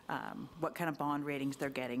 what kind of bond ratings they're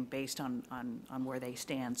getting based on where they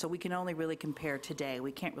stand. So we can only really compare today.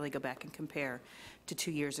 We can't really go back and compare to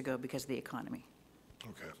 2 years ago because of the economy.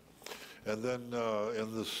 Okay. And then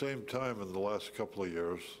in the same time, in the last couple of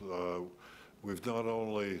years, we've not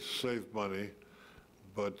only saved money,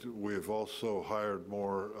 but we've also hired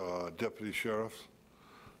more deputy sheriffs,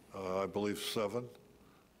 I believe 7.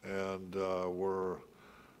 And we're,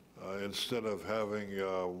 instead of having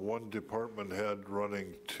one department head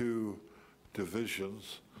running 2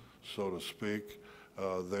 divisions, so to speak,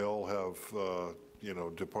 they all have, you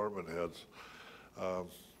know, department heads.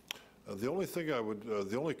 The only thing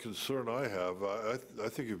the only concern I have, I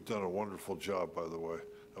think you've done a wonderful job, by the way.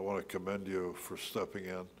 I want to commend you for stepping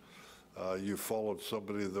in. You followed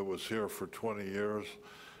somebody that was here for 20 years,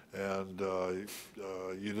 and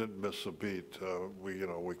you didn't miss a beat.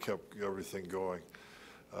 We kept everything going.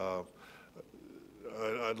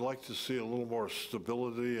 I'd like to see a little more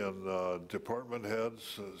stability in department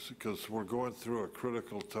heads, because we're going through a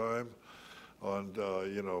critical time on,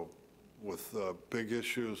 you know, with big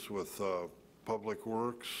issues with public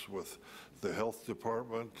works, with the health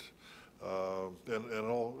department, and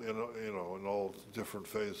all, you know, in all different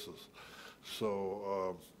phases.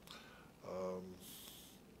 So,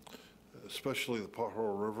 especially the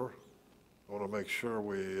Pothole River, I want to make sure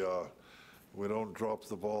we don't drop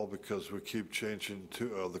the ball because we keep changing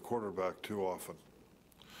the quarterback too often.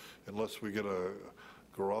 Unless we get a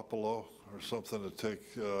Garoppolo or something to take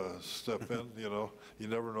step in, you know, you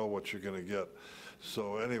never know what you're going to get.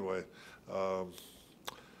 So anyway,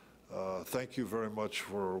 thank you very much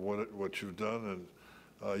for what you've done.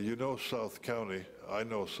 And you know South County, I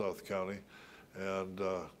know South County, and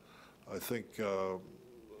I think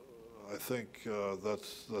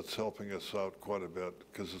that's helping us out quite a bit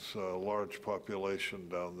because it's a large population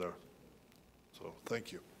down there. So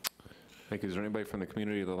thank you. Thank you. Is there anybody from the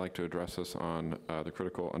community that would like to address us on the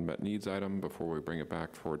critical unmet needs item before we bring it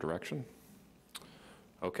back for direction?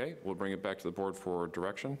 Okay, we'll bring it back to the board for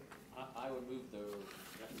direction. I would move the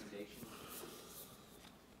recommendations.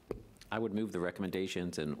 I would move the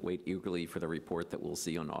recommendations and wait eagerly for the report that we'll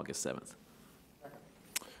see on August 7th.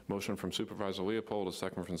 Motion from Supervisor Leopold, a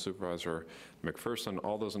second from Supervisor McPherson.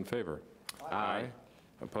 All those in favor? Aye.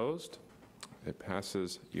 Opposed? It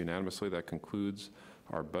passes unanimously. That concludes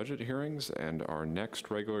our budget hearings, and our next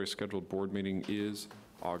regularly scheduled board meeting is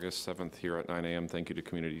August 7th here at 9 a.m. Thank you to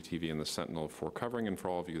Community TV and the Sentinel for covering, and for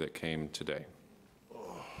all of you that came today.